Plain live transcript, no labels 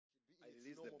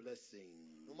blessing.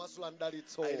 numasula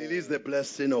mdalitso. I release the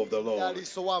blessing of the Lord.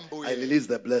 Mdalitso wa Ambuye. I release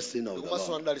the blessing of the Ndikumasula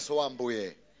Lord. mdalitso wa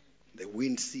Ambuye. The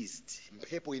wind ceased.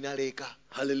 Mphepo inaleka.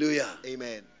 Hallelujah.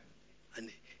 Amen.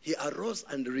 And he arose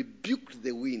and rebuked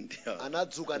the wind.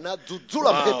 Anadzuka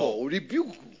nadzudzula mphepo. Wow,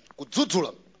 rebuke.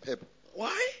 Kudzudzula mphepo.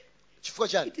 Why? Chifukwa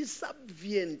chani? It is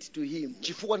subservient to him.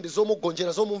 Chifukwa ndi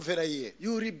zomugonjera zomumvera iye.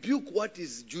 You rebuke what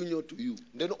is junior to you.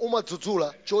 Ndeno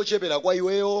umadzudzula chochepera kwa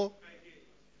iweyo.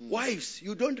 Wives,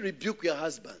 you don't rebuke your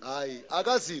husband. Ayi,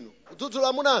 akazino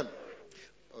kudzudzula munanu.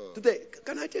 Today,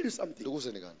 can I tell you something?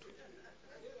 Ndikuzeni kanthu.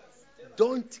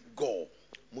 Don't go.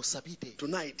 Musapite.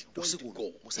 Tonight, don't Usiku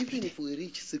go. musapite. Even if we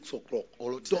reach 6 o'clock,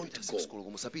 Don't don't go.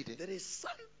 musapite. There is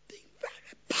something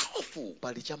very powerful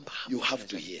Pali champhamvu. you have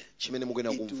to hear. Chimene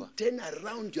mukuyenda It will kumva. turn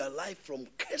around your life from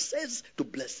curses to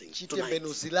blessings. Tonight,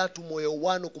 chitembenuziratu moyo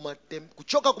wanu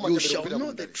kuchoka you shall kumatembero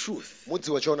know the truth,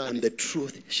 mudziwa and choonadi. the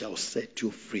truth shall set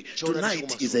you free. Choonadi Tonight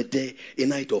chikumasula. is a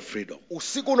night of freedom.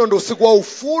 Usiku uno ndi usiku wa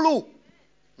ufulu.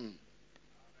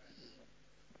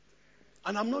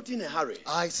 And I'm not in a hurry.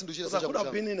 Ayi sinduchita Because I could have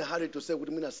sachamuchanga. been in a hurry to say,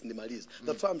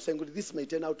 that's why I'm saying this may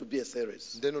turn out to be a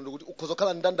series. Ndeno ndikuti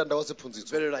ukhozokhala ndandanda wa ziphunzitso.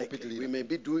 Very likely. Kupitilira. We may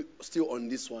be still on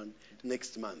this one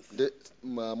next month.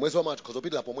 Mwezi wa March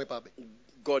khozopitira pomwe pabe.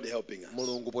 God helping us.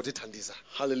 Mulungu potithandiza.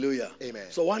 Hallelujah.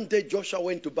 Amen. So one day Joshua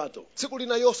went to battle. Tsiku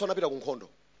lina Yoswa anapita ku nkhondo.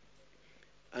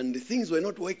 And things were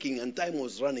not working and time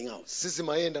was running out.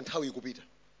 Sizimayenda nthawi ikupita.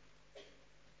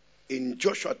 In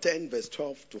Joshua 10 verse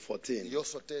 12 to 14,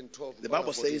 Yoswa 10:12. the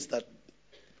Bible says that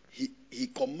he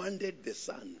commanded the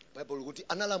sun Bible kuti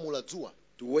analamula dzuwa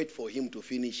to wait for him to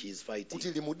finish his fighting.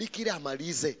 kuti limudikire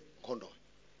amalize nkhondo.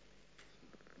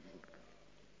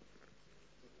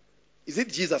 Is it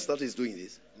Jesus that is doing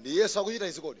this? Ndi Yesu akuchita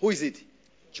izikodi. Who is it?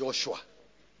 Joshua.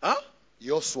 Huh?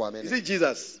 Yoswa Is amene. it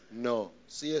Jesus? No,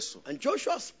 si Yesu. And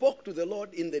Joshua spoke to the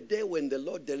Lord in the day when the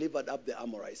Lord delivered up the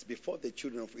Amorites before the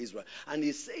children of Israel. And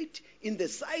he said, in the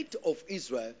sight of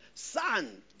Israel, sun,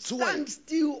 stand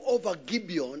still over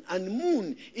Gibeon, and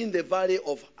moon in the valley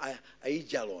of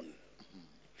Aijalon.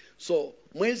 So,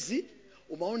 mwezi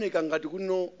umaoneka ngati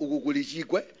kuno uku kuli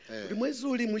chigwe, kuti mwezi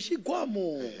uli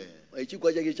muchigwamo,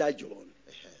 chigwa chake cha Aijalon.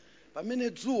 Pamene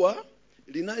dzuwa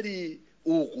linali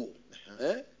uku,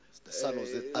 The sun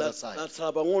was the other side.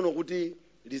 latsala pang'ono kuti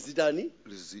lizitani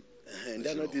ndi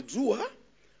anati dzuwa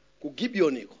ku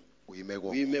Gibioniko Uyimeko.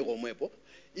 uyime komwepo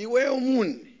iweyo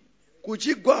muni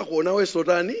kuchigwako nawe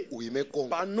sotani Uyimeko.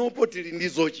 panopo tili ndi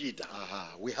zochita.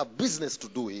 Aha, we have business to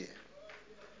do here.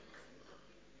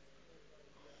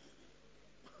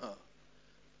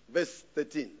 Verse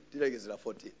 13 tilekezera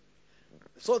 14.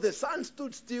 So the sun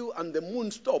stood still and the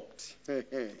moon stopped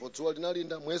Dzuwa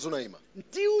linalinda mwezi unayima.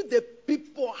 until the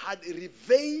people had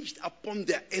revenged upon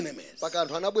their enemies. Paka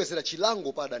anthu anabwezera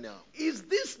chilango pa adani awo. Is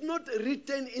this not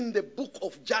written in the book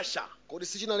of Jasher? Kodi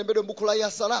sichinalembedwe m'buku la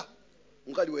Yasala?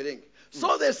 Mukaliwerenge.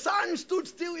 So the sun stood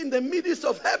still in the midst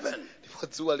of heaven Ndipo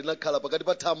dzuwa linakhala pakati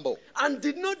pa thambo. and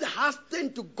did not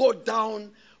hasten to go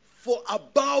down for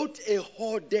about a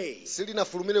whole day.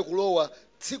 Silinafulumire kulowa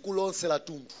tsiku lonse la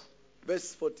tunthu.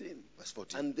 Verse 14. Verse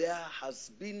 14. And there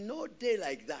has been no day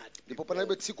like that Ndipo before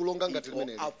panalibe tsiku longa ngati it or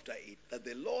limeneli. after it, that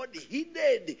the Lord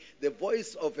heeded the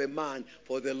voice of a man,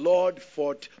 for the Lord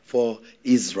fought for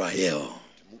Israel.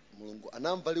 Mulungu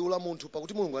anamva liwu la munthu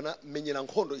pakuti Mulungu anamenyera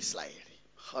nkhondo Israeli.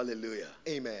 Hallelujah.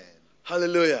 Amen.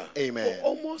 Hallelujah. Amen. For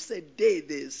almost a day,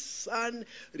 the sun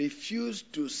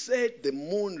refused to set, the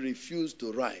moon refused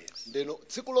to rise. Ndeno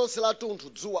tsiku lonse la tunthu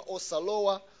dzuwa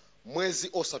osalowa, mwezi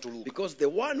osatuluka. Because the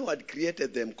one who had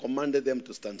created them commanded them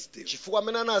to stand still. Chifukwa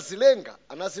amene anazilenga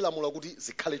anazilamula kuti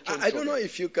zikhale choncho. I don't know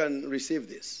if you can receive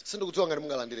this, Sindikudziwa ngati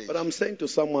mungalandire but ichi. I'm saying to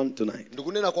someone tonight,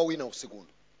 Ndikunena kwa wina usiku uno.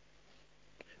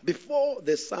 before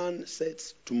the sun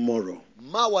sets tomorrow,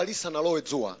 Mawa lisanalowe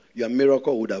dzuwa, your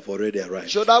miracle would have already arrived.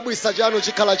 chodabwisa chanu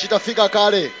chikhala chitafika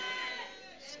kale.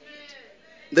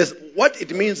 What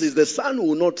it means is the sun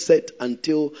will not set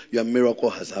until your miracle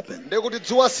has happened. Ndekuti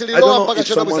dzuwa I sililowa don't know mpaka if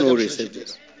someone chodabwisa will chanu receive chichitika.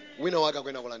 this. Wina wake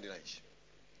akwena kulandira ichi.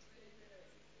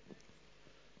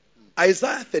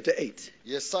 Isaiah 38.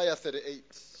 Yesaya 38.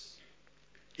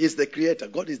 He's the creator.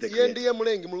 God is the Iye creator. ndiye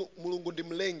mlengi, Mulungu ndi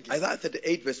mlengi. Isaiah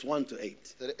 38 verse 1 to 8.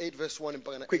 38 verse 1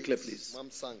 mpaka na 8. Quickly, please.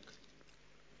 Mwamsanga.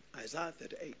 Isaiah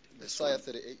 38 verse Yesaya 1.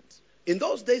 38. In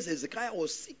those days, Hezekiah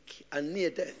was sick and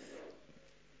near death.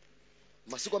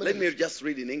 Masiku Let me amene just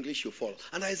read in English, you follow.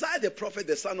 And Isaiah the prophet,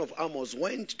 the son of Amos,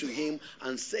 went to him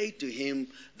and said to him,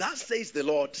 thus says the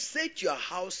Lord, set your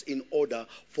house in order,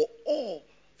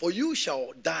 for you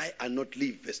shall die and not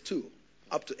live. Verse 2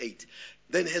 up to 8.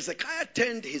 Then Hezekiah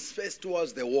turned his face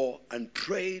towards the wall and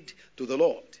prayed to the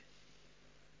Lord.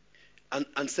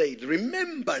 and said,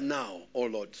 remember now, O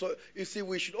Lord. So you see,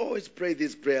 we should always pray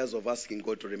these prayers of asking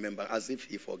God to remember as if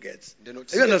he forgets. Are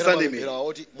you understanding me?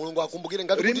 Remember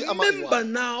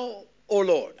now, O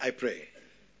Lord, I pray.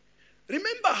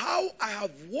 Remember how I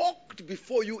have walked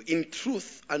before you in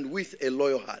truth and with a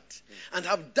loyal heart, and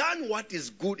have done what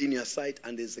is good in your sight.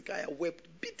 And Hezekiah wept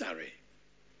bitterly.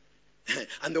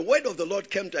 And the word of the Lord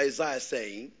came to Isaiah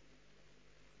saying,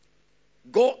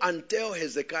 go and tell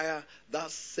Hezekiah,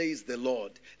 thus says the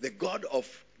Lord, the God of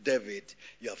David,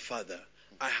 your father,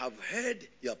 I have heard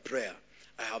your prayer.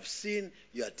 I have seen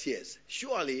your tears.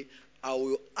 Surely I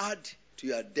will add to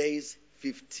your days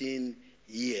 15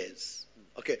 years.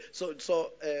 Okay, so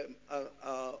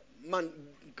man,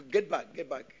 get back.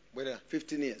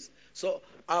 15 years. So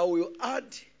I will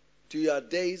add to your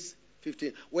days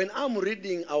 15. When I'm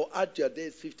reading, I'll add to your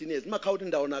days 15 years.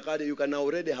 You can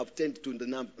already have 10 to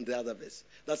the other verse.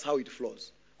 That's how it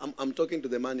flows. I'm talking to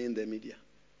the man in the media.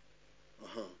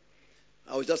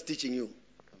 I was just teaching you.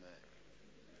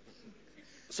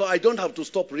 So I don't have to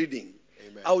stop reading.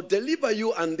 Amen. I'll deliver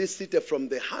you and this city from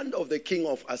the hand of the king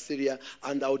of Assyria,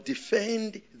 and I'll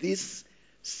defend this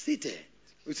city.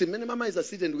 We say, mama is a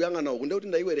city, and we are now.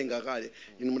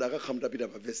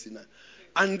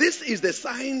 And this is the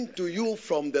sign to you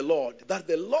from the Lord, that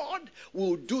the Lord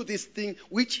will do this thing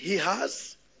which he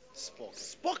has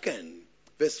spoken.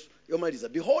 Verse,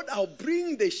 behold, I'll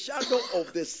bring the shadow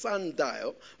of the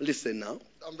sundial. Listen now.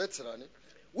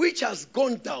 Which has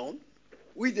gone down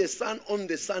with the sun on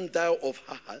the sundial of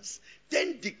Ahaz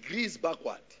 10 degrees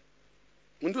backward.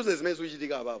 You know,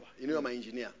 I'm an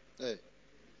engineer. Hey.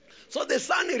 So the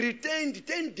sun retained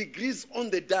 10 degrees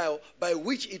on the dial by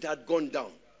which it had gone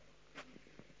down.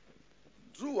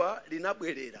 Zua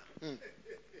linabwerera.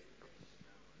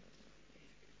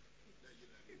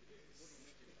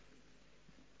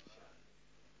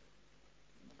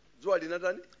 Zua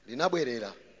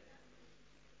linabwerera.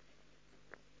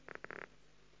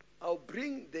 I'll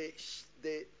bring the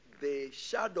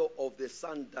shadow of the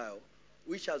sundial,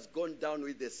 which has gone down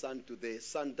with the sun, to the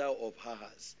sundial of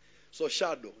Ahaz. So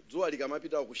shadow. Zua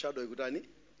likamapita ku shadow ikutani?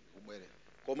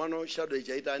 Komano shadow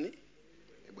ichaitani?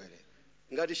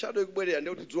 Ngati shadow ikubwerera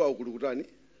ndio kuti dzuwa ukulu kutani?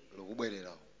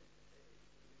 Lokubwerera.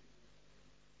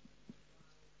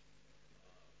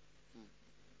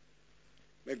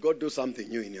 May God do something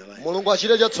new in your life. Mulungu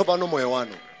achite chatsopano moyo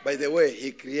wanu. By the way,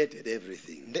 he created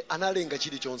everything. Analenga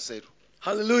chilichonse.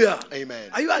 Hallelujah.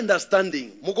 Amen. Are you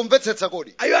understanding?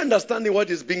 Are you understanding what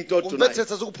is being taught tonight?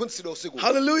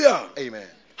 Hallelujah. Amen.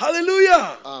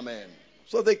 Hallelujah. Amen.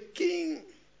 So the king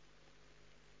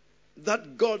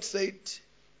that God said,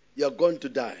 you're going to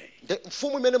die.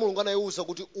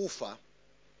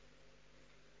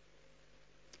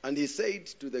 And he said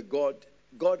to the God,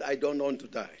 I don't want to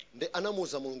die.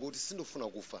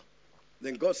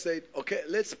 Then God said, okay,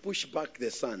 let's push back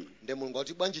the sun.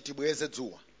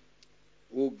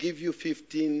 We'll give you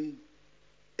 15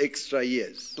 extra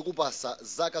years.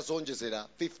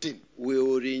 We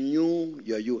will renew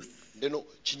your youth.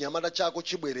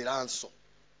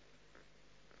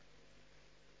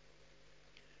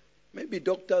 Maybe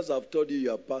doctors have told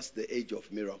you are past the age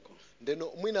of miracle.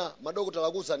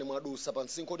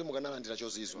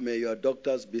 May your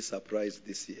doctors be surprised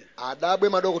this year.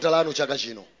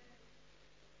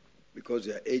 Because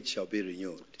your age shall be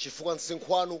renewed.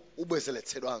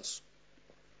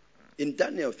 In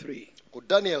Daniel 3,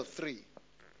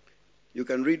 you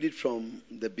can read it from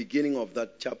the beginning of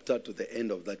that chapter to the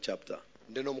end of that chapter.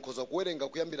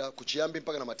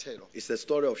 It's the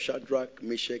story of Shadrach,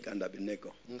 Meshach, and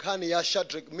Abednego.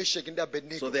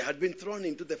 So they had been thrown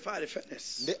into the fiery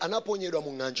furnace.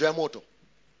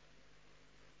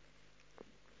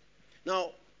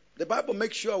 Now, the Bible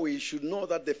makes sure we should know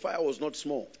that the fire was not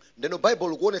small.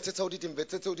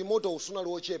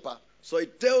 So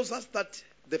it tells us that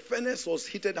the furnace was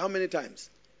heated how many times?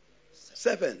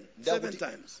 7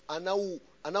 times.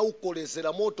 It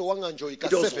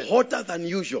was hotter than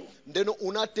usual.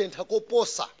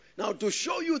 Now, to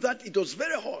show you that it was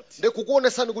very hot, the people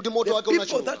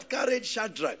that carried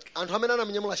Shadrach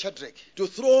to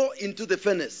throw into the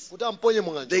furnace,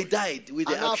 they died with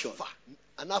the action.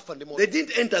 They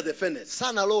didn't enter the furnace.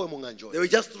 They were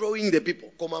just throwing the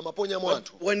people. But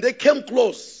when they came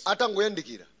close,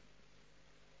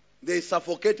 they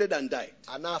suffocated and died.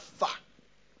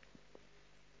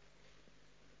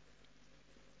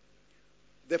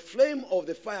 The flame of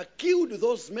the fire killed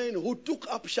those men who took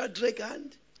up Shadrach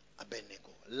and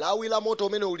Abednego.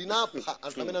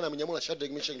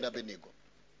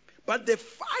 But the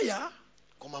fire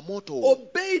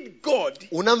obeyed God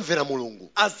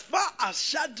as far as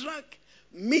Shadrach,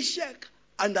 Meshach,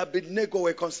 and Abednego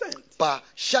were concerned. pa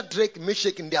Shadrach,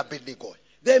 Meshach ndi Abednego.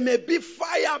 There may be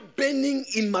fire burning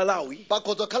in Malawi,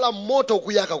 Pakhoza khala moto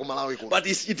kuyaka ku Malawi kuno. but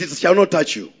it shall not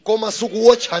touch you. Koma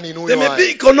sukuwotchani inuyo. There may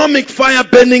be economic fire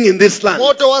burning in this land.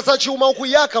 Moto wasachuma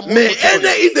ukuyaka moto. May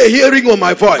any in the hearing of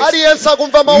my voice, aliyense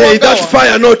akumva mawu may angawa. that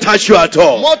fire not touch you at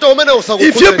all. Moto umene usakukhudze.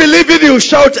 If you believe it, you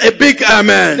shout a big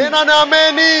amen. Nenani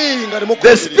ameni ngati The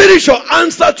mukhulupirira. spiritual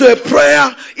answer to a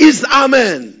prayer is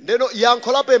amen. Ndeno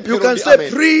yankho la pemphero You can ndi say,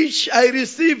 amen. preach, I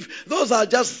receive. Those are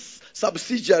just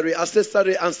subsidiary,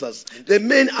 accessory answers. The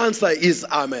main answer is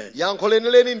amen. Yankho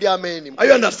lenileni ndi ameni. Are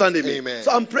you understanding me? Amen.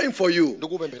 So I'm praying for you.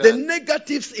 Ndikupempherani. The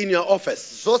negatives in your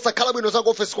office, Zosakhala bwino za ku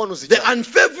office kwanu the zija.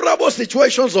 unfavorable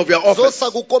situations of your office,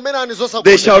 Zosakukomerani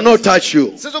they shall not touch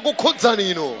you.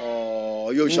 sizikukhudzani ino. Oh,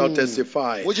 you shall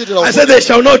testify. Muchitira I said they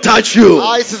shall not touch you.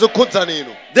 ayi sizikukhudzani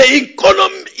ino. The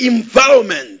economic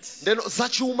environment Ndeno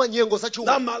zachuma nyengo zachuma.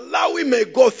 that Malawi may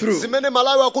go through, Zimene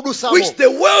Malawi akudusamo. which the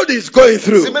world is going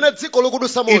through, Zimene dziko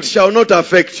likudusamo. it shall not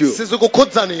affect you.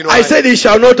 Sizikukhudzani ino. I said it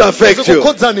shall not affect you.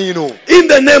 Sizikukhudzani ino. In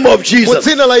the name of Mu Jesus,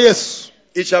 dzina la Yesu.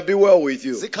 it shall be well with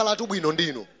you. Zikhalatu bwino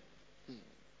ndino.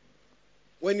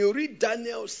 When you read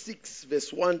Daniel 6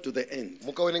 verse 1 to the end,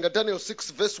 Mukawerenga Daniel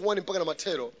 6 verse 1 mpaka na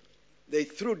mathero. they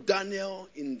threw Daniel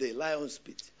in the lion's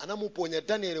pit. Anamuponya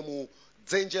Daniel mu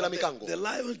dzenje la But mikango. the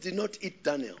lions did not eat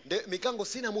Daniel. Mikango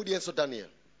sinamudyenso Daniel.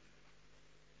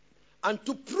 And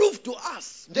to prove to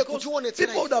us, Nde because kuchiwonetsera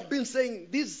people would ife. have been saying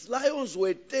these lions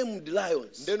were tamed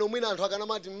lions. Ndeno mwina anthu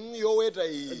akanamati yoweta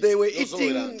iyi. They were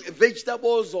yozolowera. eating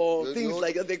vegetables or Yo- things yo-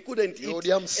 like that. They couldn't eat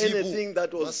yodya msipu, anything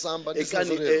that was masamba ndi a,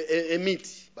 zozolera. a meat.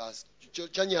 Basi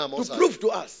chanyama To osati. prove to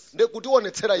us, Nde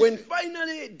kutionetsera when ife.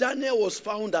 finally Daniel was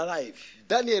found alive,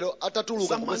 Daniel atatuluka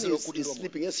someone kumwezero is kuti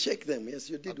sleeping. Yes, shake them. Yes,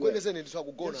 you did well. akwenezeni ndithu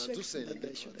akugona Yes, shake adzuseni them.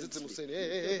 They shouldn't dzidzimuseni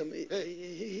sleep. Tell them, hey,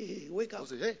 hey, wake up.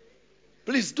 hey.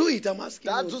 Please do it. I'm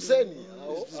asking you. Tadzuseni.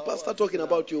 This pastor talking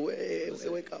about you. Hey,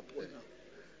 wake up.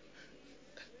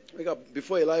 Wake up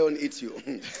before a lion eats you.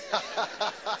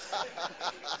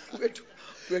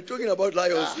 We're talking about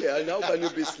lions here, and how can you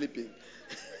be sleeping?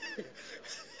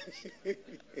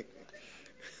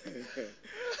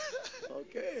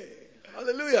 Okay.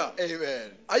 Hallelujah.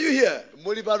 Amen. Are you here?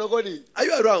 Muli pano kodi? Are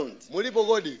you around? Mulipo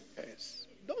kodi? Yes.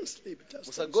 Don't sleep. Just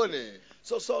don't sleep. Musagone.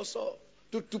 So,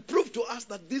 to prove to us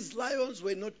that these lions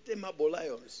were not tameable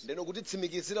lions. Ndeno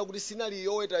kutitsimikizira kuti sinali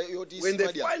yoweta yoti When they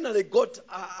simadya. finally got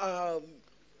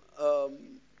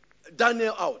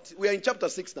Daniel out, we are in chapter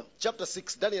 6 now. Chapter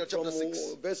 6, Daniel From chapter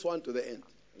 6. verse 1 to the end.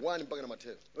 1 mpaka na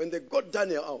mathero. When they got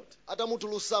Daniel out,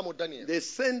 Atamutulusamo Daniel. they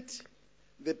sent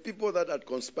the people that had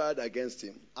conspired against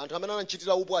him. Anthu amene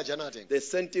anamchitira upo aja anatenga. They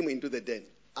sent him into the den.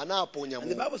 Anaponya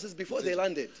And the mu. Bible says before they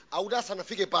landed, Auti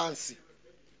asanafike pansi.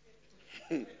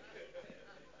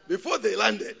 before they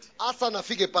landed,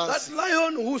 Asanafike that pansi.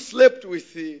 lion who slept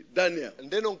with Daniel,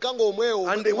 Ndeno mkango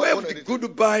omwewo. and they waved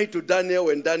goodbye to Daniel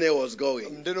when Daniel was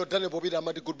going. Ndeno Daniel popita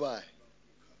amati goodbye.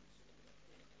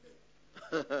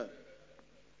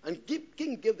 And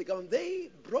king gave the command. They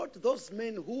brought those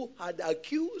men who had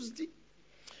accused.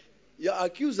 Your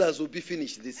accusers will be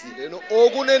finished this year. Ndeno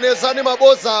okunenezani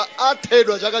maboza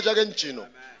athedwa chaka chake nchino.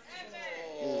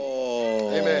 Oh.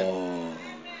 Amen.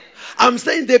 I'm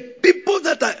saying the people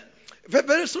that are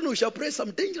very soon we shall pray some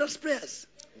dangerous prayers.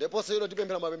 Ndipo sero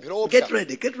tipemphera mapemphero Get opsa.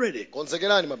 ready, get ready.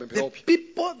 Konzekerani mapemphero The opsa.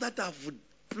 people that have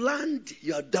planned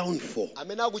your downfall,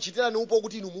 Amene akuchitirani upo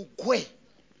kuti inu mugwe.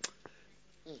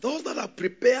 those that have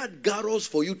prepared garrows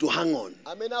for you to hang on,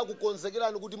 Amene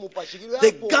akukonzekerani kuti mupachikidwe the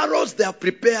apo. garrows they have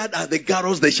prepared are the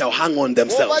garrows they shall hang on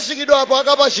themselves. Mopachikidwa apo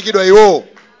akapachikidwa iwo.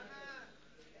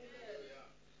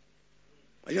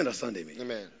 Are you understanding me?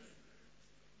 Amen.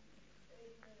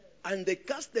 And they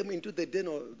cast them into the den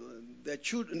of their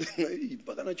children,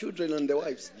 children and their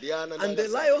wives. And the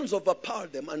lions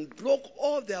overpowered them and broke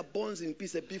all their bones in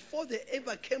pieces before they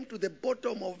ever came to the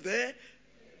bottom of the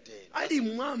ali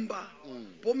mwamba.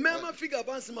 Pomema fika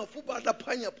pansi mafupa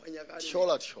atapanya panya kale.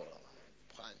 Chola.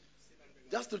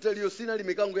 Just to tell you, sina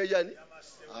limekango ya jani?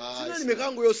 Sina Aye.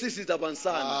 limekango yo sisi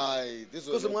tapansana. Aye. This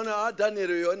Because was mwana Daniel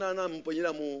yona na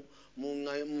mponyera mu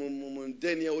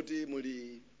deni ya uti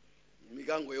muli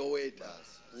mikango yoweta.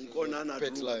 Nkona na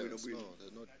pet tulu lions. bwino No, bwino.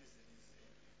 they're not.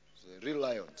 They're real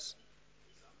lions.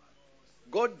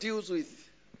 God deals with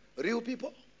real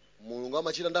people. Mulungu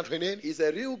amachita ndi anthu eneni. He's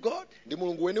a real God. Ndi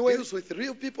mulungu weniweni. Deals with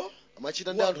real people.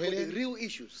 Amachita Who ndi have anthu got eneni. real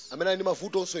issues. Amene ali ndi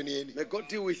mavuto onso eneni. May God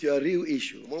deal with your real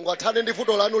issue. Mulungu athane ndi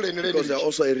vuto lanu Because you're lenileni.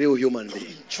 also a real human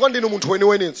being. Chifukwa ndinu munthu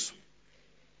weniweninso.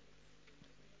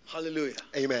 Hallelujah.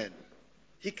 Amen.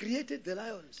 He created the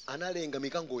lions. Analenga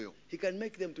mikangoyo. He can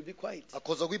make them to be quiet.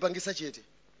 Akhoza kuipangisa chete.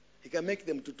 He can make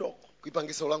them to talk.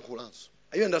 Kuipangisa ulankhulanso.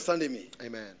 Are you understanding me?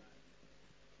 Amen.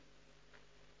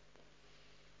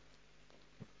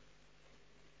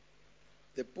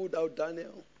 They pulled out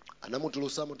Daniel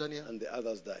Anamutulusamu Daniel and the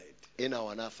others died. ena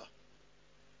wanafa.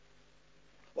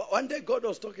 One day God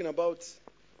was talking about,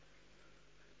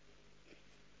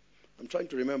 I'm trying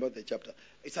to remember the chapter.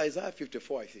 It's Isaiah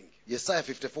 54, I think. Yesaya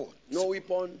 54. No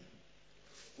weapon.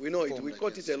 We know it. We Formed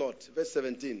quote it a lot. Verse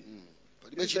 17.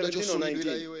 Palibe chida 17 or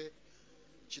chosulidwira 19? iwe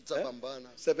chidzapambana.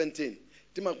 17.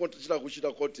 Timakuchita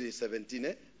kuchita quote 17,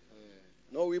 eh?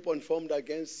 No weapon formed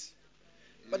against.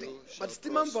 But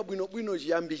timamva bwino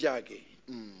chiyambi chake.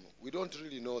 We don't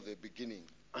really know the beginning.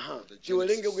 Aha. The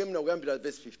Tiwerenge Genesis. kuyambira kuyambira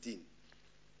verse 15.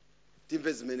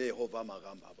 Timve zimene Yehova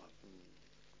amakamba apa.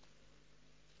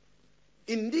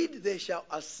 Indeed they shall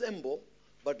assemble,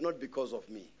 but not because of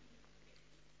me.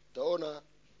 Taona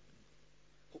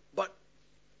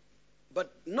But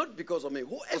not because of me.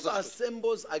 Whoever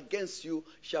assembles against you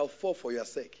shall fall for your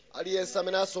sake. aliyense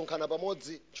amene asonkhana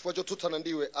pamodzi chifukwa chotsutsana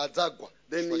ndiwe adzagwa.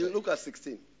 Then you look at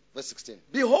 16. Verse 16.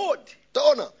 Behold,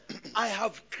 Taona I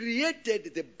have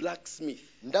created the blacksmith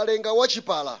ndalenga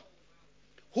wachipala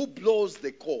who blows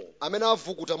the coal amene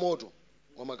avukuta moto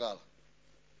wamakala.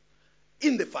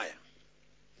 in the fire,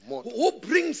 Moto. who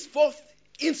brings forth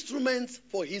instruments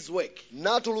for his work,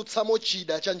 Natulutsamo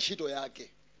chida cha ntchito yake.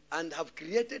 and have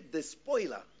created the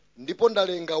spoiler Ndipo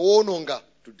ndalenga woononga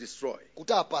to destroy.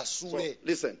 kuti So, apasule.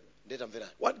 listen,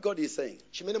 Ndetamverani. what God is saying.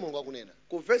 Chimene Mulungu akunena.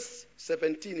 Ku verse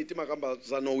 17, timakamba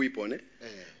za no weapon.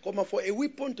 Koma for a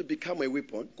weapon to become a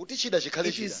weapon, Kuti chida chikhale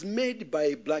it is chida. made by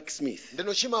a blacksmith.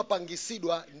 Ndeno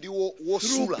chimapangisidwa ndiwo Through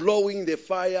wosula. blowing the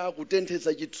fire,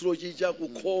 kutenthesa chitsulo chicha,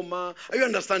 kukhoma. Are you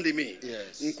understanding me?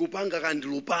 Yes. Nkupanga kandi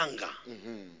lupanga.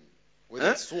 With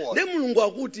a sword. Ne mulungu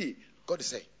akuti, God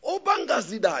say, opanga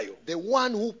zidayo, the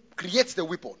one who creates the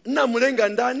weapon, namulenga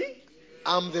ndani?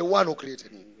 I'm the one who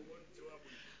created it.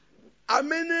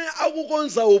 Amene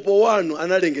akukonza upo wanu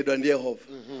analengedwa ndi Yehova.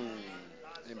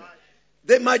 Amen.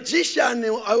 The magician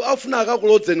afuna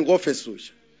akakulodzeni kuofesi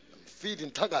uja. Feed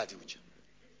in tagati uja.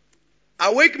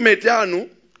 Awakemate anu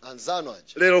Anzano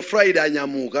aja. lero Friday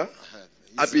anyamuka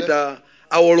He's apita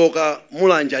awoloka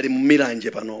mulanje ali mu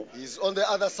milanje panopo. He's on the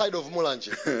other side of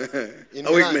Mulanje. In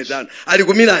Awakemate Milanje. anu ali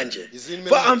ku milanje. He's in Pa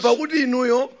Milanje. amva kuti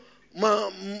inuyo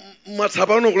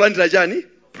matsapano kulandira chani?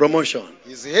 Promotion.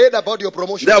 He's heard about your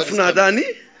promotion. that is Ndafuna coming.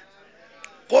 tani?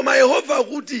 Koma Yehova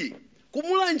akuti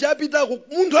kumulanje apitako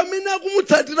munthu amene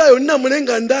akumutsatirayo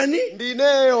namulenga ndani?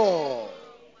 Ndineyo.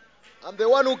 I'm the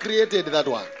one who created that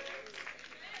one.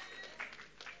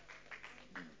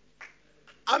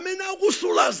 Amene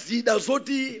akusula zida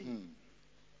zoti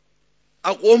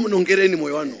akuomunongereni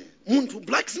moyo wanu. Munthu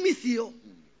blacksmith yo.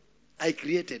 I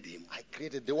created him. I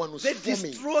created the one who's The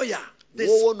forming. destroyer, the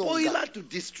Woononga. spoiler to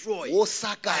destroy.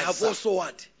 Wosakaza. I have also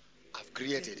what? I've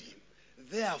created him.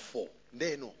 Therefore,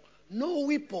 Ndeno. no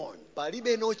weapon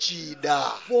Palibe no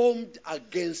chida. formed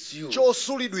against you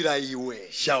Chosulidwira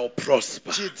iwe. shall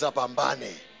prosper.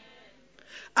 Chidzapambane.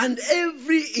 And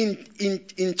every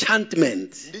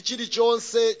enchantment, Ndi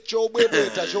chilichonse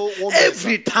chobwebweta every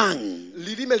chowombeza. tongue,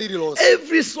 Lilime lililonse.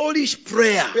 every soulish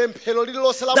prayer Pemphero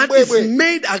lililonse la that is mbwebwe.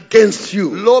 made against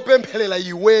you. Lopempherera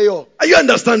iweyo. Are you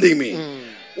understanding me?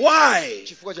 Why?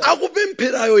 Chifukwa chani?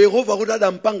 Akupempherayo Yehova kuti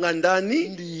adampanga ndani?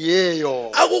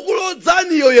 Ndiyeyo.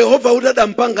 Akukulodzaniyo Yehova kuti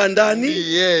adampanga ndani?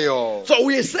 Ndiyeyo. So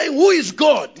we are saying, who is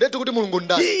God? Ndeti kuti Mulungu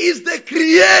ndani. He is the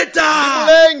creator.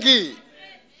 Mulengi.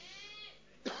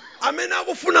 Amene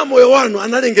akufuna moyo wanu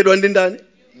analengedwa ndi ndani?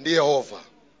 Ndi Yehova.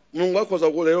 Mulungu akhoza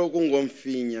kulero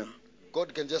kungomfinya.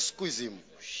 God can just squeeze him.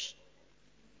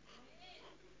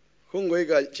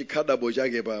 Kungoika chikhadabo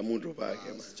chake pa mutu pake.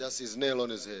 It's just his nail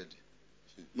on his head.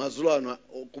 Mazulo ano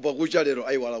kupa kucha lero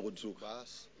ayiwala kudzuka.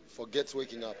 Bas. Forgets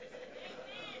waking up.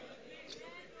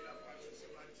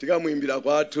 Tikamuimbira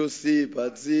kwathu si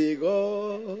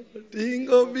padziko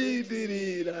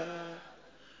tingopitirira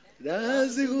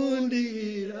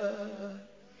ndazikundikira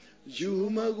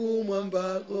chuma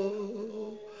kumwambako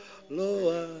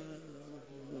lowa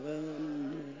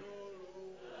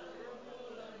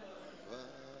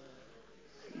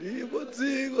ndipo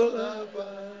dziko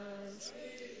lapansi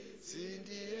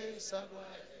Sindiyesa kwa.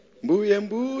 mbuye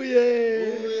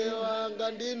Mbuye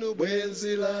wanga ndinu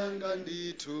bwenzi langa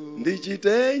ndithu.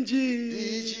 ndichitenji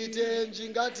Ndichitenji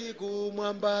ngati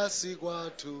kumwambasi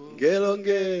kwathu. ngelo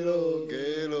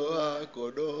Ngelo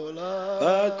akodola.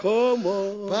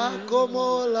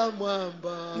 Pakomo la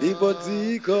mwamba. ndipo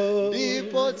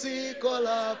dziko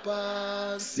la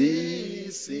pansi.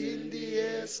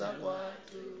 Sindiyesa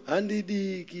kwathu.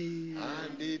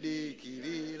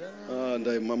 andidikirira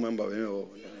ndai mamamba wewo.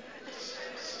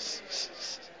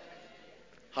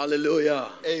 Hallelujah.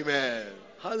 Amen.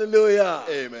 Hallelujah.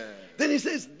 Amen. Then he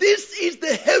says, this is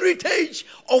the heritage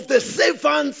of the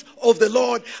servants of the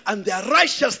Lord, and their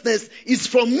righteousness is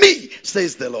from me,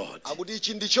 says the Lord. Akuti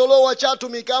ichi ndi cholowa cha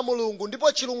atumiki a Mulungu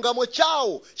ndipo chilungamo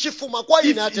chawo chifuma kwa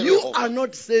ine If atero you Yehova. are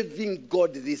not serving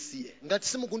God this year, Ngati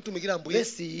simukuntumikira Ambuye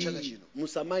Messi, chaka chino.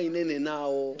 musamainene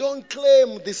nawo, Don't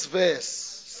claim this verse.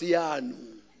 siyanu.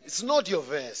 It's not your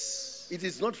verse. It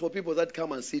is not for people that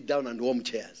come and sit down and warm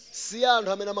chairs. Si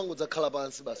anthu amene amangodza khala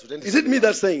pansi basi. Is it me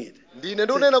that's saying it? Ndine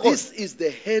ndunena kwa. This is the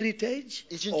heritage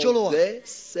Ichi of ncholowa. the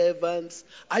servants.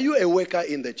 Are you a worker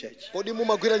in the church? Kodi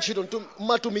mumagwira ntchito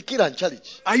mumatumikira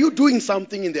mchalichi. Are you doing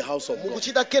something in the house of God?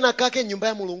 Mukuchita kena kake nyumba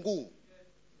ya Mulungu.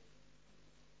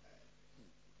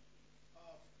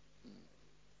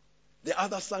 The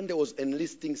other Sunday was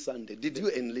enlisting Sunday. Did you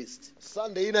enlist?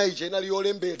 Sunday ina ije inali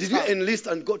yolembetsa. Did you enlist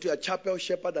and go to a chapel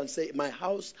shepherd and say, my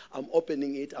house, I'm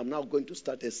opening it. I'm now going to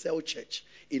start a cell church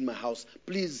in my house.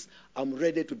 Please, I'm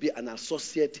ready to be an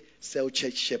associate cell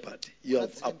church shepherd. You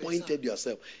have appointed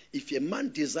yourself. If a man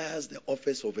desires the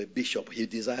office of a bishop, he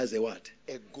desires a what?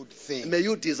 A good thing. May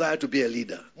you desire to be a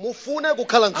leader. Mufune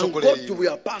kukhala And go mtsogoleri. to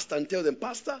your pastor and tell them,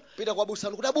 Pastor, Pita kwa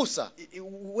busa kuti abusa.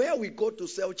 where we go to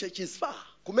cell church is far.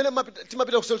 Kumene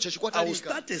timapita ku cell church I will kwatalika.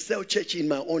 start a cell church in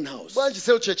my own house. Bwanji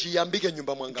cell church iyambike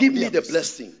nyumba mwanga. Give me the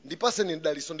blessing. Ndipaseni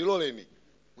ndaliso ndiloleni.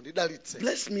 Mundidalitse.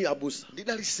 Bless me, Abusa,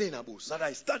 Ndidaliseni abusa. that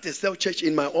I start a cell church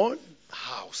in my own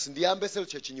House. Ndiyambe cell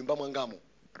church nyumba mwangamo.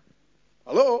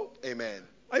 Hello? Amen.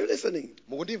 Are you listening?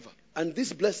 Mukundimva? And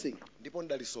this blessing Ndipo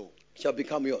ndaliso. shall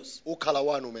become yours. Ukhala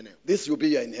wanu umenewo. This will be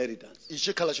your inheritance.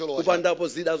 Ichikhala cholowa. Kupandapo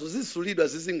zidazo zisulidwa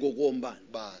zizingokuombana.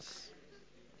 Basi.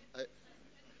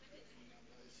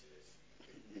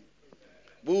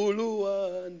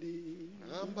 Buluwandi.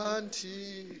 Ngamba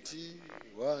ntiti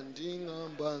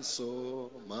wanding'amba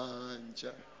nso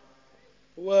manja.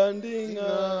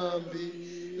 Wandingambi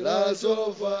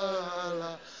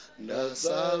Lazovala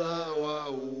ndasala wa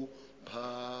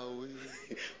umphawi.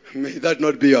 May that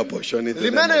not be your portion. In the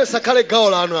name Limene of sakhale gawo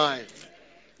lanu ayi.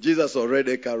 Jesus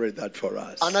already carried that for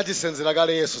us. Anatisenzera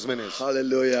kale Yesu zimenezo.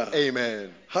 Hallelujah.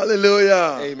 Amen.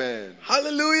 Hallelujah. Amen.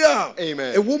 Hallelujah.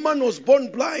 Amen. A woman was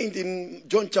born blind in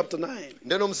John chapter 9.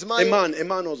 Ndeno msimayi A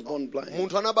man was born blind.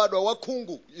 munthu anabadwa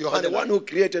wakhungu And the Yohane. one who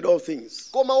created all things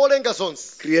Koma wolenga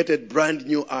zonse created brand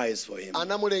new eyes for him.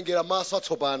 anamulengera maso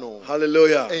atsopano.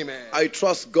 Hallelujah. Amen. I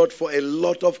trust God for a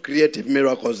lot of creative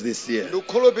miracles this year.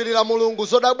 Ndikukhulupirira Mulungu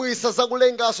zodabwisa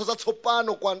zakulengaso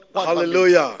zatsopano kwa.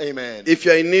 Hallelujah. Amen. If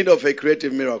you are in need of a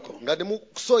creative miracle, Ngati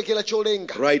mukusowekera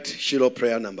cholenga. write Shiloh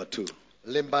prayer number 2.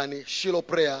 Lembani Shiloh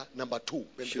prayer number 2.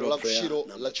 Pemphero Shiloh la ku prayer Shiloh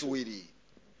number la 2. chiwiri.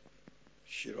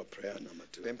 Shiloh prayer number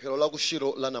 2. Pemphero la ku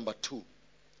Shiloh la number 2.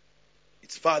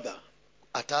 It's Father,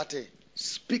 Atate,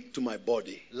 speak to my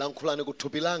body. lankhulani ku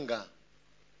thupi langa.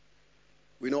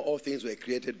 We know all things were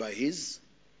created by His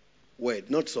word.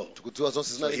 Not so. Tikudziwa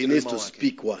zonse So He zinalengedwa needs ndi to mawu ake.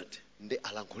 speak what? Ndi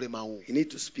alankhule mawu. He needs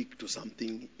to speak to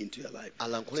something into your life. So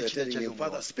Alankhule you're china telling chake him,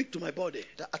 Father, moyo. speak to my body.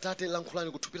 Atate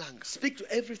lankhulani ku thupi langa. Speak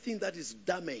to everything that is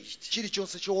damaged.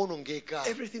 Chilichonse chowonongeka.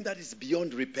 Everything that is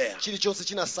beyond repair, Chilichonse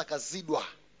chinasakazidwa.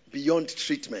 beyond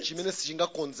treatment. Chimene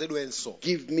sichingakonzedwenso.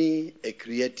 Give me a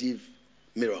creative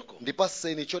miracle.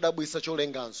 Ndipaseni chodabwisa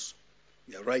cholenganso.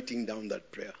 You are writing down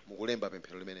that prayer. Mukulemba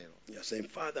pemphero limenelo. You are saying,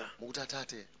 Father, Mukuti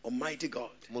Atate, Almighty God,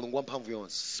 Mulungu wamphamvu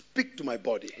yonse. speak to my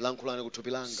body. Lankhulani ku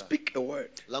thupi langa. Speak a word.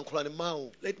 Lankhulani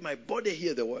mawu. Let my body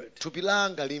hear the word. Thupi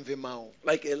langa limve mawu.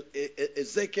 Like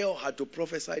Ezekiel had to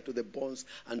prophesy to the bones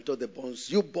and told the bones,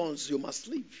 you bones, you must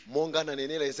live. Monga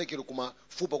ananenera Ezekiel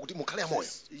kumafupa kuti mukhale amoyo.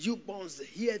 You bones,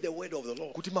 hear the word of the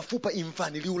Lord. Kuti mafupa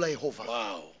imvani liwu la Yehova.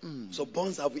 Wow. So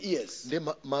bones have ears. Nde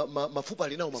mafupa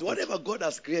alinawo So makutu. whatever God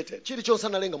has created Chilichonse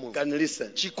analenga Mulungu. can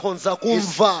listen. Chikonza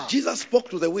kumva. Jesus spoke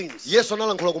to the winds. Yesu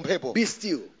analankhula ku mphepo. Be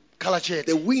still. Khala The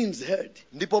chete. winds heard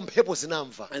Ndipo mphepo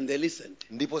zinamva. and they listened.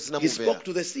 Ndipo He spoke zinamumvera.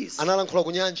 to the seas Analankhula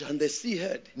ku nyanja. and the sea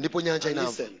heard. Ndipo nyanja And inamva.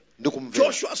 listen. Ndi kumvera.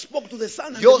 Joshua spoke to the sun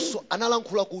and the moon. Yoswa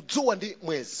analankhula ku dzuwa ndi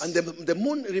mwezi. And the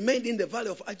moon remained in the valley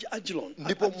of Ajalon.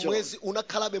 Ndipo mwezi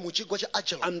unakhalabe mu chigwa cha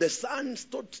Ajalon. And the sun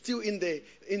stood still in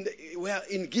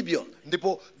Gibeon.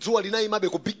 Ndipo dzuwa linayimabe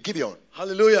ku Gibeon.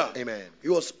 Hallelujah. Amen. He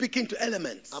was speaking to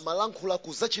elements. Amalankhula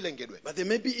ku zachilengedwe. But there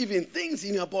may be even things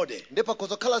in your body. Ndipo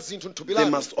kozakhala zinthu mthupi They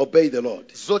lako. must obey the Lord.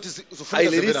 Zoti I zifunika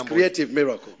release zimvera Mulungu. creative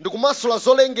miracle. Ndikumasula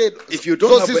zolengedwa. If you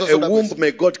don't have Zonse a zodabwisa. womb,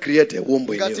 may God create a womb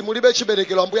in Ngati you. mulibe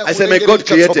chiberekero Ambuye I say, may akulengereni God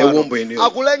create a chatsopano. womb in you.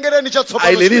 Akulengereni chatsopano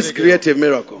I release chiberekero. creative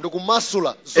miracle.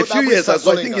 Ndikumasula A few years zodabwisa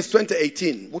ago, I think zolenga. it's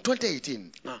 2018, Mu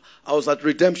 2018 I was at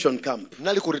Redemption Camp.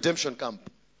 nali ku Redemption Camp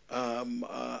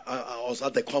I was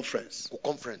at the conference. ku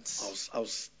conference. I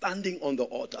was standing on the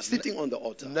altar, sitting on the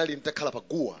altar. Nali nitakhala pa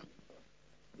guwa.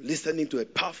 listening to a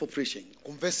powerful preaching.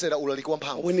 kumvesera ulaliki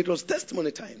wamphamvu. When it was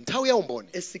testimony time, Nthawi ya umboni,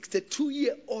 a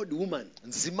 62-year-old woman,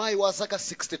 mzimayi wa zaka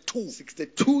 62,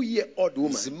 62-year-old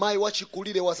woman, mzimayi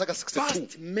wachikulire wa zaka 62,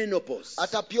 past menopause,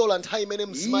 atapyola nthawi imene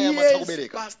mzimayi amatha years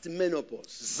kubereka, past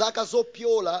menopause, zaka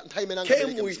zopyola nthawi imene came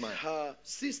angabereke with mzimayi, her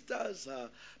sisters, her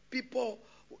people,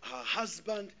 her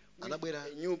husband, with Anabwera.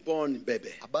 a newborn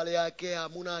baby. abale ake,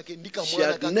 amuna ake ndi She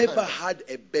kamwana had never kakhanda. had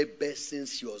a baby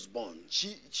since she was born.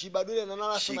 Chibadwire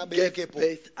nanala She gave sanaberekepo,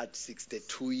 birth at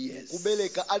 62 years.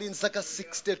 kubereka ali nzaka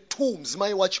 62,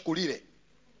 mzimayi wachikulire.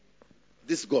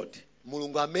 This God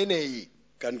Mulungu ameneyi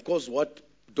can cause what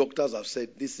doctors have said.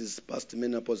 This is past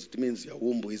menopause. It means your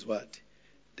womb is what?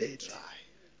 Dead.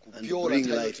 And kupyola bring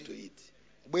nthawi life to yoti it.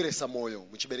 kubweresa moyo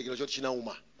muchiberekero choti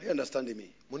chinauma. Are you understanding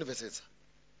me? Munimvetsetsa?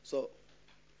 So,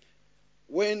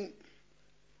 when,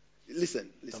 listen.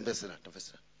 Tamvesera.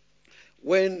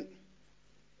 When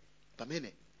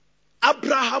Pamene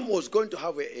Abraham was going to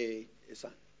have a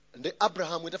son, ndi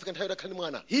Abrahamu itafika nthawi yotakhala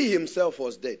mwana, he himself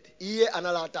was dead. iye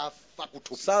anali atafa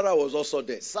kuthupi. Sarah was also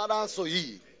dead. Saranso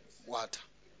iyi watha.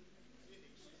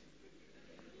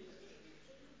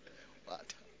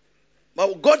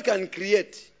 But God can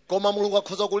create. Koma Mulungu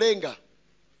akhoza kulenga.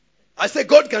 I say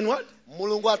God can what?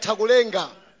 Mulungu atha kulenga.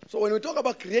 So when we talk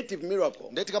about creative miracle,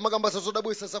 Ndeti kamakamba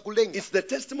zodabwisa za kulenga. it's the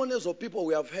testimonies of people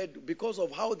we have heard because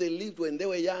of how they lived when they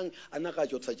were young.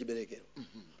 Anakachotsa chiberekero.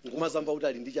 Nkumazamba kuti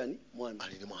ali ndi chani? Mwana.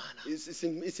 Ali ndi mwana.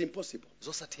 It's impossible.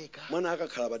 Zosatheka. Mwana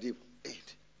akakhala patipo.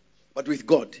 But with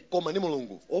God, Koma ni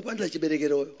Mulungu. opanda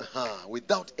chiberekero,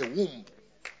 Without a womb.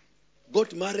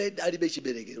 got married alibe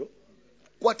chiberekero,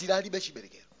 Kwatira alibe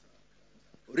chiberekero.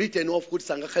 written off kuti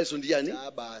sangakhaliso ndi chani?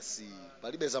 Basi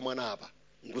palibe za mwana apa.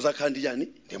 Nkuzakhala ndi chani?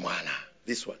 Ndi mwana.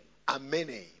 This one.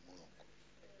 Amene Mulungu.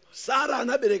 Sarah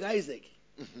anabereka Isaac.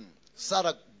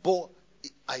 Sarah bore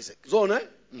Isaac. Zona, eh?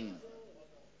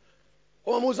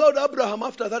 Koma muzaudi Abraham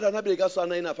after that anabereka so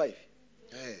ana ina 5.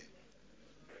 Hey.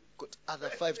 Got other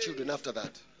 5 children after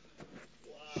that.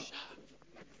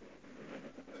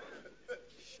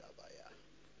 Shabaya.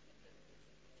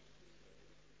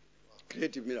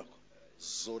 Creative miracle.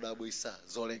 Zodabwisa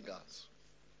zolengazo.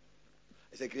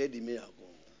 It's a creative miracle.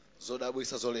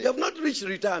 Zodabwisa You zolenga. have not reached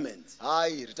retirement.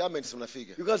 Ayi, retirement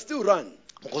simnafika. You can still run.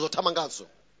 Mukhozo thamanganso.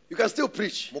 You can still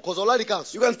preach. Mukhozo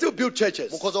lalikanso. You can still build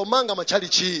churches. Mukhozo manga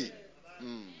machalichi.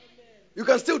 You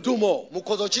can still do more.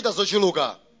 Mukhozo chita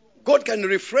zochuluka. God can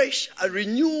refresh and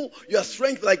renew your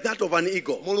strength like that of an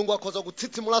eagle. Mulungu akhoza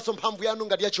kutsitsimulanso mphamvu yanu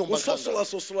ngati ya chiwombankhanga.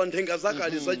 Kusosola nthenga zake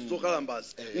ali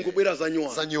zokalambazi. Nkubwera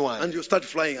zanyuwani. Zanyuwani. And you start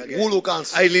flying again.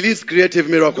 Wulukanso. I release creative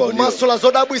miracle on you. Kumasola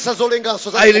zodabwisa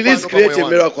zolenganso. I release creative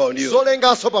miracle on you.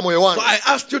 Zolenganso pa moyo So wanu. I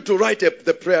asked you to write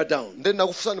the prayer down. Ndeni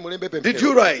nakufusani mulembe pemphero. Did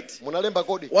you write? Munalemba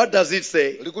kodi? What does it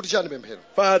say? Likuti chani pemphero?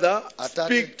 Father, Atate.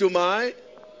 speak to my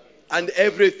and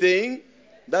everything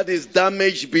that is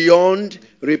damaged beyond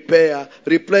repair,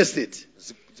 replace it.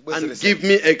 And give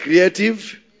me a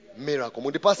creative. miracle.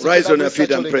 Mundipase Rise on your kudabwisa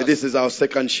feet and pray. cholenga. This is our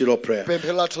second Shiloh prayer.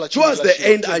 Pemphero lathu la Towards chimira the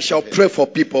end, I shall pray for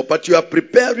people, but you are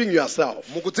preparing yourself.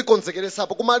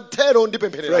 mukudzikonzekeresapo kumathero ndi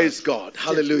pempherera. Praise God.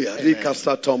 Hallelujah. Amen. Rika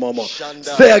satomomo.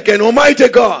 Shanda. Say again, Almighty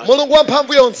God, Mulungu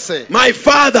wamphamvu yonse, my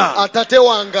Father, atate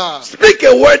wanga, speak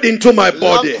a word into my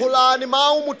body, lankhulani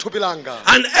mawu mu thupi langa.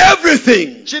 and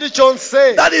everything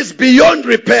Chilichonse that is beyond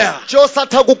repair,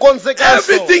 chosatha kukonzekanso,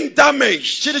 everything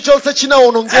damaged, chilichonse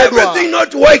chinawonongedwa, everything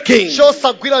not working,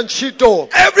 chosagwira ntchito,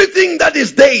 everything that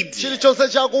is dead, chilichonse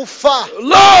chakufa,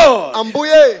 Lord,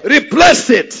 Ambuye replace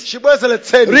it,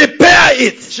 chibwezeretseni, repair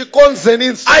it.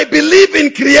 chikonzeninso. I believe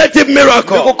in creative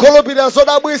miracle. Ndikukhulupirira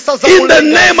zodabwisa za In the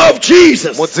kulenga. name of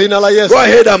Jesus. Mu dzina la Go Yesu.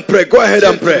 ahead and pray. Go ahead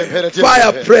and pray.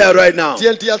 Fire prayer right now.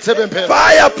 Tiye tiyatse pemphero.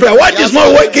 Fire prayer. What is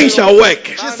not working shall work.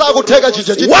 Chisakutheka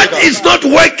chija chitika. What is not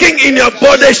working in your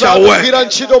body shall work. Chigwira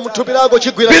ntchito mu thupi lako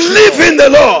chigwira Believe ntchito. in the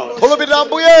Lord. Khulupirira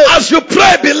Ambuye. As you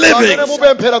pray, believing, Pamene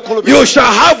mupemphera khulupirira. you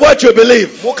shall have what you believe.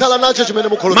 Mukhala nacho chimene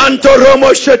mukhulupirira.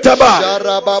 Mantoromo shetaba.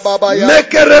 Sharabababaya.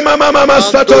 Nekere mama mama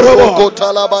satorobo.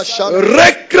 Kotalaba shanda.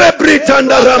 Rekre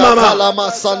britanda ramama.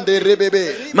 Kalama sande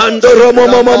rebebe. Mandoromo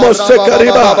momo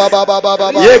sekariba.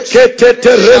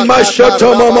 Yekete rema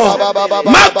shotomomo.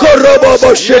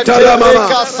 Makorobo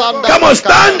shetaramama. Come on,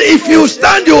 stand. If you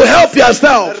stand, you help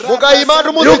yourself.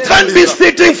 Mukayimatu You can't be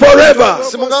sitting forever. You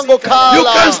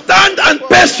simungangokhala. can stand and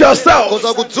pace yourself.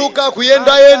 Koza kudzuka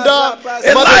kuyenda amayenda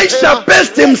Elisha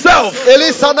placed himself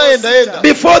Elisa anayenda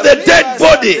before the dead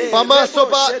body. pamaso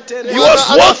pa He was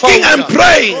walking and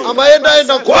praying amayenda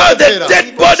while the kupemphera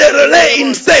dead body lay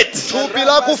in state. thupi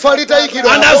lakufa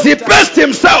litayikidwa And as he placed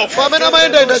himself, pamene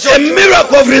amayenda a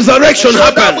miracle of resurrection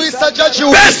happened. chodabwisa cha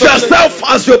Base yourself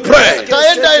as you pray.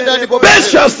 tayenda ndipo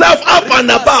Base yourself up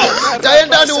and about.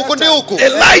 tayendani uku ndi uku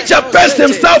Elijah placed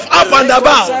himself up and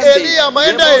about. Eliya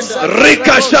amayenda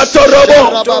Rika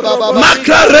Shatorobo.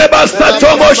 Makareba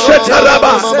Satomo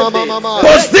Shetaraba.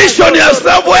 Position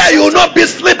yourself where you will not be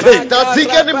sleeping.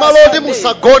 tadzikeni maloti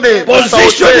musagone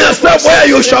Position yourself where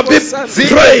you shall be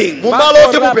praying.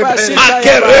 mumaloti mupemphera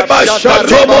Makereba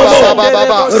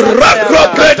Shatomomo.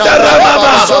 Rakrokrata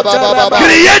Ramama.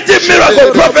 Creative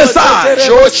miracle prophesy.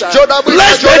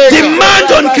 Place a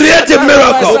demand on creative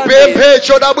miracle. upemphe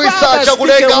chodabwisa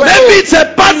chakulenga Maybe it's a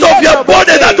part of your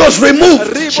body that was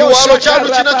removed. chiwalo chanu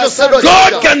chinachosedwa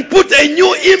God can put a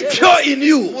new impure in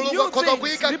you. mulungu akhoza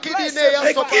kuyika kidney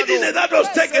A kidney that was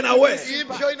taken away.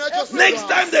 impyo inachosedwa Next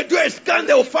time they do a scan,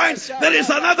 they will find there is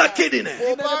another kidney.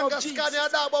 opanga skani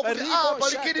adabwa kuti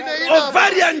pali kidney ina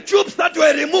Ovarian tubes that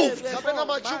were removed. kapena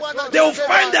machubu They will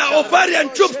find their ovarian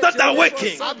tubes that are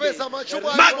working. apeza machubu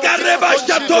Makareba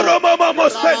Shatoromo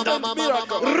Moseta.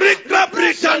 Rikla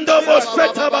Britando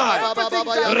Mosetabai.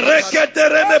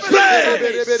 Reketereme pray.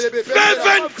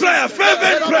 Fervent prayer.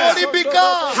 Fervent prayer.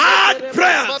 Hard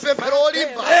prayer. mapemphero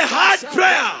olimba A hard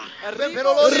prayer.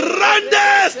 mapemphero olimba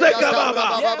Rande Sekababa.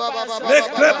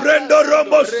 Mekrebrendo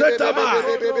Rombo Setama.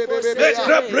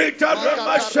 Mekrebrita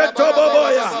Rama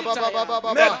Shetoboboya.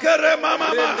 Mekere Mama.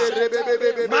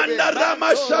 Manda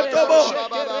Rama Shetobo.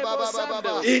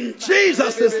 In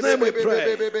Jesus' name we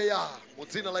pray.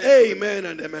 Amen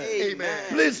and amen. Amen.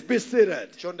 Please be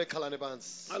seated. chonde khalani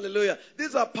pansi Hallelujah.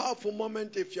 These are powerful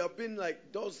moments. If you have been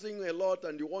like dozing a lot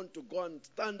and you want to go and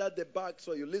stand at the back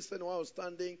so you listen while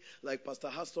standing, like Pastor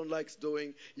Haston likes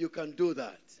doing, you can do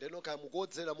that. lero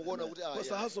kamukodzera mukuona kuti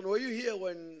Pastor aya Haston, were you here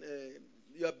when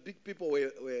your big people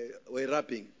were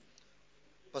rapping?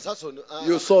 pasaso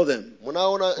You saw them.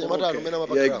 munaona nyamata Okay. amene You're a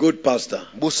amapakira good pastor.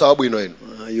 mbusa wabwino enu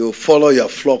You follow your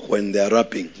flock when they are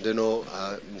rapping. ndeno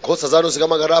nkhosa zanu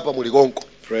zikamakarapa muli konko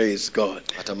Praise God.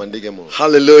 atamandike mulungu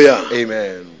Hallelujah.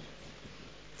 amen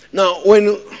Now,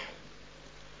 when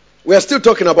we are still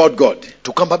talking about God,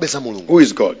 tukambabe za mulungu who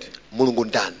is God? mulungu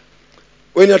ndani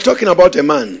When you're talking about a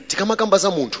man, tikamakamba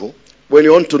za munthu when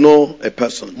you want to know a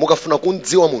person, mukafuna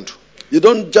kumdziwa munthu you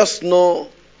don't just know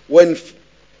when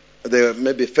they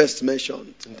may be first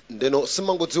mentioned ndeno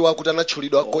simangodziwa kuti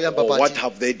anatchulidwa koyamba or what pati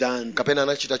have they done. kapena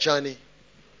anachita chani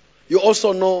You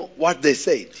also know what they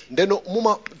said. ndeno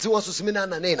mumadziwanso zimene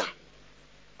ananena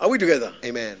Are we together?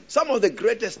 amen Some of the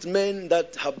greatest men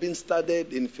that have been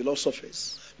studied in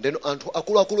philosophies, ndeno anthu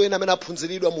akuluakulu ena amene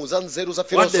aphunziridwa mu za nzeru za what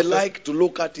they philosophy like to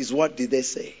look at is what did they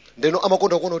say. ndeno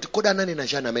amakonda kuona kuti kodi ananena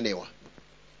chani amenewa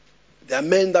There are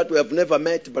men that we have never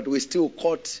met, but we still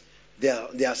quote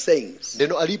their sayings.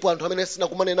 ndeno alipo anthu amene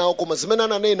sinakumane nawo koma zimene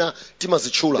ananena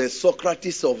timazitchula The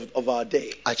Socrates of our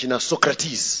day, achina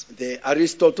Socrates the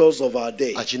Aristotles of our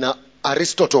day. achina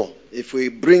Aristotle If we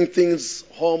bring things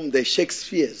home, the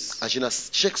Shakespeares. achina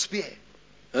Shakespeare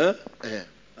Huh?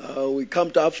 We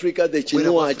come to Africa, the Kwera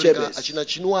Chinua ku Africa, Achebes. achina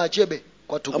Chinua Achebe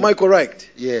kwathu Am I correct?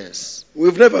 yes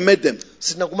We've never met them.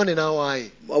 sinakumane nawo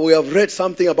ayi But we have read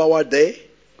something about what they,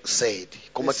 said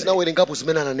koma Said. tinawerengapo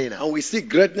zimene ananena and we see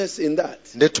greatness in that.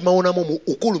 nde timaonamo mu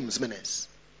ukulu mzimenezi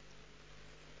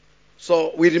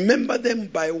So we remember them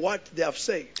by what they have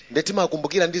said. nde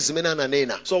timakumbukira ndi zimene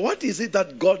ananena So what is it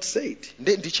that God said?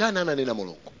 nde ndi chani ananena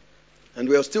mulungu And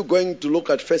we are still going to look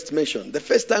at first mention. The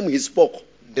first time he spoke,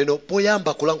 ndeno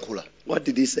poyamba kulankhula what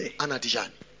did he say? anati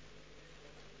chani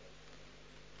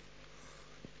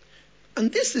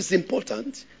And this is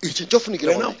important. ichi We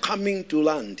nchofunikira are now kwambiri. coming to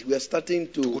land. We are starting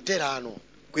to tikutera ano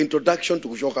introduction to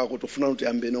kushoka kutofuna kuti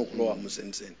ambe nokulowa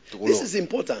musenseni. This is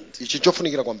important ichi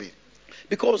nchofunikira kwambiri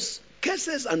because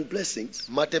curses and blessings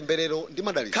matemberero ndi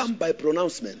madalitso come by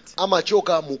pronouncement.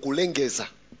 amachoka mukulengeza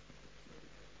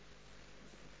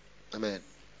amen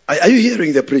Are you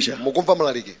hearing the preacher? mukumva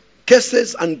mlaliki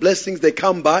Curses and blessings, they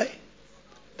come by.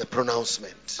 the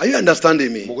pronouncement Are you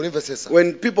understanding me? mukunimvesesa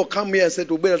When people come here and say,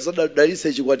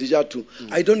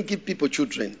 I don't give people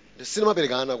children.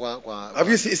 sinimaperekana kwa Have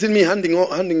you seen me handing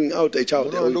out a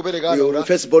child? No, no, no, You no.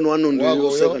 first born one and Wow,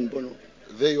 you second born.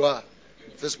 there you are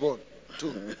firstborn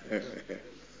two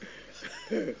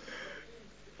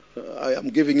I am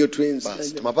giving you twins.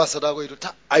 basi timapasa tako ito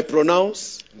ta I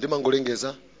pronounce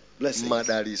ndimangolengeza blessings.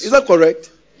 madalitso Is that correct?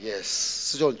 yes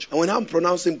sichoncho And when I'm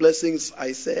pronouncing blessings,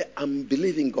 I say, I'm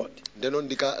believing God. ndeno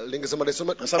ndikalengeza madalitso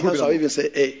And sometimes I'll even say,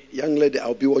 hey, young lady,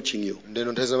 I'll be watching you.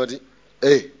 ndeno nthawi mati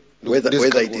Whether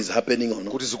it is happening or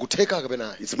not. kuti zikutheka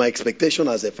kapena It's my expectation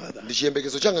as a father ndi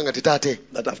chiyembekezo changa ngati tate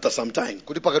that after some time,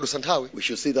 kuti pakadusa nthawi we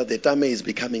should see that the tummy is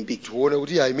becoming big. tione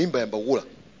kuti ayi mimba yamba kukula.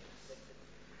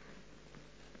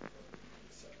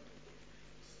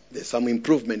 There's some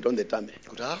improvement on the tummy.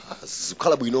 kuti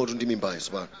zikukhala bwinotu ndi mimbayo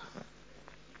pano.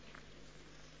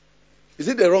 Is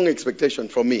it a wrong expectation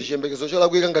from me? chiyembekezo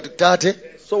cholakwika ngati tate.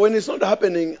 So when it's not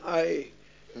happening,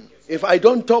 if I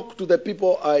don't talk to the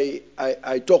people,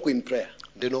 I talk in prayer.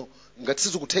 ndeno ngati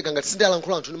sizikutheka ngati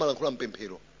sindiyalankhula anthu ndimalankhula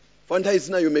mpemphero. Sometimes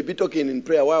now you may be talking in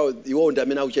prayer while you won't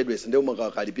amena uchedwese ndio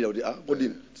makakalipira kuti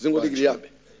kodini tizingodikiriyabe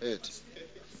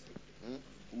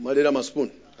malera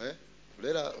maspoon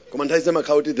lera koma nthawi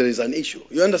zamakhala there is an issue.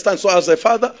 You understand? So as a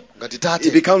father, ngati tate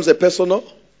it becomes a personal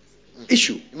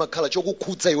issue. imakhala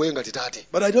chokukhudza iweyo ngati tate.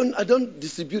 But I don't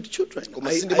distribute children.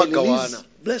 I release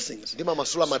blessings.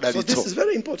 ndimamasula So madalitso. this is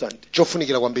very important.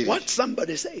 chofunikira kwambiri. What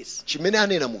somebody says chimene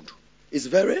anena munthu is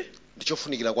very. ndi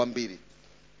chofunikira kwambiri.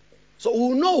 So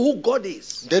we know who God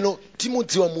is ndeno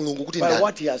timudziwa mulungu kuti by ndani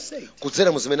what He has said.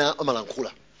 kudzera mu zimene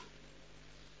amalankhula.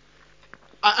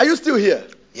 Are you still here?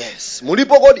 Yes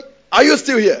mulipo kodi. Are you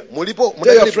still here? mulipo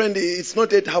Tell your friend it's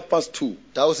not yet 2:30.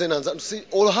 tausenanza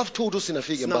all have to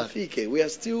sinafike mbali. Sinafike. We are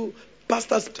still.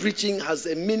 Pastors preaching has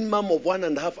a minimum of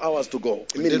 1.5 hours to go.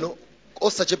 A minimum. ndeno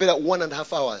osachepera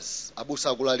 1.5 hours abusa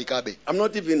akulalikabe. I'm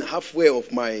not even halfway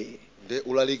of my nde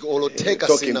ulaliki olotheka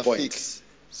talking sinafike. points.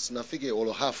 sinafike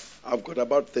olo half. I've got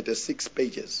about 36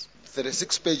 pages.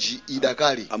 36 page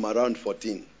idakali. I'm around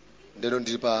 14. ndeno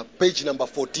ndili pa page number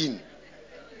 14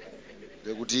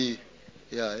 ndekuti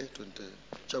yeah 20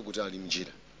 chakuti ali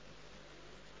mjira.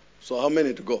 So how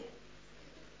many to go?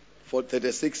 For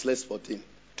 36 less 14.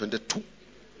 22.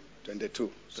 22.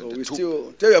 So 22. we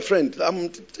still tell your friend. I'm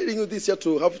telling you this here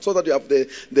to have so that you have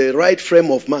the right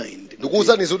frame of mind.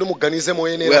 ndikuwuzaniza kuti muganize We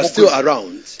moyenera. are still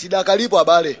around. tidakalipo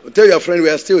abale. Tell your friend we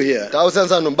are still here.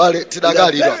 tausanzano mbale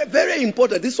tidakalipo. Very, very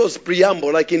important. This was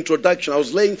preamble, like introduction. I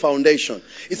was laying foundation.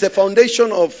 It's a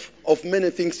foundation of many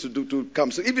things to do to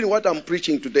come. So even what I'm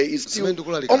preaching today is still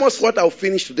almost what I'll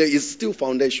finish today is still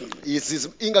foundation. izi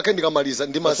ingakhe ndikamaliza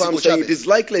ndi That's why I'm masiku saying it chabe. is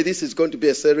likely this is going to be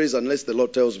a series unless the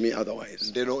Lord tells me otherwise.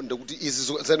 ndeno ndikuti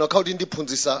izi zenakhala kuti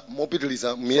ndiphunzisa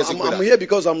mopitiliza miyezi I'm kwera. here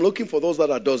because I'm looking for those that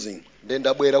are dozing. nde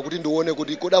ndabwera kuti ndione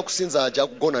kuti kodi akusinza aja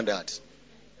akugona ndati.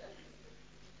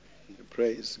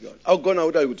 Praise God. How gone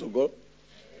out are you to go?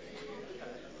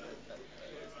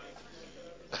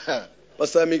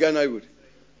 Pastor Mika na good.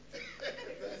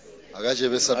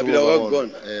 akachepesa Abira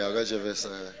wakugona. akachepesa.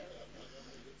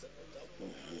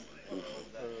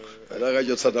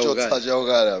 Akajotsata chotsa ukali.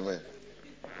 chaukala amen.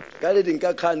 Kale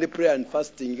ndinkakhala ndi prayer and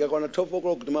fasting ikakwana 12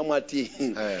 o'clock kuti mamwati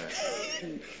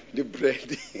the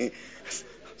bread.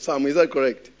 Sam, is that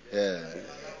correct? yeah.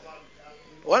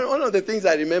 One of the things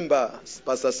I remember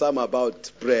Pastor Sam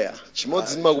about prayer. chimodzi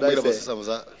should ndimakumbukira I say? pasasamo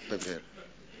za pemphero.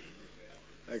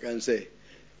 I can say.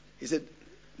 He said,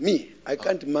 me, I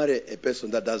can't marry a person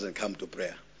that doesn't come to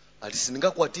prayer. ati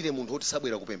sindingakwatire munthu woti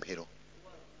sabwera kupemphero.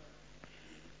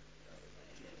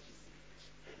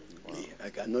 Me, I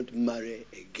cannot marry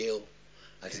a girl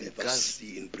I ati never mkazi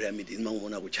see in prayer meeting.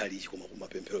 Mangona kuchalichi koma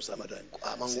kumapemphero samatani.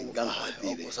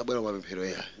 Singangakwatire. sabwera kupemphero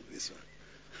ya This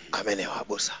one. amene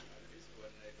wabosa.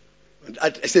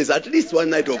 It says at least one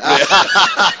night of prayer.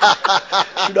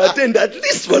 Should attend at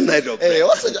least one night of prayer.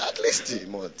 at least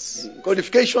imodzi.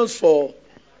 Qualifications for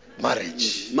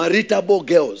marriage. marriageable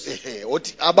girls.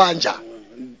 oti abanja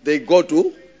They go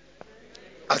to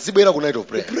azibwera ku night of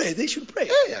prayer. pray. They should pray.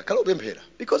 akhala upemphera.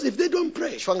 Because if they don't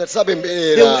pray, chifanga they will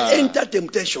tisapemphera. enter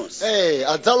temptations.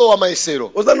 adzalowa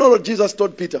mayesero. Was that not what Jesus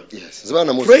told Peter? Yes.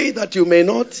 zimana muzi. Pray that you may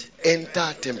not.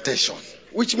 enter temptation.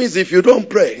 Which means if you don't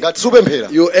pray, ngati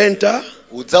supemphera you enter.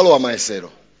 udzalowa mayesero.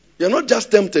 You're not just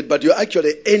tempted, but you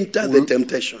actually enter the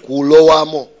temptation.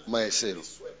 kulowamo mayesero.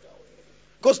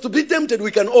 Because to be tempted,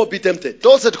 we can all be tempted.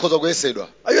 tonse tikhoza kuyesedwa.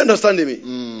 Are you understanding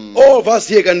me? All of us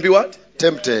here can be what?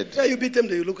 tempted. Yeah, you be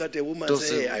tempted. You look at a woman and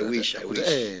say, hey, I wish. It's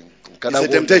a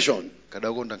kadakonda temptation.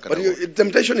 kadakonda. But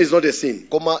temptation is not a sin.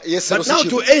 koma yesero But now to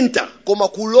sichinthu. enter, koma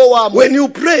kulowamo when you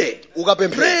pray,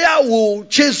 ukapemphera. prayer will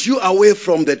chase you away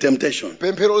from the temptation.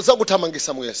 pemphero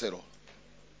lizakuthamangisa mu yesero.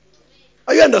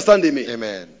 Are you understanding me?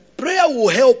 amen. Prayer will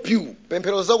help you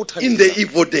pemphero in the lizakuthandiza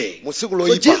evil day. mu tsiku So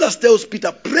loyipa. Jesus tells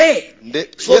Peter, pray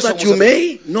so Yesu that you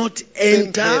may not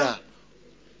enter. pemphera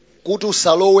kuti It's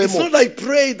usalowemo. not like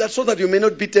pray that so that you may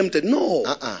not be tempted. No.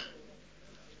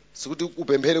 sikuti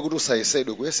upemphere kuti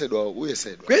usayesedwe, kuyesedwa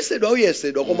uyesedwa kuyesedwa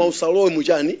uyesedwa koma usalowe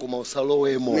muchani koma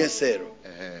usalowemo. muyesero.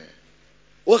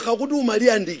 Wakakuti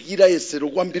umaliyandikira yesero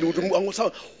kwambiri kuti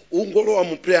ungolowa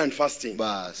mu prayer and fasting.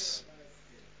 basi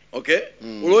Okay?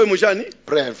 Ulowe muchani?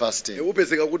 prayer and fasting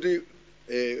Upezeka kuti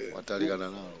watalikana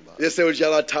nalo yesero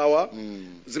chalathawa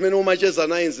zimene umacheza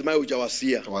naye nzimayi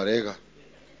uchawasiya waleka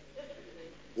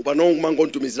upano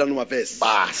kumangontumizirana mapesi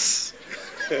basi.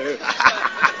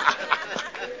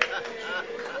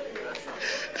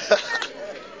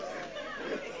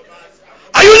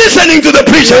 Are you listening to the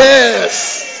preacher?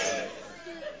 Yes.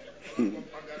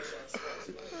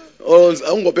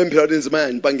 Ungopemphera kuti nzimayi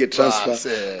andipange transfer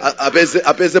Basi.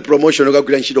 apeze promotion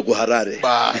okagwira ntchito ku Harare.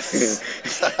 Basi.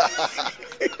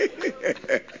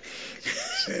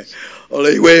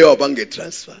 Ole iweyo apange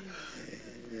transfer.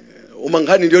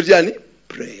 Umankhani ndiyo chani?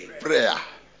 Pray. Prayer.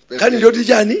 Nkhani ndiyo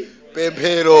chani?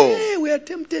 Pemphero. We are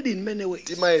tempted in many ways.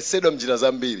 Timayesedwa mnjira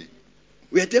zambiri.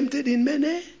 We are tempted in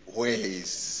many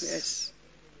ways. Yes.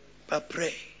 But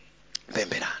pray.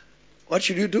 Pemphera. What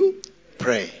should you do?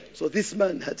 Pray. So this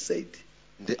man had said,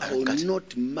 I will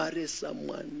not marry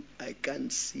someone I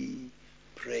can't see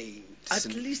praying. At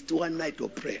least one night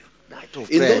of prayer.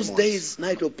 In those days,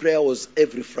 night of prayer was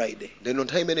every Friday.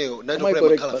 Friday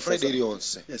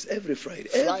Yes, every Friday.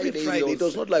 Every Friday. It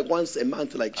was not like once a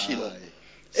month like Shiloh.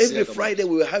 Every Friday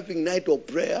we were having night of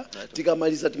prayer.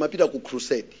 Tikamaliza timapita ku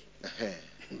crusade.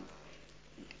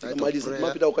 Tikamaliza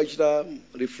timapita ukachita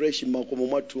refresh makomo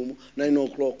mwatumu. 9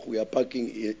 o'clock we are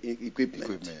packing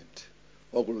equipment.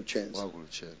 Wakulu chance.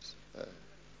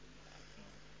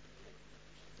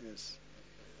 Yes.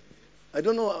 I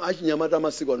don't know. I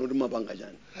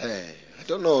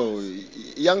don't know.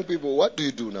 Young people, what do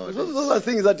you do nowadays? Those are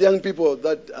things that young people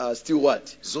that are still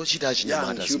what?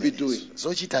 Young should be doing.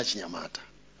 Zochita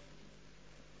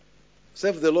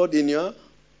Serve the Lord in your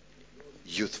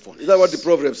youthfulness. Is that what the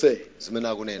Proverbs say?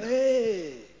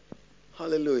 Hey.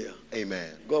 Hallelujah. Amen.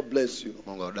 God bless you.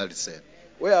 That is said.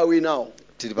 Where are we now?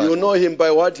 You know him by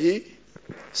what he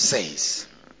says.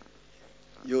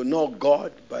 You know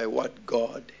God by what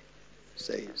God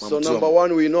says. So number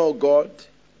one, we know God.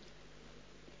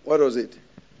 What was it?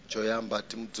 You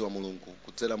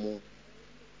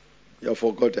have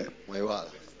forgotten.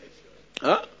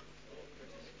 Huh?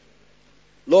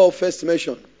 Law of first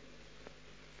mention.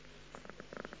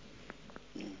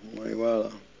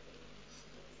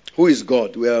 Who is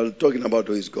God? We are talking about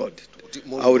who is God.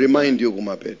 I will remind you,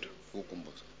 Gumapetu.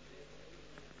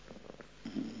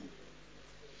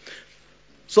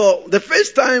 So the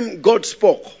first time God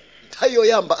spoke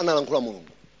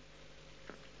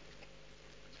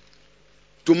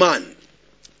to man,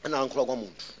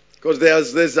 because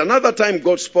there's another time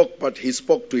God spoke, but he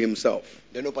spoke to himself.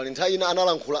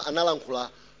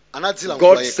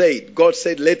 God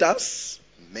said, let us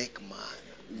make man.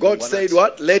 God said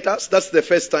what? Let us. That's the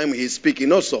first time he's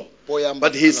speaking also.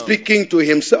 But he's speaking to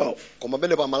himself. God,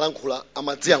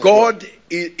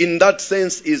 in that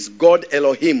sense, is God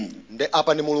Elohim.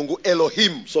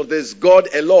 So there's God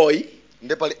Eloi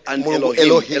and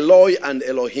Elohim. Eloi and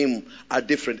Elohim are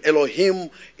different. Elohim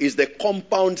is the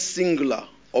compound singular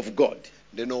of God.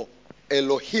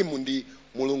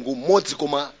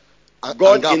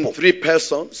 God in three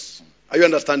persons. Are you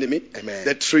understanding me? Amen.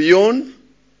 The triune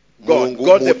God.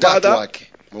 God the Father,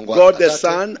 God the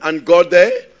Son, and God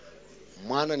the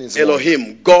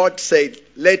Elohim. God said,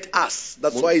 let us.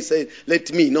 That's why he said,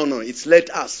 let me. No, it's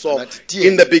let us. So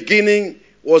in the beginning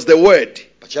was the Word.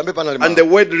 And the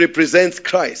Word represents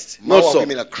Christ.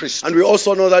 And we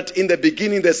also know that in the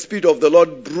beginning the Spirit of the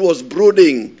Lord was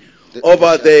brooding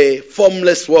over the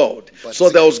formless world. So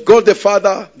there was God the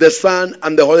Father, the Son,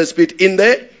 and the Holy Spirit in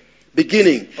the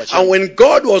beginning. And when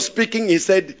God was speaking, he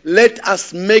said, let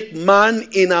us make man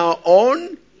in our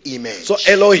own image. So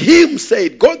Elohim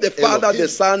said, God the Father, the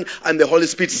Son, and the Holy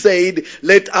Spirit said,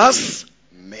 let us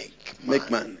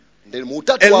make man.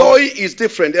 Eloi is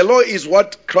different. Eloi is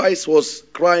what Christ was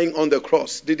crying on the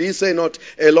cross. Did he say not,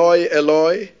 Eloi,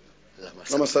 Eloi?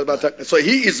 So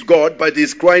he is God, but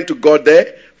he's crying to God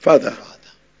the Father.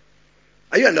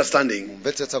 Are you understanding?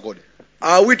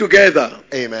 Are we together?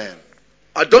 Amen.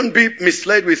 Don't be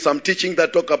misled with some teaching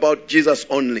that talk about Jesus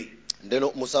only. He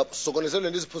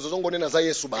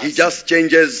just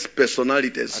changes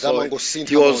personalities. So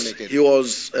he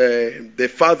was the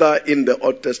Father in the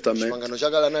Old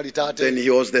Testament. Then he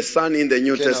was the Son in the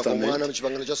New Testament.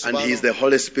 And he is the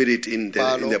Holy Spirit in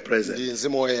the present.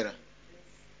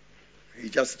 He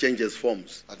just changes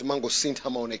forms. atimangosintha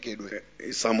maonekedwe.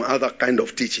 It's some other kind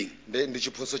of teaching. Ndi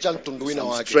chiphunzitso cha mtundu wina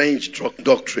Some wake. strange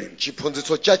doctrine.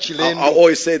 Chiphunzitso cha I chilendo.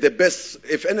 always say the best,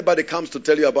 if anybody comes to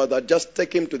tell you about that, just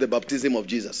take him to the baptism of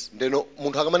Jesus. Ndeno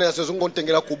munthu akamanena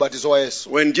sezungomtengera ku ubatizo wa Yesu.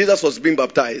 When Jesus was being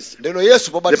baptized, Ndeno Yesu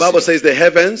the Bible pobatizidwa says the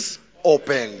heavens,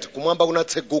 opened. Kumwamba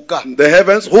kunatseguka. the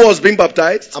heavens, who was being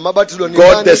baptized? Amabatizidwa ni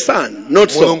God the nani? Son, not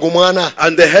so. Mulungu mwana.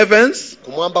 And the heavens,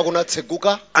 Kumwamba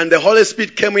kunatseguka. and the Holy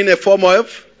Spirit came in a form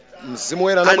of, Mzimu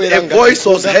woyera and anabwera a ngati voice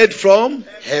was nkhosa. heard from,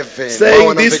 Heaven. saying,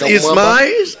 Mawu "This anamveka is kumwamba.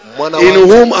 mine, Mwana in wangu.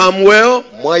 whom I'm well."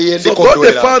 Mwa iye So God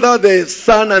the ndikondwera. Father, the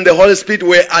Son, and the Holy Spirit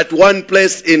were at one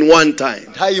place in one time.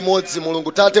 Nthawi imodzi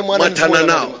Mulungu Tate mwana ndi Matana Mwana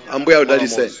now. ndi I'm where Mwana I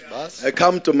say. mmodzi. Basi. I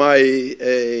come to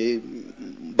my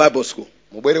Bible school.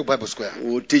 Mubwere ku Bible Square.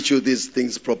 We'll teach you these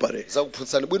things properly.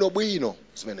 Zakuphunzitsani bwinobwino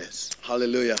zimenezi.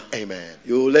 Hallelujah. Amen.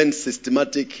 You will learn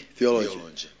systematic theology.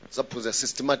 Theology. Zakuphunzira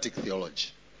systematic theology.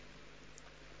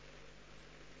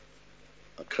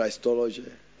 Christology.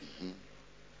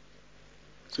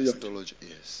 So you- Christology,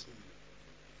 yes.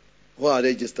 who are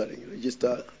registering?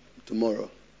 Register tomorrow.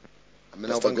 Amene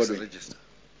Pastor akupangisa Godwin. register.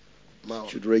 Mawa.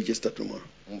 Should register tomorrow.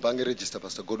 Mpange register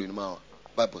Pastor Godwin Mawa.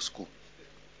 Bible School.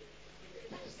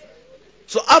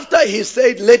 So after he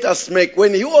said, "Let us make,"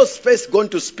 when he was first going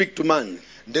to speak to man,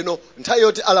 Ndeno nthawi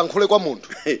yoti alankhule kwa munthu.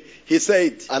 he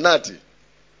said, Anati.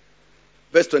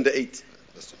 verse 28,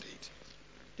 Verse 28.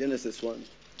 Genesis 1.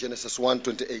 Genesis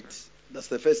 1:28. That's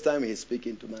the first time he's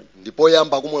speaking to man. Ndipo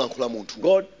yamba kumulankhula munthu.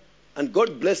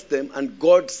 God blessed them, and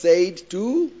God said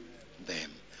to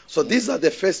Them. So these are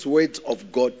the first words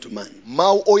of God to man.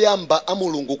 Mawu oyamba a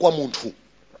Mulungu kwa munthu.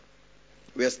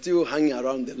 We are still hanging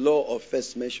around the law of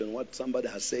first mention, what somebody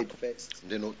has said first.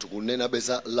 Ndeno tikunena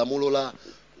beza lamulo la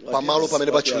What pamalo he has-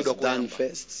 pamene what he pachulidwa has done poyamba.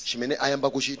 first. Chimene ayamba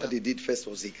kuchita. What he did first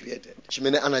was he created.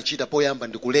 Chimene anachita poyamba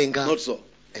ndi kulenga. Not so.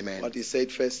 Amen. What he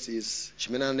said first is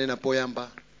Chimene ananena poyamba.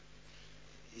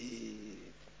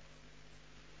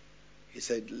 he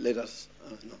said, "Let us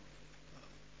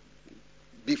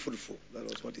be fruitful." That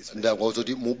was what he said.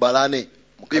 Ndakuzoti mubalane Be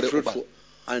mukhale fruitful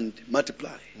and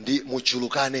multiply. ndi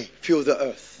muchulukane Fill the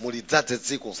earth. mulidzaze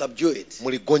dziko Subdue it.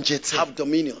 muligonjetse Have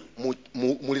dominion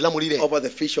mulilamulire over the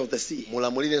fish of the sea.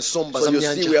 mulamulire nsomba So za you see,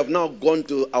 we mnyanja. have now gone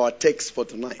to our text for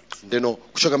tonight. Ndeno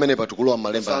kuchoka menepa tikulowa So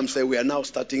m'malemba I'm athu. saying we are now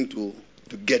starting to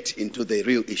get into the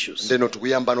real issues. Ndeno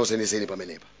tikuyambano zenizeni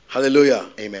pamenepa. Hallelujah.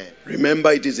 Amen.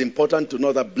 Remember, it is important to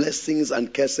know that blessings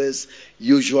and curses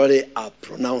usually are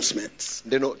pronouncements.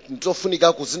 Ndeno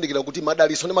nzofunika kuzindikira kuti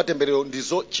madaliso ndi matemberero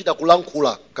ndizochita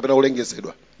kulankhula kapena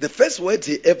kulengezedwa. The first words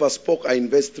he ever spoke are in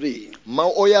verse 3.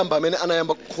 Mawu oyamba amene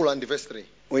anayamba kukhula ndi verse 3.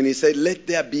 When he said, "Let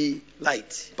there be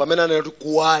light." Pamene anena kuti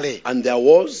kuwale And there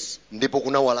was. ndipo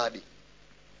kunawaladi.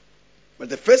 But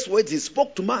the first words he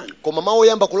spoke to man Koma mawu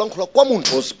oyamba kulankhula kwa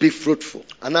munthu was, "Be fruitful."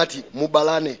 anati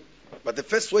mubalane. But the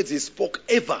first words he spoke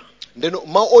ever Ndeno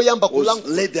mawu oyamba was,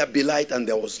 kulankhula "Let there be light," and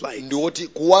there was light. ndi woti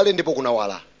kuwale ndipo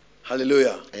kunawala.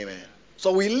 Hallelujah. Amen.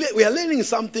 So we are learning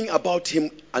something about him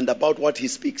and about what he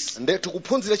speaks. Nde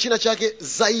tikuphunzira china chake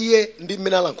za iye ndi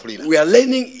mmene alankhulira. We are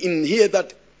learning in here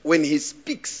that when he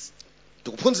speaks,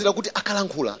 Tikuphunzira kuti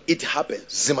akalankhula it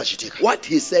happens. zimachitika. What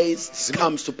he says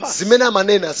comes to pass. Zimene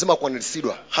amanena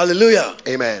zimakwaniritsidwa. Hallelujah.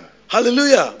 Amen.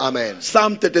 Hallelujah. Amen.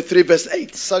 Psalm 33 verse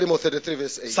 8. Salimo 33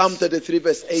 verse 8. Psalm 33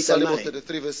 verse 8 and Salimo 9.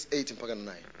 33 verse 8 mpaka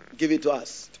 9. Give it to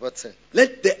us. Tipatse.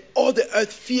 Let all the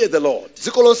earth fear the Lord.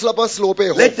 Dziko lonse lapansi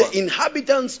liope Let the Yehova.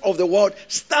 inhabitants of the world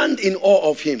stand in awe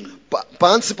of him.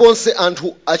 Pansi ponse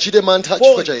anthu achite mantha For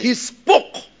chifukwa cha he iye.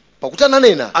 spoke, Pakuti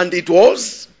ananena and it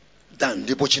was done.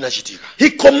 ndipo chinachitika. He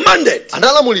commanded,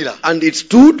 Analamulira and it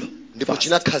stood ndipo fast.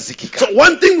 chinakhazikika. So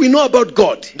one thing we know about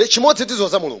God Nde chimodzi tidziwa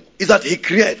za Mulungu is that he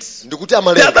creates. ndikuti The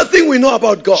amalenga. other thing we know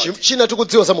about God China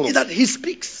tikudziwa za is Mulungu that he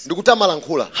speaks. ndikuti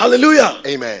amalankhula. Hallelujah.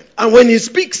 Amen. And when he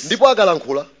speaks, Ndipo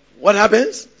akalankhula what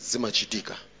happens?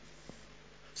 zimachitika.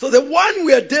 So the one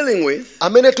we are dealing with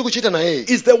Amene tikuchita naye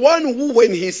is the one who,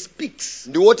 when he speaks,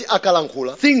 ndi woti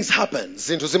akalankhula things happen.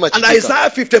 zinthu And zimachitika. Isaiah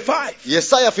 55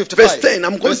 Yesaya 55 verse 10.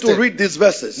 I'm going verse to 10. read these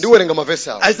verses. Ndiwerenga mavesi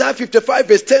awo. Isaiah 55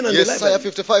 verse 10 and Yesaya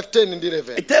 11. 55:10 ndi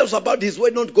 11. It tells about his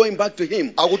word not going back to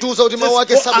him. Akutiuza kuti It mawu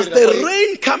ake says, "For as the sabwerera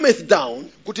rain cometh down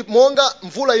kuti monga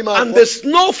mvula and imagwa the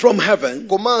snow from heaven,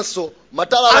 komanso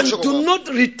matala and achoka do kumwamba, not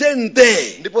return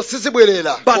there, ndipo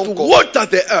sizibwerera but konko, water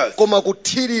the earth, koma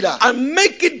kuthirira and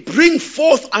make it bring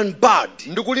forth and bud,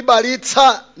 ndi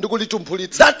kulibalitsa ndi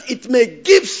kulitumphulitsa that it may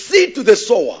give seed to the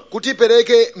sower, kuti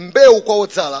ipereke mbewu kwa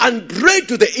odzala and bread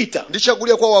to the eater." ndi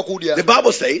chakudya kwa wakudya. The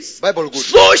Bible says, Bible kuti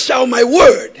 "So shall my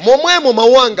word momwemo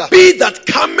mawu anga be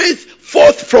that cometh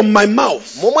forth from my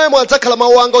mouth, momwemo adzakhala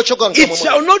mawu anga ochoka it mkamwa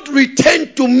shall mwanga. not return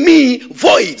to me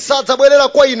void, Sadzabwerera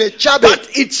kwa ine chabe,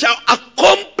 but it shall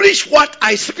accomplish what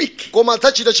I speak, koma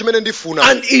adzachita chimene ndifuna.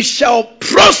 and it shall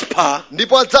prosper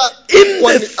Ndipo in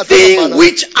the thing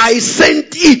which I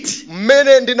sent it.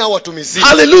 mmene ndinawatumizira.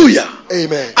 Hallelujah.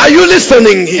 Amen. Are you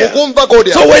listening here? Mukumva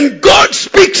kodi? So when God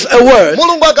speaks a word,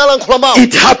 Mulungu akalankhula mawu,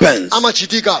 it happens.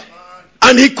 amachitika.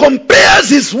 And he compares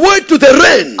his word to the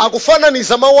rain,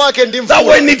 Akufananiza mawu ake ndi that mvula.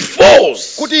 when it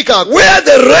falls, Kuti ikagwa, where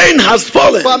the rain has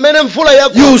fallen, pamene mvula you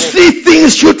yagwa, see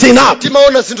things shooting up.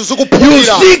 timaona zinthu You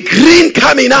zikuphukira. see green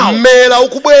coming out. Mmera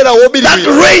ukubwera That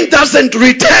wobiriwira. rain doesn't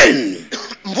return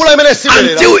Mvula imene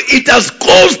sibwerera until it has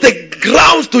caused the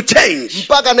grounds to change.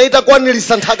 mpaka naita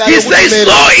kwanilisa nthaka He yake says, kutimera.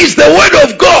 so is the word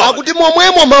of God Akuti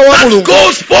momwemo mawu a that Mulungu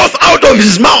goes forth out of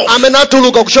his mouth. amene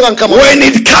atuluka kuchoka mkamwa mwake. When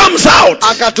it comes out,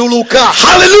 Akatuluka,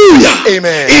 hallelujah,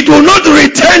 amen, it will not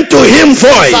return to him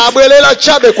void. sabwerera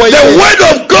chabe kwa The iye. word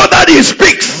of God that he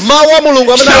speaks Mawu a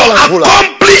Mulungu amene shall alankhula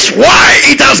accomplish why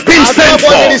it has been sent for.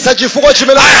 akakwanilisa chifukwa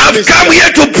chimene I have come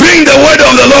here to bring the word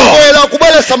of the Lord. abwera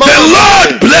kubweretsa mawu The a Lord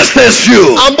Mulungu. blesses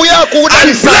you, Ambuye and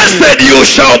akudalisani, blessed you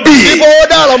shall be. ndipo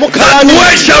odala That mukhalani.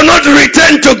 word shall not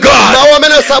return to God Mawu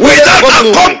amene sabwerera without kwa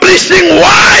Mulungu accomplishing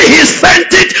why he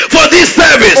sent it for this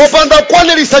service. opanda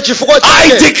kukwanilisa chifukwa I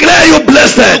chake. declare you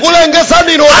blessed.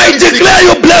 Tikulengezani inu I odalisika. declare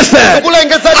you blessed.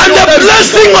 Tikulengezani And inu the odalisika.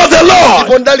 blessing of the Ndipo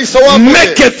Lord mdaliso wa Ambuye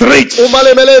maketh rich,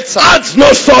 umalemeretsa, adds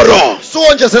no sorrow.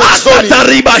 siwonjezera chisoni.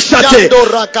 Akataribashate.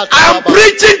 I am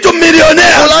preaching to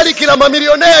millionaires. Kulalikira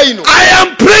mamilionea inu. I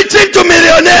am preaching to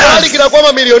millionaires. Kulalikira kwa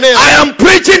mamilionea. I am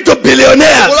preaching to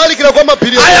billionaires. Kulalikira kwa I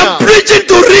mabilionea. am preaching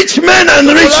to rich men and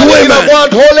rich Kulalikira women. kwa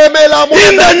anthu olemera mu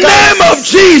In the name of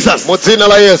Jesus. mu dzina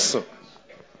la Yesu.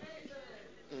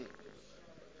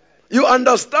 You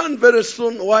understand very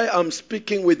soon why I'm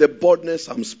speaking with the boldness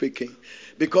I'm speaking.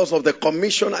 Because of the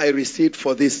commission I received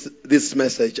for this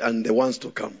message and the ones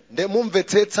to come. Nde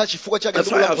mumvetsetsa chifukwa chake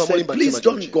That's why I've ndikulankhula said, mulimba please mtima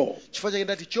don't chonchi. go. Chifukwa chake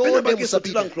ndati Pena chonde bakeso musapite.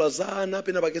 tilankhulazana,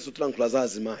 pena bakeso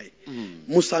tilankhulazazi mai.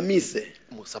 Musamise.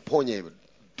 Musaphonye.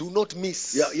 Do not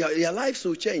miss. Your lives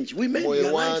will change. Women, Moyo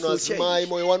your lives wanu will azimayi, change.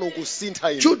 moyo wanu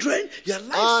ukusintha inu. Children, your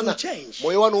lives will Ana, change.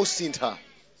 moyo wanu usintha.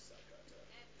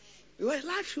 Your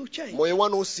lives will change. Moyo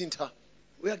wanu usintha.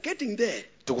 We are getting there.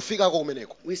 Tikufikako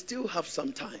kumeneko. We still have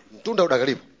some time. Mtunda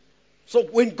udakalipo. So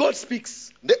when God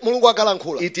speaks, Nde Mulungu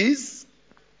akalankhula. it is.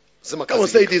 Zimakazikika. Come on,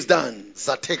 say it is done.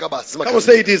 Zatheka basi. Come on,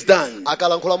 say it is done.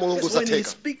 Akalankhula Mulungu Because when He zatheka.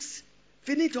 speaks,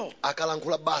 finito.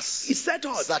 Akalankhula basi. He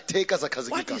settled. Zatheka What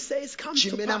zakhazikika. He says comes to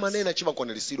Chimene pass. amanena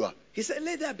chimakwaniritsidwa. He said,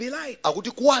 let there be light. Akuti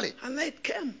kuwale. And light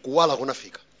came. Kuwala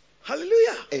kunafika.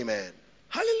 Hallelujah. Amen.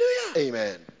 Hallelujah.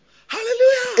 Amen.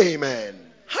 Hallelujah. Amen.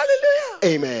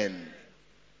 Hallelujah. Amen.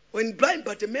 When blind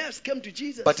Bartimaeus came to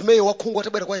Jesus, Bartimeyo wakhungu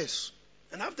atabwera kwa Yesu.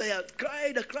 and after he had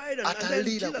cried, and then Atalira,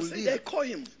 Jesus said, kulira. they call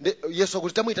him. Yesu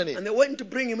akuti tamwitaneni. And they went to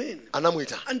bring him in.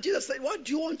 Anamwita. And Jesus said, what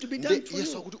do you want to be done for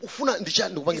Yesu you? akuti ufuna ndichani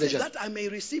He ndikupangira said, chani. that I may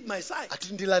receive my sight.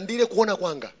 Ati ndilandire kuona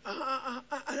kwanga.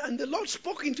 And the Lord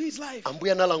spoke into his life.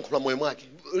 Ambuye analankhula moyo mwake.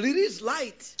 Release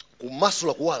light.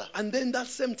 Kumasula kuwala. And then that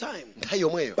same time, Nthawi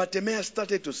yomweyo. Bartimaeus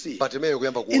started to see. Bartimeyo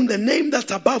kuyamba In kuona. the name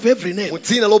that's above every name. Mu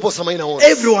dzina loposa mayina onse.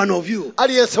 Every one of you.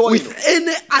 Aliyense wa With inu.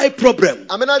 any eye problem.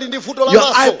 Amene ali ndi vuto la Your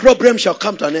eye maso. problem shall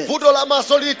come to an end. Vuto la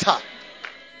maso litha.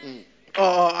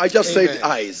 I just said Amen.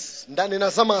 eyes. Ndanena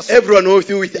za maso. Everyone with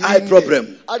you with eye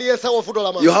problem. Aliyense wa vuto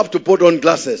la maso. You have to put on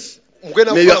glasses.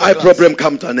 Mukena May your kukhala eye glass. problem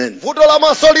come to an end. Vuto la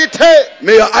maso lithe.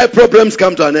 May your eye problems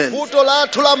come to an end. Vuto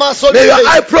lathu la maso May your lithe.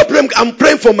 eye problem, I'm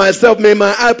praying for myself. May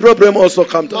my eye problem also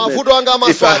come to an end. Mavuto anga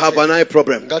If I maso have athe. an eye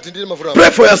problem. Ngati ndili mavuto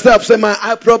Pray for yourself. Say my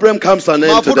eye problem comes to an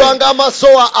end mavuto today. anga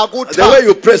masowa The way akutha.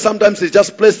 you pray sometimes is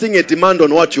just placing a demand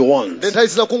on what you want. Nthawi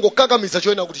zina kungokakamiza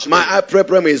choyena kuti My chimene. eye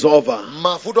problem is over.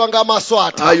 Mavuto anga maso How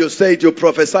atha. you say it, you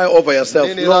prophesy over yourself.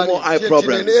 No more eye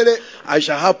problems. I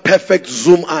shall have perfect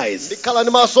zoom eyes. Ndikhala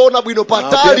ndi maso ona bwino I'll be able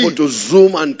patali. to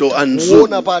zoom and to Kuona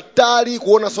unzoom. patali,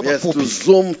 kuona so Yes, to pafupi.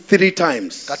 zoom 3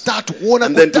 times. Katatu kuona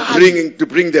And then to kutali.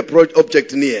 bring the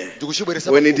object near.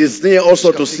 Ndikuchibweresa When it pafupi. is near,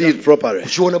 also to see it properly.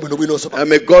 Kuchiona bwino so And pafupi.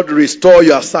 may God restore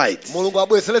your sight. Mulungu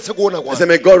abweseretse kuona I kwanu. say,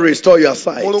 may God restore your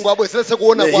sight. Mulungu abweseretse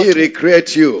kuona May He kwanu.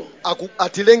 recreate you.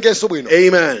 Atilengeso bwino.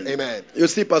 Amen. Amen. You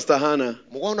see, Pastor Hannah,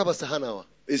 Mukaona Pastor Hannah wa.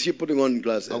 is she putting on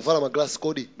glasses? Akuvala maglasi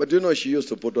kodi. But you know she used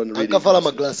to put on reading Akavala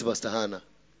glasses. maglasi Pastor Hannah.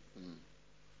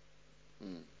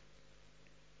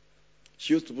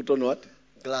 She used to put on what?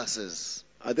 Glasses.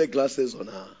 Are there glasses on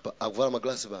her? Akuvala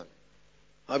maglasi bana.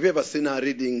 Have you ever seen her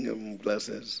reading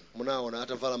glasses? Munaona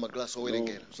atavala maglasi No,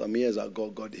 owerengera. some years ago,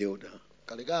 God healed her.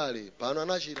 Kalikali pano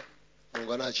anachira.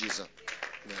 Mulungu anachiza.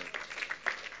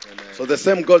 So the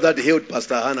same God that healed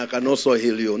Pastor Hannah can also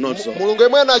heal you, not so. mulungu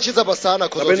yemwe anachiza Pastor Hannah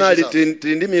Kapena ali akhoza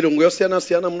tindi milungu yosiyana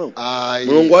siyana muno. Ayi.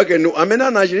 Mulungu wake amene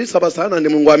anachilitsa Pastor Hannah ndi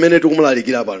mulungu amene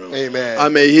tikumulalikira pano.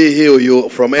 Amen. May he heal you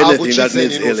from anything that Akuchizeni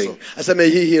needs nuso. healing. I said may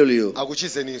he heal you.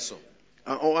 akuchizeniso.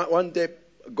 One day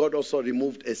God also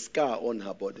removed a scar on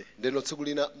her body. Ndeno tsiku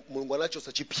lina mulungu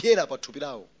anachosa chipyera pa thupi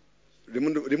lawo.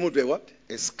 Removed a what?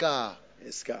 A scar.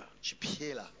 A scar.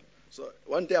 Chipyera. So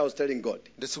one day I was telling God,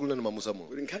 Ndesiku lina ndimamuza mulungu.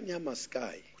 kuti nkhani ya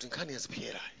maskai. Kuti nkhani ya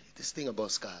zipyera. This thing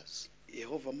about scars.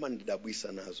 Yehova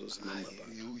mandidabwisa nazo zimamapa.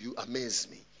 You amaze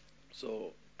me.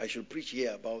 So I should preach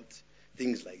here about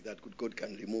things like that. God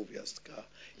can remove your scar.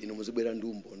 Muzibwera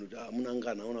ndumbo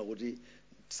munanga naona kuti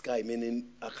scar imene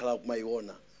akhala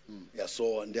kumaiona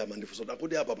yasowa ndi amandifusa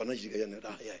kuti apa panachitika chani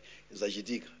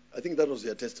zachitika. I think that was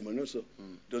your testimony also.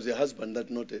 It was your husband that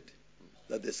noted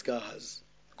that the scar has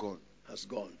gone.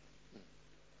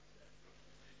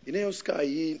 Ineyo scar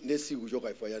iyi ndesiku choka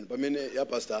ifa yani pamene ya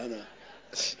Pastor Hannah.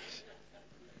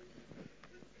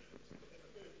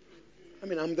 I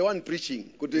mean, I'm the one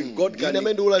preaching. God can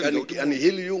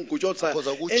heal you.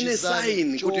 Any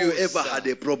sign could you ever had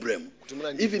a problem.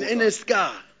 Even any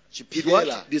scar, it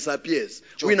what disappears.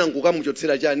 Wina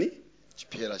ngukamuchotsera chani?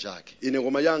 Chipyera chake. Ine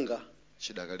koma yanga.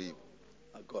 Chidakalipo.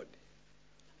 God.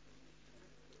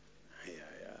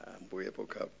 Yeah, mbuye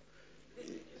pokapo.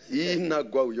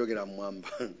 Inagwa uchokera mwamba.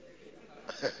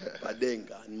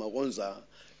 Padenga nimakonza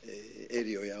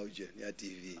area ya uje ya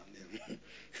TV.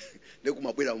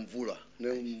 Nekumabwera mvula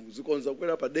zikonza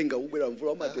kwera padenga kubwera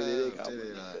mvula umaterereka.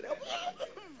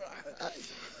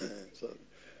 So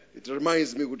it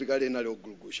reminds me kuti kale nali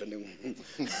ogulugusha.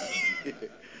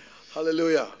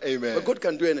 Hallelujah. Amen. But God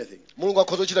can do anything. Mulungu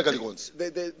akhoza kuchita kalikonse.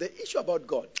 The issue about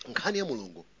God, nkhani ya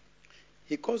mulungu,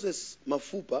 he causes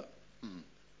mafupa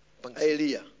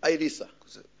Elisa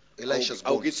Elisha's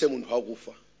aukitse bones munthu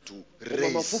akufa. to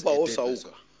raise Mafupa a dead osauka.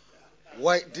 person.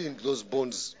 Why didn't those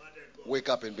bones wake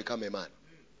up and become a man?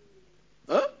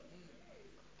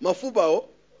 Mafupa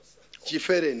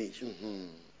chifere nicho.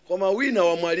 Koma wina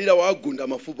wamwalira wagunda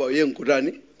mafupa ye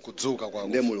nkutani Kudzuka kwa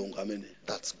nde mulungu amene.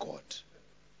 That's God.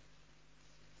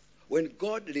 When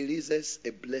God releases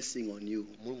a blessing on you,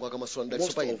 Mulungu akamasula most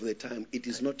ndaliso pa of the time it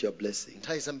is not your blessing.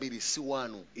 nthawi zambiri si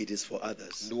wanu, It is for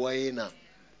others. ndi wa ena.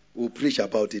 We'll preach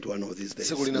about it one of these days.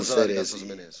 Tsiku lina zalikaso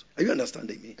zimenezo. Are you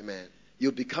understanding me? Amen.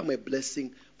 You become a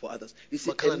blessing for others. You see,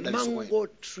 Makhala a ndaliso mango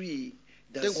tree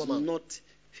does Mtengo wa mango. not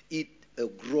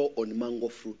grow on mango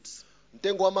fruits.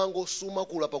 Mtengo wa mango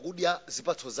sumakula pakudya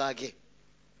zipatso zake.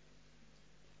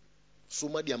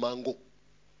 Sumadya mango.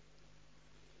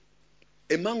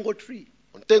 A mango tree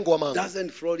Mtengo wa mango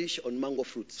doesn't flourish on mango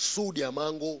fruits. sudya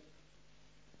mango.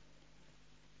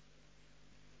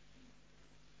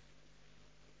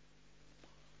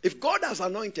 If God has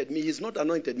anointed me, He's not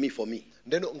anointed me for me.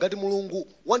 Ndeno ngati mulungu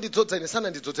wandidzodza ine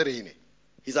sanandidzodzere ine.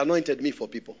 He's anointed me for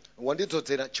people.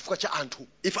 Wandidzodzera chifukwa cha anthu.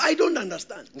 If I don't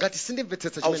understand, Ngati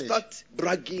sindimvetsetsa I'll chimenechi, start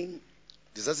bragging.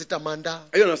 ndizazitamanda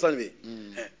Are you understanding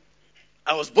me?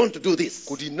 I was born to do this.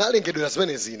 kuti nalengedwera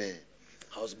zimenezi ine.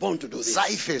 I was born to do this.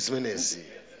 Zaife zimenezi.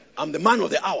 I'm the man of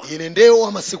the hour. Ine ndewo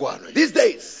wa masiku ano. These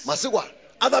days, Masiku ano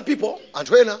other people,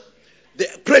 anthu ena they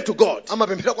pray to God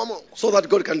amapemphera kwa mulungu so that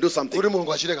God can do something. kuti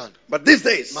mulungu achite kanthu. But these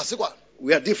days, Masiku ano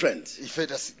we are different.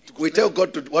 ife We tell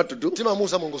God what to do,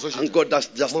 timamuuza mulungu and zochita. God does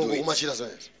just do Mulungu it. kumachita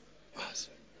zimenezi. Basi.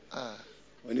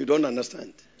 When you don't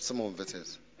understand,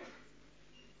 Simumvetsetsa.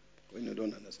 when you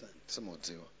don't understand.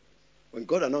 Simudziwa. When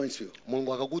God anoints you,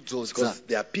 Mulungu akakudzodza. because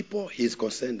there are people He is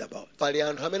concerned about. Pali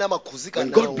anthu amene amakhuzika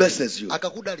When nawo. God blesses you,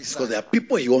 Akakudalisa. because there are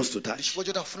people He wants to touch. Chifukwa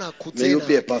choti afuna May you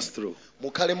be a akudzera. pass-through.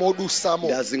 Mukhale modusamo.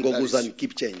 Ndazingokuzani,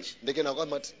 keep change. Ndeke nako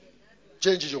amati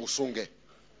change chokusunge.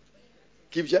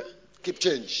 Keep change. Keep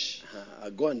change.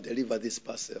 Go and deliver this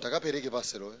parcel. Takapereke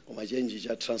paselo. Koma change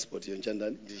cha transport yo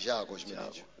chandani. Ndi chako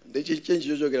chimenecho. Ndichi change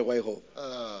chochokera kwa Yehova.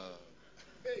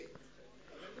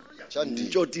 Chandi.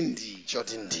 Choti ndi.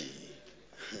 Choti ndi.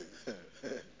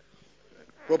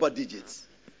 Proper digits.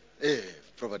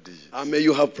 Proper digits. May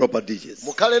you have proper digits.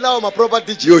 Mukhale nawo ma proper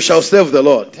digits. You shall serve the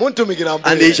Lord. Muntumikira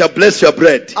Ambuye. And He shall bless your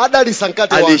bread. Adalisa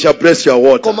nkate And wanu. He shall bless your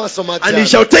water. Komanso madzi And He anu.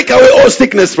 shall take away all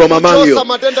sickness from among you.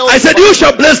 I said, you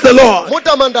shall bless the Lord.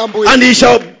 Mutamanda Ambuye. And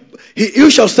you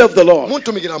shall serve the Lord.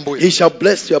 Muntumikira Ambuye. He shall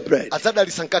bless your bread.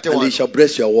 Adzadalisa nkate And wanu. He shall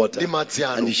bless your water. Ndi madzi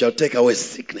anu. And He shall take away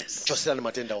sickness. Chosera ni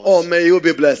matenda wanu. Oh, may you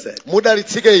be blessed.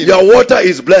 Mudalitsike inu. Your water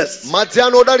is blessed. Madzi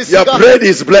anu odalisika. Your bread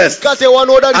is blessed. Nkate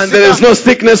wanu odalisika. And there is no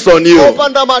sickness on you.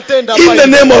 Opanda matenda In the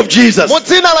name of Jesus.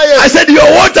 Mudzina la Yesu. I said,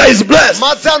 your water is blessed.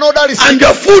 Madzi anu odalisika. And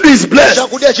your food is blessed.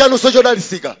 Chakudya chanu so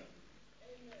chodalisika.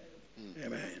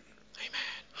 Amen.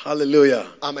 Hallelujah.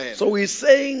 Amen. So we're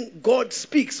saying God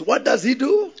speaks. What does he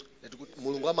do?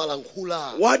 Mulungu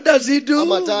amalankhula. What does he do?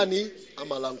 Amatani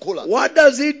amalankhula. What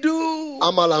does he do?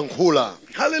 Amalankhula.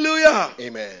 Hallelujah.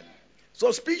 Amen.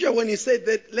 So spiritual, when he said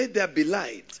that let there be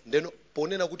light, Ndeno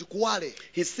ponena kuti kuwale.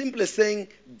 he's simply saying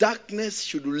darkness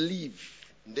should leave.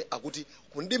 Nde akuti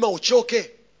mdima uchoke.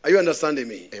 Are you understanding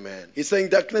me? Amen. He's saying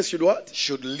darkness should what?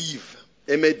 Should leave.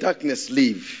 And may darkness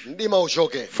leave Mdima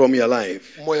uchoke. from your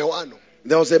life. Moyo wanu.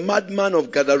 There was a madman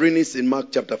of Gadarenes in Mark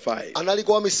chapter 5.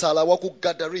 Analiko wamisala waku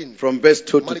Gadarene. From verse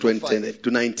 2 Mark to 5.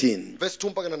 19. Verse 2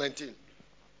 mpaka na 19.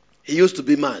 He used to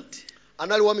be mad.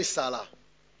 Anali wamisala.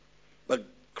 But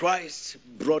Christ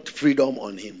brought freedom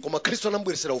on him. Koma Kristo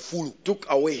anambweresera ufulu. Took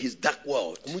away his dark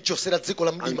world. Kumuchosera dziko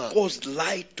la And mdima. caused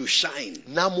light to shine.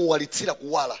 Namuwalitsira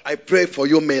kuwala. I pray for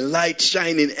you, may light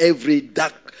shine in every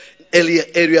dark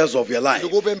areas of your life.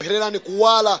 Ndikupemphererani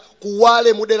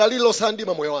kuwale mudera lililonse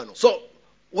ndima moyo wanu. So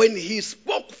when he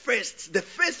spoke first, the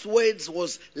first words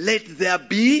was let there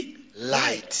be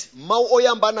light. Mau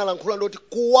oyamba analankhula ndoti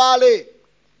kuwale.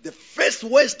 The first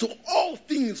words to all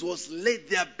things was let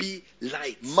there be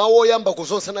light. Mau oyamba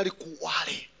kuzonse anali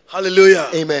kuwale. Hallelujah.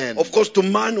 Amen. Of course, to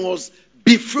man was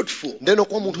be fruitful, Ndeno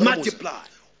kwa munthu multiply.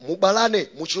 mubalane,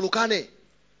 muchulukane.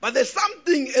 But there's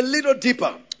something a little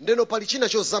deeper. Ndeno pali china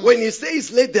chozama. When he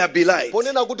says let there be light,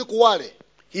 Ponena kuti kuwale.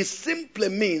 he simply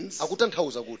means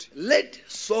Akutanthauza kuti let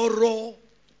sorrow,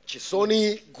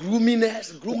 chisoni,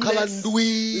 gloominess, kukhala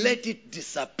ndwi, let it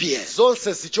disappear.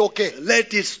 zonse zichoke,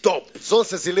 Let it stop.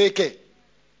 zonse zileke.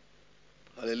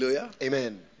 Hallelujah.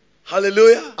 Amen.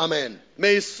 Hallelujah. Amen.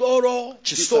 May sorrow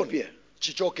Chisoni disappear.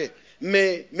 chichoke.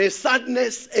 May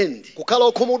sadness end. Kukhala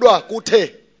okhumudwa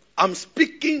kuthe. I'm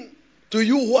speaking to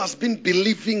you who has been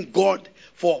believing God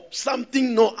for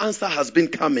something, no answer has been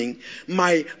coming.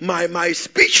 My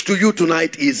speech to you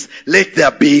tonight is let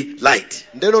there be light.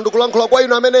 Ndeno ndikulankhula kwa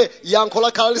inu amene yankho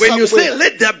lakhala When you say lisakubwera.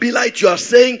 let there be light, you are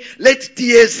saying let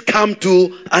tears come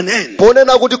to an end.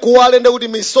 Ponena kuti kuwale nde kuti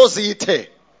misozi ithe.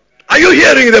 Are you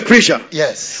hearing the preacher?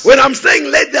 Yes. When I'm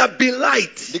saying let there be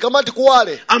light, Ndikamati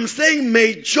kuwale I'm saying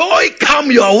may joy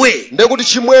come your way. nde kuti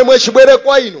chimwemwe chibwere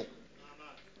kwa inu.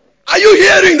 Are you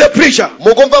hearing the preacher?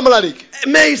 Mukumva mlaliki.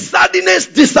 May sadness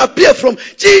disappear from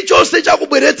chichonse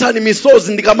chakubweretsani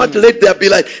misozi ndikamati let there be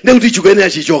light ndekuti chikuyenera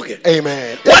chichoke.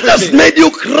 Amen. What has made you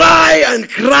cry and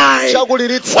cry? What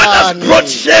has brought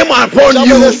shame upon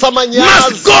you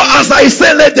must go as I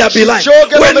say let there be light.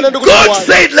 When God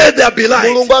said let there be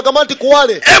light, Mulungu akamati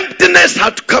kuwale. emptiness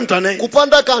had to come to an end.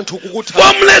 Kupanda kanthu kukutha.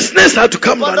 Formlessness had to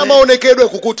come to an Kupanda end. maonekedwe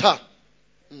kukutha.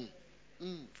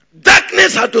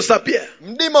 Darkness had to disappear.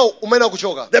 Mdima umena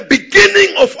kuchoka. The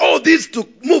beginning of all this to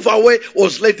move away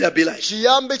was let there be light.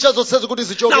 Chiyambi cha zonsezi kuti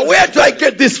zichoke. Now where do I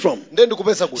get this from? Nde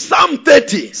ndikupeza kuti. Psalm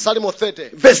 30, Salimo 30.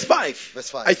 verse 5. Verse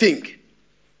 5. I think.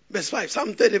 Verse 5.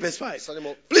 Psalm 30, verse 5.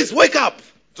 Salimo. Please wake up.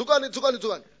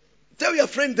 Dzukani. Tell your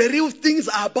friend the real things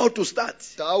are about to start.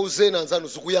 Tauzeni anzanu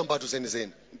zikuyamba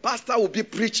zenizeni. Pastor will be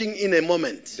preaching in a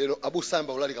moment. Lero abusa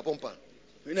amba ulalika pompano.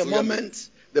 In a moment,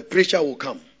 the preacher will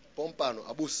come. Pompano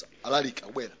abusa alalika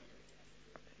ubwera.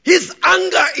 His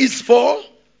anger is for.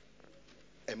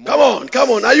 Come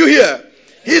on. Are you here?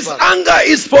 His anger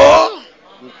is for.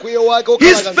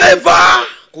 His favor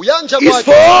is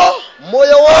for.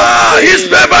 His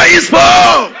favor is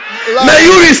for. May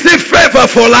you receive favor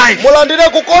for life.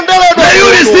 May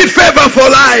you receive favor for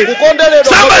life.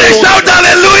 Somebody shout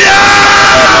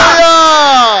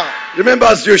hallelujah. Remember,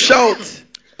 as you shout,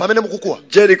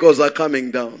 Jerichos are coming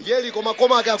down.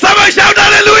 Somebody shout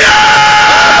hallelujah.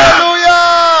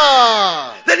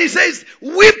 Hallelujah. Then he says,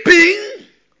 weeping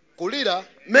Kulira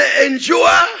may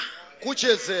endure,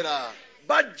 kuchezera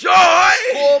but joy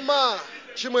koma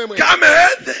chimwemwe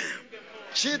cometh.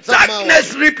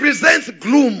 Darkness represents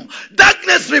gloom.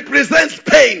 Darkness represents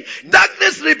pain.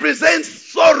 Darkness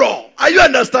represents sorrow. Are you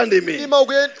understanding me?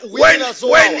 When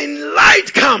in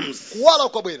light comes,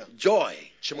 joy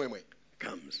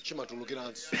comes.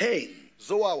 Pain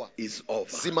is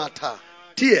over.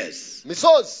 Tears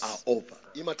are over.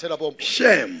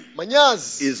 Shame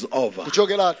is over.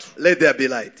 Let there be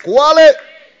light.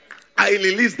 I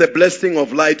release the blessing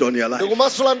of light on your life.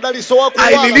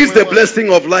 I release the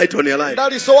blessing of light on your life.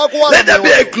 Let there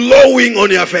be a glowing on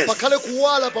your face.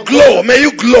 Glow. May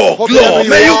you glow. Glow.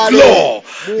 May you glow.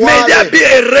 May there be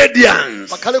a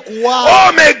radiance.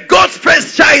 Oh, may God's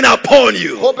face shine upon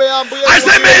you. I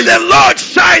say, may the Lord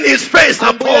shine his face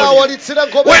upon you.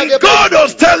 When God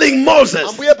was telling Moses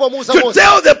to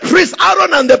tell the priest,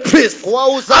 Aaron and the priest,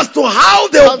 as to how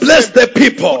they'll bless the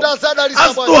people, as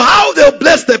to how they'll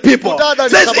bless the people,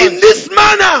 says, in this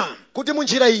manner kuti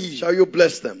munjira iyi shall you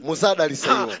bless them. muzadalitsa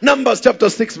iwo. Numbers chapter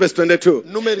 6 verse 22.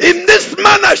 Numeri- In this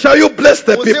manner shall you bless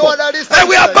the people. And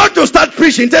we are about to start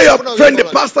preaching. Tell your friend the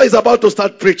pastor is about to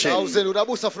start preaching. Auzeni kuti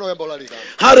abusa afuna kuyamba kulalika.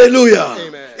 Hallelujah.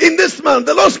 Amen. In this manner,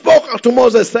 the Lord spoke to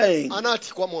Moses saying,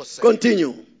 Anati kwa Mose.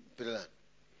 continue. Pitirani.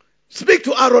 Speak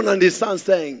to Aaron and his son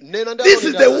saying, Nena ndi this Aaroni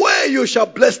is ndi the Aaroni. way you shall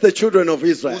bless the children of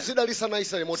Israel. Uzidalitsa na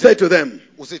Israeli mote. Say to them,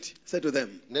 Uziti. say to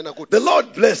them, Nena kuti. the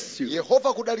Lord bless you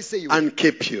Yehova kudalitse iwe. and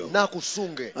keep you. Na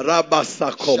kusunge.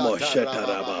 Rabasakomo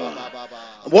shetaraba.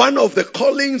 One of the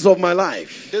callings of my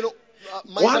life,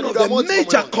 one of the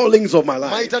major callings of my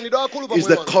life is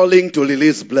the calling to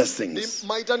release blessings.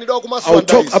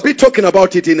 I'll be talking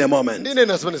about it in a moment.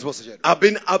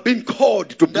 I've been called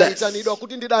to bless,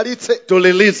 to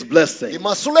release blessings.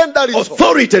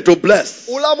 Authority to bless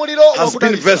has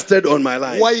been vested on my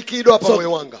life.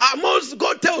 So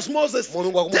God tells Moses,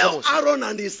 tell Aaron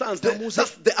and his sons,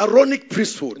 that's the Aaronic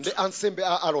priesthood.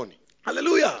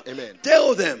 Hallelujah. Amen.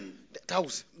 Tell them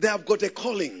they have got a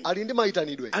calling. Ali ndi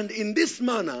mayitanidwe. And in this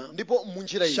manner Ndipo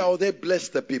munjira iyi shall they bless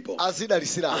the people.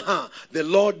 azidalisira. The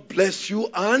Lord bless you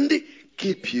and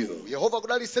keep you. Yehova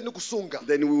kudalitse ndi kusunga.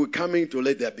 Then we will come in to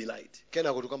let there be light.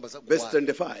 Kenako tukamba za Verse kuwala.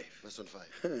 25. Verse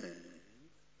 25.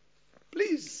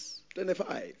 Please,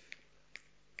 25.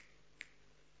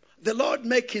 The Lord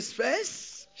make his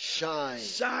face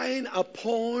shine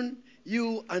upon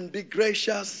you and be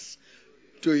gracious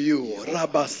to you.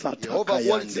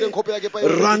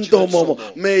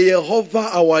 Randomomo. May Jehovah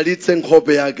awalitse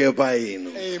nkhope yake pa inu.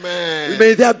 Amen.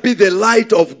 May there be the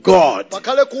light of God.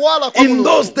 Pakale kuwala kwa In Mulungu.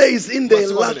 those days, in the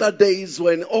Masiku latter amenewo. days,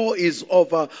 when all is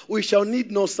over, we shall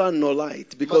need no sun nor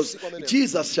light, because Masiku amenewo.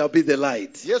 Jesus shall be the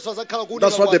light. Yesu azakhala kuwunika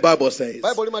That's what the kwake. Bible says.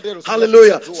 Bible limatero.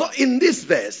 Hallelujah. So in this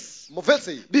verse, Mu verse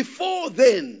iyi. before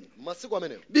then, Masiku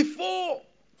amenewo. before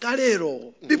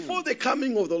Kalero, before the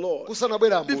coming of the Lord,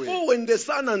 Kusanabwera Ambuye. before when the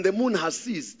sun and the moon has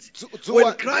ceased, Dzuwa-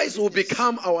 when Christ will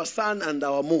become our sun and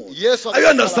our moon. Yesu Are you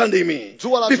understanding me?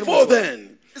 Dzuwa la Before Mulungu.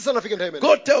 then, Isanafike nthawi imene.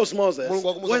 God tells Moses, Mulungu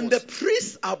akumuwuza when the Mose.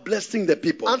 priests are blessing the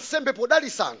people, Ansembe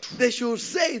podalitsa anthu. they should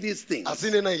say these things.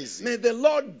 Azinena izi. May the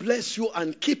Lord bless you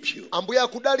and keep you. Ambuye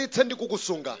akudalitse ndi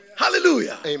kukusunga.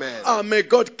 Hallelujah. Amen. May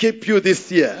God keep you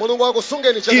this year. Mulungu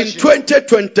akusungeni chaka In chino.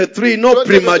 2023, no 2023.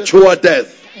 premature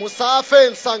death. Musafe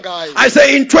nsangayi. I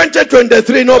say in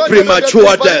 2023, no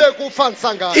premature death. Kufa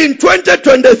nsangayi. In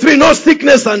 2023, no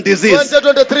sickness and disease.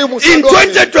 2023 In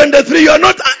musadwale. 2023, you are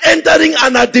not entering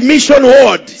an admission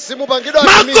ward. Simupangidwa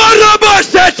admission. Makorobo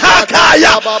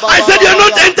shetakaya. I said you are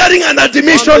not entering an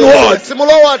admission ward.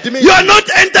 Simulowa admission. You are not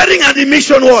entering an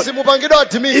admission ward. Simupangidwa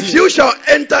admission. If you shall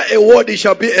enter a ward, it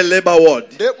shall be a labor ward.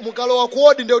 Nde mukalowa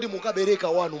kuwodi nde kuti mukabereka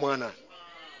wanu mwana.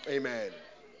 Amen.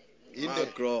 Inde.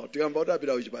 Makro. Tikambota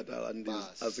pita kuchipatala ndi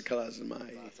Bas. azikhala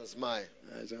azimai. Asimayi.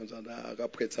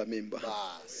 Akapwetsa mimba.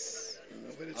 Bas.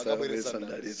 Akabweretsa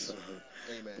ndalitso.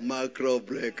 Amen. Macro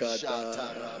breaker.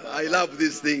 Shataraba. I love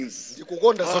these things.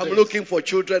 Ndikukonda I'm zote. looking for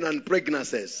children and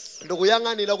pregnancies.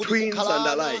 Ndikuyang'anira kuti Twins and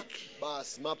kukhalana. alike.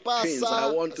 Bas, mapasa. Twins. I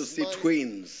want to see asimayi.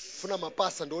 twins. Funa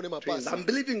mapasa ndione Twins. mapasa. I'm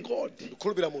believing God.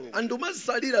 Ndikhulupirira Mulungu. And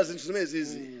umazisalira zinthu zimene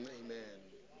zizi. Amen.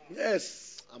 Yes.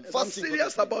 I'm I'm fasting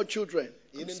serious for about children.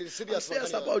 Ine ndili I'm serious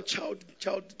serious wakani about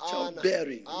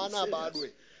childbearing. Ana I'm badwe.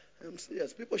 serious. I'm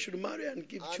serious. People should marry and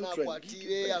give Ana children.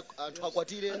 akwatire, anthu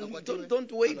akwatire, And akwatire.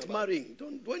 don't wait Ana badwe. marrying.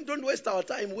 Don't waste our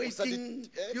time waiting.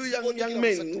 eh, You young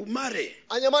men, marry.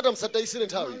 Anyamata msataisire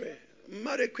nthawi.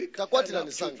 Marry quick. Takwatira and have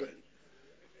nisanga. children.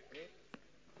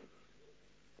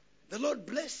 The Lord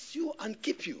bless you and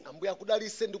keep you. Ambuye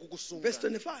akudalitse ndi kukusunga. Verse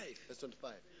 25. Verse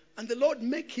 25. And the Lord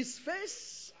make his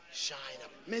face. Shine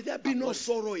up. May there be no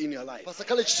sorrow in your life.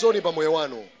 Pasakhale chisoni pa moyo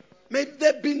wanu. May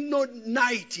there be no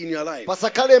night in your life.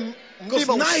 Pasakhale Because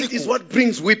mdima night is usiku. what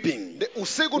brings weeping.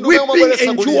 Usiku ndio Weeping umabweretsa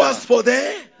endures kulira. for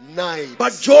there, Night.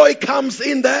 but joy comes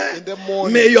in there. In the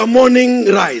morning. May your morning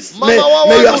rise. Mama May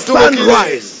your wanu sun tulukire.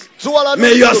 rise. Dzuwa lanu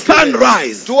May your litulukire. sun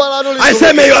rise. Dzuwa lanu I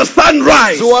say, may your sun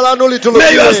rise. Dzuwa lanu litulukire.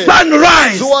 May your sun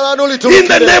rise. Dzuwa lanu In litulukire.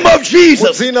 the name of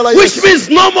Jesus. Muzina la Which Yesu. means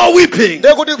no more weeping.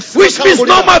 Ndekuti Which means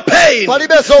no more pain.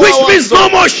 Palibeso Which wawa. means no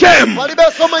more shame.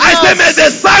 Palibeso I say, may the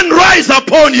sun rise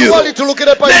upon you. Dzuwa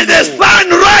litulukire pa May inu. the sun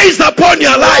rise upon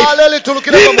your life. Dzuwa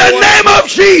litulukire In pa the moyo name wanu. of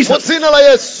Jesus. Muzina la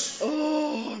Yesu.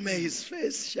 Oh, may his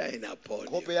face shine upon you.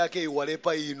 Nkhope yake iwale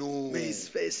pa inu. May his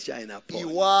face shine upon you.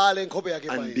 Iwale nkhope yake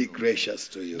pa And be inu. gracious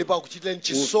to you. Ndipo akuchitire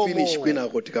We'll finish chisomo.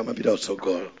 kwinako tikamapita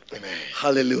utsogolo. Amen.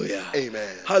 Hallelujah. Amen.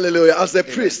 Hallelujah. As a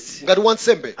priest, Ngati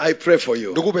wansembe I pray for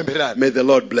you. ndikupempherani. May the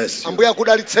Lord bless you. Ambuye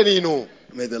akudalitseni inu.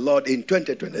 May the Lord in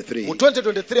 2023, mu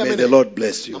 2023 may the amene Lord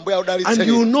bless you. Ambuye And audalitseni.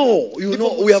 you know,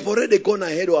 Ndipo we have already gone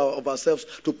ahead of ourselves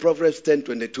to Proverbs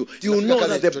 10:22. You know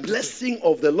that the blessing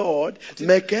of the Lord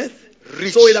maketh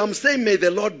rich. So when I'm saying may the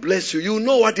Lord bless you, you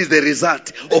know what is the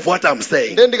result of what I'm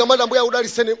saying. Ndiye ndikamati Ambuye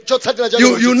audalitseni chotsatira chake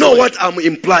You know what I'm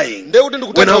implying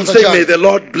when I'm saying may the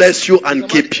Lord bless you and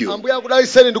keep you. Ambuye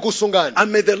akudalitseni ndikusungani.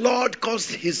 And may the Lord cause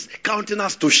his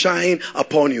countenance to shine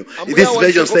upon you. This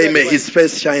version say may his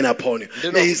face shine upon you.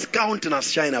 May his countenance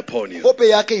shine upon you. Hope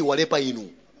yake iwale pa inu.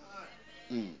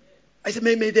 I said,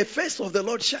 may the face of the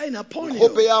Lord shine upon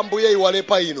Hope you. ya Ambuye iwale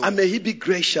pa inu. And may he be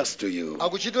gracious to you.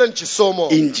 Akuchitireni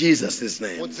chisomo. In Jesus'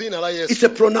 name. Mu dzina la Yesu. It's a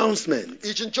pronouncement.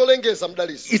 Ichi ncholengeza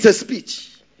mdalitso. It's a speech.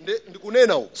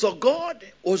 Ndikunena. So God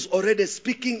was already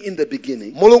speaking in the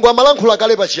beginning. Mulungu amalankhula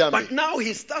kale pachiyambi. But now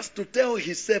he starts to tell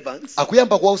his servants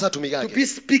akuyamba kuwauza atumiki to ake be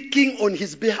speaking on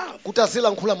his behalf. kuti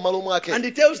azilankhula m'malo mwake. And he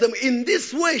tells them, in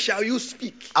this way shall you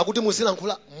speak. Akuti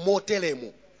muzilankhula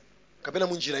motelemo kapena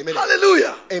munjira imene.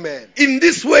 Hallelujah. Amen. In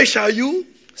this way shall you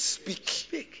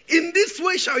speak. In this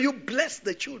way shall you bless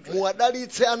the children.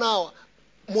 Muwadalitse anawa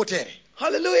motere.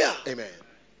 Hallelujah. Amen.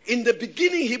 In the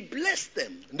beginning he blessed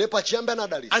them. Nde pachiyambi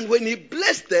anadalitsa. And when he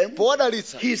blessed them,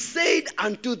 powadalitsa he said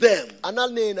unto them,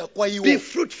 ananena kwa iwo, be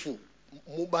fruitful.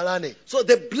 Mubalane. So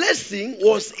the blessing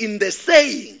was in the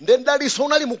saying. Nde mdalitso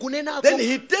unali mukunenako. Then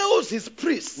he tells his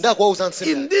priests,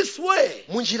 in this way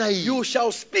munjira iyi you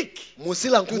shall speak to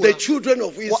muzilankhula the children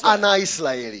of kwa Israel. ana a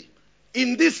Israeli.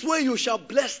 In this way you shall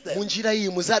bless them. Munjira iyi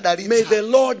May muzadalitsa. the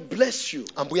Lord bless you.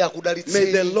 Ambuye akudalitseni.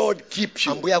 May the Lord keep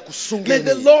you. Ambuye akusungeni. May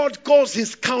the Lord cause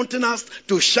his countenance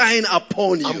to shine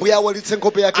upon you. Ambuye awalitse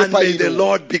nkhope yake And pa may the inu.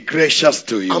 Lord be gracious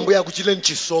to you. Ambuye akuchitireni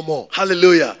chisomo.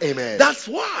 Hallelujah. Amen. That's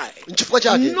why N'chifukwa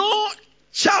chake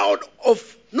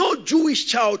no Jewish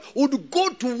child would go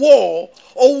to war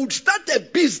or would start a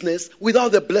business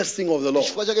without the blessing of the Lord.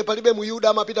 N'chifukwa chake palibe muyuda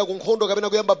amapita ku nkhondo kapena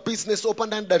kuyamba business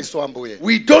opanda mdalitso wa Ambuye.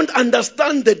 We don't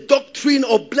understand the doctrine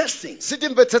of blessing.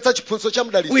 Sitimvetsetsa chiphunzitso cha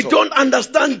mdalitso. We don't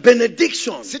understand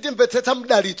benediction. Sitimvetsetsa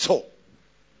mdalitso.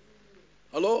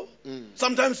 Hello?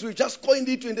 Sometimes we just coined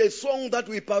it in a song that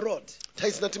we parrot.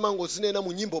 Nthawi zina timangozinena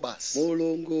mu nyimbo basi.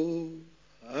 Mulungu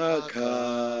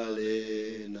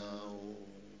akhale nawo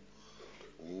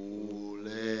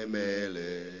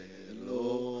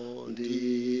ulemelelo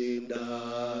ndindaliso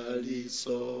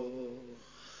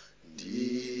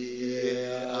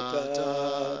ndiye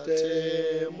Atate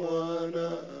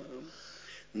Mwana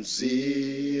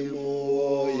Mzimu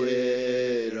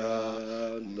woyera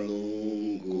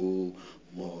Mulungu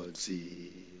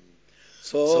modzi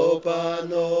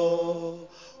tsopano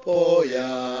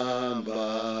poyamba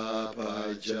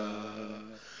paja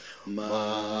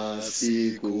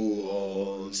masiku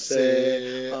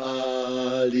onse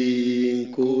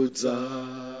alinkudza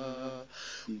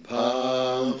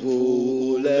mphamvu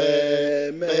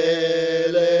lemelelo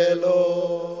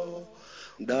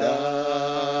dalitso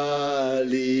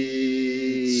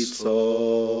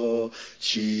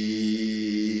chipambano.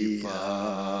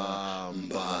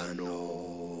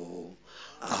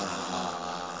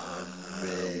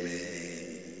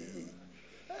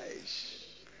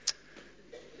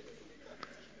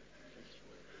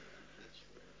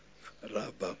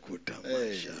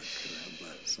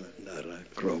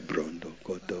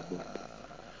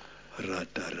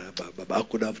 I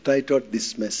could have titled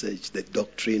this message The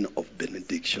Doctrine of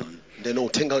Benediction. But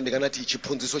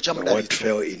what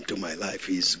fell into my life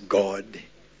is God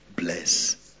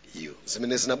bless you.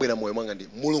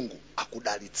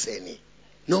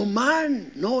 No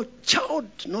man, no child,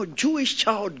 no Jewish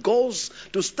child goes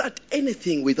to start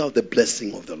anything without the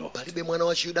blessing of the Lord.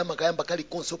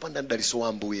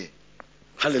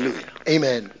 Hallelujah.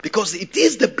 Amen. Because it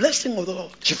is the blessing of the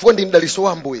Lord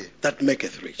that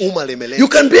maketh rich. You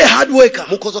can be a hard worker,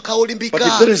 but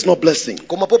if there is no blessing,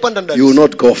 you will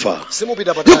not go far. You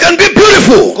can be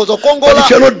beautiful, but if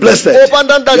you are not blessed,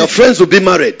 your friends will be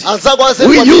married.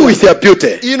 You with your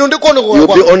beauty, you'll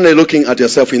be only looking at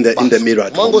yourself in the mirror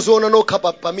at home.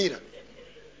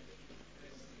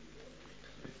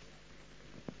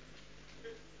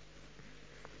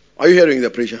 Are you hearing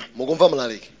the preacher?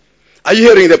 Are you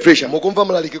hearing the preacher?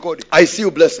 I see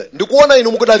you blessed. So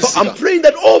I'm praying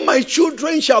that all my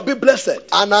children shall be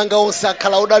blessed. All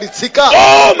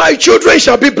my children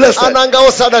shall be blessed.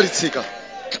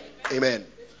 Amen.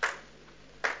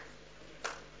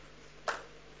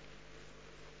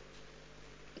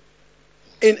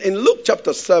 In Luke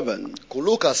chapter 7,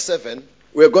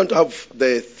 we are going to have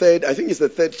the third, I think it's the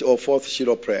third or fourth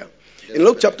Shiloh prayer. In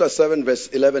Luke chapter 7, verse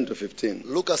 11 to 15.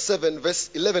 Luke 7, verse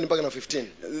 11 to 15.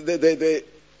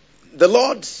 The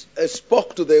Lord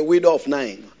spoke to the widow of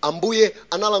Nain ambuye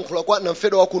analankhula kwa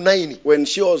namfedo wa ku Naini when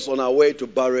she was on her way to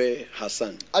bury her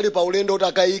son. ali pa ulendo kuti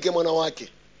akayike mwana wake.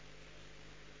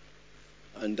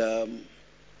 And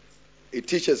it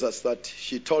teaches us that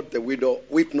she told the widow,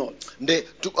 weep not. Nde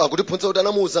akutiphunzitsa kuti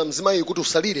anamuwuza mzimayi kuti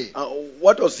usalire.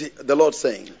 What was the Lord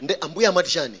saying? Nde ambuye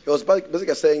amati chani? He was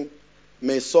basically saying,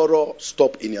 may sorrow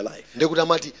stop in your life. Nde kuti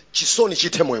amati chisoni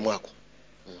chithe moyo mwako.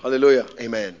 Hallelujah.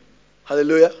 Amen.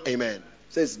 Hallelujah. Amen.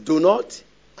 It says, do not.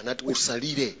 Anati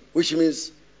usalire. Which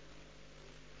means,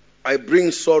 I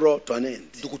bring sorrow to an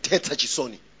end. Ndikuthetsa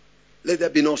chisoni. Let there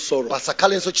be no sorrow.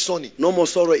 Pasakhalenso chisoni. No more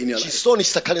sorrow in your life. Chisoni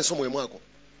chisakhalenso moyo mwako.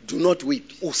 Do not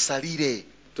weep. Usalire.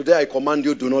 Today I command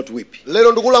you, do not weep.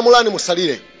 Lero ndikulamulani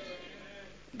musalire.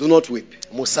 Do not weep.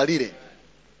 Musalire.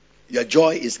 Your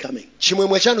joy is coming.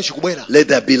 Chimwemwe chanu chikubwera. Let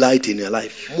there be light in your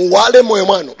life. Muwale moyo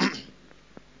mwanu.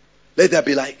 Let there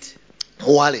be light.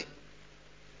 Muwale.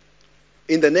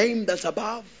 In the name that's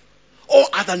above all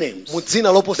other names.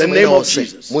 The name of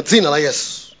Jesus. Mudzina la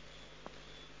Yesu.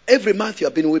 Every month you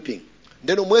have been weeping.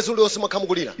 Ndeno mwezi uliwonse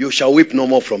mwakamugulira. You shall weep no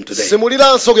more from today.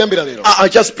 Simuliranso kuyambira lero. I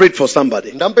just prayed for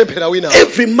somebody. Ndampemphera wina.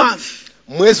 Every month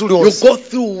mwezi you uliwonse go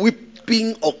through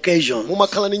weeping occasions.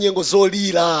 mumakhala ni nyengo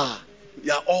zolira.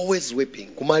 You are always weeping.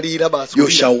 Kumalira basi. You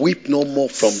shall weep no more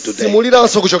from today.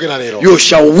 Simuliranso kuchokera lero. You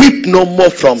shall weep no more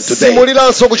from today.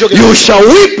 Simuliranso kuchokera. You shall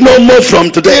weep no more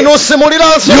from today. Ino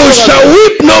simuliranso. You shall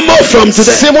weep no more from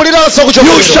today. Simuliranso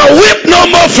kuchokera. You shall weep no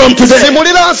more from today.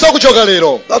 Simuliranso kuchokera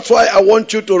lero. That's why I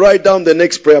want you to write down the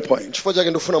next prayer point. Chifukwa chake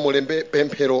ndifuna mulembe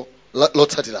pemphero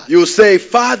lotsatira. You say,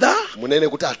 Father, munene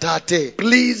kuti Atate,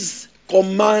 please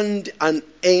command an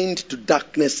end to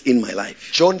darkness in my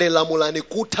life. chonde lamulani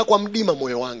kutha kwa mdima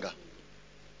moyo wanga.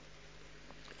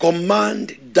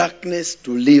 Command darkness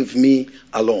to leave me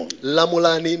alone.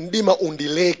 Lamulani mdima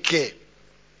undileke.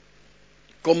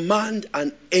 Command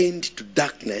an end to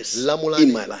darkness Lamulani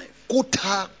in my life.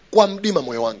 Kutha kwa mdima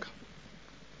moyo wanga.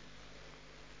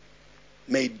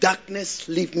 May darkness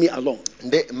leave me alone.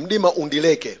 Nde mdima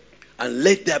undileke. And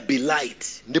let there be light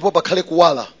Ndipo pakhale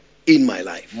kuwala in my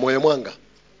life. moyo mwanga.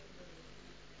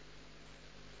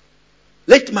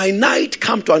 Let my night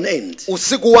come to an end.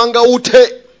 Usiku wanga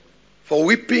uthe. For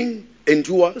weeping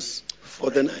endures for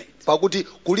the night. Pakuti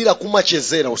kulira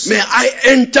kumachezera usiku. May I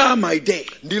enter my day.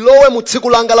 Ndilowe mu tsiku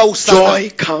langa la usana. Joy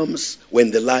comes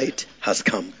when the light has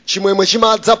come. Chimwemwe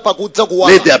chimadza pakudza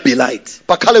kuwala. Let there be light.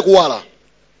 Pakhale kuwala.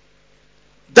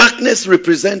 Darkness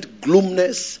represents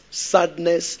gloomness,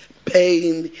 sadness,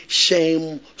 pain,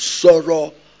 shame,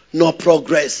 sorrow, no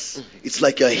progress. It's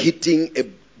like you're hitting a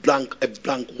blank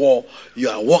wall. You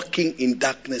are walking in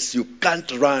darkness. You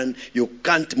can't run. You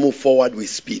can't move forward with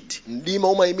speed.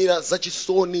 Ndima umayimira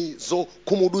zachisoni zo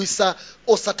kumudwisa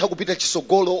osatha kupita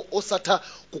chisogolo osatha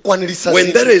kukwanirisa.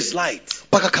 When there is light,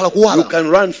 pakakhala kuwala, you can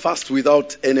run fast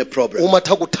without any problem.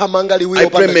 umatha kuthamanga liwiro. I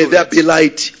pray may there be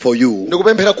light for you.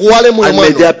 Ndikupemphera kuwale moyo And may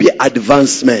mwanu. there be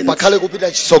advancement. Pakhale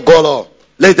kupita chisogolo.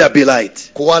 Let there be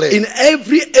light. Kuwale. In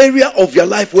every area of your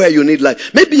life where you need light.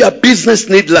 Maybe your business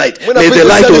need light. May the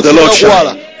light of the Lord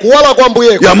shine. Kuwala kwa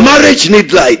mbuye. Your marriage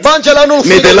need light. Banja lanu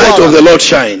May the light of the Lord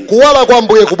shine. Kuwala kwa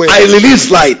mbuye kubwera. I release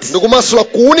light. Ndikumasula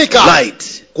kuunika. Light.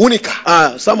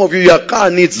 Kuunika. Some of you, your car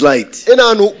needs light. Ena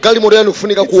anu galimoto yanu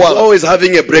kufunika It's kuwala. always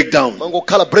having a breakdown. Mango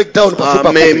kala breakdown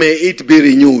pafupa. May it be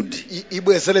renewed.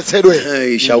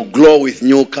 Ibwezeletsedwe. It shall glow with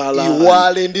new color.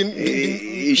 Iwale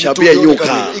It shall be a new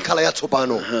car. Ikala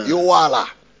yatsopano. Iwala.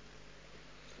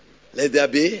 Let there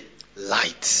be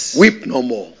light. Weep no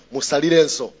more.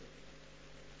 Musalirenso.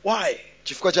 Why?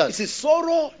 Chifukwa chani? You see,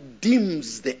 sorrow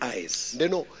dims the eyes.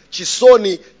 Ndeno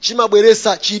chisoni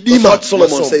chimabweresa chidima. What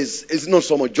Solomon says is not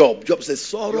so much Job. Job says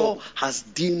sorrow has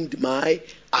dimmed my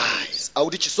eyes.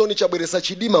 Auti chisoni chabweresa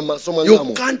chidima maso You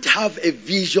mwangamu. can't have a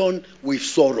vision with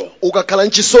sorrow. Ukakhala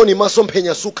nchisoni maso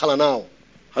mphenya sukhala nawo.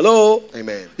 Hello?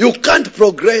 Amen. You can't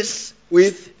progress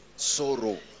with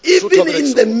sorrow. Even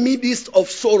in the midst of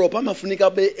sorrow,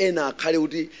 pamafunika be ena kale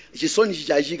uti chisoni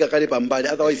chichachika kale pambali,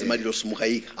 otherwise maliro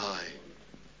sumukayika.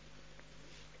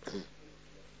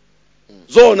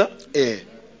 Zona?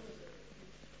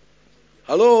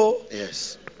 Hello?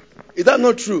 Yes. Is that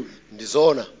not true?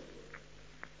 Ndizona.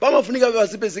 Pamafunika be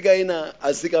asipezika ina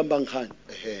asikamba nkhani.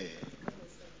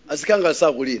 Asikanga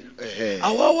sakulira.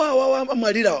 Awawa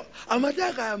amalira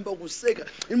amataka yamba kuseka.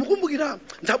 Imukumbukira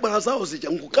ntabala zawo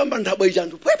zija ngukamba ntabwa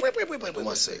ichantu.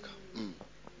 Maseka.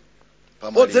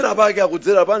 Odzera pake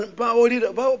akudzera pa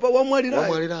olira pa wamwalira.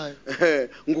 Wamwalira.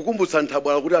 Ngukumbutsa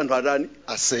ntabwala kuti anthu atani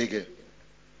aseke.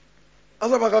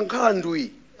 Asa pakankhala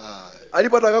ndwi.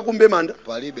 Alipo atakakumbe manda?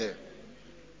 Palibe.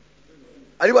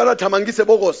 Alipo atathamangise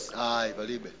bokosi?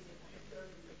 Palibe.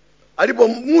 alipo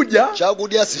muja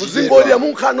chakudya muzingolya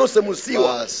munkhano se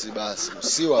musiwa basi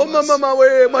musiwa mama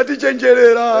we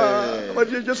matichenjerera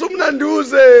matichenje so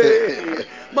mnandiuze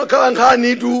makhala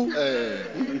nkhani tu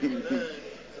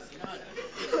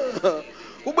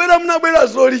ubwera mnabwera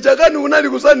zoli chakani kunali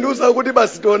kusandiuza kuti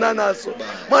basi tiona naso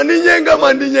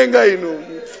mandinyenga ino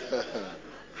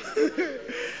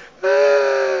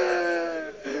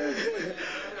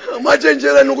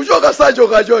machenjera nikuchoka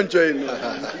sachoka choncho ino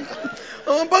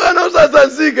mpaka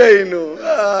nausazanzika ino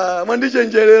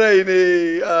mandichenjerera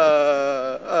ine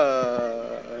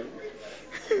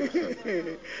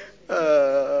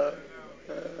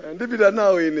ndipita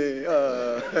nawo ine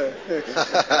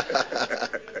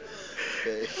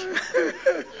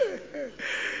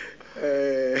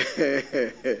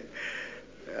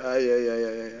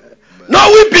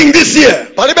No weeping this year.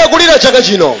 Palibe kulira chaka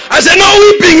chino. I said no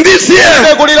weeping this year.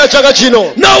 Palibe kulira chaka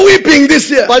chino. No weeping this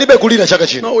year. Palibe kulira chaka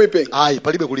chino. No weeping. Ai,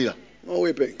 palibe kulira. No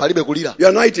weeping. Palibe kulira.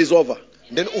 Your night is over.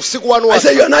 Then usiku wanu I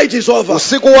said your night is over.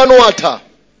 Usiku wanu wata.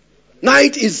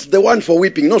 Night is the one for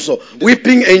weeping. No, so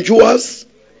weeping endures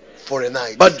for a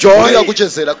night. But joy, may your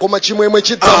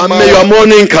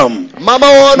morning come.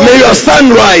 May your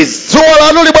sun rise.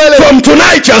 From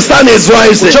tonight your sun is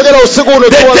rising.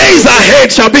 The days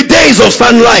ahead shall be days of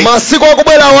sunlight. Let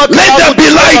there be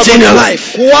light in your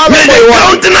life. May the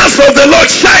countenance of the Lord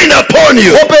shine upon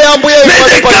you. May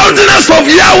the countenance of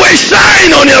Yahweh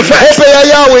shine on your face.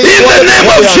 In the name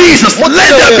of Jesus, let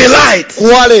there be light.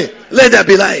 Let there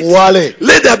be light.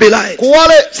 Let there be light.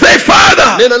 Say,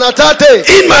 Father,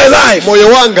 in my life,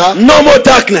 no more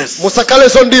darkness.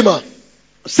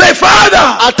 Say,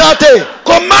 Father,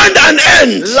 command an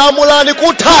end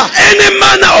any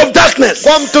manner of darkness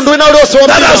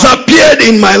that has appeared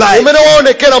in my life. In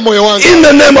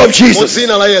the name of Jesus,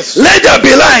 let there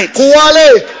be light.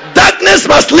 Darkness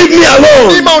must leave me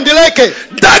alone.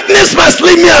 Darkness must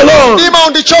leave me alone. Go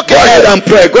ahead and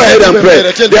pray. Go ahead and pray.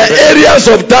 There are areas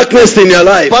of darkness in your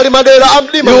life.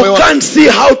 You can't see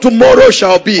how tomorrow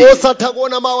shall be. You are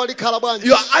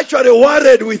actually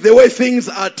worried with the way things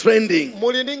are trending.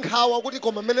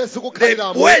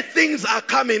 The way things are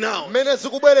coming out.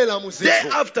 Day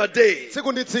after day.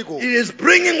 It is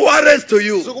bringing worries to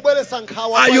you.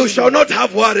 And you shall not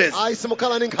have worries.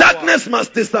 Darkness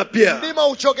must disappear.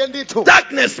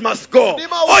 Darkness must go.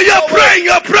 Oh, you're praying,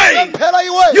 you're praying.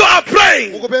 You are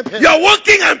praying. You're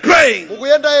walking and praying. Or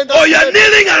you're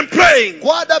kneeling and praying.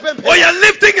 Or you're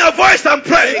lifting your voice and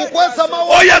praying.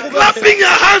 Or you're clapping your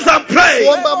hands and praying.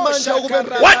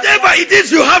 Whatever it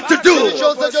is you have to do,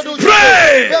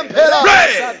 pray.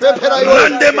 Pray.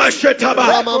 Randema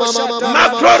shetaba.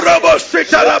 Makrorobo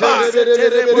shetaraba.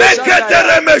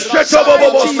 Meketereme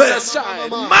shetobobobose.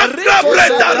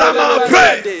 Makabreta rama.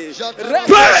 Pray.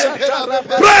 Pray.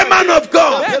 Pray, man of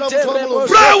God.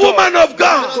 Pray, woman of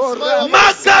God.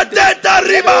 Magadeta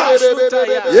riba.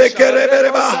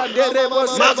 Yekerebereba.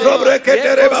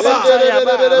 Makrobreketerebaba.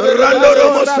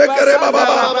 Randoromo sekerebaba.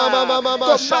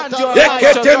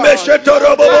 Yeketeme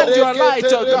shetorobo.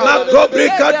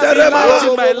 Makrobrikatereba.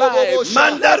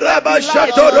 Mandaraba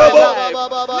shetorobo.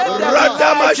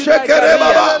 Radama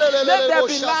shekerebaba.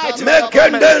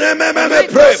 Mekendenememe.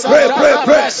 Pray, pray, pray,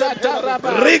 pray.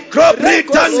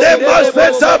 Rikrobrikande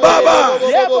maseta baba.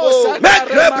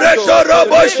 Mekrebreto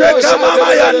robo sheka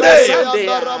mama yande.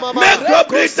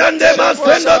 Mekrobritande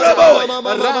masenda robo.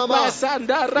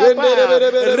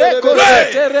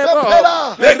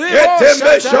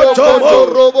 Meketembe shotomo.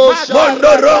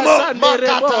 Mondoromo.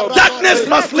 Darkness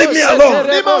must leave me alone.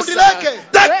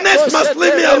 Darkness must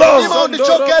leave me alone.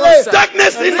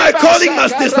 Darkness in my calling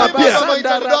must disappear.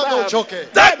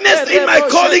 Darkness in my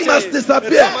calling must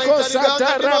disappear.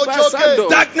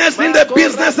 Darkness in the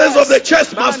businesses of the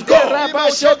church must go.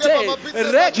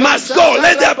 Must go.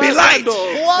 Let there be light.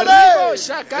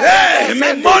 Hey,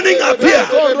 may morning appear.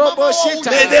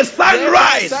 May the sun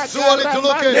rise.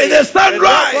 May the sun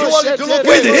rise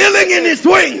with healing in his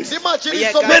wings.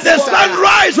 May the sun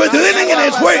rise with healing in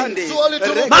his wings.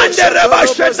 Mandereba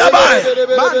shetabai.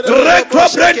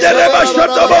 Rekobrendereba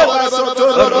shotobo.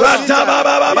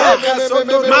 Ratababa.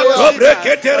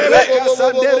 Makobreketerebe.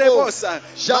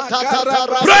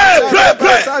 Pray, pray,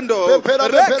 pray.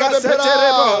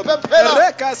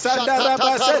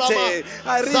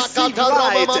 I receive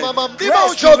light.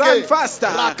 Grace to run faster.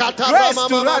 Grace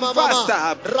to run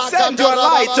faster. Send your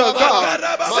light, oh God.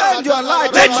 Send your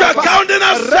light. Let your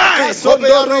countenance shine.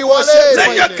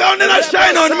 Let your countenance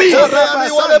shine on me.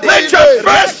 Let your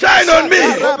face shine on me.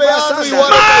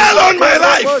 Smile on my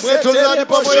life.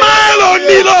 Smile on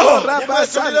me, Lord.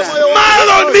 Smile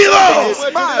on me, Lord.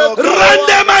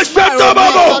 Randema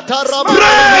shotobobo.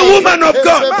 Pray, woman of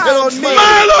God.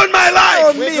 Smile on my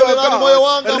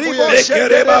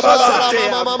Lekere baba.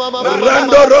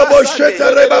 Rando robo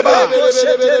shetere baba.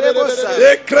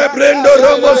 Lekrebrendo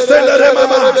robo sendere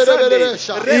mama.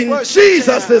 In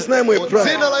Jesus' name we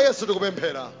pray.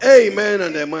 Amen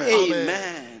and amen.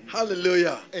 Amen.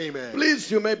 Hallelujah. Amen.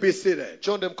 Please, you may be seated.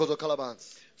 So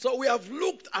So we have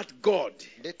looked at God.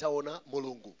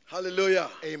 Hallelujah.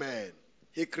 Amen.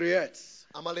 He creates.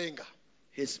 Amalenga.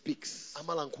 He speaks.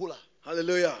 Amalankula.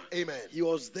 Hallelujah. Amen. He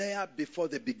was there before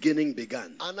the beginning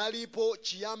began. Analipo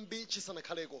chiyambi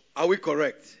chisanakaleko. Are we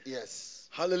correct? Yes.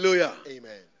 Hallelujah.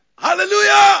 Amen.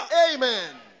 Hallelujah.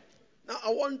 Amen. Now I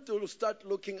want to start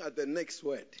looking at the next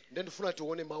word.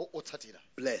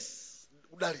 Bless.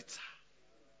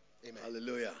 Amen.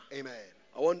 Hallelujah. Amen.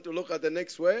 I want to look at the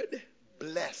next word.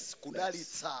 Bless.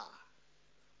 Kudalitsa.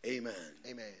 Amen.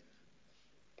 Amen.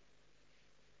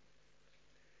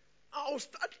 I'll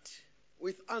start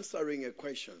with answering a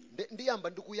question.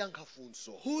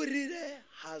 Who really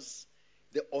has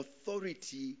the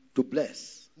authority to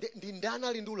bless?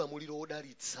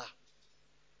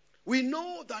 We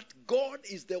know that God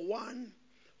is the one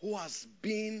who has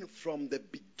been from the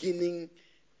beginning,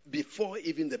 before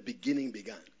even the beginning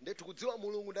began.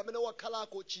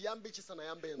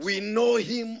 We know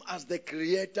him as the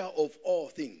creator of all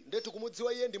things.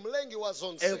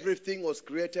 Everything was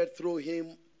created through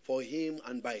him, for him,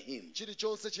 and by him.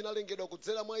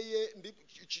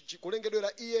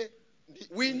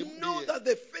 We know that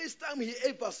the first time he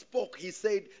ever spoke, he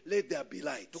said, "Let there be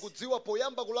light."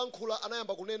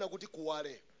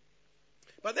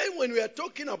 But then when we are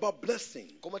talking about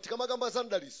blessing,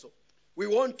 we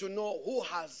want to know who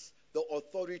has the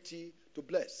authority to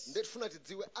bless.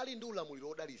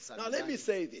 Now let me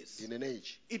say this.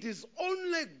 It is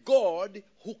only God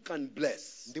who can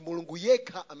bless.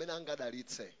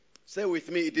 Say with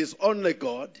me, it is only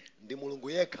God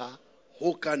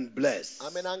who can bless.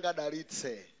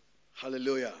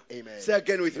 Hallelujah. Amen. Say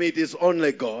again with me, it is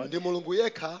only God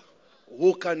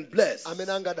who can bless.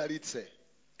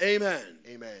 Amen.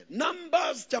 Amen.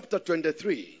 Numbers chapter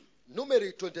 23.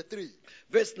 Numeri 23.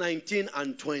 Verse 19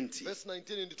 and 20. Verse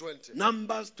 19 and 20.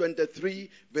 Numbers 23,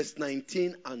 verse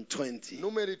 19 and 20.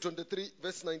 Numeri 23,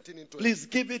 verse 19 and 20. Please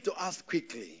give it to us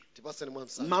quickly.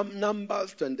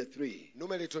 Numbers 23.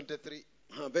 Numeri 23.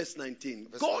 Verse 19.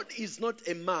 God is not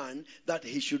a man that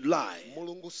he should lie,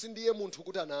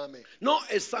 nor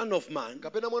a son of man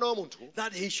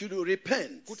that he should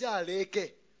repent.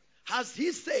 Has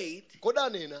he said,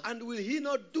 and will he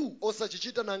not do? Or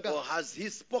has he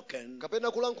spoken,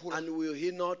 and will he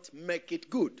not make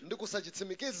it good?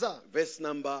 Verse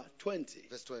number 20.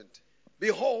 Verse 20.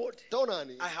 Behold,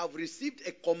 I have received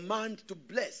a command to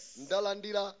bless.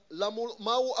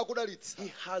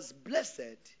 He has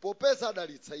blessed,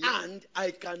 and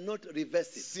I cannot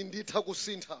reverse it.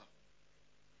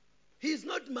 He is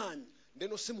not man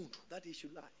that he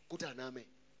should lie.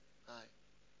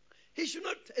 He should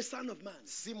not a son of man.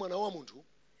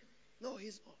 No,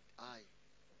 he's not.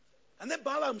 And then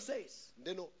Balaam says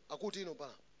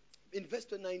in verse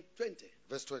 20,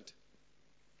 Verse 20.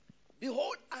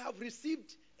 behold, I have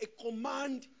received a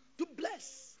command to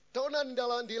bless.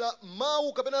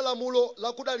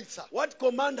 What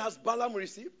command has Balaam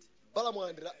received?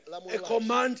 A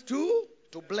command to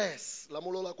bless.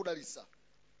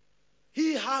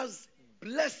 He has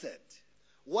blessed.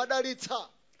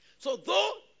 So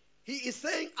though he is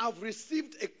saying, I've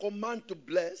received a command to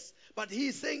bless, but he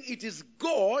is saying it is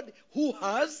God who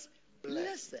has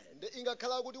blessed.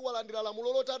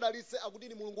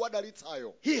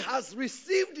 He has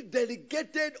received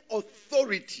delegated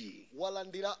authority.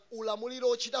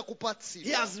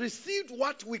 He has received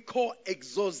what we call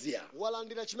exousia.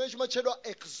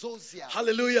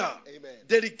 Hallelujah. Amen.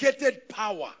 Delegated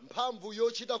power.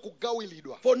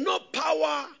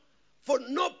 For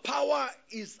no power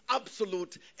is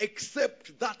absolute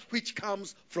except that which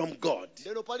comes from God.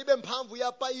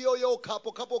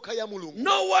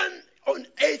 No one on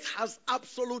earth has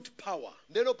absolute power.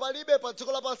 The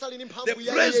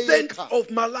president of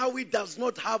Malawi does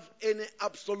not have any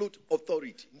absolute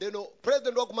authority. A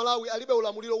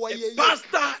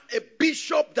pastor, a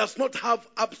bishop does not have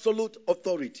absolute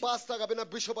authority. All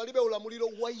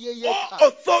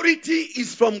authority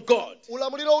is from God.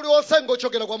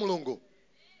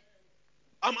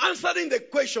 I'm answering the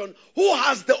question, who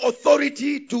has the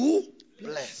authority to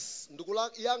bless?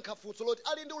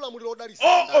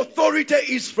 All authority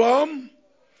is from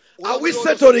Are we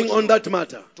settling on that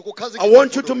matter? I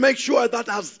want you to make sure that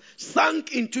has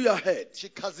sunk into your head.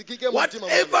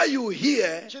 Whatever you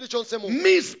hear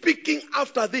me speaking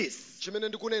after this,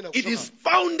 it is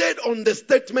founded on the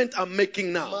statement I'm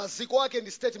making now.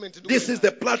 This is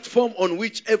the platform on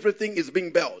which everything is being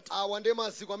built.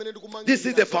 This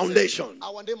is the foundation.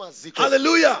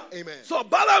 Hallelujah. Amen. So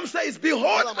Balaam says,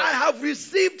 behold, I have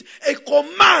received a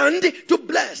command to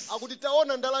bless.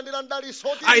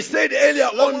 I said earlier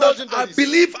on that I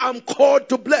believe I'm called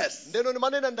to bless.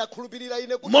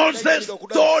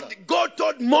 God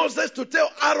told Moses to tell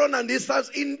Aaron and his sons,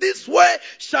 in this way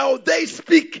shall they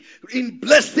speak in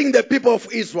blessing the people of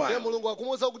Israel.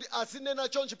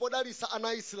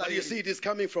 But you see, it is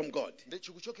coming from God.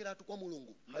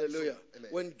 Hallelujah.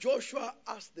 Amen. When Joshua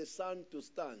asked the sun to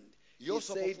stand, he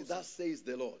said, thus says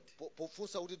the Lord.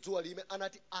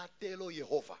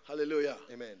 Hallelujah.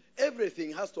 Amen.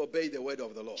 Everything has to obey the word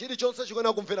of the Lord.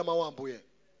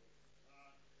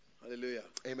 Hallelujah.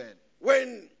 Amen.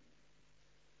 When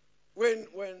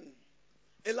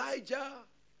Elijah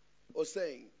was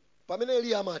saying,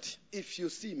 if you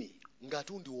see me,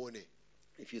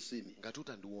 if you see me,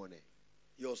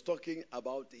 he was talking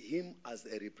about him as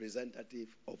a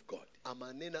representative of God.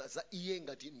 Hallelujah.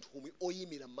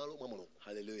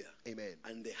 Amen.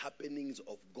 And the happenings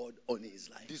of God on his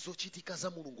life.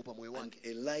 And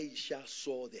Elisha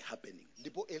saw the happenings.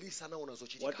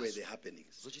 What were the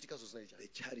happenings? The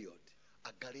chariot.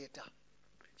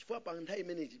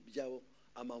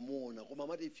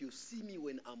 If you see me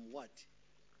when I'm what?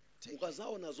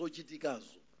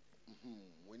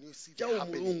 When you see the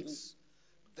happenings,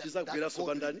 that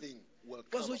godly thing will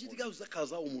come upon you.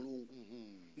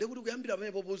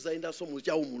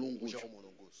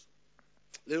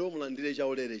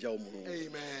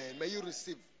 Amen. May you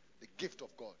receive the gift of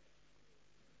God.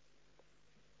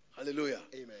 Hallelujah.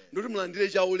 Amen.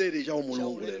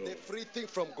 The free thing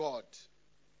from God.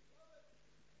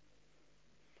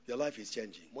 Your life is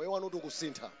changing.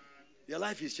 Your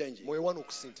life is changing.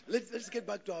 Let's get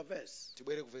back to our verse.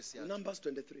 Numbers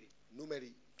 23.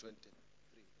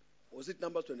 Was it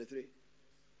Numbers 23?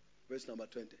 Verse number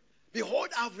 20. Behold,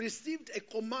 I've received a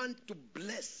command to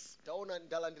bless.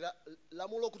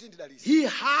 He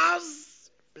has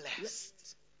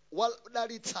blessed.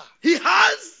 He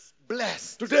has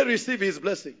blessed. Today receive his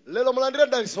blessing.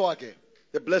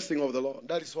 The blessing of the Lord.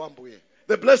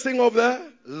 The blessing of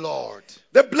the Lord.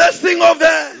 The blessing of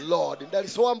the Lord.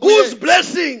 Whose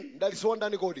blessing?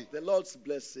 The Lord's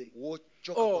blessing.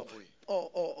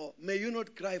 May you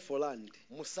not cry for land.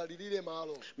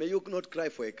 May you not cry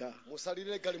for a car.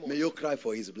 May you cry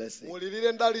for his blessing.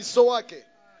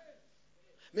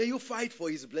 May you fight for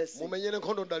his blessing.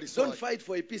 Don't fight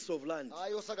for a piece of land.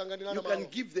 You can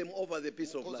give them over the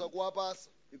piece of land.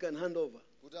 You can hand over.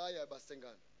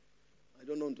 I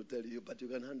don't know to tell you, but you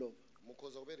can hand over. I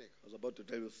was about to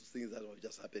tell you things that have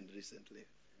just happened recently.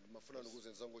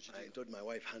 I told my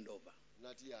wife, hand over.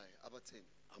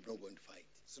 I'm not going to fight.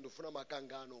 So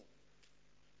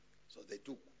they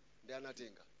took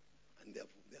and they have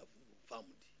farmed.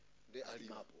 As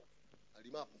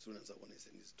soon as I want to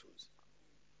send these tunes.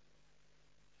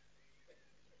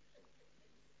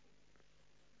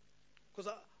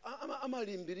 Because I'm a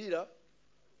limbirira.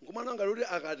 Ngumananga luli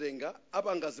akatenga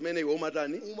apanga zimene iwe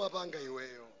umatani umapanga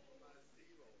iweyo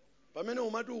pamene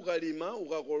umati ukalima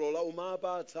ukakolola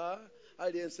umapatsa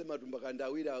aliyense matumba kandi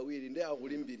awiri ndi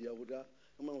akulimbirira kuti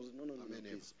no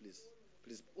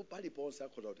please upali ponse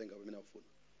akhoza kutenga pamene afuna.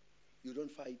 You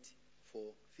don't fight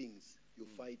for things, you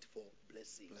fight for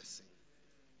blessing.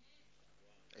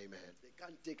 Amen. They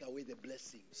can't take away the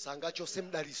blessing.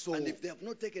 And if they have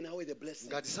not taken away the blessing,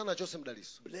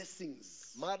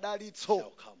 blessings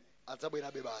shall come.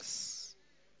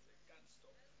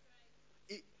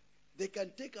 They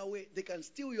can take away, they can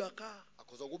steal your car.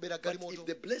 But if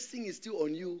the blessing is still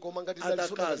on you, other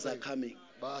cars are coming.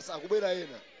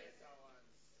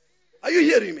 Are you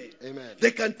hearing me? Amen. They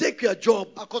can take your job,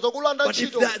 but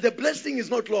if the blessing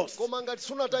is not lost,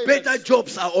 better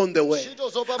jobs are on the way.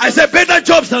 I said better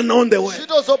jobs are on the way.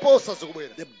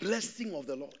 The blessing of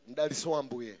the Lord.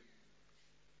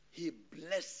 He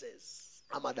blesses.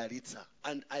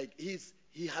 And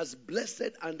he has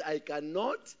blessed and I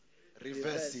cannot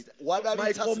reverse it.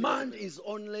 My command is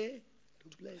only to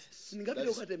bless.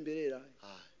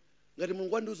 Ngati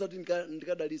Mulungu andiuza kuti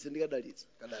ndikadalitse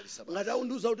ngati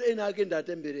aundiuza kuti ena ake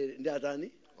ndiatemberere ndi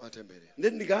atani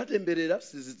ndi ndikatemberera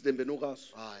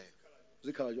sizitembenukanso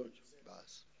zikhala choncho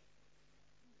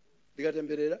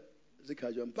ndikatemberera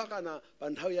zikhala choncho mpaka pa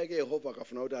nthawi yake Yehova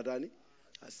akafuna kuti atani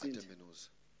asinthe.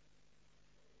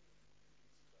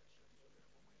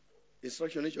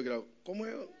 Instruction ichokera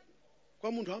komwe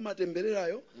kwa munthu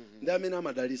amatembererayo ndi amene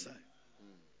amadalisayo.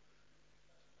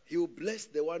 He will bless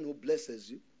the one who blesses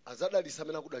you. azadalitsa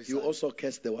amene You akudalitsa. also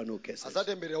curse the one who curses.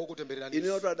 azatemberera okutembererani. Ine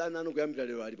oto adani anu kuyambira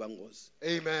lero ali pangozi.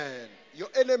 Amen. Your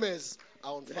enemies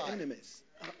are on The fire. enemies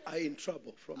are in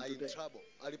trouble from Are in today. trouble.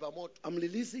 Ali pa moto. I'm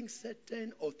releasing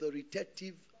certain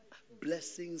authoritative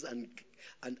blessings and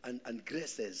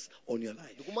graces on your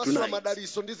life Ndikumasula tonight.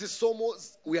 madalitso ndi zisomo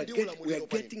We are ndi getting ulamuliro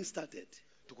pa inu. started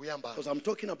Tikuyamba. because I'm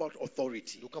talking about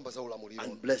authority Ndikukamba za ulamuliro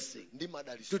and blessing. ndi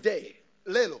madalitso. Today,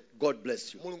 Lelo God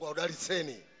bless you. Mulungu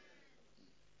adalitseni.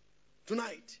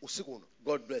 Tonight, Usiku uno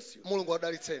God bless you. Mulungu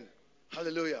adalitseni.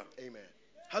 Hallelujah. Amen.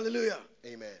 Hallelujah.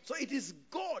 Amen. So it is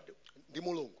God, Ndi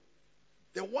Mulungu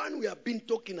the one we have been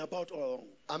talking about all along.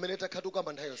 amene takhala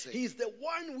tikukamba nthawi yonse. He is the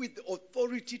one with the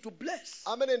authority to bless.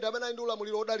 Amene ndi amene ali ndi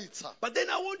ulamuliro odalitsa. But then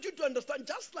I want you to understand,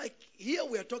 just like here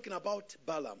we are talking about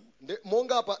Balaam,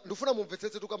 Monga apa ndifuna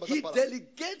mumvetsetse tikukamba za he Balaam.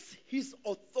 delegates his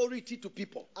authority to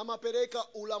people. Amapereka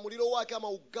ulamuliro wake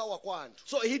amaugawa kwa anthu.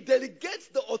 So he delegates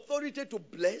the authority to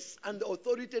bless and the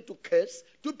authority to curse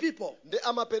to people. Ndi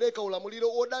amapereka ulamuliro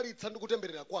odalitsa ndi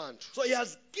kutemberera kwa anthu. So he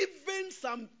has given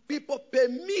some people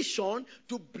permission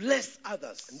to bless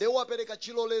others. Ndi wapereka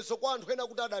chilolezo kwa anthu ena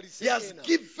kuti He adalitse has ena.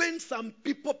 given some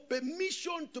people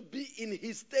permission to be in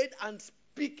his state and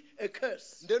speak a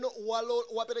curse. Ndeno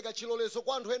wapereka chilolezo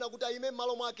kwa anthu ena kuti ayime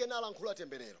m'malo mwake nalankhula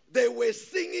temberero. They were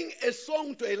singing a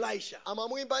song to Elisha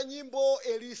Amamuyimba nyimbo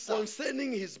Elisa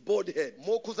concerning his bald head.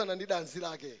 mokhuzana ndi danzi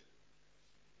lake.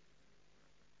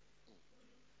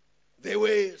 There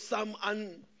were some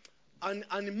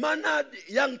unmannered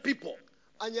young people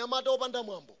Anyamata opanda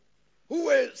mwambo who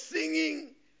were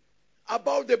singing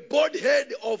about the bald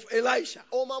head of Elisha.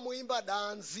 omamuyimba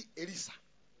danzi Elisa.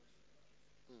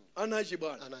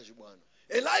 Anajibwana. Anaji bwana.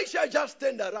 Elisha just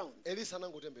turned around Elisa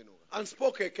anangotembenuka. and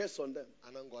spoke a curse on them.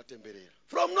 Anangowatemberera.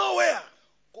 From nowhere.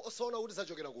 Kosaona kuti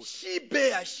zachokera kuti. She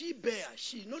bear,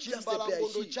 she, not just a bear,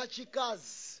 Chimbalangondo she.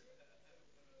 chachikazi.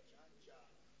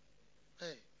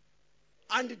 Hey.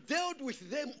 And dealt with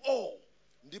them all.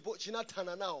 Ndipo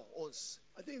chinathana nawo onse.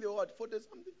 I think they were what, 40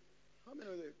 something? How many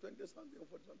were they? 20 something or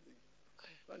 40 something?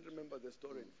 I can't remember the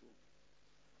story in full.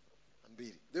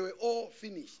 Ambiri. They were all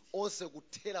finished. Onse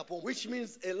kuthera pomwe. Which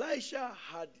means Elisha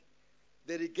had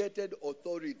delegated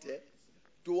authority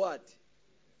to what?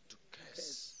 To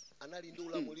curse. Anali ndi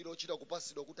ulamuliro ochita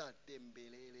kupasidwa kuti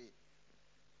atemberere.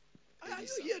 Are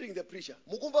you hearing the preacher?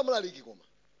 Mukumva mlaliki koma.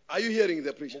 Are you hearing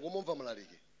the preacher? Mukumva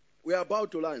mlaliki. We are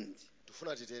about to land.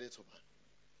 Tufuna titere tsopano.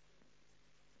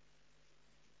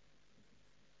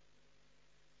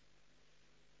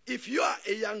 If you are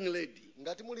a young lady,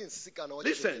 Ngati muli msikana wa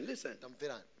listen, listen.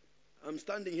 Tamverani. I'm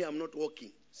standing here, I'm not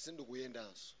walking.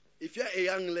 Sindikuyendanso. If you are a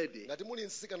young lady, Ngati muli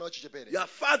msikana wa chichepere. your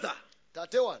father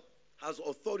Tate wanu has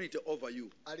authority over you.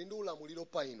 ali ndi ulamuliro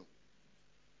pa inu.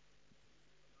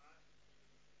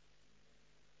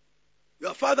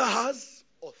 Your father has,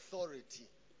 Authority.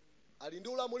 Ali ndi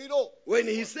ulamuliro. when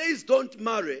he says don't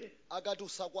marry, Akati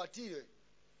usakwatire.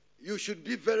 you should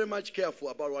be very much careful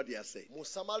about what he has said.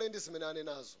 Musamale ndi zimene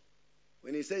anenazo.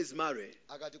 When he says marry,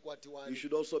 Akati you kwatiwani.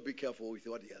 should also be careful with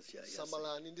what he has said.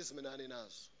 Samalani ndi zimene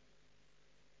anenazo.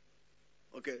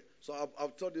 Okay, so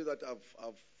I've told you that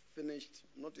I've finished,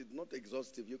 not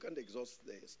exhaustive. You can't exhaust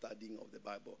the studying of the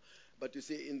Bible. But you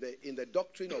see, in the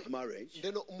doctrine of marriage,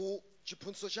 Ndeno mu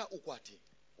chiphunzitso cha ukwati.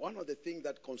 one of the things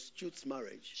that constitutes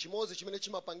marriage Chimodzi chimene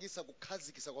chimapangisa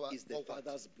kukhazikisa kwa is the ukwati.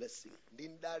 father's blessing, Ndi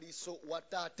mdaliso wa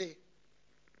tate.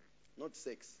 not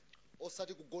sex.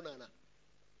 Osati kugonana.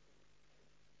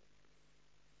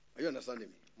 Are you understanding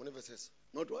me? Munimvetsetsa.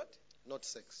 Not what? Not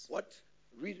sex. What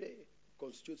really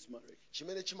constitutes marriage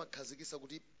Chimene chimakhazikisa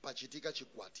kuti pachitika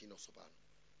chikwati nosopano.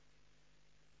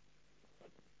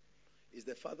 is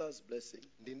the father's blessing,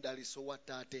 Ndi mdaliso wa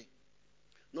tate.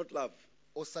 not love,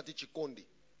 Osati chikondi.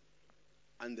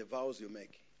 and the vows you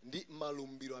make. Ndi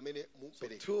malumbiro amene So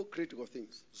mupereka. two critical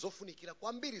things: Zofunikira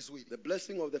kwambiri ziwiri. the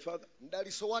blessing of the father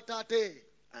Mdaliso wa tate.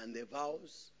 and the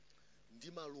vows.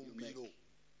 Ndi malumbiro.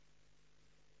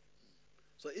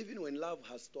 So even when love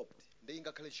has stopped, Ndi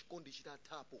ingakhale chikondi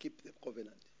chitathapo. keep the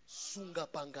covenant. Sunga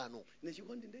pangano.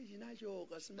 Nechikondi ndechinacho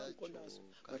kasima Dacho, mkondaso.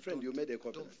 My friend, you made a don't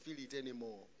covenant. feel it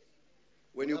anymore.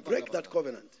 When you break that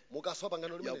covenant, Mukaswa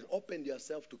pangano you have limene. opened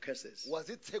yourself to curses.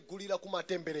 Wazitsegulira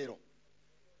kumatemberero.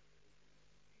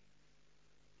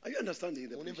 Are you understanding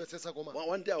the preaching? Munimvetsetsa koma.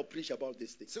 One day I'll preach about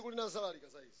this thing. Tsiku lina zalalika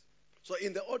za izi. So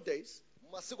in the old days,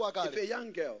 masiku If a akale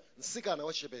young girl msikana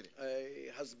wachipere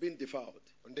has been defiled,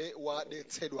 nde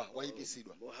wadetsedwa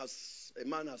wayipisidwa a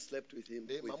man has slept with him,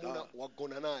 nde with mamuna her,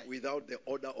 wagona naye without the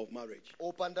order of marriage,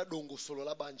 opanda dongosolo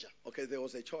la banja okay, there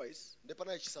was a choice nde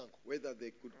panali chisankho whether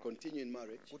they could continue in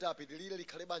marriage kuti apitilire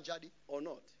likhale banjadi or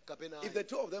not. kapena If the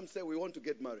two of them say we want to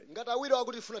get married, ngati awiri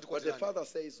akuti tifuna but the tikwatirane father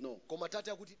says no, koma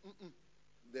tate akuti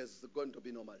there's going to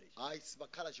be no marriage. ayi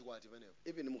sipakhala chikwati penepo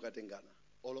Even mukatengana,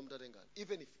 olo mtatengana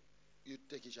even if you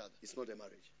take each other it's not a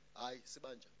marriage. ayi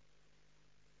sibanja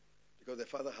Because the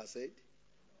father has said,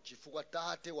 chifukwa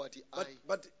tate wati ayi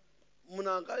but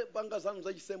munanga panga zanu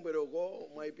za chisembwereko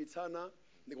mwaipitsana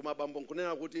ndikumabambo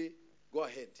nkunena kuti go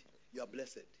ahead, you are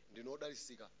blessed.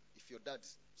 ndinodalisika if your dad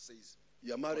says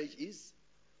Your marriage is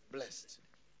blessed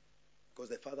because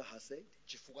the father has said.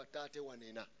 chifukwa tate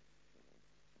wanena.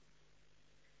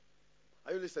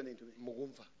 Are you listening to me?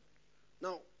 Mukumva.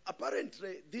 Now,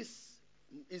 apparently, this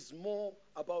is more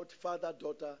about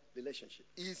father-daughter relationship.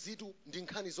 Izitu ndi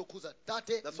nkhani zokhuza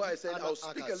tate. That's why I said I'll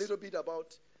speak a little bit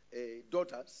about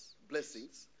daughters'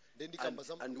 blessings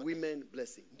and women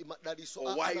blessings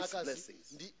or wives'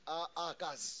 blessings. Are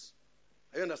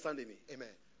you understanding me? Amen.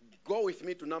 Go with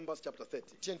me to Numbers chapter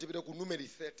 30. 30.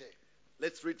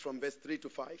 Let's read from verse 3 to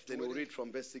 5. Then we'll read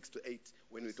from verse 6 to 8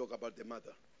 when we talk about the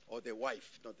mother or the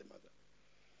wife, not the mother.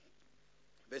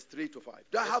 Verse 3 to 5.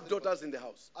 Do I have daughters in the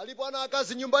house?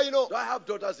 Do I have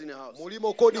daughters in the house?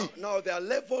 Now there are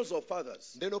levels of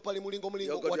fathers. You've got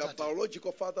your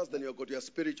biological fathers, then you've got your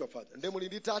spiritual fathers.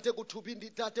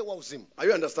 Are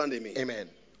you understanding me? Amen.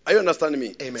 Are you understanding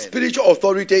me? Amen. Spiritual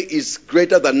authority is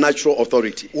greater than natural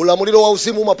authority.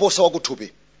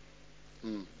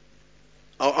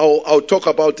 I'll talk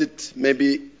about it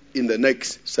maybe in the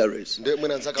next series.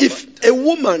 If a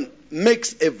woman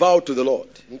makes a vow to the Lord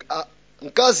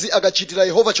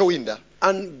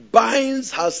and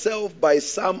binds herself by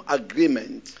some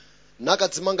agreement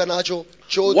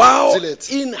while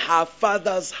in her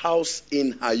father's house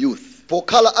in her youth,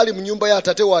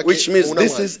 which means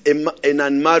this is an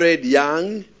unmarried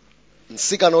young.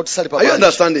 Are you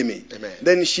understanding me? Amen.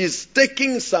 Then she's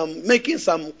making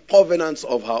some covenants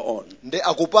of her own.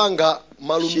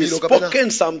 She's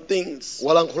spoken some things,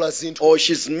 or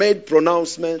she's made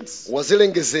pronouncements,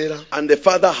 and the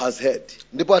father has heard.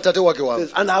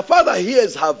 And her father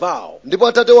hears her vow, and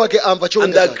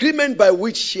the agreement by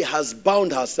which she has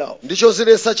bound herself.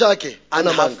 And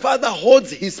her father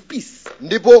holds his peace.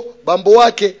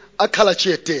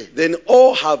 Then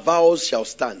all her vows shall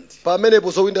stand.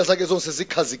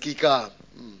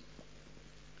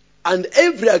 And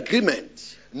every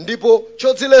agreement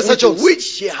with which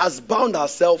she has bound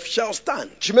herself shall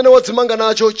stand.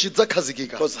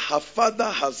 Because her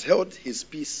father has held his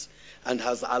peace and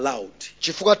has allowed.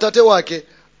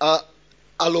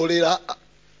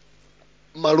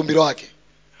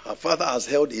 Her father has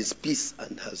held his peace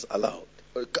and has allowed.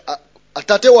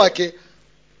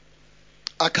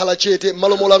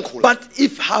 But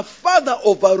if her father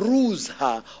overrules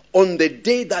her on the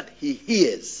day that he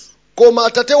hears, then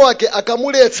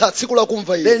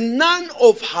none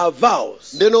of her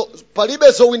vows, nor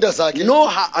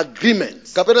her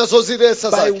agreements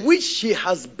by which she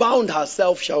has bound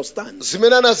herself shall stand. And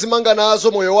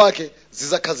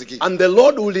the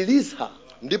Lord will release her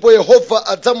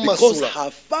because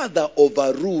her father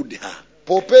overruled her.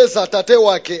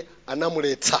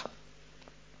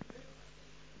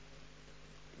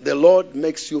 The Lord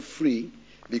makes you free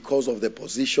because of the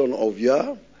position of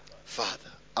your father.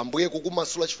 If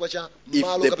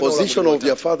the position of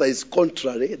your father is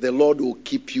contrary, the Lord will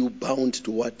keep you bound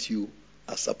to what you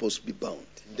are supposed to be bound.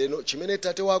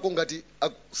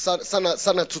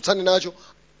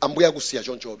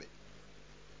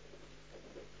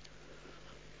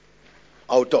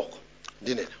 I'll talk.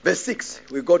 Verse 6,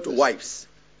 we go to wives.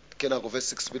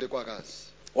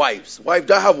 Wives. Wife,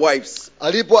 do I have wives?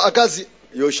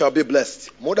 You shall be blessed.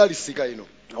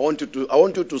 I want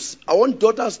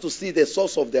daughters to see the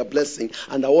source of their blessing,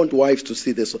 and I want wives to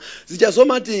see the source.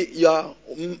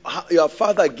 Your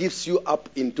father gives you up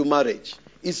into marriage.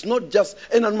 It's not just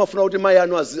can't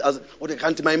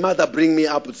my mother bring me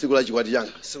up to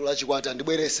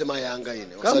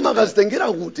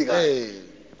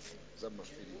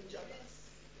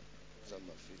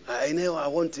I know. I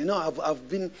want to know. I've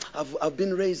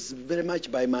been raised very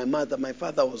much by my mother. My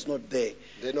father was not there.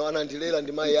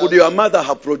 Could your mother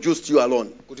have produced you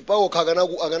alone?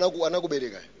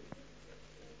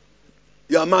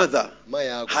 Your mother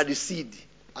had a seed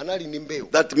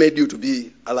that made you to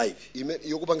be alive. He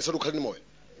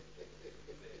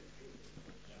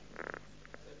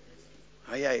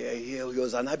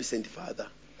was an absent father.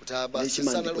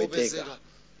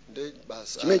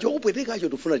 chimene chokupwetekacho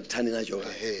tufuna tithane nacho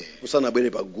Ehe. usanabwere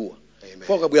paguwa Amen.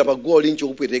 fo ukabwera paguwa uli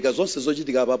nchokupweteka zonse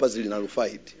zochitika apa zili na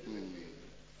lufaiti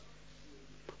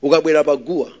ukabwera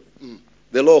paguwa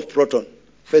the law of proton.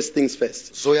 First things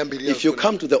first. Zoyambirira If you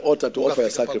come to the altar to offer a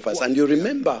sacrifice and you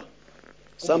remember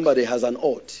somebody has an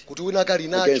oath kuti wina kali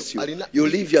against nacho you, you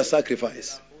leave your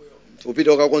sacrifice.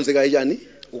 Upita ukakonzeka ichani.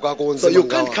 ukakonza So you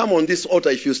can't come on this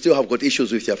altar if you still have got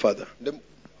issues with your father.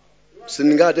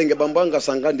 Sindingatenge bambo anga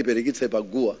sangandiperekitse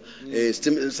paguwa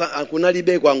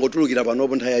kunalibe kwangotulukira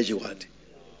panopo nthawi yachikwati.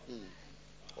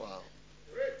 Wow.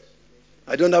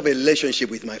 I don't have a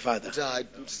relationship with my father.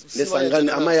 Nesangani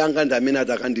amayi anga ndi amene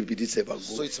atakandipititse So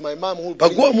paguwa. it's my mom who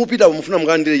Paguwa mupita mufuna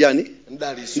mukandire chani?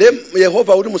 ndaliso Nde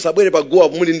Yehova kuti musabwere paguwa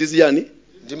muli ndi ziyani?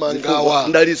 ndimangawa.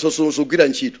 Ndaliso sugwira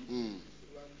ntchito.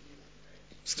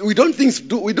 We don't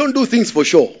do things for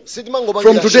sure.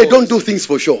 From today, don't do things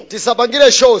for sure.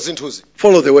 tisapangire show zinthuzi.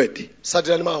 Follow the word.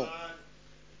 Satirani mawu.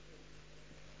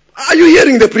 Are you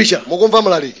hearing the preacher? Mukumva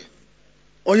mlaliki.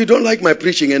 Or you don't like my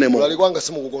preaching anymore? Mlaliki wanga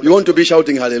simukukonda. You want to be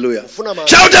shouting hallelujah? Ufuna mawu.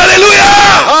 Shout hallelujah!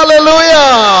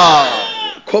 Hallelujah.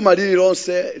 Koma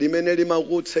lililonse limene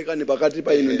limakutsekani pakati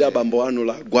pa inu ndi abambo anu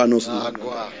la gwano.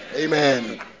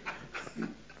 Amen.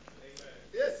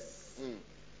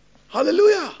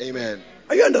 Hallelujah. Amen.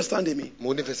 Are you understanding me?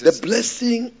 The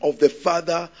blessing of the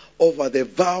father over the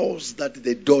vows that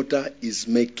the daughter is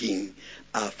making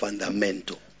are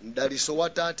fundamental. Ndaliso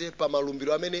watate pa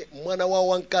malumbiro amene mwana wawo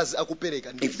wamkazi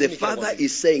akupereka. If the father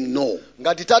is saying no,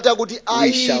 ngati tate akuti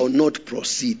we shall not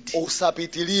proceed.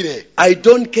 usapitilire. I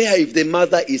don't care if the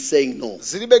mother is saying no.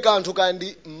 Zilibe kanthu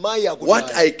kandi mayi akuti.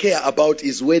 What I care about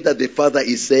is whether the father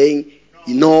is saying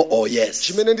no or yes.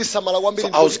 Chimene ndisamala kwambiri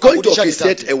So I was going to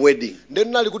officiate a wedding.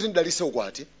 Ndinali kuti ndalise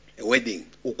ukwati. A wedding.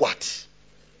 Ukwati.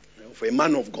 For a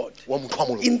man of God. Wa munthu wa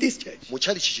Mulungu. In this church. Mu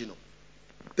chalichi chino.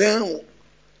 Then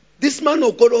this man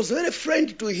of God was very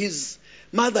friend to his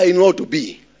mother-in-law to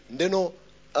be. Ndeno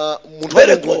munthu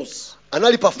Very wa Mulungu close.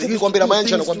 anali They pafupi used to kwambira do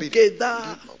mayanjana things kwambiri.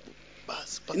 together.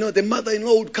 You know, the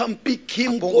mother-in-law would come pick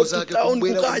him, go to town,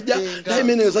 kukaja.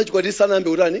 Daimene zachikwati sanambe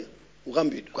utani.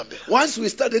 Once we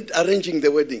started arranging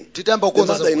the wedding, the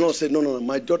mother-in-law said, no,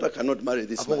 my daughter cannot marry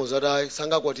this man.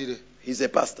 He's a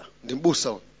pastor.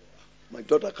 My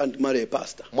daughter can't marry a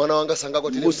pastor.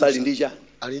 Mbusa alindija.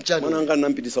 Mwana wanga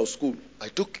nampitisa school. I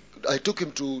took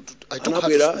him to her to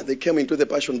school. They came into the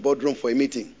Passion Boardroom for a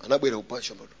meeting.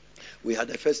 We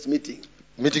had a first meeting.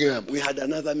 We had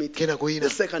another meeting. The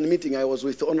second meeting I was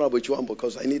with Honorable Chiwambo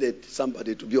because I needed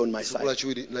somebody to be on my side.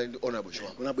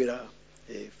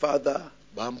 Father,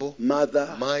 Bambo,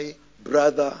 mother, my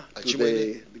brother to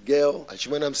the girl, okay,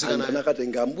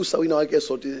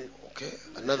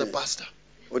 another pastor.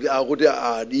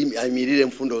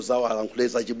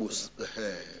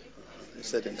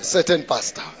 Certain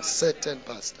pastor.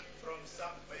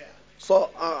 So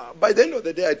by the end of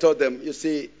the day I told them, you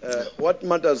see, what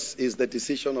matters is the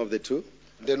decision of the two.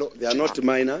 They are not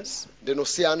minors. But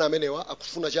as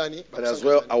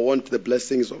well, I want the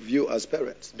blessings of you as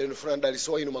parents.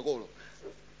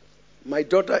 My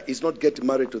daughter is not getting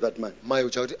married to that man.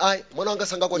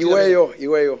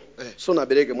 Iweyo. Sona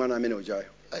bereke mwana amene ujayo.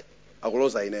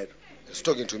 Akuloza ineyo. He's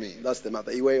talking to me. That's the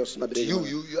matter. Iweyo sona bereke.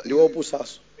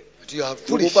 You are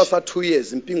foolish. 2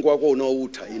 years. Mpingo wako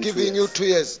unaouta. Giving you 2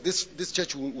 years. This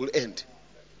church will end.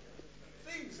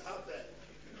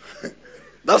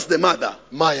 That's the mother.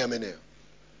 Maya meneo.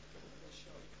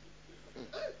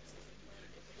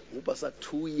 Upasa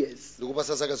 2 years.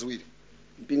 Likupasa zaka ziwiri.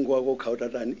 Mpingo wako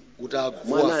kautatani. Utagwa.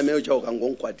 Mwana ameocha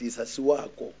ukangonkwatisa si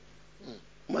wako.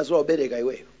 Maziwa obereka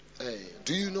iweyo. Hey,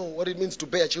 do you know what it means to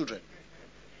bear children?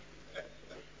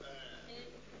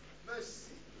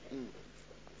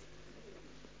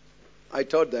 I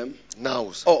told them.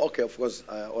 Now. Oh, okay, of course.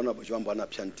 Honorable Chiwambo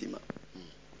anapshantima.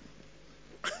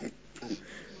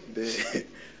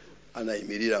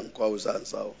 Anaimirira nkwauza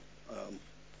nsawo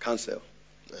counsel.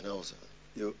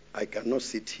 I cannot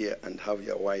sit here and have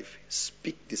your wife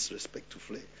speak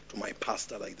disrespectfully to my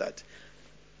pastor like that.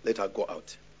 Let her go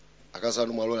out.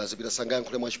 Akazanu mwalola zipita sanga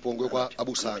yankhule mwachipongwe kwa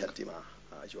abusanga.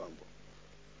 Chiwambo.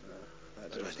 I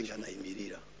think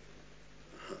anaimirira.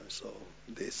 So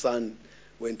the son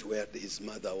went where his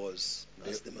mother was.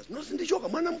 No, sindichoka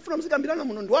mwana mfuna mzikambirana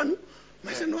muno ndwanu.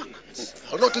 I'll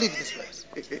not leave this place.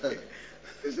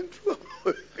 Isn't true?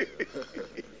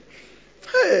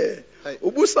 Hey,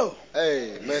 Ubusa.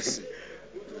 Hey, mercy.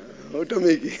 How to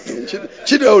make it?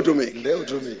 Chidi how to make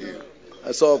it?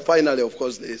 So finally, of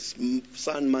course, the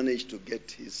son managed to get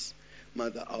his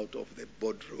mother out of the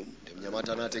boardroom.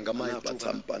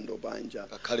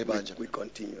 We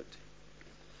continued.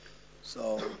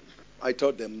 So I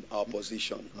told them our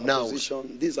position. Now.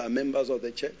 Position. These are members of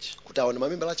the church. kuti awa ndi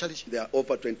mamembala a chalichi They are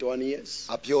over 21 years.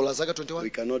 apyola zaka We 21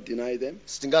 cannot deny them.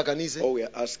 sitingakanize All we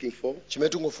are asking for chimene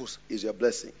tingofunsa is your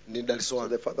blessing. ndi mdaliso So wanu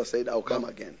the father said, I'll come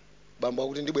again. bambo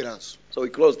akuti ndibweranso So we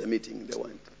closed the meeting. They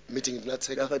went. meeting The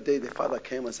tinatseka other day, the father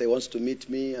came and said he wants to meet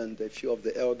me and a few of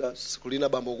the elders. tsiku lina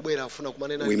bambo akubwera afuna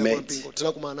kumanena We ndi met. mpingo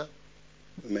tinakumana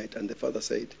We met, and the father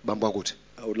said, bambo akuti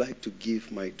I would like to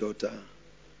give my daughter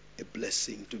a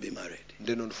blessing to be married.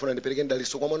 ndeno ndifuna ndipereke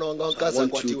mdaliso kwa mwana wanga So I wamkazi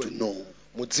want you akwatiwe to know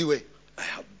mudziwe I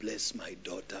have blessed my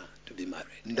daughter to be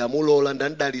married. ndamulola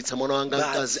ndandidalitsa mwana wanga But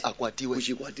mkazi akwatiwe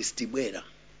kuchikwati stibwera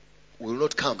will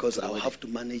not come because to the I will wedding. have to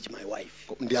manage my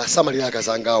wife. ndi asamalira akazi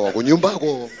angawa ku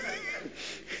nyumbako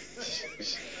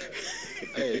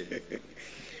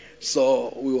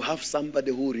So we will have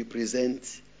somebody who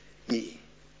represents me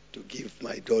to give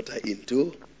my daughter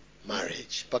into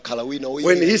marriage. pakhala wina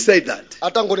When he said that,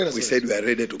 atangonena we said we are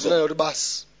ready to go. tinali kuti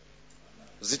basi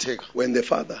zitheka When the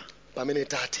father pamene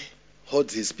tate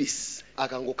holds his peace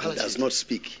akangokhala and does chete not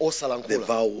speak, the osalankhula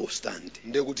vow will stand.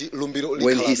 ndiye kuti lumbiro When he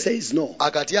likhalabe says no,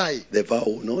 akati ayi the vow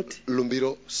will not,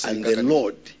 lumbiro and the silingakaniza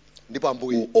Lord ndipo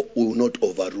ambuye will not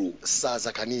overrule.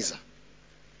 sazakaniza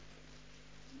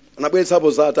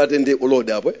Anabweretsapo za atate ndi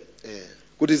ulodi apo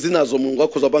kuti zinazo mulungu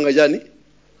akhoza panga chani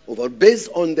over based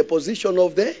on the position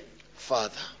of the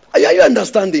father Are you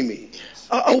understanding me?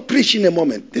 I'll preach in a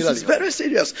moment. This is Dilali. very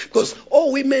serious because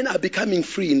all women are becoming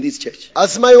free in this church.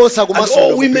 azimayi onse And akumasulira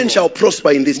all mu women mpingo shall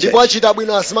prosper in this ndipo church. achita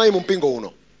bwino azimayi mu mpingo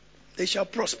uno They shall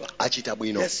prosper. achita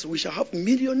bwino Yes, we shall have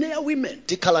millionaire women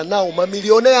tikhala nawo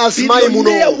mamilioneya azimayi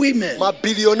Billionaire muno women.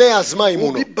 mabilioneya azimayi who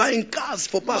will muno be buying cars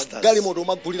for pastors. galimoto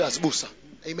umagulira azibusa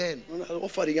amen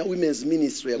Offering a women's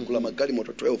ministry yagula magali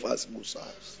moto 12 azibusa.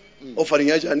 Offering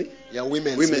a chani? ya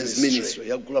women's Women's ministry ministry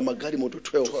yagula magali moto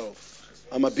 12. 12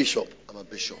 I'm a bishop. ama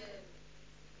bishop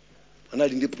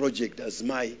Anali ndi project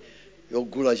azimayi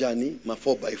yogula chani ma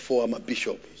 4x4 ama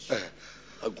bishop.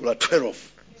 Agula 12.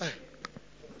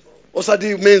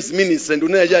 Osati men's ministry and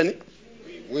unena chani?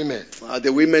 women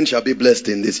The women shall be blessed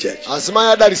in this church.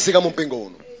 azimayi adalisika mu mpingo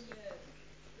uno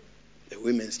The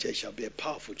women's church shall be a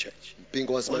powerful church.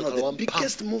 mpingo wa One azimayi of ukhala the wamphamvu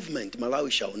biggest movement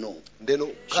Malawi shall know.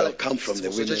 ndeno Shall come from the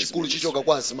chikulu women's chachikulu ministry. chichoka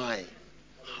kwa azimayi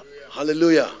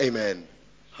Hallelujah. amen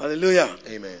Hallelujah.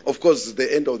 amen Of course,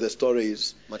 the end of the story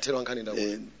is mathero ankhani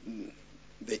ndakuti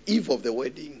the eve of the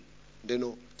wedding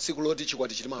ndeno tsiku loti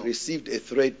chikwati chili mawa received a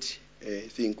threat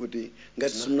thing kuti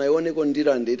ngati simunaioneko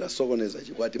ndirande itasokoneza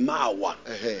chikwati mawa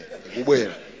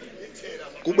kubwera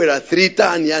kubwera 3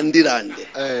 ton ya ndirande.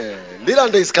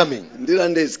 ndirande is coming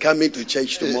Ndirande is coming to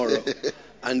church tomorrow.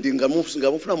 And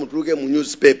ngamufuna mutuluke mu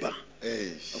newspaper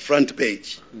front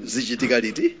page zichitika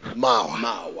liti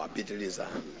mawa pitiliza.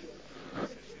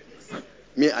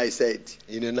 Me, I said,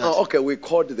 ine nati okay, we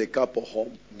called the couple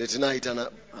home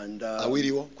ndetinayitana and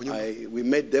awiriwo ku nyumba we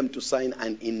made them to sign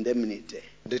an indemnity.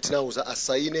 ndetinawuza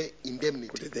asaine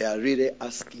indemnity They are really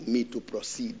asking me to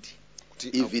proceed kuti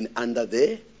even under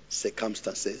the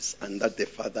circumstances and that the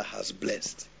Father has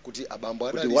blessed. kuti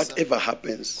abambo But adalisa whatever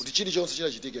happens, kuti chilichonse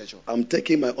chitachitika icho I'm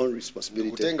taking my own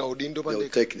responsibility. kutenga udindo They'll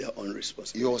pandeka take their own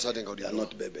responsibility. iwo osatenga They are udindo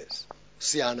not babies.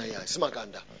 si ana ya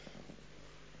simakanda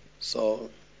So,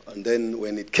 and then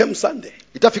when it came Sunday,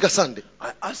 itafika Sunday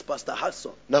I asked Pastor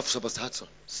Hudson, nafusa Pastor Hudson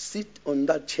sit on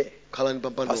that chair. khalani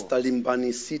pampando Pastor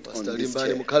Limbani, sit on Pastor this Limbani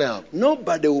chair. mukhale apo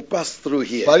Nobody will pass through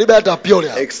here palibe atapyole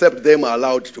apo except them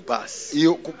allowed to pass.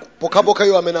 iyo pokhapokha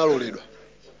iwo amene aloledwa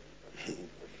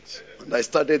And I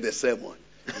started the same one.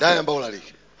 ndayamba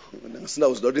ulaliki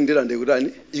Sindawuza kuti ndirande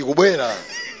kutani. ikubwera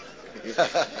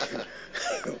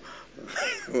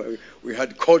We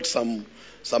had called some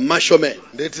marshal men,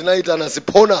 ndetinayitana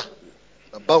ziphona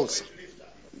na bouncer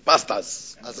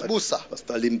pastors, azibusa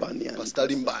Pastor Limbani, and Pastor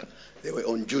Limbani they were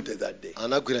on duty that day.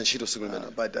 anagwira ntchito siku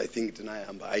limene But I think tonight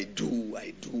I do.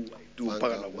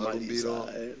 Mpaka na kumaliza. malumbiro.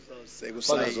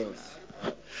 Sekusaina.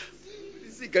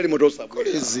 Sikali motosa.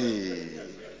 izi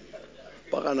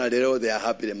Mpaka na lero they are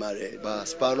happily married.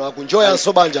 basi pano akunjoya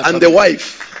nsobanja And the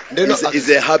wife Ndeno- is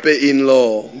a happy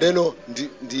in-law. ndeno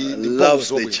ndi Loves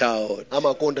the bongo child.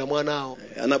 amakonda mwanawo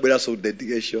Anabwera so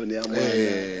dedication ya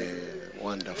mwana.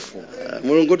 wonderful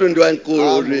Mulungu tu ndi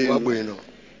wankulu. wabwino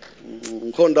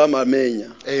Nkhondo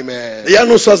amamenya. amen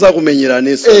Yanuswaza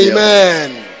kumenyeraniso.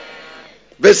 amen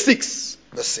Verse 6.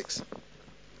 verse 6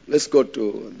 Let's go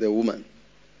to the woman.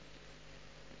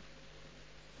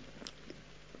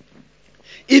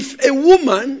 If a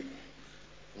woman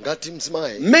ngati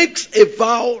mzimayi makes a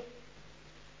vow,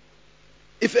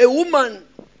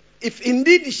 if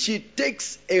indeed she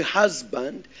takes a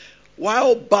husband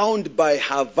while bound by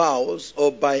her vows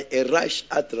or by a rash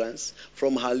utterance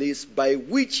from her lips by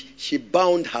which she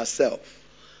bound herself.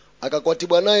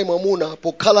 Akakwatibwa naye mwamuna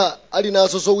pokhala ali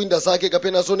nazo zowinda zake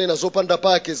kapena zonena zopanda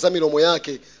pake za milomo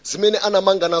yake zimene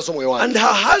anamanga nazo moyo wake. And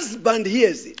her husband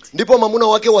hears it. Ndipo mwamuna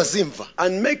wake wazimva.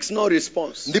 And makes no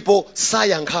response. Ndipo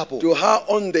sayankhapo. To her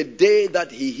on the day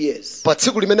that he hears. Pa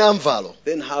tsiku limene amvalo.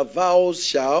 Then her vows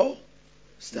shall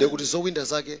stand. Ndekuti zowinda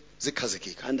zake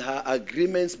zikhazikika. And her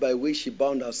agreements by which she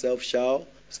bound herself shall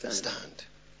stand.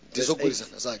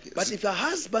 But if her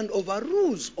husband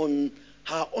overrules on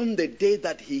her on the day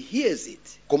that he hears it,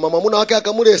 koma mwamuna wake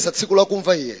akamulesa tsiku la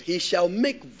kumva iye, he shall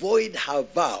make void her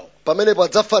vow, pamene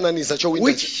padzafananiza chowinda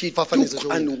which she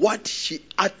took and what she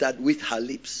uttered with her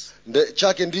lips,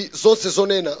 chake ndi zonse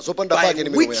zonena zopanda pake ni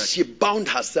milomo which yake, she bound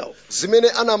herself, zimene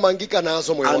anamangika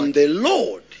nazo moyo wake. And the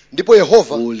Lord ndipo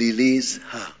Yehova will release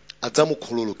her.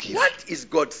 Adzamukhululukira. What is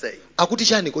God saying? Akuti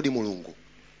chani kodi Mulungu?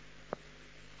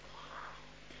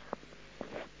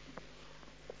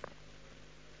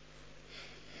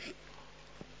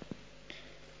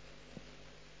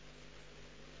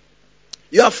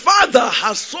 Your father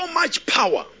has so much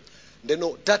power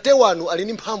ndeno tate wanu ali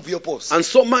ndi mphamvu yoposa and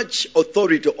so much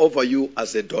authority over you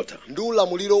as a daughter. ndi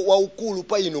ulamuliro waukulu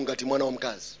pa inu ngati mwana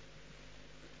wamkazi.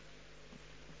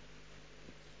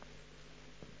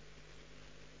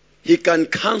 He can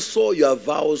cancel your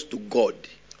vows to God.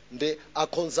 Nde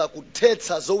akonza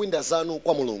kuthetsa zowinda zanu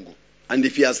kwa Mulungu. And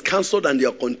if he has cancelled and you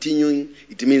are continuing,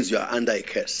 it means you are under a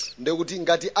curse. Nde kuti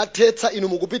ngati athetsa inu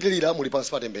mukupitirira muli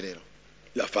pansi pa temberero.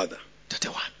 Your father. Tate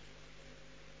wanu.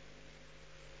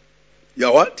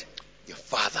 Your what? Your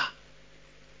father.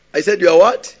 I said your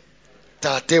what?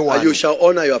 Tate wanu. You shall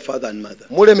honor your father and mother.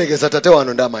 Mulemekeza tate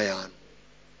wanu ndi amayi anu.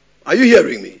 Are you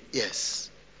hearing me? Yes.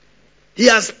 He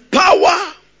has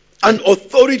power and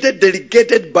authority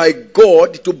delegated by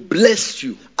God to bless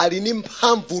you. Ali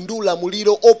mphamvu ndi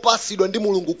ulamuliro opasidwa ndi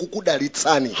Mulungu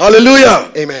kukudalitsani.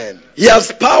 Hallelujah. Amen. He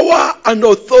has power and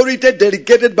authority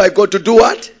delegated by God to do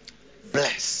what?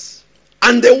 Bless.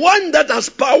 And the one that has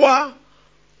power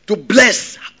to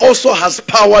bless also has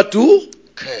power to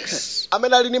curse.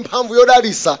 Amene ali mphamvu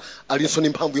yodalisa alinso ni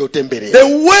mphamvu yotemberera. The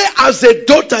way as a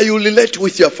daughter you relate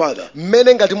with your father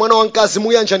mmene ngati mwana wamkazi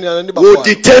muyanjanirana ndi will baba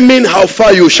determine how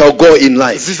far you shall go in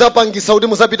life. zizapangisa kuti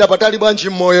muzapita patali bwanji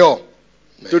mmoyo.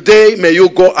 Today may you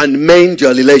go and mend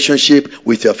your relationship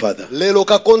with your father. Lelo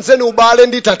kakonzeni ubale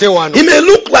ndi tate wanu. He may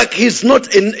look like he's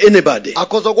not anybody.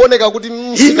 Akoza kuoneka kuti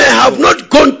He may have not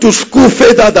gone to school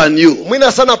further than you.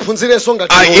 mwina sana phunzireso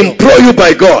ngati I implore you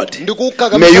by God,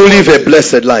 may you live a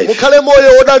blessed life. mukhale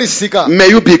moyo wodalisika. May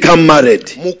you become married.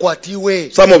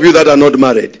 Mukwatiwe. Some of you that are not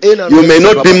married, you may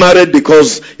not be married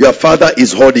because your father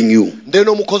is holding you.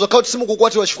 Ndeno mukhoza kuti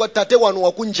simukukwatiwa chifukwa tate wanu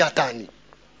wakunjatani.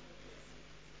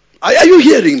 Are you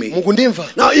hearing me?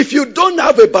 Mukundimva? Now, if you don't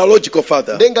have a biological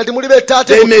father, ngati mulibe tate,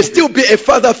 there may still be a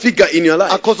father figure in your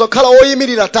life. Akoza khala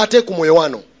oyimirira tate ku moyo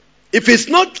wanu. If it's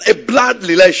not a blood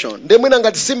relation, mwina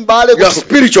ngati simbale your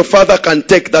spiritual father can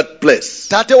take that place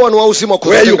tate wanu wauzimu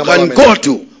where you can go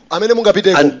to amene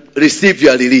mungapiteko and receive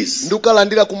your release.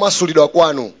 Ndikulandira kumasulidwa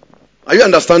kwanu. Are you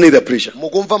understanding the preacher?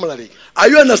 Mukumva mlaliki?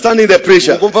 Are you understanding the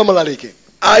preacher? Mukumva mlaliki?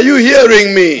 Are you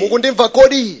hearing me? Mukundimva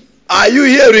kodi? Are you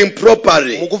hearing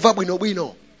properly? Mukumva bwino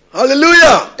bwino.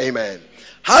 Hallelujah. Amen.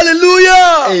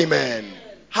 Hallelujah. Amen.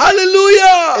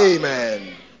 Hallelujah. Amen.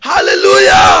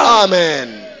 Hallelujah.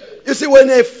 Amen. You see, when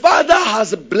a father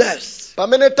has blessed,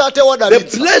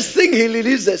 the blessing he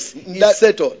releases is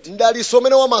settled.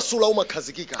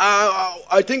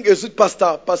 I think is it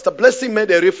Pastor Blessing made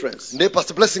a reference in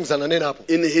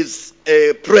his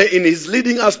in his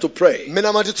leading us to pray.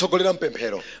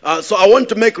 So I want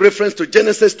to make reference to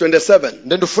Genesis 27.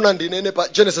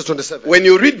 When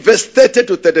you read verse 30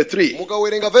 to 33,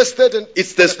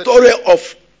 it's the story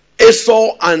of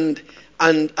Esau and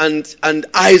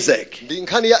Isaac.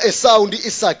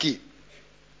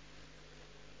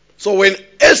 So when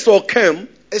Esau came,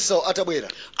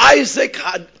 Isaac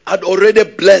had already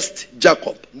blessed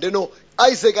Jacob. Then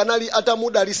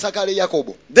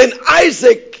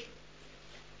Isaac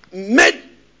made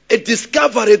a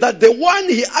discovery that the one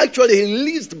he actually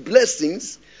released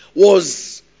blessings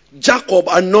was Jacob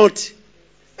and not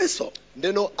Esau.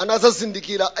 Ndeno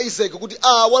anazazindikira Isaac kuti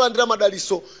walandira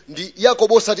madaliso ndi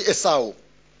Yakobo osati Esau.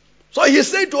 So he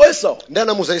said to Esau,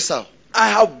 ndanamuza Esau, I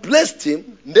have blessed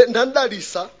him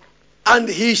ndandalisa and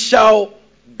he shall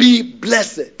be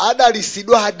blessed.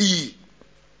 Adalisidwa adi.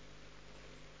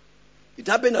 It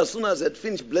happened as soon as he had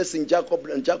finished blessing Jacob,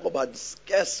 and Jacob had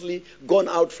scarcely gone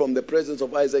out from the presence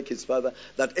of Isaac his father,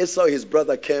 that Esau his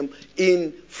brother came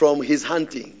in from his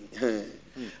hunting.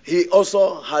 He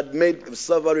also had made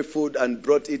savory food and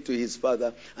brought it to his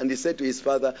father. And he said to his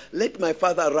father, let my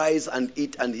father rise and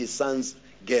eat, and his sons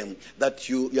game, that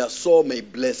your soul may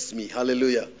bless me.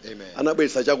 Hallelujah. Amen.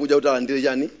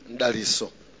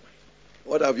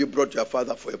 What have you brought your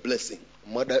father for a blessing?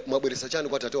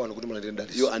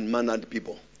 You unmannered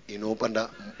people.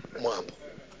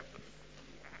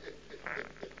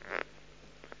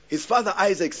 His father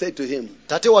Isaac said to him,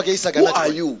 who are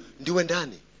you?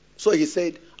 So he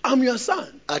said, I'm your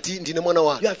son.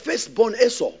 Your firstborn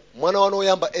Esau.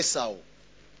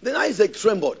 Then Isaac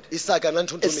trembled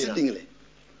exceedingly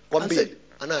and said,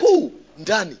 who?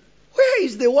 Where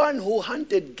is the one who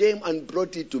hunted game and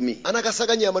brought it to me?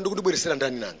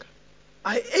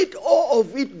 I ate all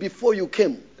of it before you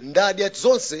came, and I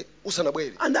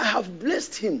have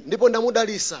blessed him,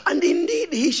 and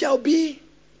indeed he shall be.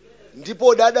 It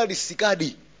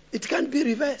can't be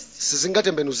reversed.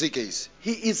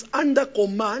 He is under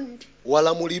command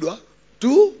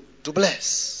to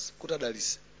bless.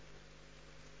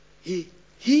 He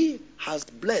has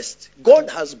blessed. God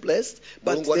has blessed,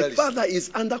 but the father is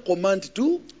under command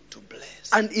to bless.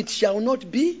 And it shall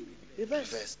not be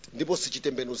reversed. Do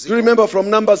you remember from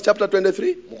Numbers chapter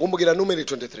 23?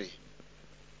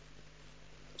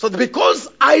 So because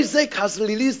Isaac has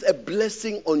released a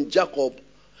blessing on Jacob,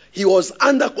 he was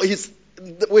under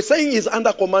we're saying he's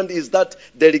under command is that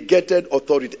delegated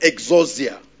authority,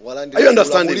 exousia. Are you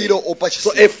understanding?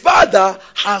 So a father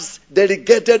has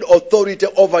delegated authority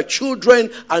over children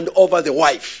and over the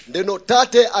wife. And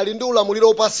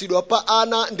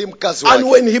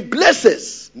when he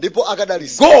blesses,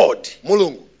 God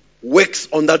works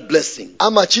on that blessing.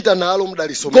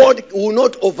 God will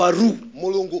not overrule.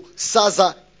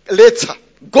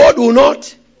 God will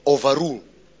not overrule.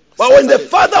 But when the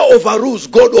father overrules,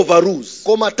 God overrules.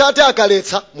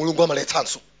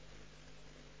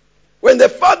 When the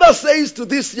father says to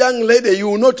this young lady, you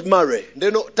will not marry,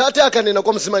 you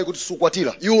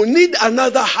will need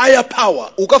another higher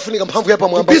power to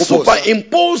be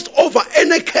superimposed over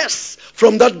any curse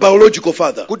from that biological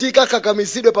father. So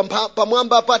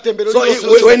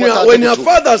when your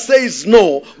father says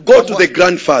no, go to the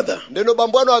grandfather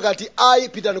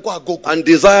and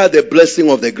desire the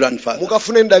blessing of the grandfather,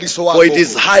 for it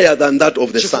is higher than that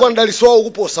of the son.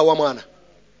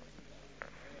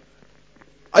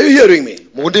 Are you hearing me?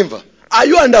 Are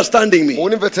you understanding me?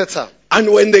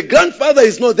 And when the grandfather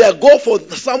is not there, go for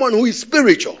someone who is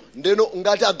spiritual.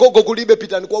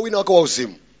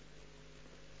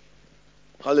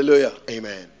 Hallelujah.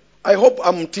 Amen. I hope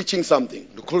I'm teaching something.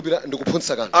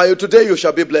 Today you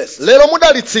shall be blessed.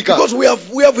 Because we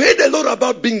have heard a lot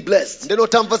about being blessed.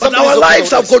 But our lives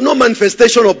have got no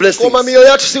manifestation of blessings.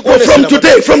 Well, from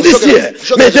today, from this year,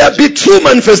 may there be true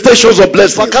manifestations of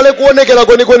blessings.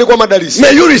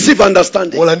 May you receive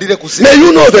understanding. May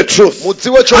you know the truth.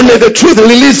 And may the truth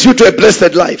release you to a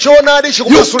blessed life. You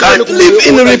can't live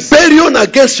in rebellion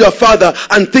against your father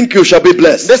and think you shall be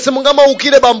blessed.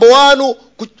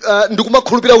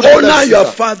 Honor your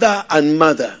father and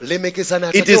mother.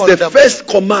 It is the first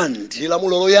command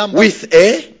with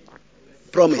a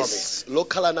promise.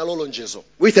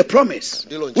 With a promise.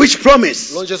 Which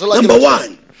promise? Number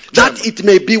one, that it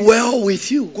may be well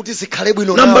with you.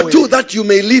 Number two, that you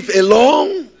may live a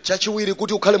long.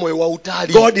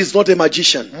 God is not a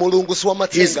magician.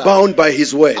 He is bound by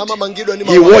his word.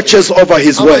 He watches over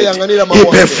his word. He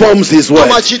performs his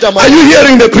word. Are you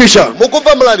hearing the preacher?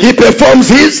 He performs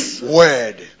his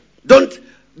word. Don't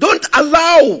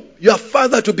allow your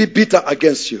father to be bitter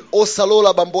against you. No.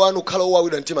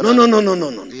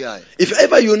 If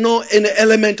ever you know any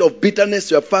element of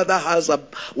bitterness your father has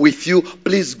with you,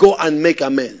 please go and make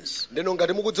amends. Go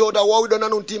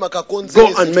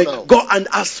and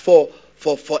ask for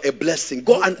a blessing.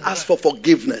 Go and ask for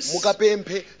forgiveness.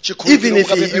 Even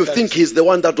if you think he's the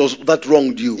one that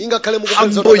wronged you,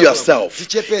 humble yourself.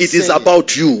 It is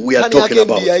about you we are talking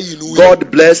about. God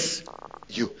bless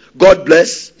you. God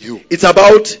bless you. It's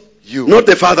about you, not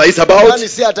the father. It's about.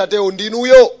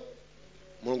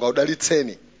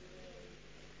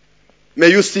 May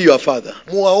you see your father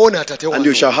and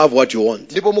you shall have what you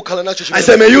want. I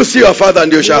say, may you see your father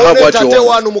and you shall have what you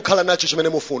want.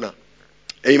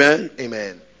 Amen.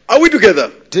 Amen. Are we together?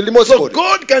 So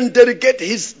God can delegate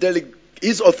his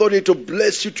authority to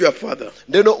bless you to your father.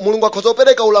 And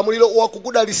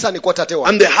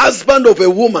the husband of a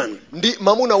woman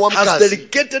has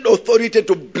delegated authority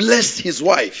to bless his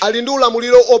wife. I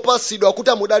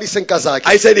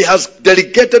said he has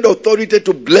delegated authority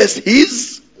to bless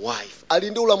his wife. He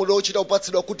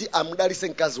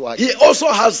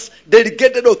also has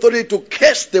delegated authority to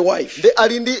curse the wife.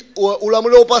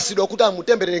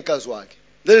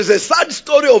 There is a sad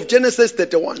story of Genesis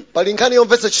 31. pali nkhani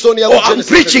yomvetsa chisoni ya Oh, ku I'm Genesis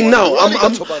preaching 31. now. Kulalika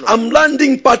tsopano. I'm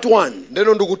landing part 1.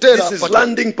 ndeno ndikutera This is part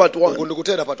landing part 1. 1.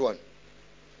 ndikutera part 1.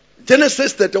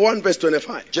 Genesis 31 verse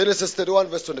 25. Genesis 31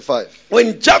 verse 25.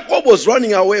 When Jacob was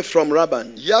running away from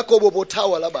Laban, Yakobo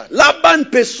pothawa Labani. Laban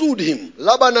pursued him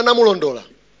Labani anamulondola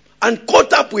and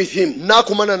caught up with him.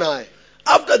 nakumana naye.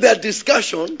 After their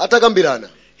discussion, Atakambirana.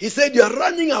 he said, "You are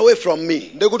running away from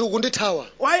me. ndekuti ukundithawa.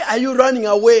 Why are you running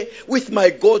away with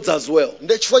my gods as well?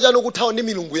 nde chifukwa chani ukuthawa ndi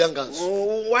milungu yanganso.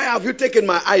 Why have you taken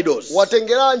my idols?"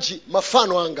 watengeranji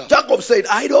mafano anga. Jacob said,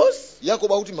 "Idols?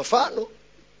 Yakobo akuti mafano.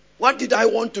 What did I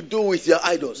want to do with your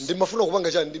idols?" ndimafuna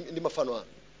kupanga chani ndi mafano anga.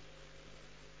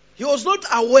 He was not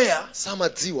aware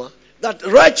samadziwa that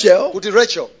Rachel kuti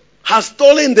Rachel has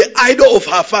stolen the idol of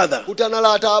her father kuti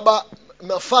analata aba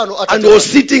mafano and was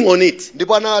sitting on it.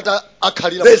 ndipo analata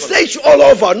akhalira They mafano. searched all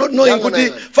over, not knowing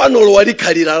kuti fano wali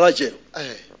khalira Rachel.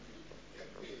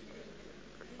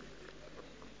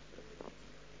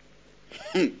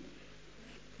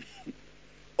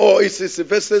 Oh, it's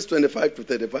verses 25 to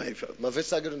 35.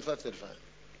 Mavesi ake 25-35.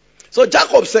 So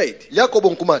Jacob said, Yakobo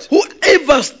nkumati.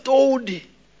 "Whoever stole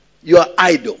your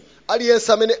idol,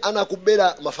 aliyense amene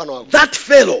anakubera mafano ako. that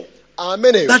fellow,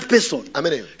 ameneyo. that person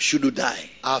ameneyo should die."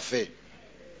 afe.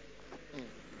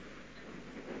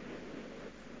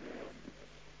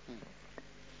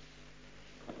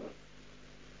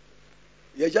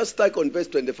 You just stuck on verse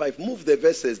 25. Move the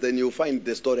verses, then you'll find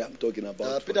the story I'm talking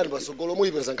about. Pitani pasogolo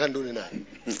muyipeza nkhani nduni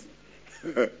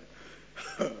naye.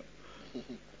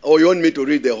 Or you want me to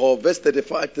read the whole verse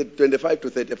 25 to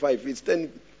 35? It's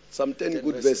 10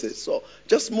 good verses. So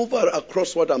just move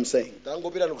across what I'm saying.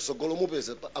 Tangopitani kusogolo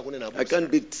mupeza akunena I abusa. can't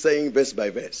be saying verse by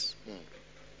verse.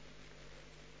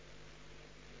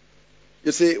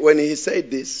 You see, when he said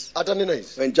this, Atanena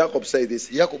izi. when Jacob said this,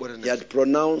 Yakobo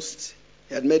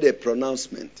he had made a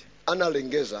pronouncement.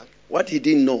 analengeza. What he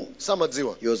didn't know,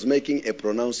 Samadziwa. he was making a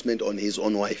pronouncement on his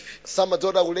own wife.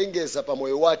 Samadziwa kuti akulengeza pa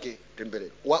moyo wake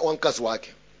temberero wa mkazi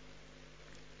wake.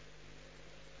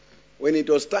 When it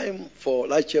was time for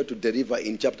Rachel to deliver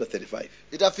in chapter 35,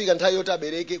 Itafika nthawi yoti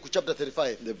abereke ku chapter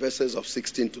 35 the verses of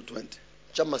 16 to 20,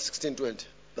 chama 16-20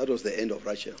 that was the end of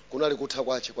Rachel. kunali kutha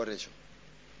kwache kwa Rachel.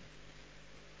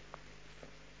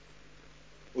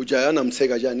 Uja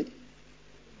anamtseka chani?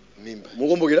 Mimba.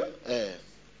 Mukumbukira?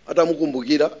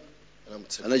 Atamukumbukira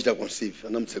Anamtseka. anachita conceive,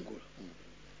 anamtsegula.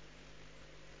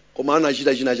 Koma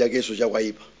anachita china chakeso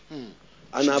chakwaipa.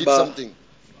 She did something.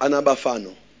 Anaba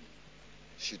fano.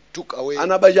 She took away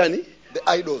Anaba chani? the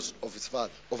idols of his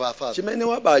father, of her father. Chimene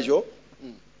wabacho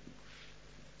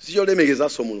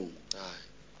sicholemekezaso Mulungu. Aye.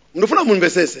 Ndifuna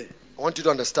mumvesese. I want you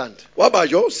to understand.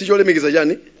 Wabacho sicholemekeza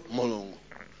chani? Mulungu.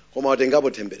 Koma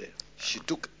watengapo temberero. She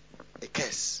took a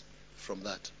curse from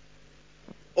that.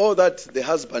 All that the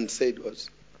husband said was,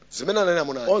 Zimene anena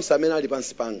munayi. onse amene ali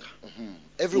pansi panga,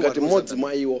 Everyone ngati who is mmodzi under-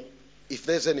 mwa iwo if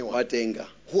there's anyone watenga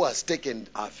who has taken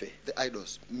afe. the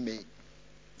idols, may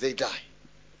they die.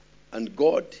 And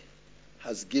God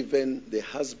has given the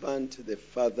husband, the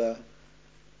father,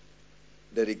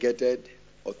 delegated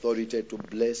authority to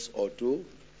bless or to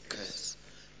Curse.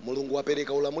 Mulungu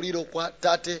wapereka ulamuliro kwa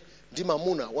tate ndi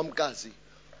mamuna wa mkazi,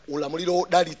 ulamuliro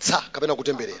wodalitsa kapena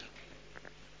kutemberera.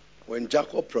 When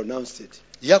Jacob pronounced it,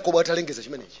 Yakobo atalengeza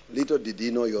chimenechi. little did he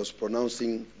know he was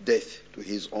pronouncing death to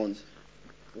his own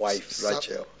wife Sa-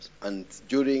 Rachel. And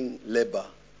during labor,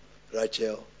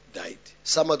 Rachel died.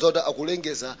 Samadziwa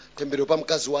akulengeza temberero pa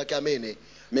mkazi wake amene.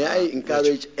 May I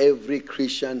encourage every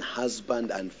Christian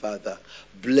husband and father,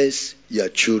 bless your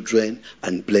children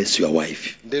and bless your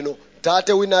wife. Ndeno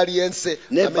tate wina aliyense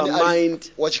Never amene ali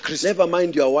mind, wa Chikristu. never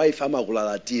mind your wife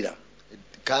amakulalatira.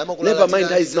 Kayama kulala Never mind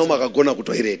tina haizi na aliyense. umakagona ku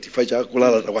toilet facha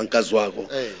kulalata kwa mkazi wako.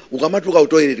 Eh. Ukamatuka ku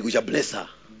toilet kucha bless her.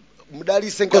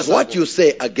 Mudalitse Because mkazi what wako. you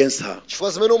say against her,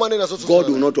 Chifukwa zimene umanena God will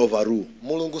zotsutsana. not overrule.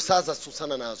 Mulungu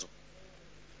sazasusana nazo.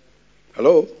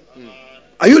 Hello?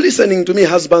 Are you listening to me,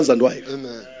 husbands and wives?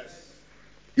 Amen.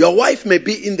 Your wife may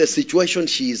be in the situation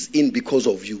she is in because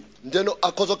of you. Ndeno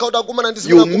akhoza kauta akumana ndi You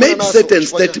zimene akumana made nazo certain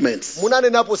chifukwa cha- statements.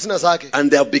 munanenapo zina zake And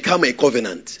they have become a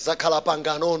covenant. zakhala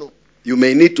panganono. You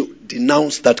may need to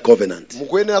denounce that covenant.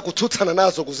 Mukuyenera kutsutsana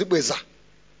nazo kuzibweza.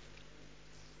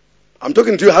 I'm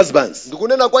talking to you, husbands.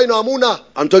 Ndikunena kwa inu amuna,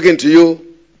 I'm talking to you,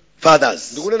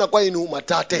 fathers. ndikunena kwa inu You're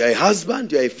matate. a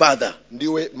husband, you're a father.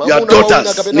 Ndiwe Your mamuna wawina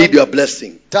daughters kapena need your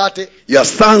blessing. tate. Your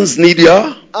sons need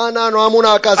your. Ana anu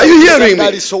amuna akazi. Are you hearing me?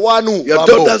 Daliso wanu Your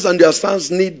bambo. daughters and your sons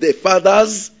need the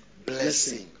father's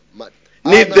Blessing.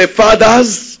 need Ana the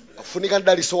father's Funika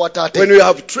ndaliso wa tate. When we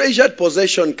have treasured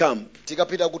possession camp,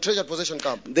 Tikapita ku treasured possession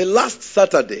camp. the last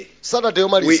Saturday, Saturday we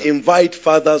yomaliza. invite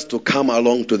fathers to come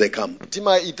along to the camp.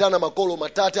 Tima itana makolo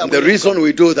matate And the reason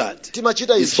we do that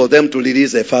timachita is for them to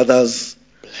release a father's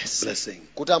blessing. blessing.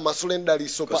 Kuti amasule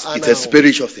ndaliso pa Because ana. it's a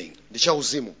spiritual thing. Ndicha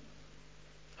uzimu.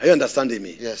 Are you understanding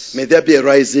me? Yes. May there be a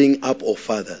rising up of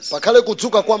fathers. Pakhale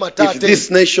kudzuka kwa matate. If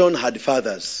this nation had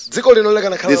fathers, Dziko lino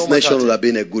likanakhala this na nation would matate. have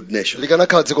been a good nation.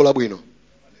 Likanakhala dziko labwino.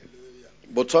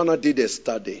 Botswana did a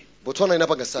study Botswana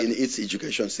inapanga in study its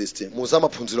education system mu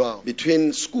zamaphunziro awo.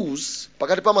 between schools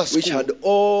Pakati pa which masukulu had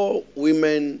all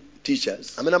women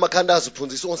teachers amene amakhanda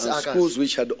aziphunzitsi onse and akazi. schools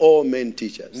which had all men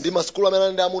teachers. Ndi masukulu amene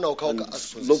ali ndi amuna And okhaokha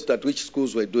aziphunzitsi. looked at which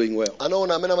schools were doing well.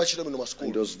 Anaona amene amachita bwino And it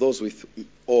masukulu. was those with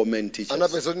all men teachers.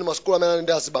 Anapeza kuti ndi masukulu amene ali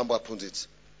ndi azibambo aphunzitsi.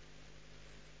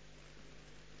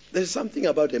 There's something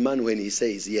about a man when he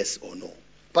says yes or no,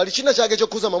 Pali china chake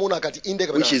chokhuza mamuna akati inde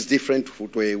kapena which ayi. is different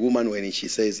to a woman when she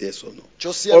says yes or no.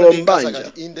 Chosiyana ndi mkazi Olombanja.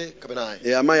 akati inde kapena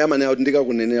ayi. Amayi amanena kuti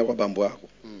ndikakunenera kwa bambo ako.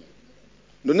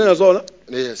 Ndonena zona?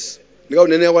 Yes.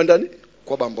 Ndikakunenera kwa ndani?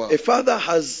 Kwa bambo A awo. father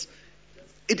has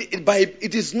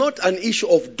it is not an issue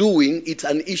of doing, it's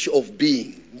an issue of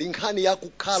being. Ndi nkhani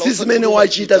yakukhala. Si zimene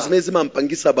wachita zimene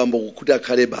zimampangisa bambo kuti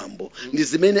akhale bambo. Ndi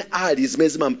zimene ali zimene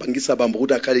zimampangisa bambo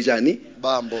kuti akhale chani?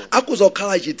 Bambo. Akuza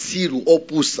kukhala chitsiru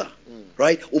opusa.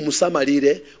 Right?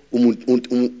 Umusamalire,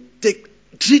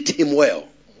 treat him well.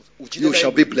 You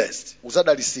shall be blessed.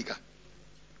 Uzadalisika.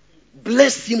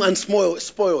 Bless him and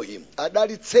spoil him.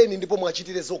 Adalitseni ndipo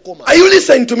mwachitire zokoma. Are you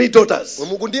listening to me, daughters?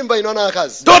 Mukundimva ino ana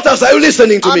akazi. Daughters, are you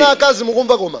listening to me? Ana akazi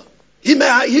mukumva koma. He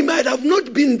might have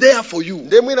not been there for you.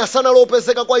 Nde mwina sana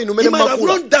lopezeka kwa inu He mene might have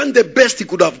mmakula. not done the best he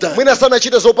could have done. Mwina sana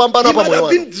chite zopambana He pa might moyo have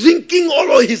been wanu. drinking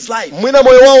all of his life. Mwina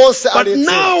moyo wawo wonse But ali.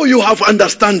 now you have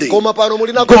understanding. Koma pano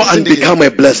mulina Go and become a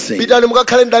blessing. Pitani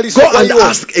mukakhale ndaliso Go kwa and iwo.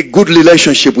 ask a good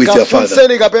relationship with your father.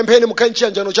 Kafunseni kapempheni mukhale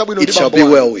chiyanjano chabwino It ndi shall bambo be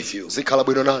wanu. well with you. Zikhala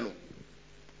bwino nanu.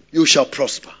 You shall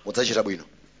prosper. Mudzachita bwino.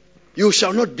 You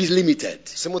shall not be limited.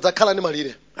 Simudzakhala ndi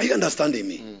malire. Are you understanding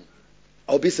me?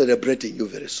 I'll be celebrating you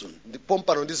very soon. Ndipo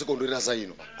mpano ndizikondwerera za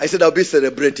inu. I said I'll be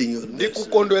celebrating you very soon.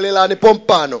 Ndikukondwererani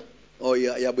pompano. Oh,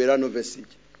 yeah, Berano Vestige.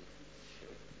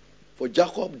 For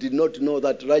Jacob did not know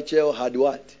that Rachel had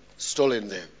what? Stolen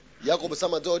them. Yakobo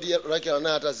samadziwa kuti Rachel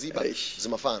anaye ataziba Eish.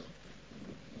 zimafano.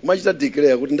 Machita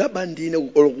declare kuti ndabandine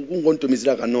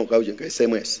kungontumizira kanoka uje nka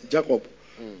SMS. Jacob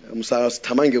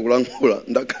musathamange kulankhula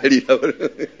ndakhalira.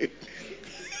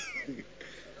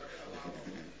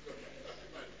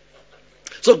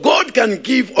 So God can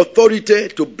give authority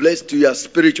to bless to your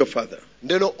spiritual father.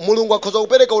 Ndeno Mulungu akhoza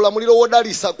kupereka ulamuliro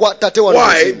wodalisa kwa tate wanu.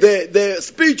 Why? The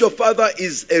spiritual father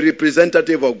is a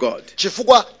representative of God.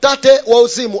 Chifukwa tate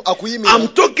wauzimu akuyimira. I'm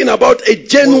talking about a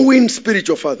genuine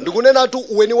spiritual father. Ndikunena tu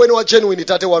uweniweni wa genuine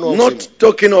tate wanu wauzimu. Not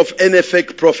talking of any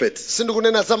fake prophets.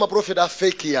 Sindikunena za maprofeta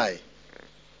fake yayi.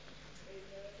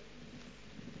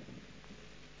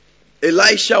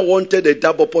 Elisha wanted a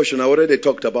double portion. I already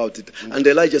talked about it. And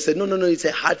Elijah said, no, it's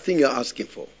a hard thing you're asking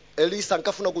for. Elisa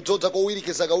ankafuna kudzodza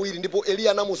kowirikiza kawiri ndipo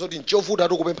Eliya anamuwuza kuti nchovuta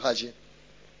kupemphachi.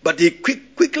 But he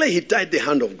quickly he tied the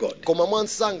hand of God. Koma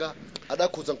mwansanga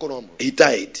adakhudza mkono wa Mulungu. He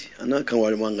tied.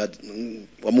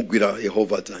 Wamugwira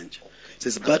Jehovah dzanja.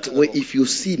 Says, but if you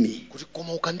see me Kuti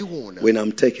koma ukandiona when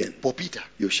I'm taken, popita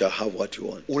you shall have what you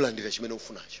want. ulandire chimene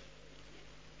ufunacho.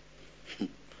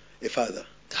 A father.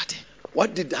 Tate.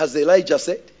 What has Elijah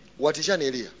said? Wati chani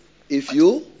Eliya? If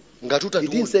you, Ngatuta he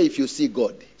didn't ndiona. say if you see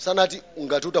God. Sanati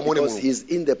ngatuta muone Because Mulungu. he's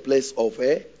in the place of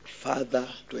a father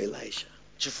to Elisha.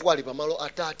 Chifukwa ali pamalo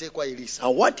atate kwa Elisa.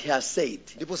 And what he has said,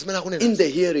 Ndipo zimene akunena. in the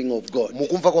hearing of God,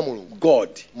 Mukumva kwa Mulungu. God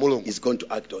Mulungu is going to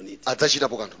act on it.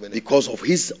 adzachitapo kanthu mene. Because of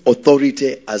his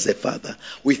authority as a father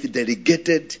with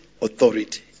delegated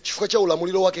authority. Chifukwa cha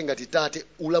ulamuliro wake ngati tate,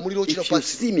 ulamuliro uchita If you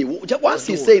pasi. see me, once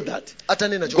he said that,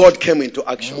 Atanena God came into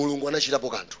action. Mulungu anachitapo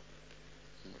kanthu.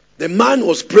 The man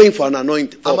was praying for an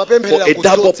anointing, for a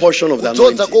double portion of the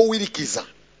kudzodza anointing. kowirikiza.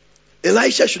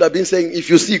 Elisha should have been saying, if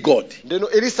you see God.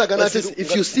 Ndeno Elisa But ganati says,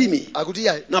 if you see me. akuti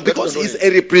ya. Now, because he's a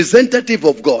representative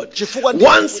of God, Chifukwa ndi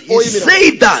once he oyimira.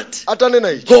 said that,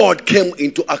 Atanena ichi. God came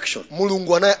into action.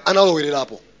 Mulungu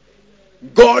analowelerapo.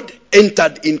 God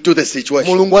entered into the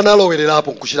situation. Mulungu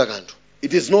analowelerapo nkuchita kanthu.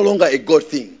 It is no longer a God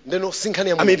thing. Ndeno sinkhani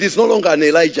ya I mean, it is no longer an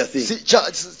Elijah thing. It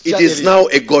is Elisa. now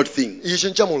a God thing. Ichi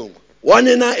ncha Mulungu.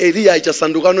 Wanena Eliya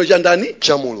ichasandukano cha ndani?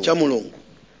 Cha Mulungu. Cha Mulungu.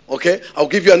 Okay? I'll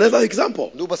give you another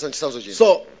example. Ndikupasa chisanzo chino.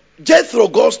 So, Jethro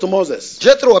goes to Moses.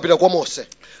 Jethro wapita kwa Mose.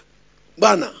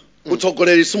 Bana,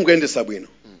 utsogoleri simukuyendesa bwino.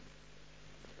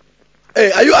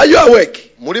 Hey, are you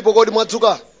awake? Mulipo kodi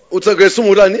mwadzuka? Utsogoleri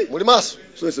simutani? Muli maso?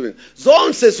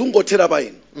 Zonse sungothera pa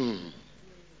inu.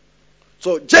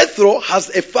 So Jethro has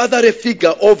a fatherly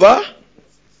figure over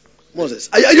Moses.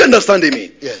 Are you understanding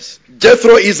me? Yes.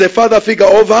 Jethro is a father figure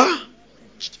over.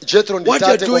 Jethro What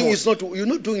you're doing is not, you're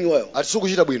not doing well.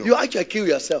 You actually kill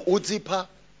yourself.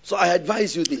 So I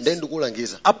advise you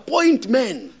this. Appoint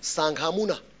men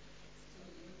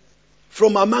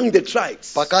from among the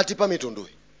tribes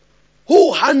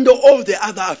who handle all the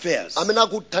other affairs.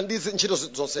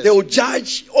 They will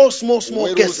judge all small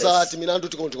cases.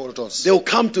 They will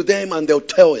come to them and they'll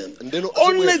tell them.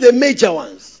 Only the major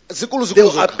ones, they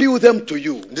will appeal them to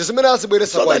you. So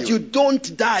that you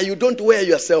don't die, you don't wear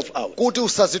yourself out.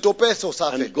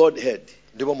 And God heard.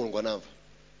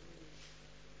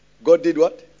 God did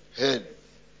what? Heard.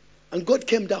 And God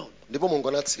came down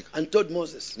and told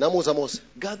Moses,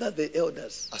 gather the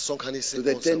elders to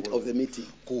the tent of the meeting.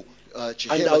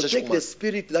 And I'll take the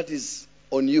spirit that is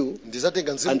on you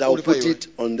and I'll put it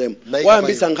on them. Why am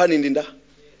I ndinda?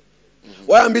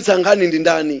 Why am I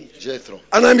ndindani? Jethro.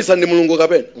 Anambisa ndi mulungu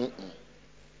kapena?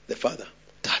 The father.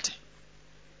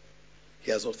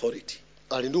 He has authority.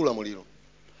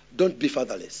 Don't be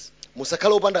fatherless.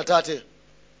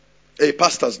 Hey,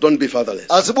 pastors, don't be fatherless.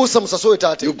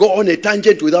 You go on a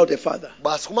tangent without a father.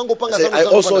 Say, I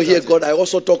also hear God. I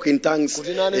also talk in tongues.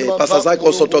 Pastor Zach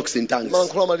also talks in tongues.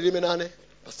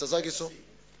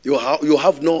 You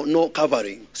have no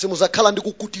covering.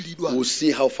 We'll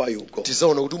see how far you go.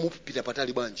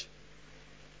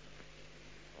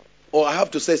 Or I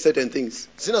have to say certain things.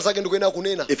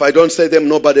 If I don't say them,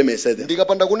 nobody may say them.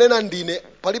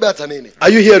 Are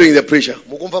you hearing the preacher?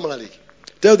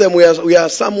 Tell them we are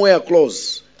somewhere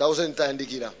close. Tell them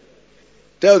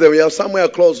we are somewhere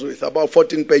close with about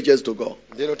 14 pages to go.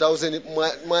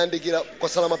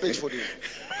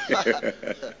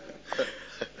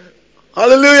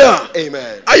 Hallelujah.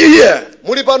 Amen. Are you here?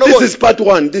 This is part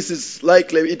 1. This is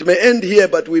likely. It may end here,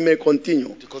 but we may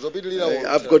continue.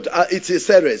 I've got. It's a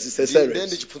series. It's a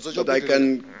series. But I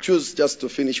can choose just to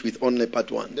finish with only part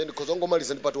 1.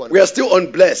 We are still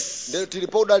on bless.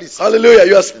 Hallelujah.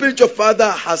 Your spiritual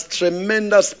father has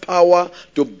tremendous power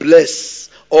to bless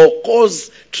or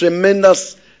cause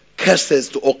tremendous curses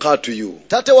to occur to you.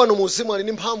 I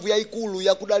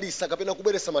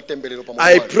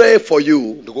pray for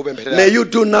you. May you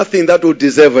do nothing that will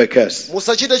deserve a curse.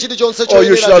 Or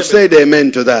you should have said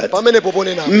amen to that.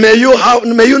 May you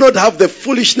not have the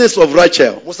foolishness of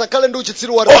Rachel. Oh,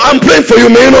 I'm praying for you.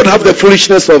 May you not have the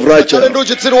foolishness of Rachel. In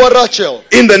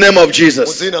the name of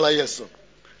Jesus.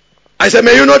 I said,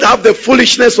 may you not have the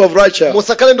foolishness of Rachel.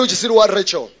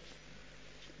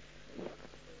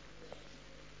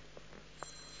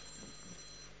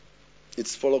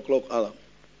 It's 4 o'clock alarm.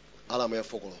 Alarm ya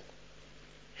 4 o'clock.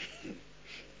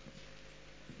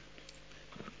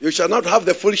 You shall not have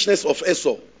the foolishness of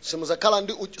Esau.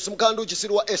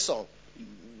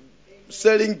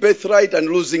 Selling birthright and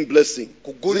losing blessing.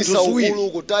 You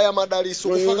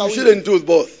shouldn't do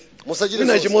both.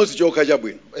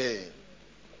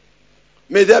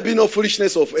 May there be no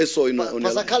foolishness of Esau in your life.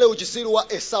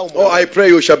 Oh, I pray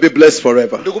you shall be blessed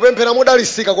forever.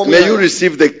 May you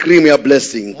receive the cream you are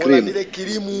blessing. Cream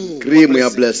you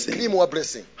are blessing.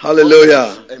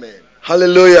 Hallelujah. Amen.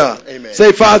 Hallelujah. Amen.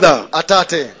 Say, Father,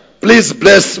 please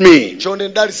bless me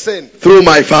through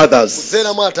my fathers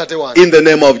in the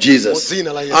name of Jesus.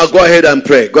 I'll go ahead and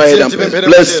pray. Go ahead and pray.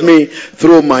 Bless me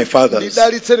through my fathers.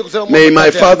 May my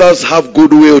fathers have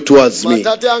goodwill towards me.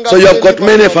 So you have got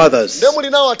many fathers. You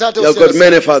have got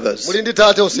many fathers.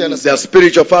 They are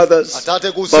spiritual fathers,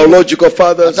 biological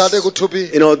fathers.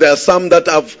 You know, there are some that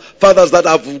have fathers that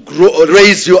have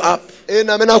raised you up. They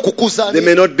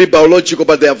may not be biological,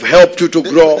 but they have helped you to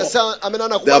grow.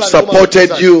 They have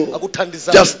supported you.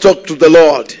 Just talk to the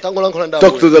Lord.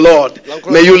 Talk to the Lord.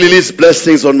 May you release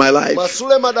blessings on my life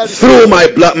through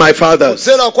my fathers,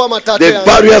 the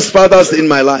various fathers in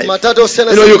my life.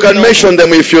 You know, you can mention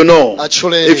them if you know.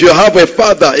 If you have a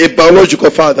father, a biological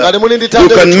father, you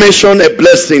can mention a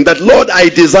blessing. That, Lord, I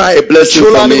desire a blessing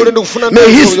from him.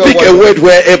 May he speak a word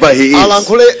wherever he is.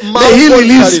 May he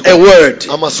release a word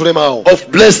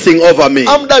of blessing over me.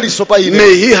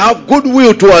 May he have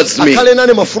goodwill towards me.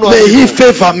 May he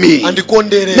favor me.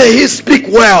 May he speak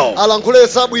well.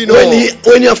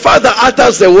 When your father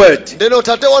utters a word,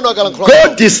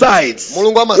 God decides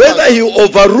whether he will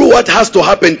overrule what has to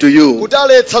happen to you or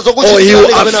he will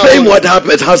affirm what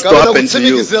has to happen to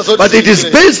you. But it is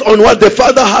based on what the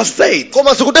father has said.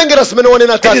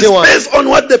 It is based on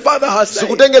what the father has said.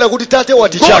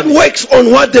 God works on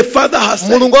what the father has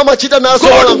said.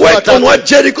 God works on what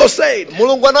Jericho said.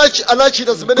 mulungu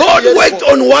anachita zimene God Yeriko- worked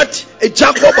on what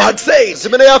Jacob had said.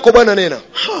 zimene yakobo ananena.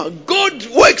 God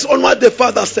works on what the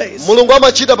Father says. mulungu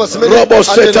amachita pa zimene Robo anena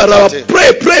setara. Tate.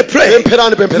 Pray, pray, pray.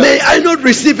 Pempherani. May I not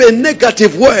receive a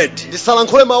negative word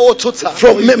ndisalankhule mawu otsutsa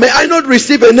from. May I not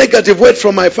receive a negative word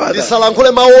from my Father.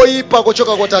 ndisalankhule mawu oyipa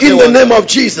kuchoka kwa tate In the wanga. name of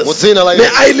Jesus. Mudzina la May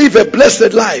Yesu. I live a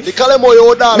blessed life. ndikhale moyo May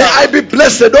wodala. I be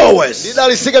blessed always.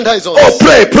 ndidalisike nthawi zonse. Oh,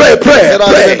 pray, pray, pray,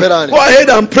 Pempherani, pray. pempherani. Go ahead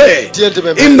and pray. Tieni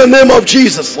tipemphere. In the name of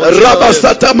Jesus.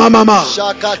 Rabasata mamama.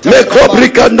 Shakata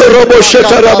Mekobrikando robo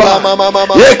shetaraba.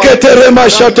 Yeketerema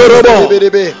shatorobo.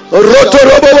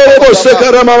 Rotorobo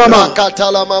sekarama mama.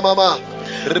 Rakatala mama.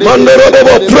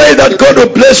 Mandorobo. Pray that God will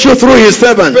bless you through his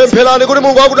servants. Pempherani kuti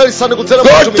Mulungu akudalisani kudzera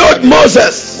God mtumiki told wake.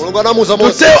 Moses Mulungu anamuwuza to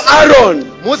Mose. tell Aaron,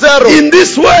 Muze Aaron, in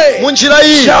this way munjira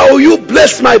iyi shall you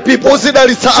bless my people.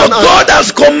 muzidalitsa So ana. God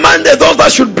has commanded those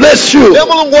that should bless you. Ndiye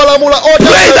Mulungu walamula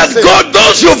Pray that God,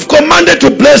 those you've commanded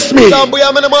to bless me,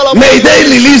 may they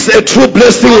release a true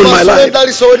blessing in my life.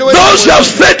 Those you have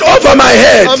set over my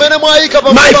head,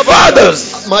 my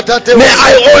fathers, may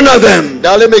I honor them,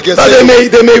 that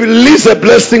they may release a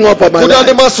blessing upon my life.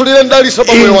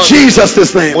 In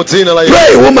Jesus' name.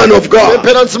 Pray, woman of God.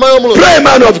 Pray,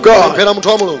 man of God.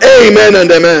 Amen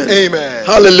and amen. Amen.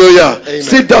 Hallelujah. Amen.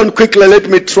 Sit down quickly. Let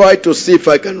me try to see if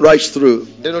I can rush through.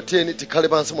 Ndeno tieni tikhale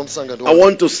pansi mu msanga I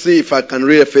want to see if I can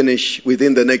really finish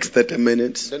within the next 30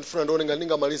 minutes. ndifuna ndione ngati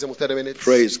ndingamalize mu 30 minutes.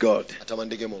 Praise God.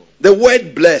 Atamandike Mulungu. The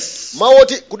word bless.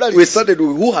 Mawoti We kudalitsa. started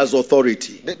with who has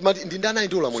authority. Ndi ndani ndi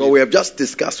So ulamuliro. we have just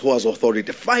discussed who has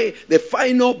authority. The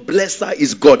final blesser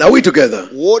is God. Are we together?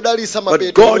 Wodalitsa But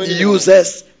mapeto. God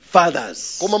uses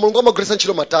fathers. Koma Mulungu amagwiritsa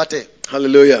ntchito matate.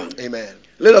 Hallelujah. Amen.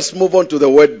 Let us move on to the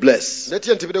word bless.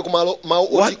 Ndetiye ntipite ku mawu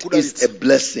oti What is kudalitsa. a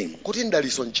blessing? Kuti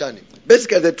ndaliso nchani?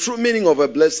 Basically, the true meaning of a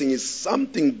blessing is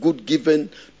something good given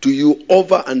to you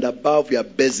over and above your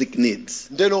basic needs.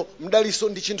 Ndeno mdaliso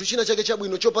ndi chinthu china chake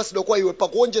chabwino chopasidwa kwa iwe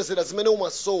pakuonjezera zimene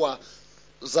umasowa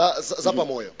za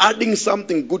pamoyo. Adding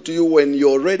something good to you when you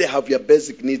already have your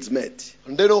basic needs met.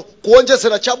 Ndeno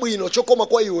kuonjezera chabwino chokoma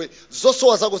kwa iwe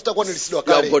zosowa zako zitakwaniritsidwa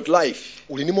You have kale. got life,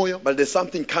 Uli ni moyo. but there's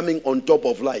something coming on top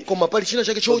of life. Koma pali china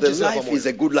chake So the chowonjezera life is pamoyo.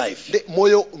 a good life. Nde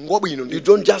moyo ngwabwino You ndi.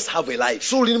 don't just have a life.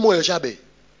 So uli ni moyo chabe.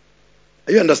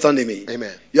 Are you understanding me?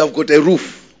 Amen. You have got a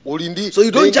roof. Uli ndi. So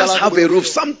you don't denga just lako have a bwino. roof,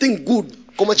 something good,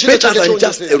 Koma china better chake than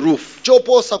just a chowonjezera. roof.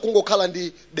 Choposa kungokhala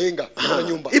ndi denga kana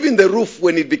nyumba. Even the roof,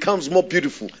 when it becomes more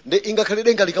beautiful, Nde ingakhale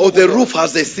denga or the likamakondwa. roof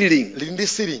has a ceiling. Lili ndi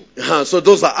ceiling. So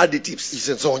those are additives.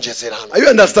 Ize nzowonjezerano. Are you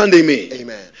understanding me?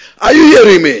 Amen. Are you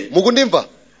hearing me? Mukundimva?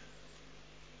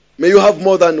 May you have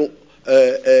more than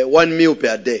 1 meal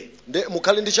per day. Nde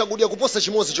mukhale ndi chakudya kuposa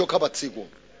chimodzi chokha pa tsiku.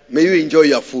 May you enjoy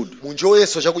your food.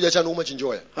 Munjoyeso chakudya chanu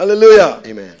umachinjoya. Hallelujah.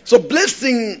 Amen. So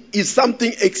blessing is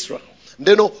something extra.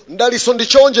 Ndeno ndaliso ndi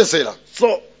chowonjezera.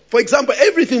 So, for example,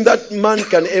 everything that man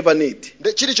can ever need,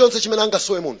 Nde chilichonse chimene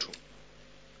angasowe munthu.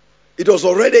 it was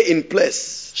already in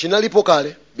place Chinalipo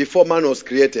kale before man was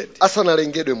created.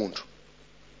 asanalengedwe munthu.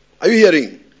 Are you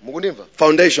hearing? Mukundimva?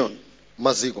 Foundation.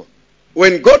 Maziko.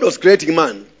 When God was creating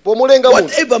man, Pomulenga munthu.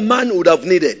 whatever man would have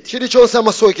needed Chilichonse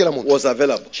amasowekera munthu. was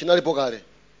available. Chinalipo kale.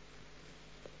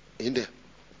 Inde.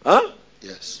 Huh?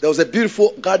 Yes. There was a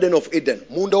beautiful Garden of Eden,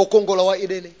 Munda wokongola wa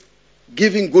Edeni.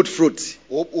 giving good fruit.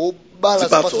 Wobala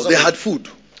zipatso They za. had food.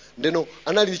 Ndeno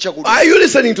anali chakudya. Are you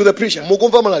listening to the preacher?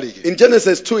 Mukumva malalike. In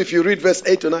Genesis 2, if you read verse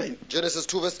 8 to 9, Genesis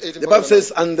 2 verse 8. the Bible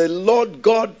says, and the Lord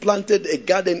God planted a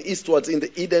garden eastwards in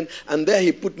the Eden, and there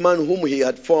he put man whom he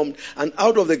had formed, and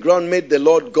out of the ground made the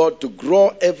Lord God to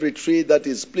grow every tree that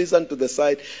is pleasant to the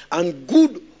sight, and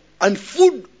good and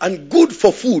food and good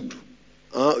for food.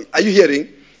 Are you hearing?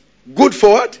 Good for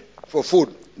what? For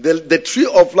food. The tree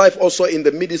of life also in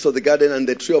the midst of the garden, and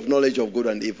the tree of knowledge of good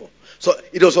and evil. So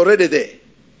it was already there.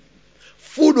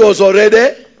 Food was already.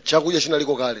 Chakudya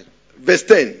chinaliko kale. Verse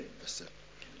 10.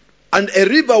 And a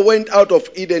river went out of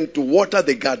Eden to water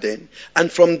the garden,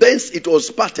 and from thence it was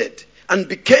parted, and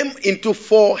became into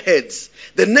 4 heads.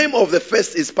 The name of the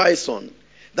first is Pison,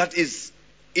 that is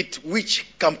it which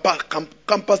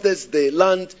compasses the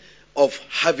land of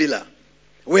Havilah,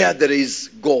 where there is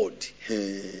gold.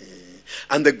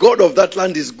 And the God of that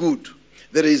land is good.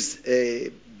 There is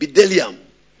bdellium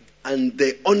and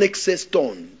the onyx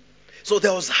stone. So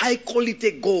there was high quality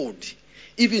gold.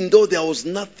 Even though there was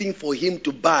nothing for him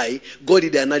to buy, God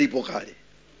did another pokale.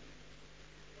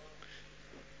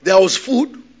 There was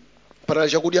food. Panali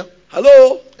chakudya.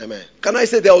 Hello? Amen. Can I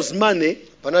say there was money?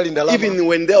 Panali ndalama. Even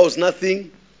when there was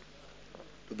nothing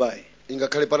to buy.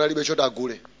 Ingakhale panalibe choti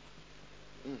agule.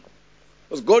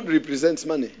 Because God represents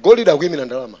money. Golide akuyimira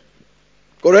ndalama.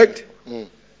 Correct?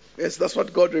 Yes, that's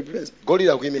what God represents.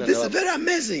 golira kuyimira This is ndalama very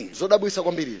amazing. zodabwitsa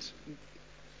kwambiri izi.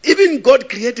 Even God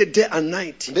created day and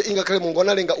night Nde ingakhale Mulungu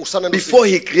analenga usana ndi before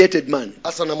he created man.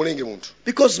 asanamulenge munthu,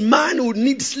 Because man would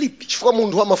need sleep. chifukwa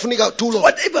munthu amafunika So tulo.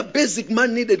 whatever basic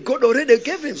man needed, God already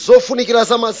gave him. Zofunikira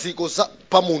za maziko za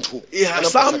pa munthu Yeah,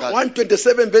 anampasa Psalm kale.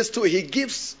 127 verse 2, he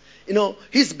gives,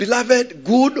 his beloved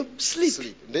good sleep.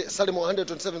 Sleep. Nde Salimo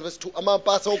 127 verse 2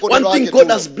 amapasa One okondedwa thing ake God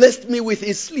tulo. has blessed me with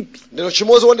is sleep. Ndino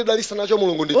chimozi wandidalisa nacho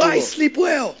Mulungu ndi Oh, I tulo. sleep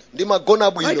well. Ndimagona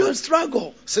I bwino. don't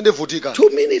struggle. Sindivutika. 2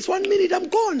 minutes, 1 minute, I'm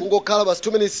gone. Kungokhala basi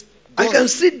 2 minutes. I can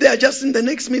sit there just in the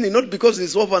next minute, not because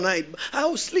it's overnight.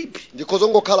 I'll sleep. Ndikhoza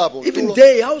ngokhalapo. Even tulo.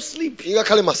 day, I'll sleep.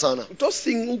 Ingakhale masana.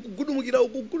 Tossing, gudumukira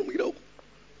uku, gudumukira uku.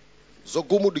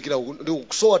 Zogumudikira ndi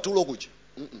kusowa tulo kuja.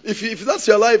 If that's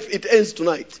your life, it ends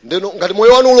tonight. Ndeno ngati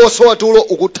moyo wanu ulosowa tulo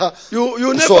ukutha.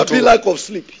 You never be lack of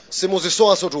sleep.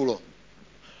 Simuzisowaso tulo.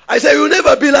 I say you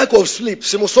never be lack of sleep.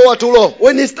 Simusowa tulo.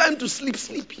 When it's time to sleep,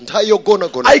 sleep. Nthawi yogona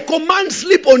gona. I command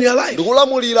sleep on your life.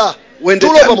 Ndikulamulira When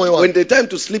tulo pa moyo wanu. the time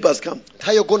to sleep has come.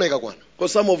 Nthawi yogona ikakwana.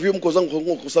 Because some of you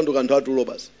kusanduka anthu atulo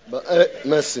basi.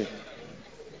 Mercy.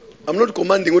 I'm not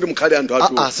commanding you to mukhale anthu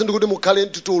atulo. Sindikuti mukhale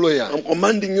ndi tulo ya. I'm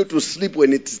commanding you to sleep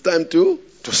when it's time to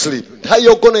sleep. Nthawi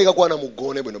yogona ikakwana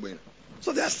mugone bwinobwino.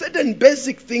 So there are certain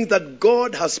basic things that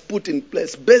God has put in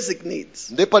place, basic needs.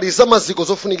 Nde pali zamaziko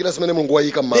zofunikira zimene Mulungu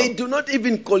wayika mmawa. They do not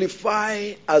even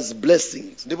qualify as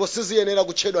blessings Ndipo siziyenera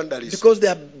kutchedwa ndaliso. because they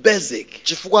are basic.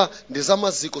 Chifukwa ndi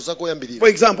zamaziko zakoyambirira. For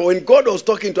example, when God was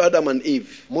talking to Adam and Eve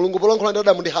Mulungu polankhula ndi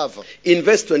Adamu ndi Hava. in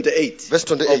verse 28, Verse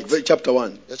 28 of chapter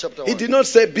 1, ya chapter he 1. did not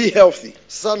say be healthy.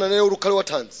 Sananena kuti ukhale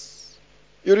wathanzi.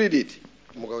 You read it.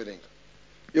 Mukawerenga.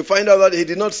 You find out that he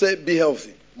did not say be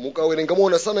healthy. Mukawerenga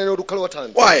muona sananena kuti ukhale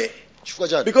wathanzi. Why? Chifukwa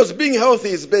chani? Because being healthy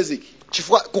is basic.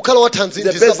 Chifukwa kukhala wathanzi ndi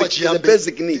The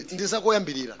basic need. ndi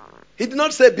zakoyambirira. He did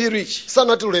not say be rich.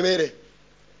 Sanati ulemere.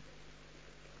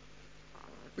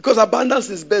 Because abundance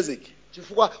is basic.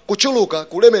 Chifukwa kuchuluka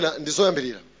kulemera ndi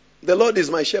zoyambirira. The Lord is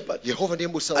my shepherd. Yehova ndiye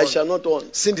m'busa I wanga. shall not want.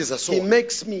 He Sindizasowa.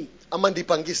 makes me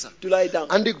Amandipangisa. to lie down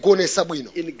Andigonesa bwino.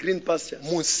 in green pastures.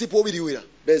 Mu msipu wobiriwira.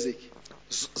 Basic.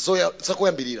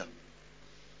 Zakoyambirira.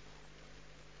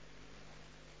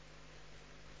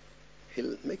 He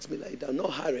makes me lie down. No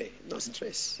hurry, no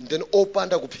stress. Then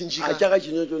opanda kuphinjika. Chaka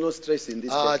chino no stress in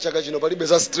this day. Chaka chino palibe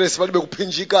za stress, palibe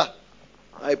kuphinjika.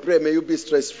 I pray may you be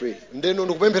stress free. Ndeno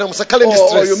ndikupemphera musakhale ndi Oh,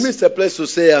 stress. you missed a place to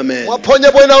say amen.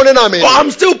 Mwaphonye bwena unena amen. Oh,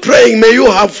 I'm still praying. May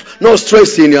you have no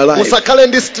stress in your life. Musakhale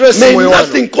ndi stress May moyo wanu.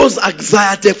 nothing cause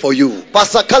anxiety for you.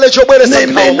 Pasakhale chobweresa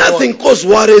May nothing cause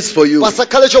worries for you.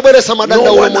 Pasakhale chobweresa No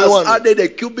madandaulo one moyo has wanu. added a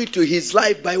cubit to his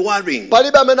life by worrying.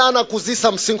 Palibe amene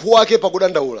anakuzisa msinkhu wake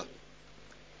pakudandaula.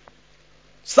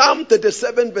 Psalm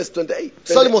 37 verse 28.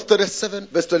 Salimo 37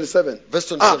 Verse 27. verse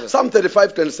 27. Psalm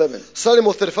 35 27.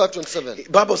 Salimo 35:27.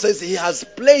 Bible says he has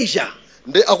pleasure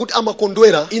Ndi akuti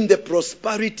amakondwera in the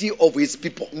prosperity of his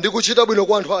people. ndi kuchita bwino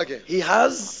kwa anthu ake. He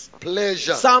has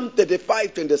Pleasure. Psalm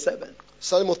 35:27.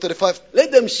 Salimo 35.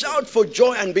 Let them shout for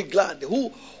joy and be glad.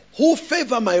 Who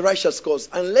favor my righteous cause,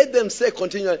 and let them say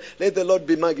continually, let the Lord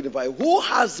be magnified. Who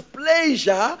has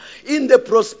pleasure in the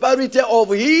prosperity of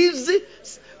his.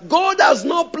 God has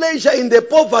no pleasure in the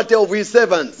poverty of his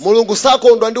servants. Mulungu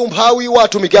sakondwa ndi umphawi wa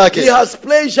atumiki He ake. has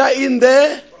pleasure in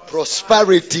the.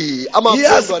 Prosperity. He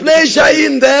has pleasure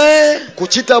in the.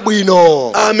 Kuchita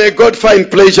bwino. May God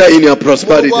find pleasure in your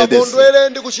prosperity. Mulungu akondwere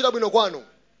ndi kuchita bwino kwanu.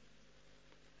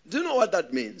 Do you know what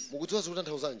that means? Mukudziwa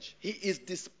zikutanthauzanji? He is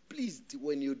displeased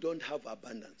when you don't have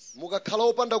abundance. Mukakhala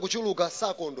opanda kuchuluka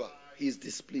sakondwa. He is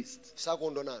displeased.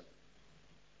 Sakondwa nani?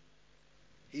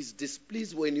 He's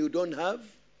displeased when you don't have.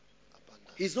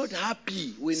 He's not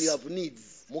happy when you have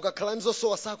needs. Mukakhala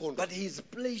ndizosowa sakondwa. But he's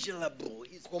pleasurable.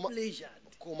 He's pleasured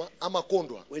Koma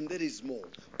amakondwa when there is more.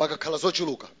 pakakhala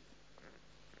zochuluka.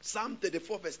 Psalm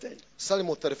 34 verse 10.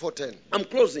 Salimo 34:10. I'm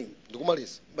closing.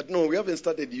 Ndikumaliza. But no, we haven't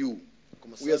started you.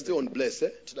 We are still on bless.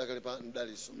 Tidakali pa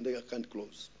ndaliso. They can't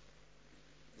close.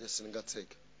 Yes,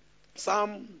 ningatseka.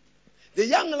 Psalm. The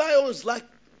young lions lack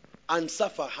and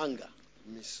suffer hunger.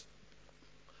 Miss.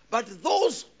 But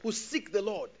those who seek the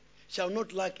Lord shall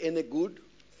not lack any good.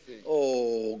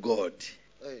 Oh God.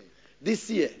 Hey. This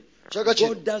year,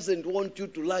 God doesn't want you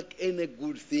to lack any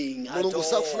good thing at Mulungu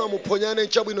safuna all. muphonyane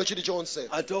chabwino chilichonse.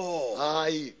 At all.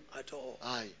 Ayi. At all.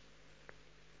 Ayi.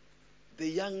 The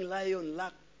young lion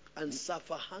lack and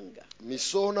suffer hunger.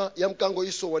 Misona ya mkango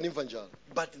iso wanimva njala.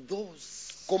 But those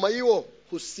Koma iwo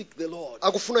who seek the Lord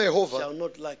akufuna Yehova shall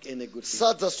not lack any good thing.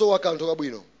 sadzasowa kanthu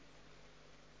kabwino.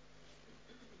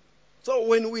 So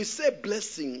when we say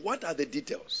blessing, what are the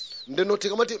details? ndeno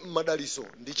tikamati madaliso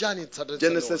ndi chani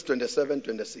Genesis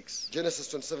 27:26. Genesis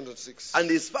 27:26. And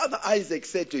his father Isaac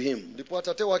said to him, ndipo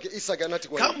atate wake Isaka anati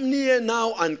kwa iye, come near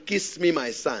now and kiss me,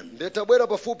 my son. ndetabwera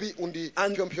pafupi And he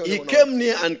undipyopyone. came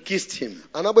near and kissed him.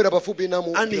 Anabwera pafupi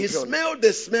namu And he pyopyone. smelled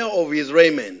the smell of his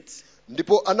raiment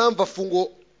ndipo anamva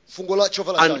fungo la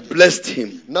chovala and chake blessed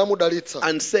him namudalitsa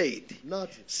and said,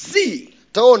 nati see,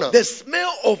 taona the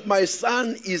smell of my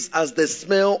son is as the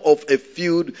smell of a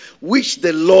field which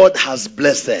the Lord has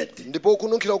blessed. ndipo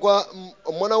kununkhira kwa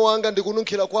mwana wanga ndi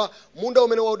kununkhira kwa munda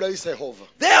umene waudalitsa Yehova.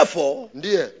 Therefore,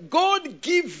 Ndiye God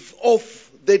give of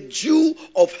the dew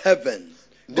of heaven.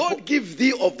 God give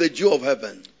thee of the dew of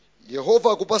heaven,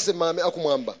 Yehova akupase mame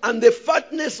akumwamba and the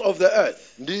fatness of the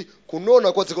earth, ndi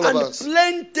kunona kwa dziko and lapansi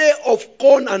plenty of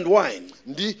corn and wine.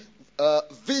 ndi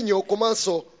vinyo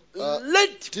komanso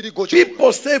Let tirigu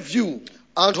people serve you,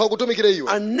 anthu akutumikire iwe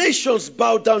and nations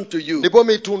bow down to you. ndipo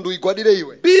mitundu igwadire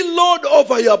iwe. Be Lord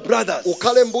over your brothers,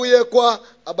 Ukhale mbuye kwa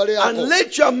abale and ako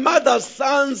let your mother's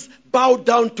sons bow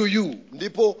down to you.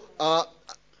 ndipo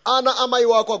ana amayi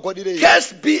wako agwadire iwe.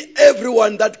 Cursed be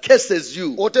everyone that curses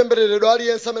you, Otembereredwa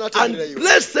aliyense amene and atembera iwe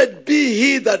blessed be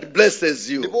he that blesses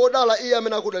you. ndipo odala iye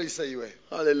amene akudalitsa iwe.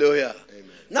 Hallelujah. Amen.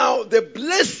 Now, the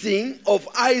blessing of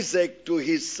Isaac to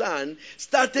his son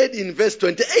started in verse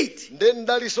 28. Ndi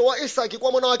mdaliso wa Isaki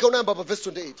kwa mwana wake unayamba pa verse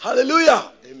 28.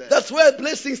 Hallelujah. Amen. That's where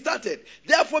blessing started.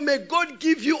 Therefore, may God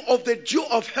give you of the dew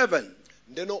of heaven,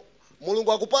 Ndeno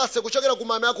Mulungu akupase kuchokera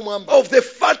kumame akumwamba of the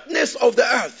fatness of the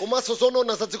earth, komanso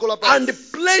zonona za dziko and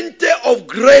lapansi plenty of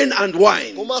grain and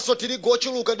wine. komanso tirigu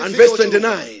ochuluka ndi And vinyo verse ochuluka.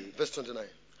 29. Verse 29.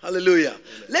 Hallelujah.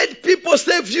 Let people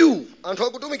serve you, Anthu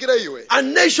akutumikira iwe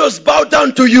and nations bow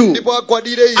down to you. ndipo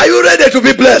agwadire Are iwe. you ready to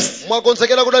be blessed?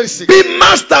 Mwakonzekera kudalisika. Be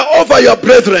master over your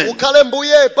brethren, Ukhale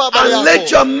mbuye pa abale and let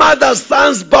ako your mother's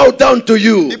sons bow down to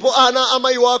you. ndipo ana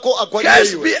amayi wako agwadire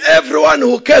Curse be iwe. everyone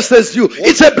who curses you.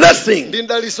 It's a blessing. Ndi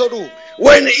mdaliso tu.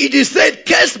 When it is said,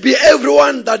 curse be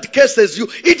everyone that curses you,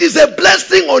 it is a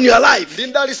blessing on your life. Ndi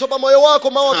mdaliso pa moyo wako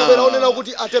mawu akabwera onena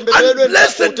kuti And atembereredwe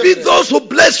blessed be those who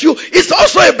bless you. It's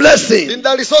also a Ndi blessing.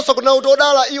 mdalisonso kuna kuti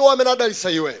odala iwo amene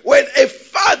adalitsa iwe. When a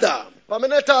father,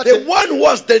 Pamene the tate one who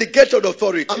has delegated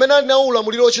authority amene ali na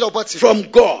ulamuliro ochita upatsi from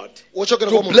God wochokera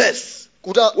to kwa Mulungu bless,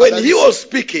 kuti when he adalitse. was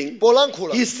speaking,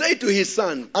 Polankhula he said to his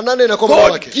son, ananena kwa mwana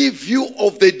God wake give you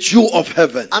of the dew of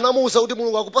heaven. anamuwuza kuti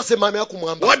Mulungu akupase mame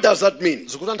akumwamba. What does that mean?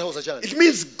 Zikutanthauza chani? It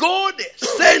means God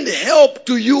send help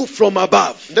to you from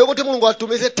above. Ndiye kuti Mulungu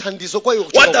atumize thandizo kwa iwe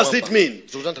What kuchoka does kumwamba. it mean?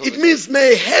 Zikutanthauza It chani? means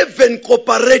may heaven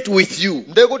cooperate with you.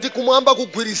 Ndiye kuti kumwamba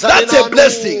kugwirizane That's a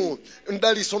blessing.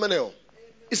 mdaliso umenewo.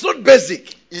 It's not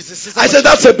basic. Izi si I said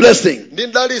that's a blessing. ndi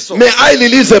mdaliso. May I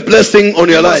release a blessing on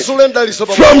your life. Masule mdaliso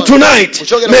pa From moyo wako.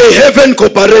 tonight, may heaven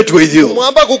cooperate with you.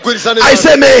 Kumwamba kugwirizane I nawe.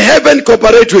 say may heaven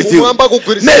cooperate with you. Kumwamba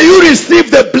kugwirizane. May you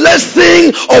receive the blessing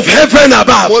of heaven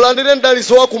above. Mulandire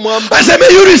mdaliso wa kumwamba. I say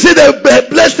may you receive the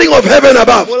blessing of heaven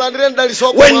above. Mulandire mdaliso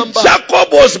wa When kumwamba.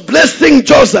 Jacob was blessing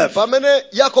Joseph, Pamene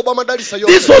Yakobo amadalisa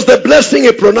this Yosefu. was the blessing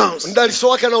he pronounced. Mdaliso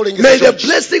wake anaulengeza May the chonchi.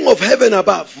 blessing of heaven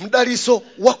above Mdaliso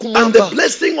wa and the kumwamba.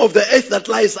 blessing of the earth that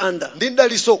lies under, Ndi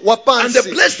mdaliso wa and the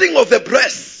pansi. blessing of the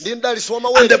breast, Ndi mdaliso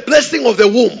wa and the mawere. blessing of the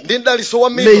womb, Ndi mdaliso wa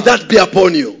may mimba. that be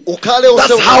upon you. Ukhale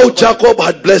That's onse how ukhale. Jacob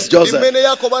had blessed Joseph. Imene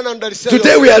Yakobo anamdalisa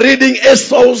Today Yosefu. we are reading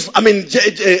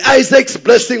Isaac's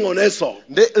blessing on Esau.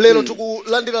 Lero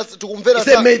tikulandira tikumvera He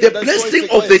said, may the mdaliso wa blessing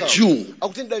Isaka of the wa Esau. Jew.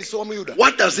 Akuti mdaliso wa Myuda.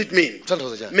 What does it mean?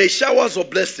 Tanthauza chani? May showers of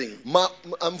blessing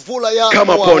Mvula ya come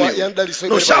mawawa upon ya you. mdaliso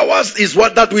No, ibere pa- showers is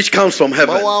that which comes from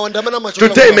heaven. Mawawa ndamene amachokera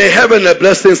Today kumwamba. may heavenly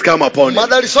blessings come upon you.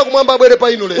 Madaliso akumwamba abwere pa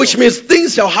inu lero. Which means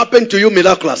things shall happen to you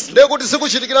miraculously. Ndiye kuti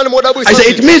sikuchitikirani modabwisa. I say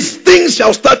it means things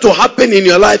shall start to happen in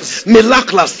your life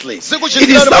miraculously. It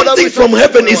is something from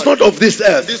heaven, it's not of this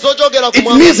earth. Ndizochokera It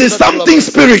kumwamba. means it's something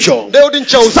spiritual, Ndiye kuti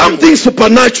nchauzimu. something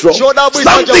supernatural,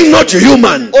 something not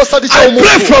human. Osati cha I umungu.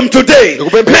 pray from today,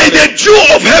 may the Jew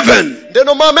of heaven,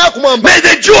 Ndeno mame akumwamba. may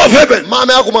the Jew of heaven.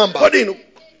 Mame akumwamba. Kodi inu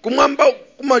kumwamba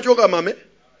kumachoka mame?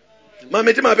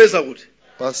 Mame timapeza kuti?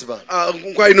 Pansi pa.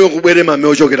 Kwa ino kubwere mame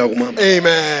ochokera kumwamba.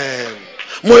 Amen.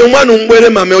 Moyo mwanu mbwere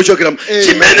mame ochokera.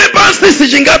 Chimene pansi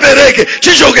sichingapereke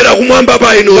chichokera kumwamba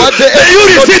pa inu. May you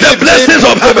receive the blessings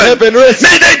of heaven.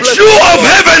 May the Jew of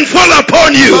heaven fall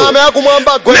upon you. Mame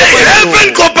akumwamba May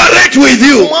heaven cooperate with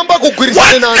you. Kumwamba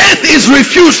earth is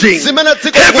refusing,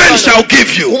 heaven shall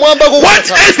give you.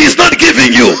 What earth is not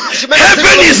giving you,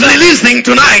 heaven is releasing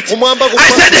tonight. I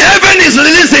said heaven is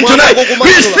releasing tonight.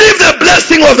 Receive the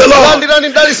blessing of the Lord.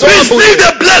 Receive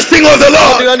the blessing of the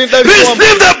Lord.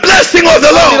 Receive the blessing of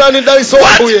the Lord.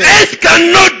 What earth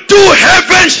cannot do,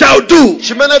 heaven shall do.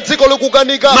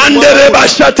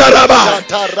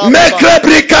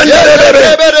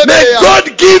 May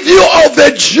God give you of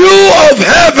the dew of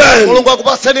heaven.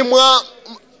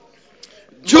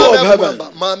 Dew of heaven.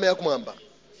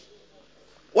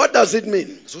 What does it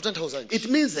mean? It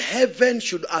means heaven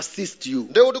should assist you.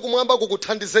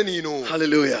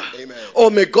 Hallelujah. Amen. Oh,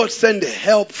 may God send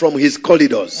help from his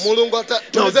corridors.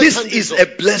 Now, this is a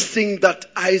blessing that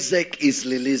Isaac is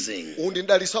releasing.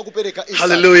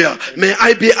 Hallelujah. May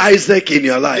I be Isaac in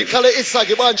your life.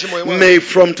 May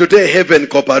from today heaven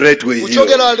cooperate with you.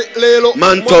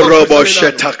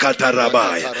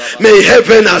 May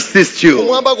heaven assist you.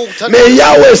 May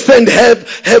Yahweh send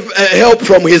help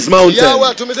from his mountain.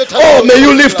 Oh, may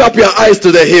you lift up your eyes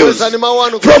to the hills.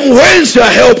 From whence your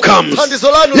help comes.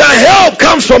 Your help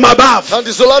comes from above. Your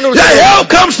help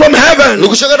comes from heaven.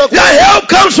 Your help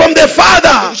comes from the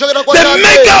Father, the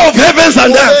maker of heavens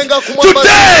and earth.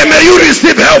 Today may you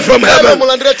receive help from heaven.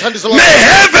 May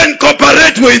heaven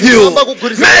cooperate with you.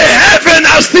 May heaven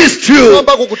assist you.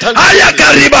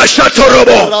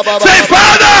 Say,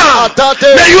 Father,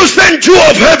 may you send dew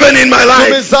of heaven in my life.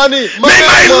 May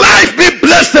my life be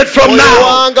blessed from now.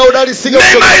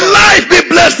 May my life be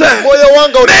blessed.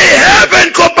 May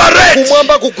heaven cooperate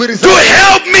to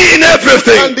help me in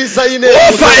everything.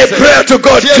 Offer a prayer to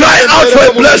God. Cry out for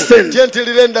a blessing.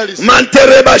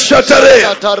 Mantereba shatare.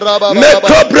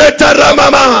 Mekobreta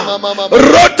ramama.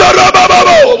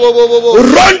 Rotorobabo.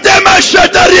 Rondema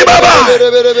shatari baba.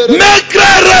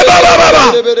 Mekre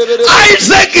baba.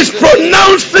 Isaac is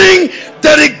pronouncing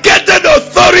delegated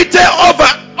authority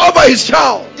over his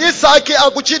child.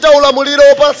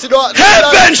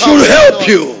 Heaven should help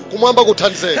you.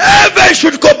 Heaven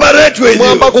should cooperate with you.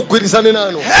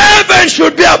 Heaven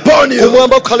should be upon you.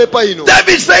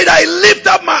 David said, I lift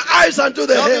up my eyes unto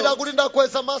the hills.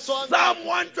 Psalm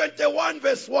 121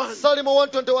 verse 1.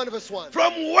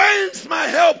 From whence my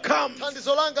help comes?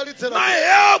 My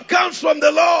help comes from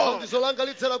the Lord,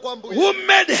 who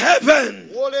made heaven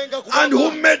and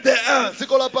who made the earth.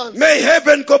 May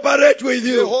heaven cooperate with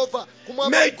you.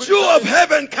 May dew of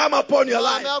heaven come upon your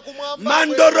life.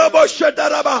 Mandorobo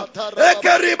Shadaraba.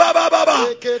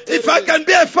 If I can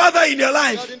be a father in your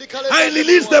life, I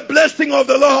release the blessing of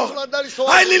the Lord.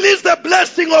 I release the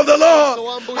blessing of the Lord.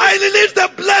 I release the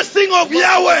blessing of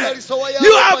Yahweh.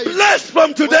 You are blessed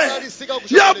from today.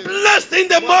 You are blessed in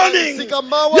the morning.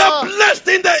 You are blessed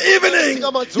in the evening.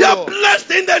 You are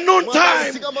blessed in the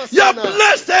noontime. You are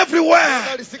blessed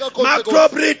everywhere.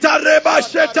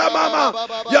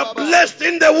 You are blessed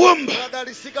in the womb.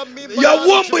 Your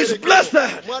womb is blessed.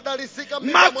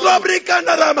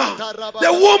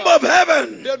 The womb of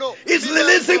heaven is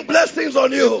releasing blessings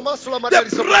on you.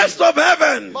 The breast of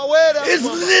heaven is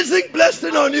releasing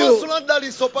blessing on you.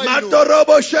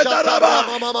 Matorobo Shetaraba.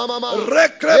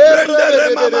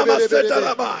 Rekreprendere mama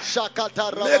setaraba.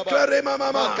 Meklere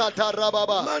mama.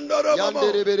 Mandorobo.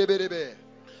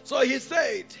 So he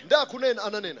said,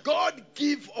 God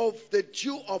give of the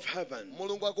dew of heaven.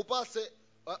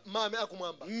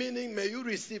 Meaning, may you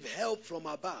receive help from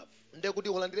above.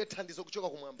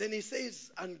 Then he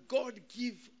says, and God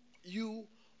give you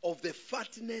of the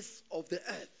fatness of the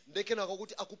earth.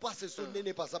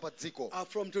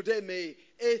 From today, may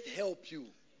earth help you.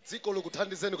 The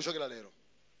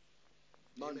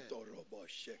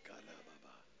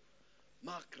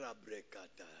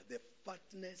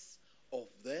fatness of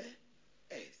the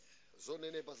earth.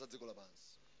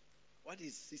 What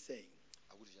is he saying?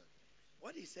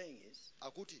 What he's saying is,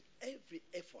 every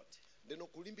effort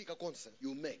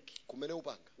you make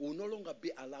will no longer be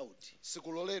allowed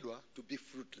to be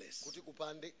fruitless.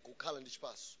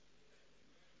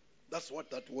 That's what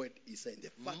that word is saying.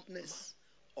 The fatness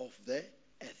of the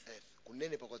earth.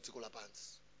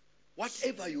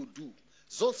 Whatever you do,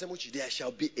 there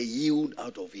shall be a yield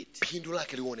out of it.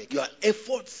 Your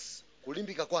efforts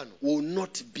will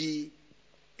not be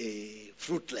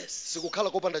fruitless.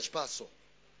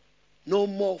 No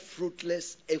more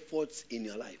fruitless efforts in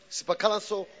your life.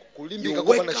 You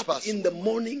wake up in the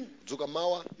morning,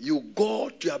 you go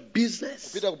to your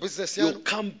business, you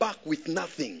come back with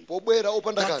nothing.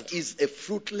 That is a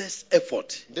fruitless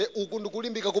effort.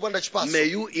 May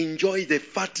you enjoy the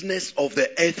fatness of the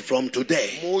earth from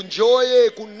today.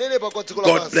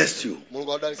 God bless you.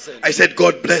 I said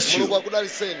God bless you.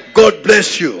 God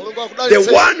bless you.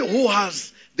 The one who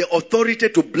has The authority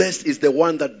to bless is the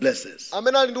one that blesses.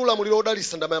 amene ali ndi ulamuliro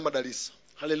odalitsa ndi amene amadalitsa.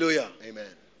 Hallelujah. Amen.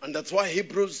 And that's why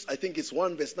Hebrews, I think it's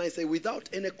 1 verse 9, say without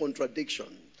any contradiction.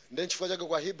 Ndi chifukwa chake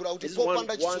kwa Hebrew akuti This is 1,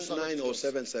 popanda 9 or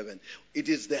chitsutsano. 7. It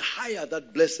is the higher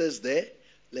that blesses the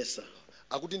lesser.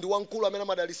 Akuti ndi wamkulu amene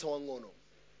amadalitsa wang'ono.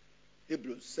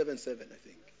 Hebrews 7, I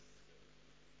think.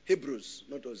 Hebrews,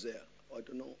 not Hosea. I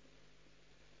don't know.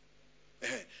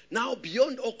 Now,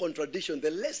 beyond all contradiction, the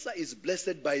lesser is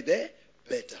blessed by the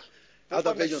better.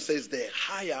 Other version says the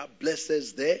higher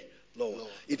blesses the lower.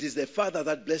 It is the father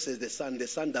that blesses the son. The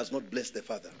son does not bless the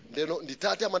father. Ndeno ndi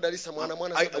tate amadalitsa mwana,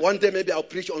 mwana One day maybe I'll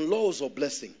preach on laws of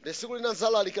blessing. Siku lina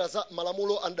nzalalikira za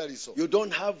malamulo a ndalitso. You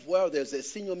don't have, where there's a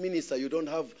senior minister, you don't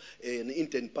have an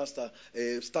intern pastor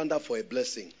stand up for a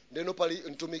blessing. Ndeno pali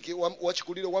mtumiki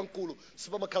wachikuliro wamkulu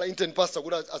sipamakhala intern pastor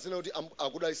kuti azine kuti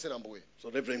akudalisira mbuye. So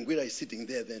Reverend Gwira is sitting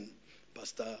there, then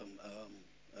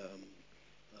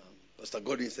Pastor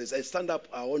Godwin says, I stand up,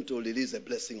 I want to release a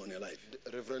blessing on your life.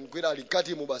 Reverend Gwira ali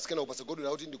nkati mu basikena Pastor Godwin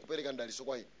akuti ndikupereka ndalitso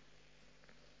kwa ine.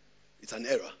 It's an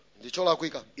error.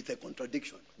 Ndicholakwika. It's a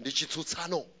contradiction. Ndi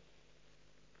chitsutsano.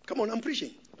 Come on, I'm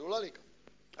preaching. Ndolalika.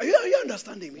 Are you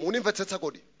understanding me? Munimvetsetsa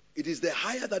kodi? It is the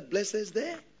higher that blesses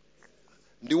the.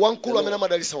 Ndi wamkulu amene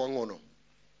amadalitsa wang'ono.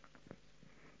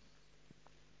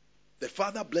 The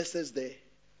father blesses the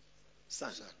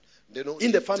son. Ndeno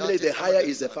In the family, the higher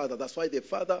is the father. That's why the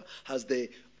father has the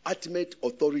ultimate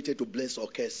authority to bless or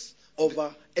curse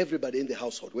over everybody in the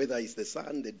household, whether it's the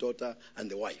son, the daughter, and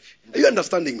the wife. Are you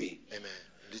understanding me?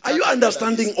 Amen. Are you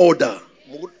understanding order?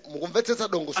 Mukumvetsetsa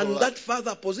dongosolo. And that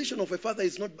father, position of a father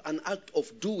is not an act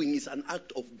of doing, it's an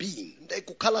act of being.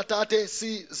 Kukhala tate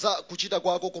si za kuchita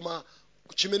kwako koma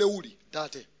chimene uli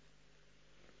tate.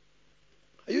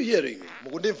 Are you hearing me?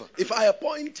 Mukundimva? If I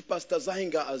appoint Pastor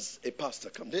Zahinga as a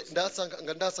pastor, come on.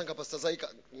 Ndasankha Pastor Zaika.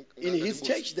 In his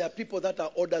church, there are people that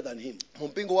are older than him.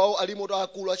 Mumpingo wawo alimo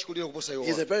akulu achikulira kuposa iwo.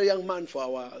 He's a very young man for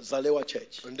our Zalewa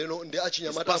church. Ndeno ndi He's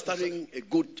achinyamata. pastoring a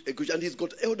good, and he's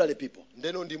got elderly people.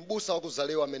 Ndeno ndi mbusa wa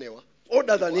kuzalewa amenewa.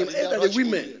 Older than him, elderly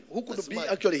women who could be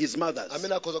actually his mothers.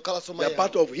 Amene akozokhala soma They are yawo.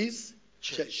 part of his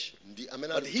church. Ndi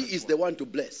amene But he is the one to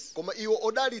bless. Koma iwo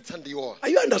odalitsa ndiwo. Are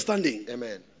you understanding?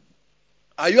 Amen.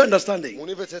 Are you understanding?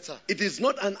 Munimvetsetsa. It is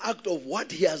not an act of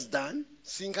what he has done.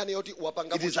 Sinkhani yoti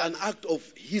wapanga It is an act of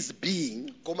his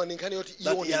being koma ninkhani yoti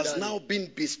that iwo he has now been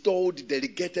bestowed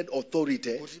delegated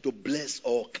authority to bless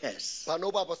or curse.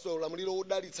 panopo apaso ulamuliro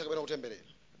udalitsa kapena kutemberera.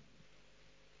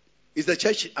 Is the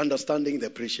church understanding the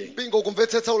preaching? Mpingo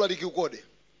kumvetsetsa ulaliki ukode.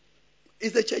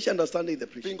 Is the church understanding the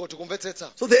preaching? Mpingo tikumvetsetsa.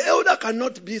 So the elder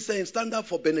cannot be saying stand up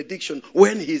for benediction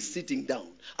when he is sitting down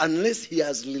unless he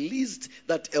has released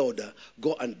that elder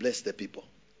go and bless the people.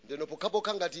 Ndeno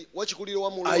pokapoka ngati wachikuliro wa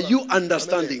mulola. Are you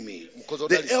understanding me?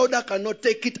 The elder cannot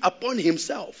take it upon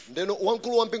himself. Ndeno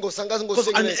wamkulu wa mpingo sangazi Because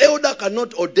an ngosengene. elder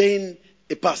cannot ordain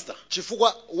a pastor.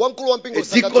 Chifukwa wamkulu wa mpingo A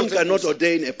deacon cannot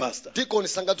ordain a pastor. Deacon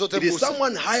sangadzoze It is mbusa.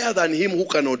 someone higher than him who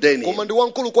can ordain Koma him. ndi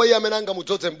wamkulu kwa iye amene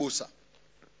angamudzoze mbusa.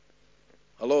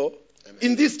 Hello? Amen.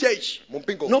 In this church,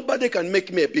 Mumpingo. nobody can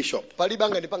make me a bishop. Palibe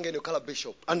angandipange kukhala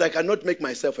bishop. And I cannot make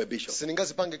myself a bishop.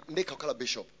 Siningazipange ndekha kukhala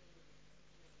bishop.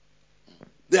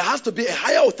 There has to be a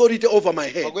higher authority over my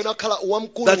head Pagwena khala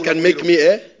wamkulu that can make me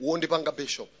a. wondipanga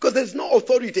bishop. Because there's no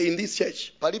authority in this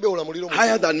church Palibe ulamuliro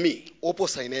higher than me.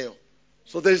 oposa ineyo.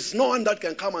 So there's no one that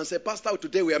can come and say, Pastor,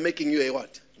 today we are making you a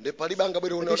what? Nde palibe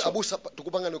angabwere una abusa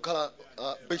tukupanga kukhala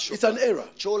bishop. It's an error.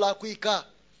 Chola kuika.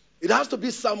 It has to be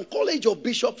some college of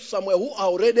bishops somewhere who are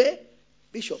already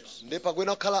bishops. Nde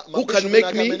pagwena khala Who can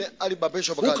make me, amene ali ba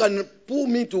bishop who can pull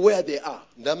me to where they are.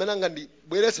 Nde amene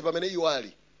angandibwerese pamene iwo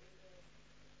ali.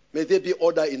 May there be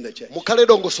order in the church. Mukhale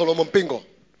dongosolo mu mpingo.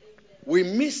 We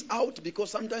miss out because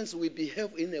sometimes we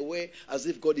behave in a way as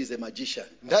if God is a magician.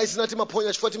 Ndai sinati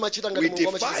maponya chifukwa timachita ngati We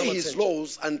Mulungu defy amachita his matsenga.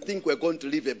 laws and think we're going to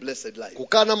live a blessed life.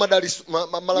 Kukana We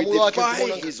malamulo ake defy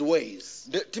kumona his ways.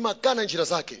 timakana njira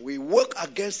zake. We work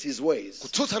against his ways.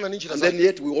 Kutsutsana ndi njira And then zake.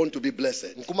 yet we want to be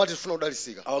blessed. Nkumati tifuna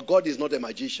udalisika. Our God is not a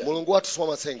magician. Mulungu wathu swa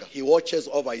matsenga. He watches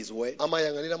over his word.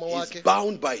 Amayang'anira mawu He's ake.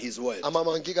 bound by his word.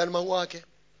 Amamangika ndi mawu ake.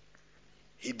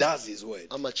 He does his word.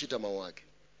 Amachita mawu ake.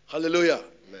 Hallelujah.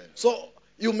 Amen. So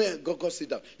you may go sit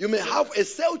down. You may have a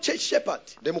cell church shepherd.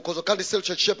 Nde mukhozo kandi sel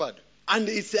church shepherd. And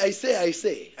it's I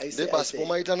say. Nde basi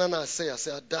pomaitana na ase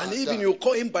ada. And even you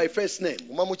call him by first name.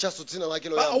 Umamuchasu dzina lake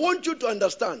But I loyamba. want you to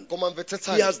understand. Koma He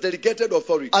mvetsetsani. has delegated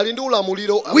authority. Ali ndi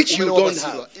ulamuliro Which you umene don't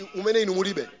wapasidwa. Umene inu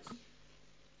mulibe.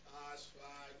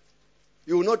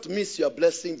 You will not miss your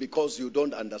blessing because you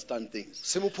don't understand things.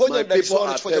 Simuphonya My people mdalitso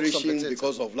wanu are chifukwa cha perishing kusamvetsetsa.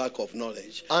 because of lack of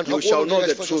knowledge. Anthu You shall know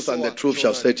the akuwonongeka truth and the chifukwa truth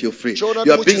shall choonadi. set you free. Choonadi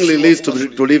You are being muchisowa released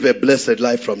kumasulidwa. to live a blessed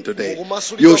life from today.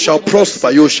 Mukumasulidwa You kuti shall prosper.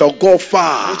 mudalitsidwe. You shall go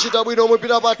far. Muchita bwino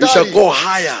mupita You shall patali. go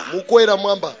higher. Mukwera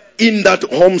mwamba. In that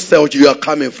home cell you are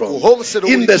coming from,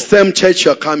 in the same church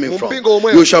you are coming from,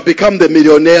 you shall become the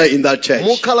millionaire in that church.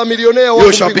 You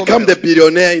shall become the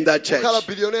billionaire in that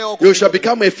church. You shall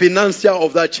become a financier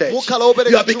of that church.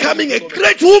 You are becoming a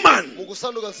great woman,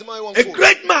 a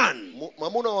great man.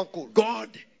 God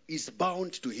is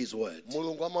bound to his word.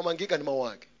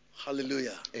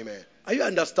 Hallelujah. Amen. Are you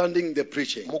understanding the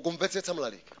preaching? Mukumvetsetsa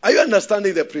mlaliki. Are you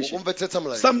understanding the preaching? Mukumvetsetsa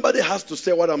mlaliki. Somebody has to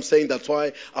say what I'm saying. That's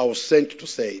why I was sent to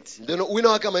say it. Ndeno wina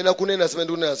wake amayenera kunena zimene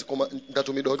ndikunenazi koma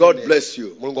ndatumidwa kuti God ndinene. bless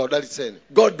you. Mulungu adalitseni.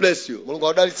 God bless you. Mulungu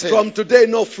adalitseni. From today,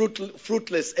 no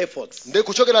fruitless efforts. Ndi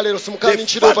kuchokera lero simukhala The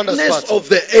ntchito yopanda fatness zipatso. of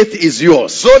the earth is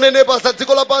yours. Zonenepa za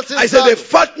dziko lapansi I said the nzanu.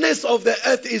 fatness of the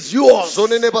earth is yours.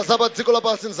 Zonenepa za pa dziko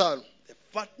lapansi nzanu.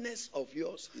 The fatness of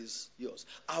yours is yours.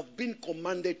 I've been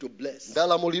commanded to bless.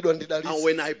 Ndalamulidwa And ndidalitsa.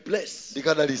 when I bless,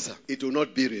 Ndikadalitsa. it will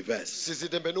not be reversed.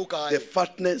 Sizitembenuka The ayi.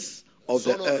 fatness of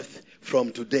the earth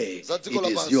from today, Za it dziko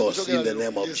is lapansi yours kuchokera in the lero.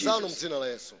 name of Ndi zanu Jesus. mdzina la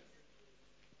Yesu.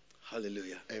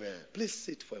 Hallelujah. Amen. Please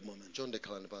sit for a moment. John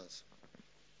dekhalani pansi.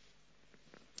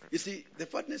 You see, the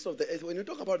fatness of the earth, when you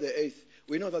talk about the earth,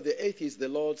 we know that the earth is the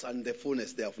Lord's and the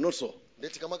fullness thereof. Not so.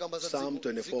 Ndeti kamakamba za Psalm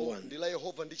dziko. 24:1. Ndi la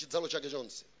Yehova ndi chidzalo chake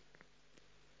chonse.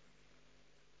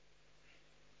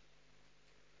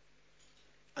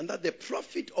 And that the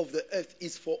profit of the earth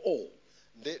is for all.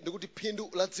 Ndikuti phindu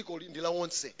la dziko ndi la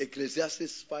onse.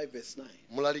 Ecclesiastes 5 verse 9.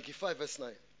 Mulaliki 5 verse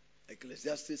 9.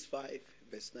 Ecclesiastes 5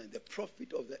 verse 9. The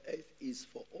profit of the earth is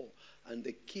for all. And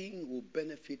the king will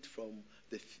benefit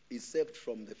is saved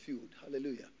from the field.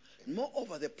 Hallelujah.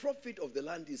 Moreover, the profit of the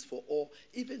land is for all.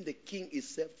 Even the king is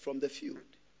saved from the field.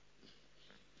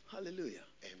 Hallelujah.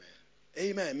 Amen.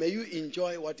 Amen. May you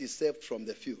enjoy what is saved from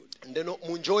the field. Ndeno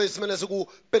munjoye zimene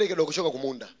zikuperekedwa kuchoka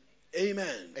kumunda.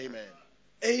 Amen. Amen.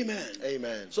 Amen.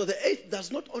 Amen. So the earth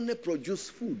does not only produce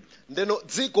food. Ndeno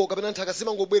dziko kapena nthaka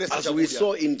simangobweretsa As we chakudya.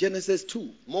 saw in Genesis 2.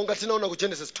 Monga tinaona ku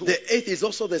Genesis 2. The earth is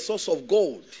also the source of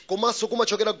gold. Komanso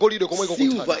kumachokera golide komwe iko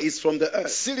Silver kunthaka. is from the earth.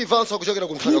 Silivanso akuchokera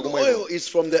ku nthaka Crude komwe. oil is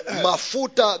from the earth.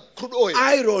 Mafuta crude oil.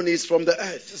 Iron is from the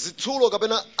earth. Zitsulo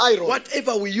kapena iron.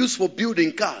 Whatever we use for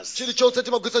building cars, Chilichonse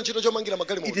timagwiritsa ntchito chomangira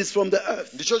magalimoto. it is from the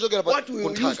earth. Ndichochokera pa What we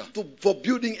will use kunthaka. for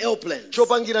building airplanes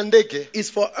Chopangira ndege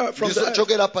is from the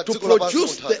ndichochokera pa earth. To dziko lapansi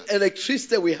produce the kunthaka.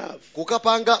 electricity we have,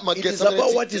 Kukapanga it is magesi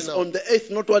about what is on the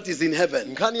earth, not what is in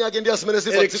heaven. nkhani yake ndi asimene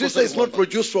zili pa dziko Electricity is not kumwamba.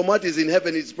 produced from what is in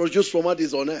heaven, it's produced from what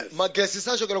is on earth. Magesi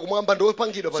sachokera kumwamba ndi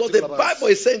opangidwa pa So dziko the lapansi. Bible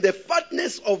is saying the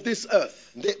fatness of this earth,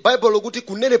 Bible lokuti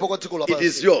kunenepa kwa dziko it is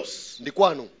lapansi yours. ndi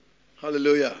kwanu.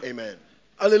 Hallelujah. Amen.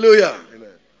 Hallelujah.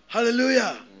 Amen.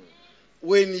 Hallelujah.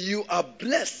 When you are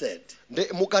blessed,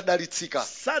 Mukadalitsika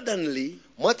suddenly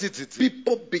mwadzidzidzi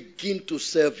people begin to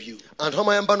serve you. anthu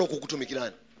amayambano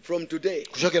kukutumikirani. From today,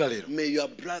 Kuchokera lero may your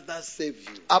brothers save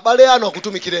you. abale anu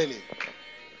akutumikireni.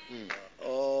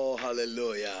 Oh,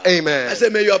 hallelujah. Amen. I say,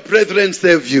 may your brethren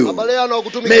save you. Abale anu May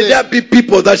akutumikireni. there be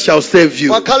people that shall save you.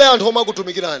 Pakhale anthu omwe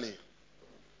akutumikirani.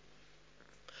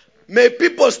 May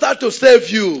people start to save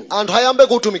you. Anthu ayambe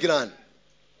kutumikirani.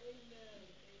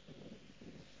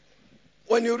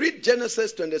 When you read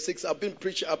Genesis 26, I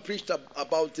preached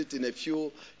about it in a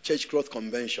few church growth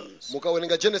conventions.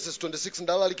 Mukawerenga Genesis 26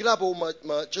 ndalalikirapo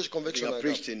ma church convention. I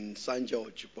preached in Sanja or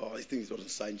Chipa. I think it was in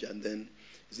Sanja, and then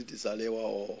is it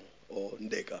Isalewa or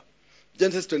Ndeka?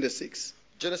 Genesis 26.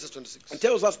 Genesis 26. It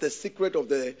tells us the secret of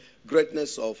the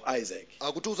greatness of Isaac.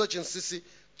 Akutiuza chinsinsi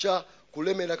cha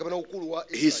kulemera kapena ukulu wa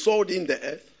He Isaac. sowed in the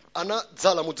earth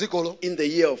Anadzala mu dzikolo in the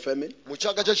year of famine mu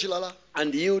chaka cha chilala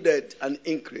and yielded an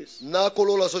increase.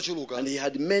 nakolola zochuluka. And he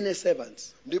had many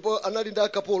servants. Ndipo anali ndi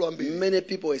akapolo ambiri. Many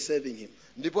people were serving him.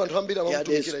 Ndipo anthu ambiri He had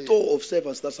a amamutumikira iye. store of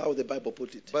servants. That's how the Bible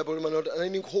put it. Bible limanena kuti anali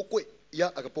ndi nkhokwe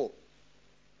ya akapolo.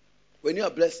 When you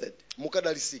are blessed,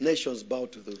 Mukadalisika nations bow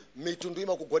to you. mitundu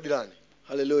imakugwadirani.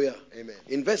 Hallelujah. Amen.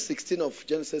 In verse 16 of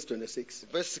Genesis 26,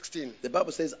 Verse 16. the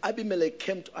Bible says, Abimelech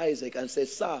came to Isaac and said,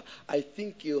 Sir, I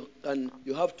think you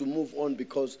have to move on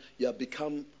because you have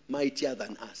become mightier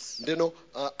than us. Ndeno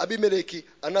Abimeleki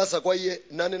anaza kwa iye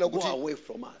nanena Go kuti away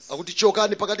from us. akuti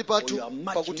chokani pakati For pathu you are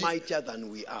much pakuti mightier than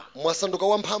we are. mwasanduka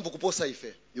wamphamvu kuposa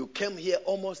ife. You came here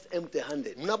almost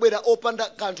empty-handed. Munabwera opanda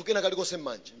kanthu kena kalikonse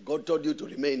m'manja. God told you to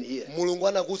remain here, Mulungu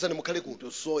anakuwuzani mukhale kuno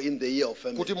to sow in the year of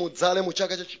famine. kuti mudzale mu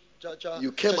chaka cha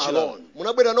You came chilala. alone.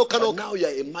 Munabwera But nokha now you are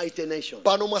a mighty nation.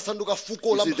 pano mwasanduka fuko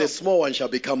You la see, the mphamvu. small one shall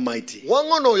become mighty.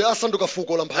 Wang'onoyo asanduka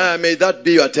fuko la mphamvu. May that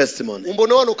be your testimony.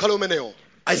 Umboni wanu ukhale umenewo.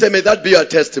 I say, may that be your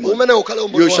testimony.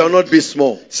 You shall not be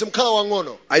small.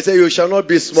 I say, you shall not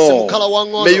be small.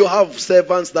 May you have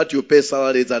servants that you pay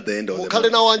salaries at the end of the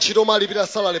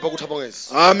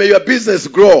month. May your business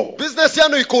grow.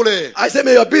 I say,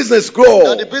 may your business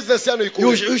grow.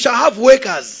 You shall have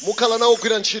workers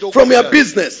from your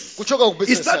business.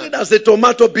 It started as a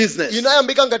tomato business. Yo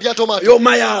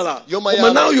mayala.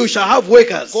 But now you shall have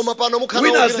workers.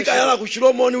 Wina zikayala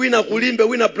kushilomoni, wina kulimbe,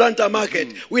 wina Blantyre market,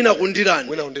 wina kundirani.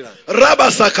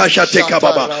 Raba sakasha teka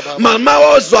baba. Mama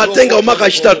ozo atenga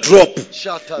umakashita drop.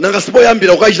 Nanga sipo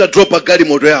yambira ukashita drop akali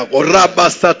moto yako. Raba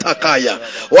satakaya.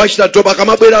 Washita drop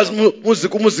akamabwera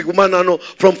muziku manano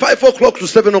from 5 o'clock to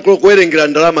 7 o'clock werengira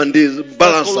ndalama ndi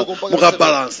balance muka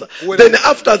balance. Then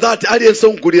after that aliyense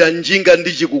ungulira njinga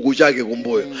ndi chikuku chake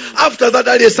kumbuyo. After that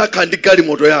aliyense akandi kali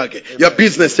moto yake. Your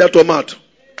business ya tomato.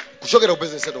 Kuchokera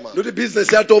business ya tomato. Nduti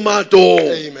business ya tomato.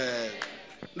 Amen.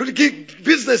 Nduti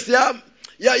business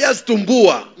ya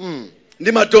zitumbuwa.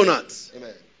 Ndi McDonald's.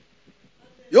 Amen.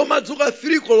 Yo madzuka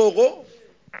 3 koloko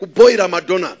kuboila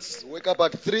McDonald's. Wake up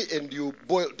at 3 and you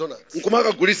boil donuts.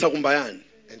 Nkumaka gulisa kumbayani.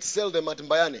 And sell them at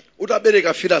Mbayani.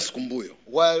 Utabereka filas kumbuyo.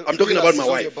 While I'm talking about my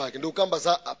wife. Ndukamba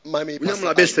za mami pasa.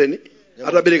 Unyamula beseni.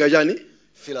 Atabereka jani?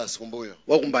 Filas kumbuyo.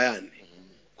 Wa kumbayani.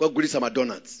 Kwa gulisa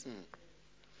McDonald's.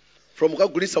 From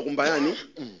kagulisa kumbayani,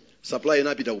 supply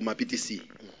inapita kuma PTC.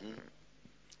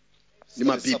 Ni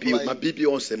mabibi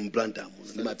onse Blantyre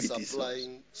ni ma PTC.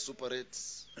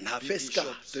 And her first car,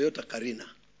 Toyota Carina,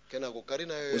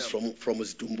 was from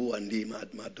Zitumbuwa and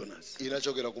McDonald's.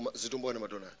 Inachokera kuma Zitumbuwa na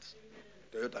McDonald's.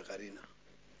 Toyota Carina.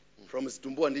 From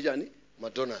Zitumbuwa ndi jani?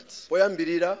 McDonald's.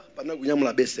 Poyambirira pana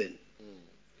kunyamula besen.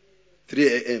 3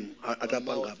 a.m.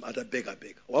 atabeka.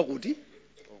 Wakuti?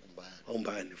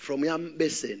 Kumbayani. From yam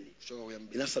besen.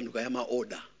 Inasanduka yama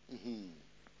order.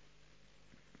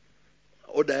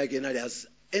 Order yake nali as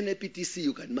any PTC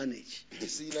you can manage.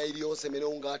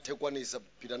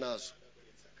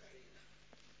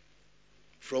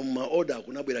 From my order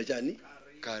kunabwera chani?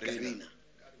 Carina.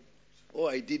 All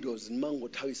I did was mango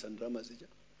tawis and drama zija.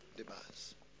 The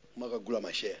bus. Makagula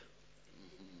mashare.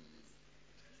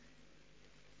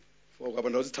 For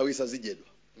kapanda uzitawisa zijedwa.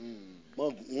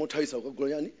 Ngo tawisa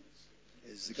ukagula yani?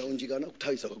 Zikaunjikana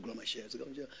kutawisa ukagula mashare.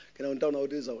 Zikaunjika kana ndaona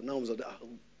uteza naumza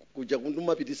kuja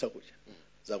kundumapitisa kuja.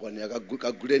 Zakwani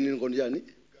akaguleni ngondo yani?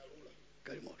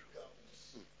 Kalimoto.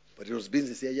 But it was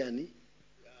business ya yani?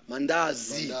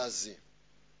 Mandazi.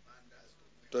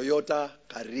 Toyota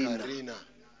Carina.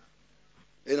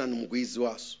 Ena numugwizi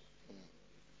waso.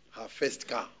 Her first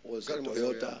car was a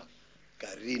Toyota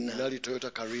Carina.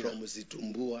 Toyota Carina. From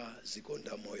Zitumbuwa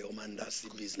Zikonda Moyo Mandasi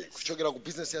business. Kuchokera ku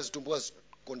business ya Zitumbuwa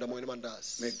Zikonda Moyo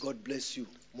Mandasi. May God bless you.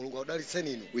 Mulungu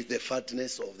awudalitseni inu. With the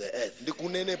fatness of the earth.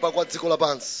 Ndikunenepa kwa dziko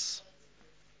lapansi.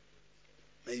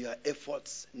 May your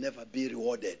efforts never be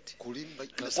rewarded.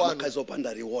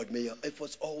 Kulimbika reward. May your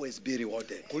efforts always be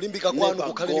rewarded. Kulimbika kwanu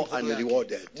never go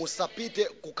unrewarded. Musapite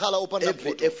kukhala opanda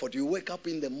every effort you wake up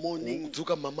in the morning,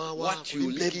 what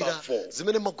you labor for, by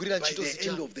the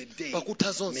end of the day,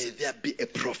 may there be a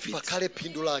profit.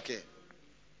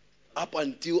 Up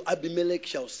until Abimelech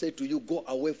shall say to you, go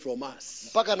away from us.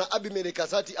 You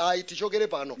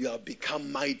have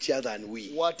become mightier than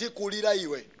we.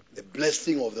 The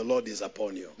blessing of the Lord is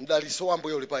upon you.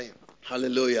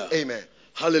 Hallelujah. Amen.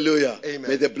 Hallelujah. Amen.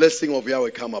 May the blessing of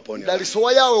Yahweh come upon you. I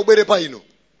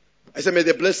said, may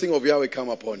the blessing of Yahweh come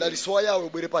upon you.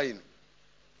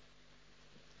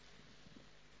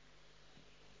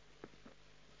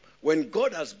 When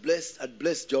God had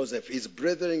blessed Joseph, his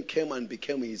brethren came and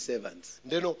became his servants.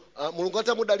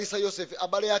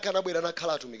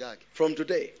 From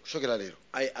today,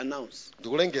 I announce,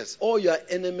 all your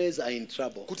enemies are in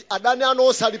trouble.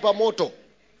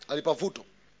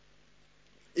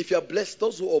 If you are blessed,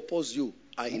 those who oppose you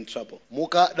are in trouble.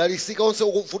 Let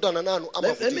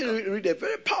me read a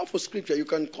very powerful scripture. You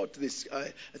can quote this.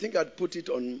 I think I'd put it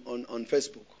on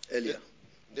Facebook earlier.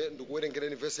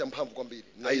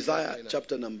 Isaiah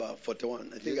chapter number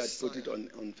 41. I think I put it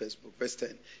on Facebook. Verse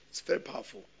 10. It's very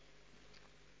powerful.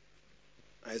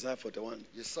 Isaiah 41.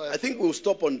 I think we'll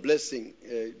stop on blessing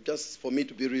just for me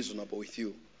to be reasonable with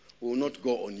you. We will not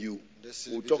go on you.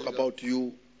 We'll talk about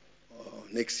you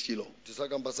next Shiloh.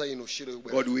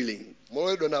 God willing.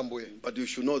 But you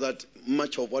should know that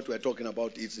much of what we're talking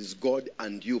about is God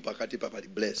and you. Pakati papati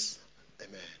bless.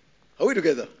 Amen. Are we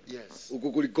together? Yes.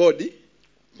 Ukukuli God.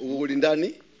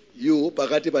 Ndani you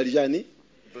pakati palijani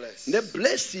bless. Ne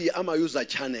bless ama user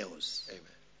channels.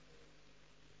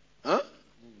 Amen.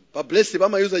 Pa bless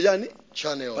ama user jani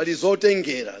channels. Bali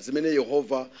zotengera zimene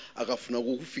Yehova akafuna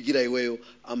kukufikira iweyo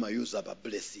ama user pa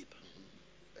bless.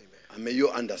 Amen. And may you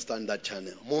understand that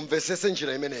channel. mumvesese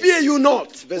njira imeneyi. Fear you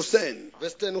not, verse 10.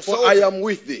 Verse 10, For I am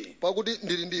with thee. pakuti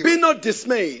ndili ndiwe. Be not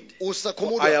dismayed. For I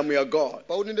Usakhumudwa am your God.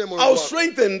 pakuti ndiye Mulungu I'll wako.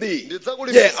 strengthen thee.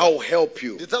 Ndidzakulimbitsa. Yeah, I'll help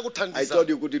you. I Ndidzakuthandiza. told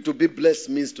you to be blessed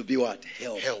means to be what?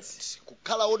 Helped. Helped.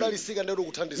 Kukhala odalisika ndi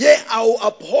kuthandiza. Yeah, I'll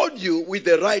uphold you with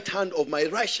the right hand of my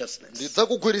righteousness.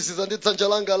 Ndidzakugwirisiza ndi dzanja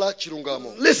langa la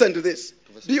chilungamo. Listen to this.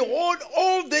 Behold,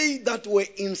 all they that were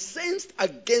incensed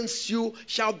against you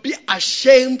shall be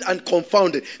ashamed and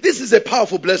confounded. This is a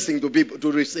powerful blessing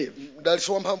to receive.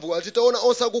 Mdalitso wamphamvu atitaona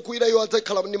onse akukwira iwo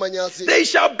adzakhala ndi manyazi. They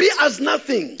shall be as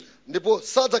nothing. Ndipo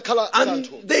sadzakhala And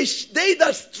kanthu. they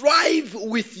that strive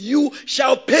with you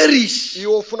shall perish.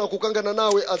 Iwo ofuna kukangana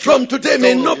nawe From today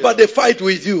may nobody fight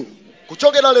with you.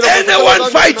 kuchokera lero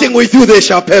Anyone fighting with you, they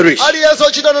shall perish. aliyense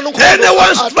ochitana n'nkhondo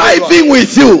Anyone striving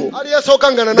with you, aliyense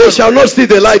okangana they nawe shall not see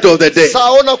the light of the day.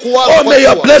 saona kuwala Oh, may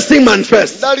your kwa blessing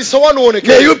manifest. mdalitso wanu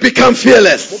uonekere. May you become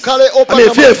fearless. mukhale I mean,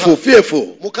 opanda fearful, mantha.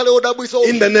 fearful. mukhale odabwitsa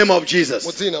In the name of Jesus.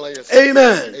 mu dzina la Yesu.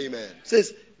 Amen. Amen. It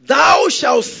says, thou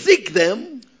shalt seek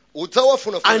them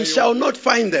udzawafunafuna and iwo shall not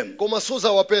find them. koma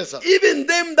suzawapeza Even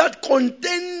them that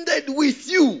contended with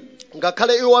you,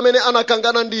 ngakhale iwo amene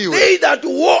anakangana ndiwe they that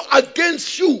war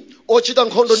against you, ochita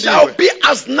nkhondo shall ndiwe be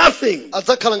as nothing,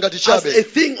 adzakhala ngati as a chabe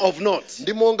thing of naught.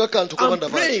 ndi monga kanthu I'm kopanda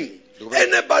praying. pake.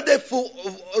 Anybody for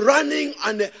running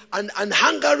and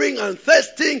hungering and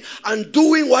thirsting and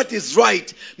doing what is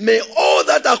right, may all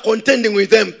that are contending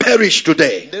with them perish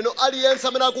today. ndeno aliyense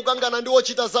amene akukangana ndi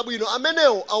ochita zabwino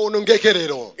amenewo awonongeke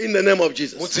lero In the name of mu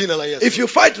Jesus. dzina la Yesu. If you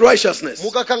fight righteousness,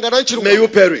 mukakangana may you nchilungamo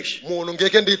perish.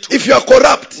 muwonongeke ndithu. If you are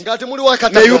corrupt, ngati muli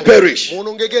may you perish.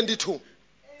 muwonongeke ndithu.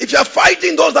 if you are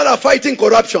fighting those that are fighting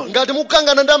corruption, ngati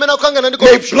mukukangana ndi amene akukangana ndi may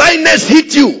corruption blindness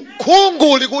hit you.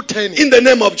 khungu likutheni In the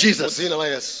name of mu Jesus. dzina la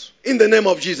Yesu. In the name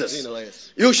of Jesus. Dzina la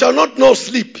Yesu. You shall not know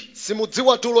sleep.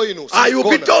 simudziwa tulo inu You'll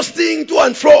be simugona. tossing to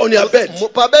and fro on your bed.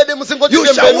 Pa bedi muzingoti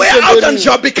You shall wear out and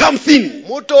shall become thin.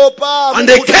 mutopa And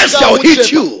the curse shall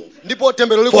hit you ndipo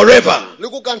tembero forever.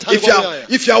 likukanthani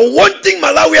If you are wanting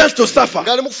Malawians to suffer,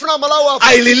 ngati mukufuna Malawi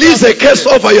I release a curse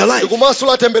over your life.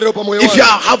 ndikumasula temberero pa moyo If you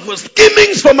wanu. have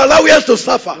schemings for Malawians to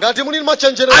suffer, ngati muli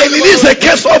machenjerero I release a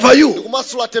curse over you.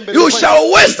 ndikumasula temberero You pa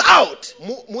shall waste out.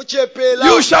 muchepela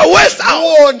You shall waste out.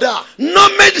 muwonda No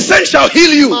medicine shall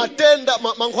heal you. matenda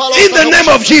mankhwala In the name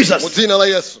of mu Jesus. dzina la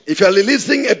Yesu. If you are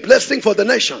releasing a blessing for the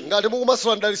nation, ngati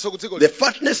mukumasula ndaliso ku dziko the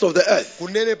fatness of the earth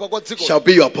kunenepa kwa dziko shall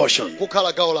be your portion.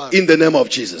 kukhala gawo lanu In the name of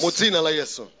Jesus. mu dzina la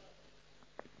Yesu.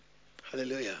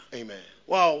 Hallelujah. Amen.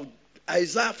 Wow.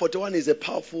 Isaiah 41 is a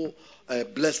powerful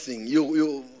blessing.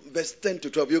 You verse 10 to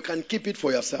 12. You can keep it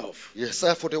for yourself.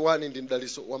 Yesaya 41 ndi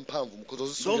mdaliso wamphamvu Those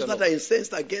mukuzozisungirana. that are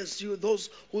incensed against you, those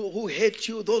who hate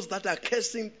you, those that are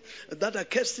cursing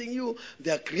you,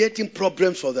 they are creating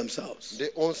problems for themselves. ndi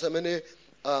onse amene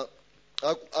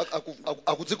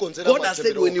akudzikonzera God has said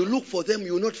matembero. when you look for them,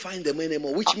 you will not find them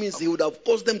anymore, which means He would have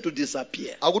caused them to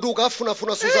disappear. akuti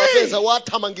ukafunafuna suzapeza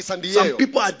wathamangisa Some ndiyeyo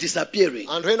people are disappearing.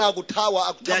 anthu ena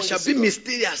akuthawa There shall be akuthamangisa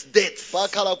mysterious deaths.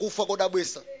 pakhala kufa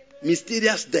kodabwisa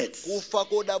Mysterious deaths. kufa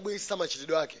kodabwisa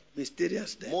machitidwe ake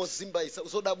Mysterious deaths. mozimbaisa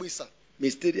zodabwisa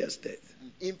Mysterious death.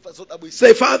 imfa zodabwisa.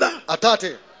 Say, Father,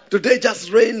 Atate today just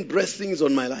rain blessings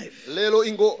on my life. lero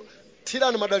ingo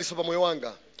thirani madaliso pa moyo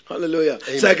wanga. Hallelujah.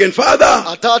 Amen. Second, Father,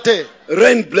 Atate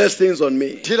rain blessings on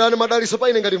me. thirani madaliso pa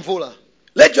ine ngati mvula.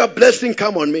 Let your blessing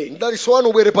come on me. mdaliso wanu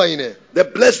ubwere pa ine. The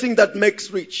blessing that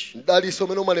makes rich. mdaliso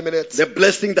umene umalemeretsa. The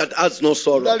blessing that adds no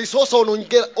sorrow. mdaliso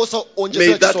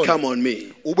osaonjezera May that chisoni come on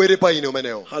me. ubwere pa ine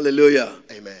umenewo. Hallelujah.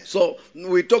 Amen. So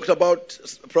we talked about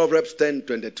Proverbs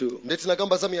 10:22. ndeti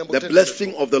nakamba za miyambo The 10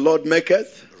 blessing of the Lord maketh.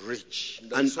 rich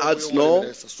and Mdaliso adds omwe no-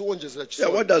 umalemeretsa. Suwonjezera Yeah,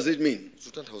 what chisoni. does it mean?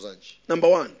 Zutanthauzanji. Number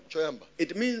one, choyamba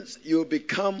it means you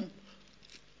become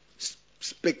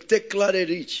spectacularly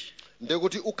rich.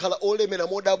 ndekuti ukhala olemera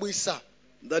modabwisa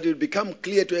That it will become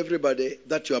clear to everybody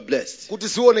that you are blessed. kuti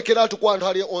zionekeratu kwa anthu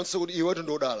ali onse kuti iwetu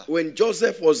ndi odala. When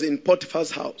Joseph was in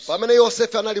Potiphar's house, pamene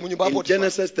yosefe anali mu nyumba ya in Potifa.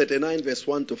 Genesis 39 verse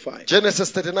 1 to 5, Genesis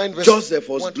 39 verse Joseph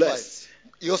was 1 to 5. blessed.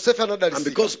 yosefe And anadalisika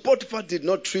because Potiphar did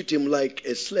not treat him like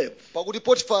a slave, pakuti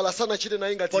potifala sanachite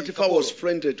naye ngati Potiphar kapolo. was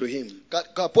friendly to him.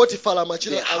 Ka potifala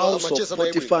The house of amacheza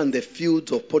naye bwino. Potiphar and the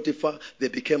fields of Potiphar, they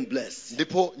became blessed.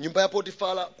 ndipo nyumba ya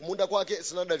potifala kumunda kwake In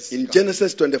zinadalisika.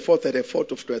 Genesis 24:34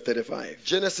 to 35,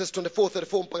 Genesis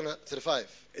 24:34 mpaka 35.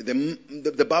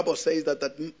 the Bible says that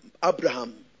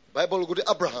Abraham, Bible kuti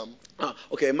Abraham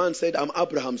a man said, I'm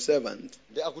Abraham's servant.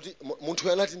 ndi akuti munthu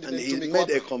anati And he ndine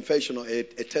made a mtumiki confession or a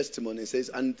testimony. He says,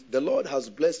 and the Lord has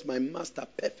blessed my master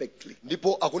perfectly.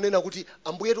 ndipo akunena kuti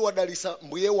ambuyetu wadalisa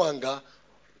mbuye wanga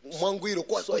mwangwiro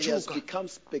So he has kwachuka become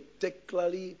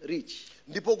spectacularly rich.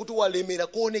 ndipo kuti walemera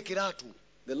kuonekeratu.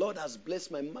 The Lord has blessed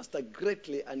my master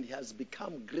greatly, and he has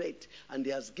become great, and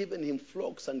he has given him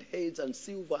flocks and herds and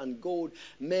silver and gold,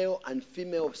 male and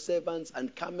female servants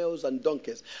and camels and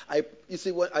donkeys. You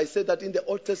see, when I said that in the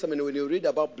Old Testament, when you read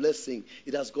about blessing,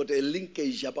 it has got a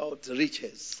linkage about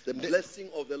riches. The blessing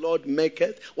of the Lord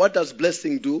maketh. What does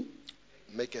blessing do?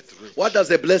 Maketh rich. What does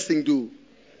a blessing do?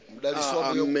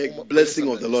 Blessing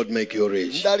of the Lord make you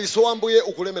rich. And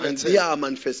here are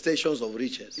manifestations of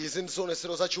riches.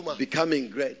 Becoming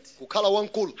great.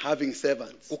 Having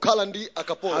servants.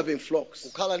 Having flocks.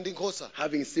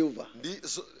 Having silver.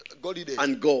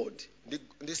 And gold.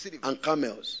 And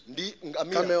camels.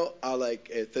 Camel are like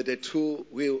a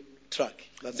 32-wheel truck.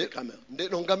 That's a camel.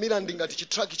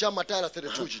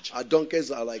 Our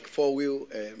donkeys are like 4-wheel,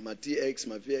 my TX,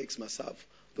 my VX, my SAV.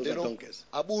 Those are donkeys.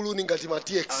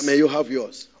 May you have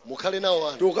yours.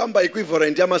 Tukamba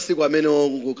equivalent ya masiku amene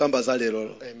ngukamba za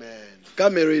lero. Amen.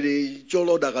 Camel ili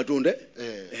choloda katunde.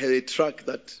 A truck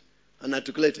that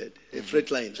unarticulated, a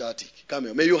freight line.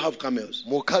 Camel. May you have camels.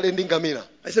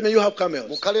 I say may you have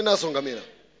camels.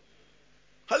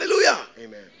 Hallelujah.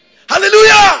 Amen.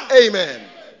 Hallelujah. Amen.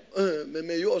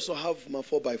 May you also have my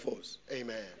 4x4s.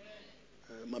 Amen.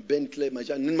 My Bentley, my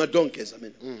donkeys. I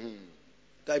mean.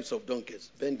 Types of donkeys.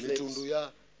 Bentleys.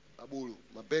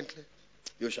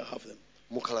 You shall have them.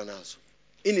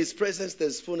 In his presence there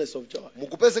is fullness of joy.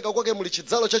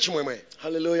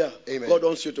 Hallelujah. Amen. God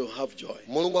wants you to have joy.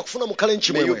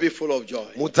 May you be full of joy.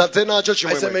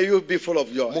 I say may you be full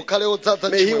of joy.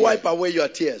 May he wipe away your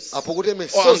tears. Oh,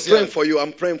 I'm praying for you.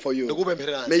 I'm praying for you.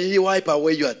 May he wipe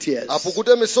away your tears.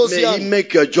 May he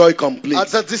make your joy complete.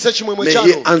 May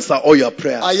he answer all your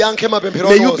prayers.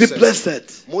 May you be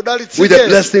blessed with the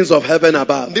blessings of heaven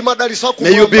above.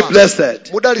 May you be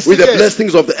blessed with the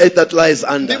blessings of the earth that lies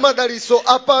under.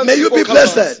 May you be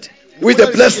blessed with the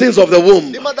blessings of the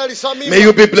womb. May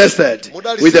you be blessed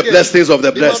with the blessings of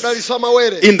the blessed.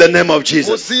 In the name of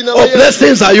Jesus. Oh,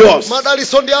 blessings are yours.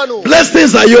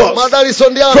 Blessings are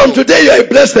yours. From today you are a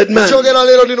blessed man.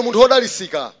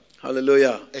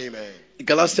 Hallelujah. Amen.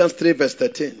 Galatians 3 verse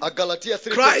 13.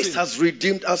 Christ has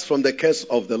redeemed us from the curse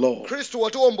of the law,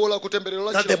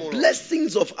 that the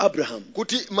blessings of Abraham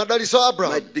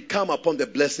might become upon the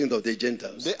blessings of the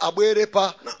Gentiles. Now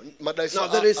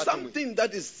there is something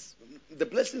that is, the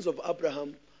blessings of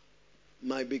Abraham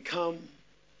might become,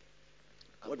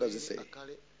 what does it say?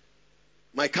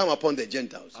 Might come upon the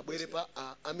Gentiles. Verse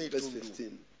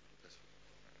 15.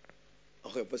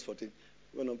 Okay, verse 14.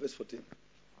 Verse 14.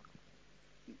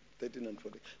 13 and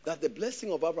 14. That the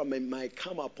blessing of Abraham might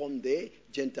come upon the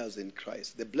Gentiles in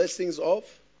Christ. The blessings of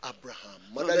Abraham.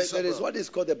 Now, there is what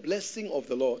is called the blessing of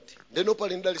the Lord.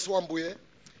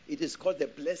 It is called the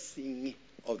blessing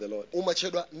of the Lord.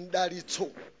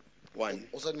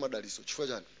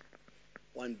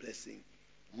 One blessing.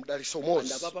 And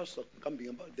the Bible coming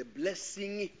about the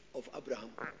blessing of Abraham.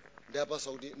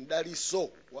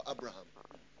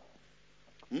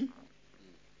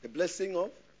 The blessing of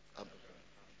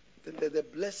the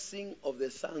blessing of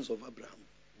the sons of Abraham.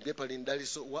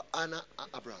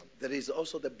 There is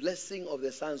also the blessing of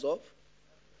the sons of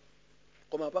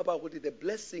the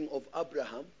blessing of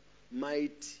Abraham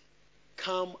might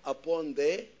come upon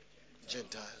the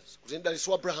Gentiles. The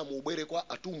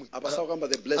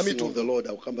blessing of the Lord,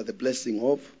 I will come by the blessing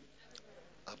of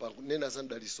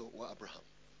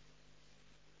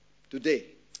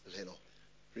today.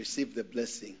 Receive the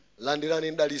blessing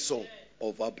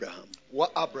of Abraham.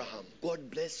 God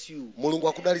bless you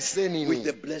with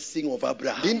the blessing of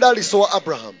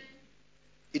Abraham.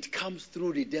 It comes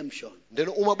through redemption.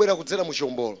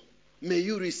 May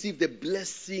you receive the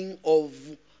blessing of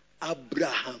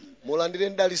Abraham.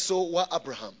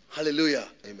 Hallelujah.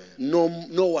 Amen.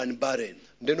 No one barren.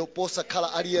 I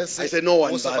say no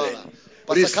one barren.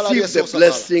 Receive the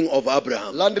blessing of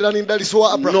Abraham.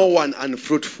 No one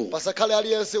unfruitful. In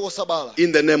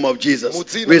the name of Jesus.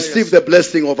 Receive the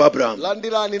blessing of Abraham.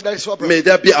 May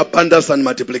there be abundance and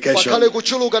multiplication.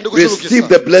 Receive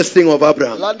the blessing of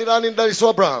Abraham.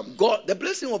 God, the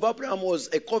blessing of Abraham was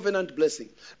a covenant blessing.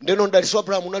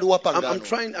 I'm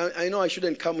trying, I know I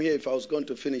shouldn't come here if I was going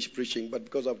to finish preaching, but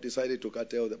because I've decided to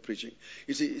curtail the preaching.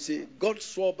 You see, God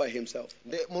swore by himself.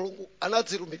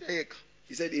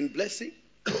 He said, in blessing,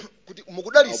 I'll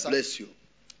bless you.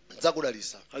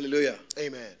 Hallelujah.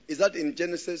 Amen. Is that in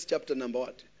Genesis chapter number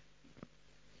what?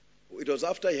 It was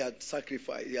after he had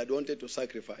sacrificed. He had wanted to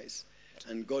sacrifice.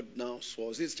 And God now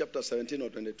swore. This is chapter 17 or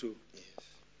 22. Yes.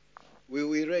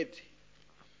 We read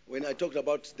when I talked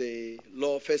about the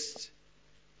law of first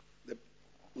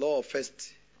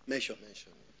mention.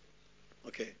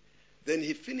 Okay. Then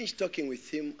he finished talking with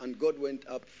him, and God went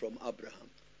up from Abraham.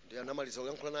 ndiye anamaliza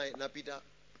kuyankhula naye napita.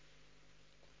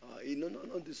 No,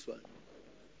 not this one.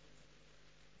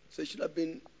 So it should have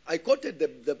been. I quoted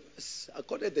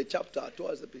the chapter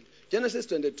towards the beginning. Genesis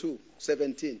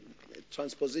 22:17.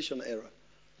 Transposition error.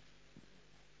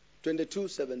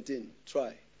 22:17.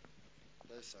 Try.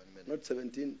 Not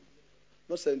 17.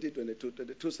 Not 17:22.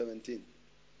 22:17.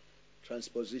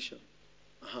 Transposition.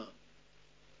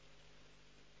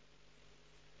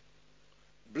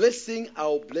 Blessing,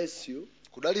 I'll bless you.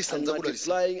 And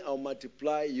multiplying, I'll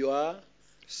multiply your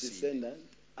descendant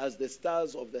as the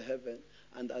stars of the heaven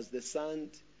and as the sand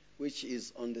which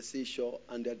is on the seashore,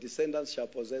 and their descendants shall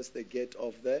possess the gate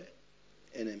of the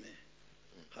enemy.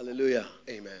 Hallelujah.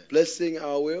 Amen. Blessing,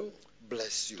 I will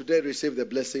bless you. Today receive the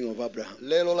blessing of Abraham.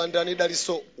 Lelo landani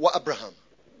daliso wa Abraham.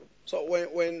 So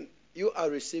when you are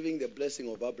receiving the blessing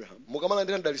of Abraham,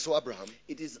 mukamalandira daliso wa Abraham,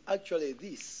 it is actually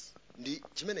this. Ndi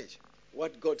chimenechi.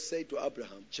 What God said to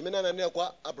Abraham, chimene ananena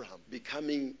kwa Abraham,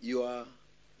 becoming your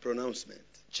pronouncement.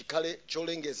 Chikale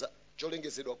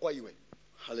cholengezedwa kwa iwe.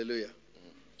 Hallelujah.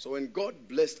 So when God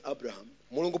blessed Abraham,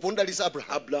 Mulungu pondalisa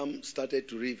Abraham, Abraham started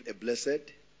to live a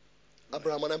blessed.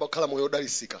 Abraham anayamba kukhala moyo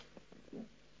odalisika.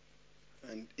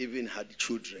 And even had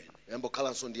children. Yamba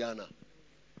kukhalanso ndi ana.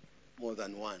 More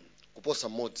than one. Kuposa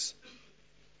mmodzi.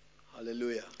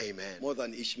 Hallelujah. Amen. More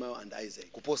than Ishmael and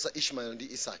Isaac. Kuposa Ishmael ndi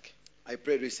Isaac. I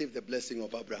pray receive the blessing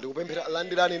of Abraham.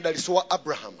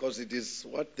 Because it is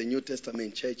what the New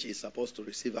Testament church is supposed to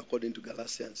receive according to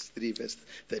Galatians 3 verse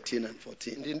 13 and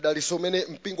 14.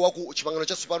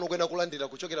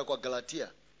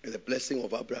 The blessing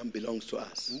of Abraham belongs to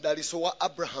us.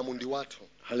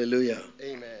 Hallelujah.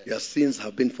 Amen. Your sins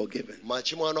have been forgiven.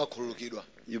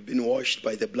 You've been washed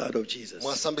by the blood of Jesus.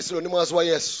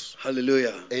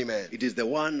 Hallelujah. Amen. It is the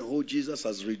one who Jesus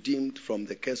has redeemed from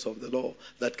the curse of the law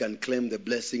that can claim the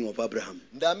blessing of Abraham.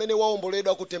 Are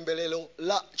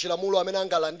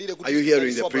you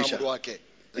hearing the preacher?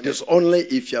 It is only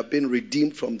if you have been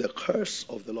redeemed from the curse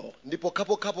of the law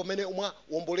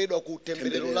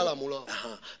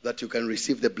that you can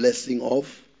receive the blessing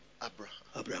of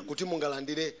Abraham.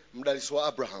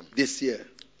 This year,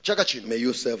 may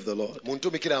you serve the Lord.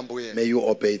 May you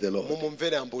obey the Lord.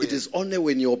 It is only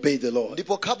when you obey the Lord that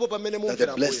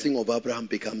the blessing of Abraham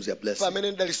becomes your blessing.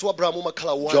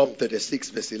 Job 36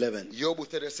 verse 11.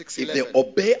 If they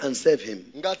obey and serve him,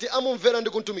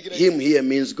 him here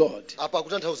means God.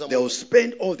 They will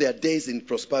spend all their days in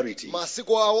prosperity and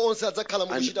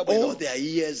all their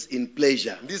years in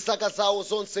pleasure.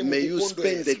 May you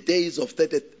spend the days of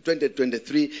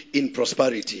 2023 in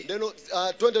prosperity.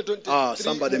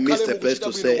 Somebody missed a place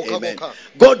to say amen.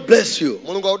 God bless you.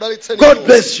 God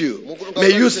bless you.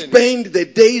 May you spend the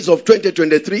days of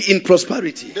 2023 in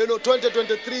prosperity.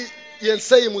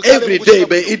 Every day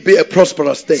may it be a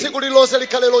prosperous day.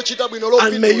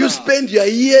 And may you spend your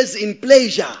years in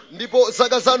pleasure.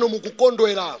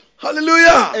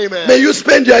 Hallelujah. Amen. May you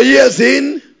spend your years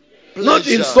in not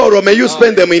in sorrow. May you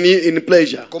spend them in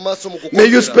pleasure. May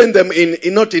you spend them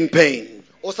not in pain.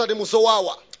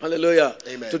 Hallelujah.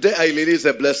 Amen. Today I release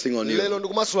a blessing on you.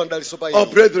 Oh,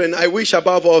 brethren, I wish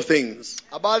above all things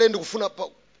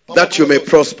that you may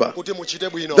prosper,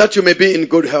 that you may be in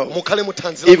good health,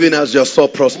 even as your soul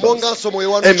prospers.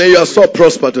 And may your soul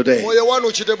prosper today.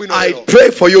 I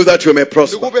pray for you that you may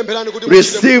prosper.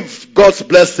 Receive God's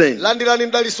blessing.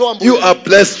 You are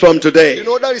blessed from today.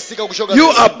 You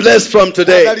are blessed from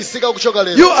today.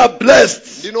 You are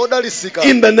blessed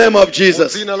in the name of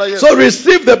Jesus. So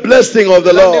receive the blessing of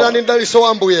the Lord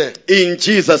in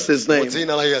Jesus' name.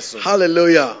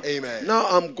 Hallelujah. Amen. Now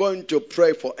I'm going to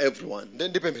pray for everyone.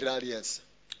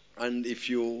 And if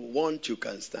you want, you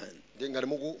can stand.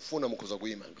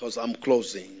 Because I'm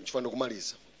closing.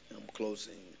 I'm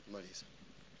closing.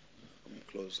 I'm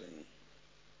closing.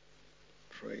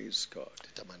 Praise God.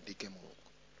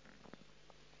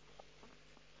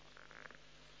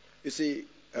 You see,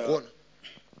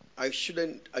 I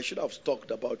should have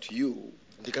talked about you.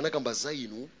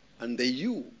 And the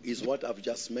you is what I've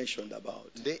just mentioned about.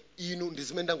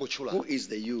 Who is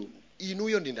the you?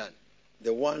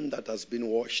 The one that has been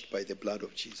washed by the blood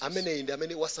of Jesus. Who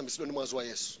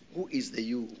is the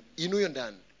you?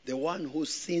 The one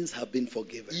whose sins have been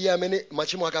forgiven.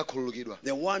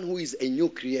 The one who is a new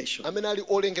creation.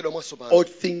 All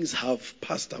things have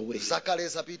passed away.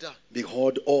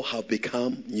 Behold, all have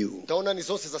become new.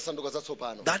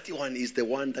 That one is the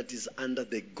one that is under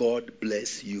the God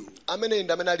bless you. Amen.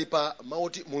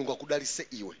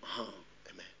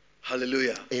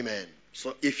 Hallelujah. Amen.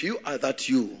 So if you are that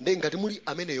you, ndi ngati muli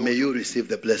ameneyo may you receive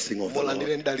the blessing of the mulandire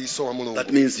Lord. mdaliso wa mulungu.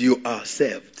 That means you are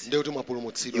saved. ndi kuti You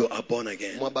mwapulumutsidwa, are born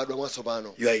again. mwabadwa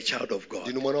mwatsopano, You are a child of God.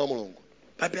 ndinu mwana wa mulungu.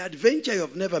 But by adventure, you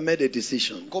have never made a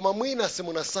decision. Koma mwina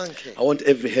simunasankhe. I want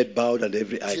every head bowed and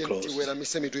every eye Tiye closed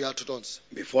tiweramise mitu yathu tonse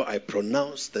before I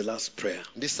pronounce the last prayer.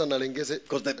 ndisanalengeze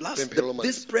Because pemphero this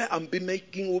lomaliza. prayer I'm be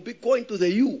making will be going to the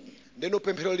you. ndeno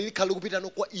pemphero lili khali kupitano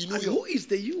kwa And inuyo. who is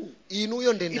the you? Inuyo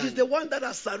It is ndendani. the one that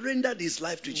has surrendered his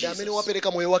life to ndi amene Jesus.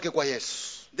 wapereka moyo wake kwa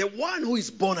Yesu. The one who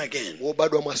is born again.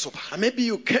 wobadwa mwatsopano. And maybe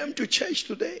you came to church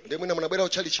today, ndi mwina munabwera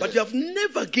uchali but chile. you have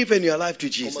never given your life to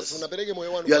Koma Jesus. simunapereke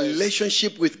moyo wanu Your kwa Yesu.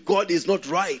 relationship with God is not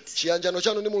right. chiyanjano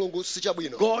chanu ndi mulungu si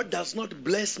chabwino. God does not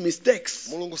bless mistakes.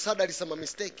 mulungu sadalisa ma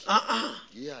mistake.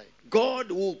 Yeah.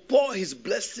 God will pour his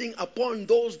blessing upon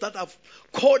those that have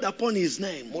called upon his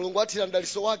name, mulungu athira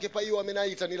mdaliso wake pa iwo amene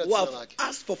ayitanira who dzina have lake,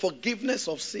 asked for forgiveness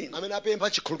of sin, amene apempha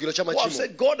chikhululukiro cha who have machimo,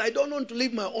 said, God, I don't want to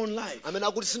live my own life. amene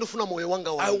akuti sindifuna moyo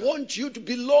wanga I wanga, want you to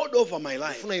be Lord over my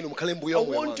life. ndifuna inu mukhale mbuye I wa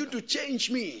moyo want you wanga, to change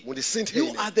me. mundisinthe You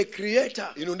ine, are the creator.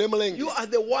 inu ndi mlengi, You are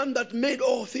the one that made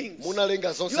all things. munalenga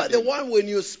You zonse are the ndinu. one when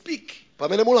you speak,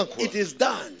 pamene it mulankhula is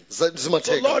done. So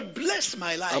zimatheka. Lord, bless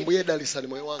my life ambuye dalisani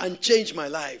moyo wanga, and change my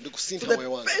life. So ndikusintha moyo the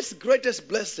wanga. first greatest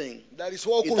blessing mdaliso is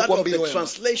waukulu that of kwambiri the woyamba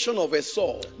translation of a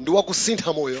soul ndi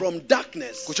wakusintha moyo from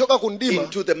darkness kuchoka ku mdima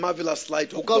into the marvelous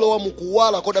light of kukalowa God.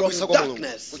 mukuwala From kodabwisa kwa mulungu,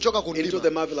 darkness kuchoka ku into the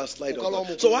mdima. marvelous light of Kukalowa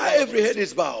God. So while mukuwala every head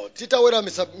is bowed,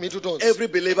 titaweramisa mitu tonse, every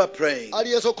believer praying,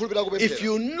 aliyense okhulupirira if kupemphera,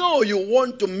 you know you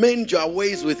want to mend your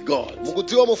ways with God,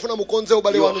 mukudziwa mufuna mukonze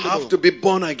ubale you wanu ndi have to mulungu, be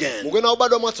born again. mukuyena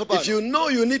kubadwa If mwatsopano, you know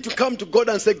you need to come to God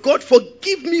and say, God,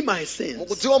 forgive me my sins.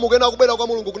 mukudziwa mukuyena kubwera kwa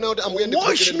mulungu kunena kuti ambuye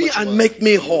Wash me and ndikhululukireni make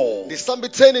me whole.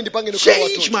 ndisambitseni ndipangeni kukhala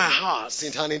Change wathunthu, my heart.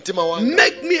 sinthani mtima wanga,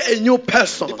 Make me a new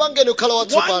person. ndipangeni kukhala One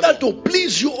that watsopano, will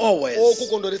please you always.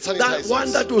 okukondweretsani That nthawi one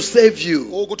zonse, that will save you.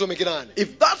 okutumikirani.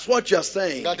 If that's what you're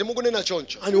saying, ngati mukunena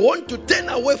choncho, and you want to turn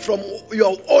away from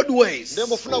your old ways, ndiye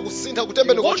mufuna kusintha you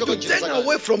kutembenuka want kuchoka to njira turn zakale,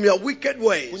 away from your wicked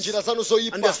ways, kunjira zanu and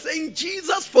you're zoyipa, saying,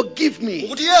 Jesus, forgive me.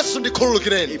 mukuti Yesu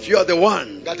ndikhululukireni. If you are the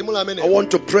one, ngati muli I amene,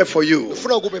 want to pray for you.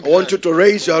 ndifuna I want you kukupemphani, to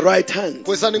raise your right hand.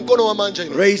 kwezani mkono wa manja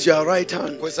inu, Raise your right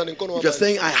hand. kwezani mkono wa If you're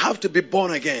saying, manja, I have to be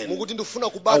born again, mukuti ndifuna I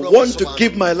kubadwa want to mwatsopano,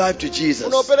 give my life to Jesus.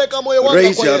 ndifuna kupereka moyo wanga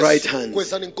Raise kwa your Yesu, right hand.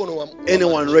 kwezani mkono wa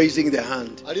Anyone manja. raising their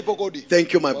hand? Alipo kodi?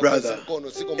 Thank you, my Wakweza brother.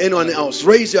 mkono, siko Anyone mbali. else?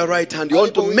 Raise your right hand. You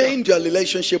want to Alipo wina. mend your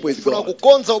relationship with Mufuna God.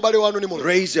 kukonza ubale wanu ni mulungu.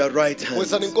 Raise your right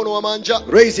Kwezani hand. mkono wa manja,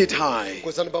 Raise it high.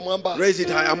 kwezani pamwamba. Raise it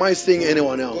high. Am I seeing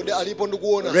anyone Kodi else? alipo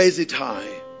ndikuona? Raise it high.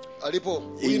 Alipo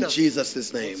In wina.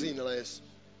 Jesus' name. Dzina la Yesu.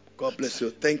 God bless you.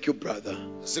 Thank you, brother.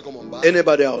 Siko mbali.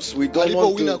 Anybody else? We don't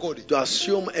Alipo wina want kodi? to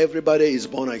assume everybody is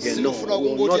born again. No, Sikufuna we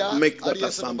will kungoti not make that aliyense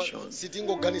assumption.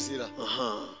 sitingoganizira.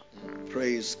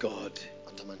 Praise God.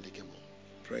 Atamandike Mungu.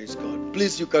 Praise God.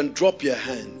 Please, you can drop your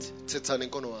hand. Tsetsani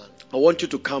mkono wanu. I want you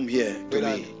to come here to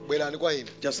Bwerani, me. bwerani kwa ine.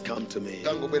 Just come to me.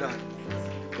 Tango bwerani.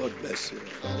 God bless you.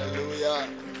 Hallelujah.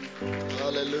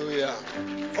 Hallelujah.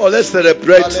 Oh, let's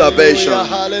celebrate salvation.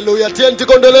 Hallelujah. Tieni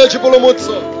tikondole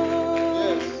chipulumutso.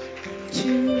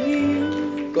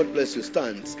 Yes. God bless you.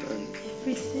 Stand, stand.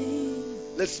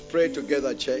 Let's pray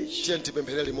together, church. Tieni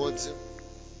tipemphere limodzi.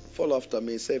 Follow after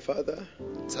me. Say, Father,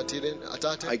 Tsatire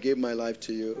Atate. I give my life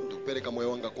to you. Ndikupereka moyo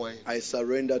wanga kwa ine. I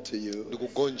surrender to you.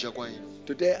 Ndikugonja kwa ine.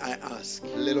 Today I ask,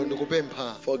 Lero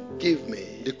ndikupempha. forgive me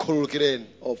Ndikhululukireni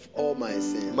of all my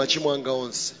sins. machimo anga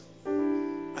onse.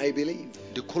 I believe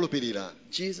Ndikhulupirira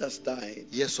Jesus died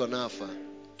Yesu anafa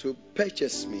to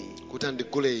purchase me, kuti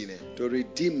andigule ine, to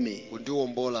redeem me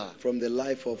kundiwombola from the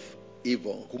life of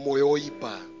evil, kumoyo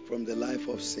woyipa, from the life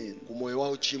of sin, kumoyo wa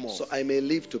uchimo, so I may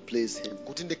live to please him.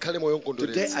 kuti ndikhale moyo Today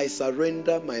wokondweretsa. I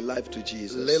surrender my life to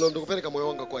Jesus. Lero ndikupereka moyo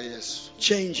wanga kwa Yesu.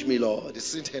 Change me, Lord.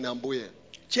 Ndisintheni Ambuye.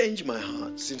 Change my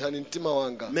heart. Sinthani mtima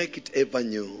wanga. Make it ever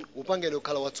new. Upangeni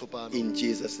kukhala watsopano. In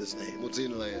Jesus' name. Mu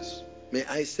dzina la Yesu. May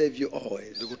I serve you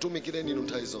always. Ndikutumikireni inu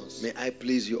nthawi zonse. May I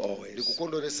please you always.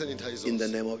 Ndikukondwereseni nthawi In the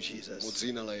zonse. name of Mu Jesus.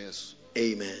 dzina la Yesu.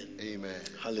 Amen. Amen.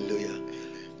 Hallelujah.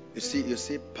 You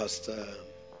see, Pastor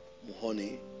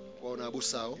Muhoni. Kwaona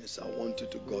abusawo, Yes, I want you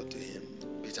to go to him.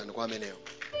 pitani kwa amenewo.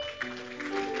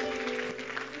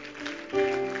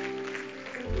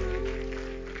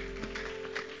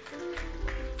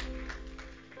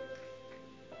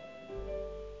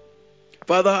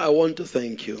 Father, I want to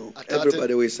thank you. Atate.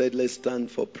 Everybody, we said, let's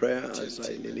stand for prayer as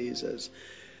I release us.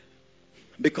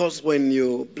 Because when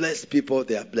you bless people,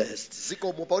 they are blessed.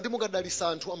 Zikomo pauti mukadalisa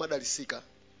anthu amadalisika.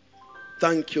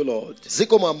 Thank you, Lord,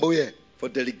 Zikomo Ambuye for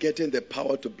delegating the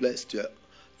power to bless to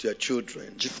your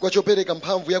children, chifukwa chopereka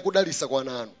mphamvu yakudalisa kwa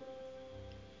ana anu,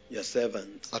 your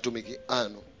servants, atumiki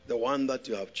anu, the one that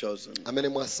you have chosen. amene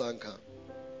mwasankha.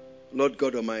 Lord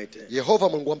God Almighty, yehova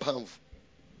mulungu wamphamvu,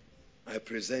 I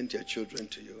present your children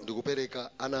to you.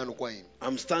 ndikupereka ana anu kwa inu.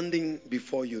 I'm standing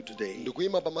before you today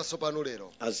Ndikuyima pamaso panu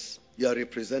lero as your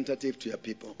representative to your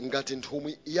people, ngati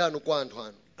nthumwi yanu kwa anthu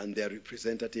anu, and they are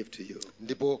representative to you.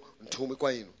 ndipo nthumwi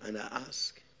kwa inu. And I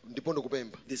ask Ndipo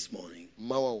ndikupempha this morning,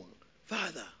 mmawa uno,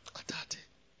 Father, Atate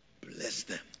bless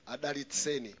them.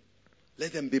 adalitseni,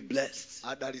 Let them be blessed.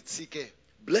 adalitsike,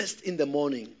 Blessed in the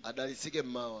morning, adalitsike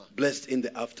mmawa, blessed in the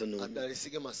afternoon,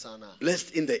 adalitsike masana,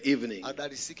 blessed in the evening,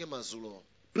 adalitsike madzulo,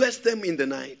 bless them in the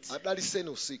night. adalitseni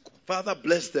usiku. Father,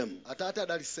 bless them. Atate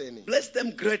adalitseni, Bless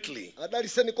them greatly.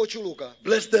 adalitseni kochuluka,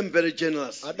 Bless them very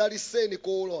generously. adalitseni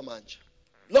koolowa manja.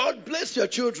 Lord, bless your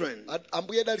children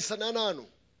Ambuye adalitsani ana anu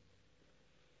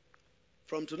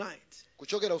from tonight.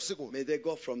 kuchokera usiku, May they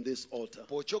go from this altar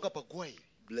pochoka pagwayi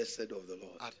blessed of the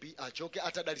Lord. achoke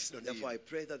atadalitsidwa Therefore, I ndiye.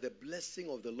 pray that the blessing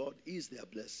of the Lord is their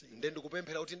blessing. Nde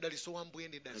ndikupemphera kuti mdalitso wa Ambuye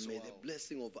ndi And mdalitso may the wawo,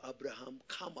 blessing of Abraham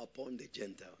come upon the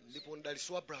Gentiles. ndipo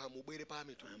mdalitso wa Abrahamu ubwere pa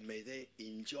mitundu, And may they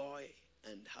enjoy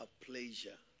and have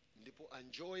pleasure ndipo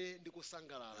anjoye ndi as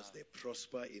kusangalala they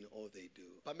prosper in all they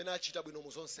do. pamene achita bwino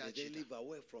mu zonse May they achita. live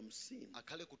away from sin.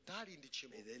 Akhale kutali ndi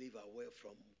tchimo, May they live away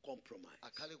from compromise.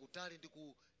 akhale kutali ndi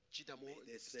kuchita May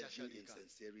they serve you in chashalika,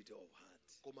 sincerity of heart.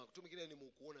 koma kutumikireni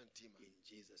mu kuona mtima, In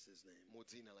Jesus' name. mu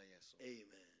dzina la Yesu.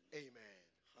 Amen. Amen.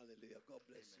 Hallelujah. God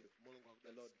bless you. Mulungu The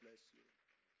akudalitse. Lord bless you.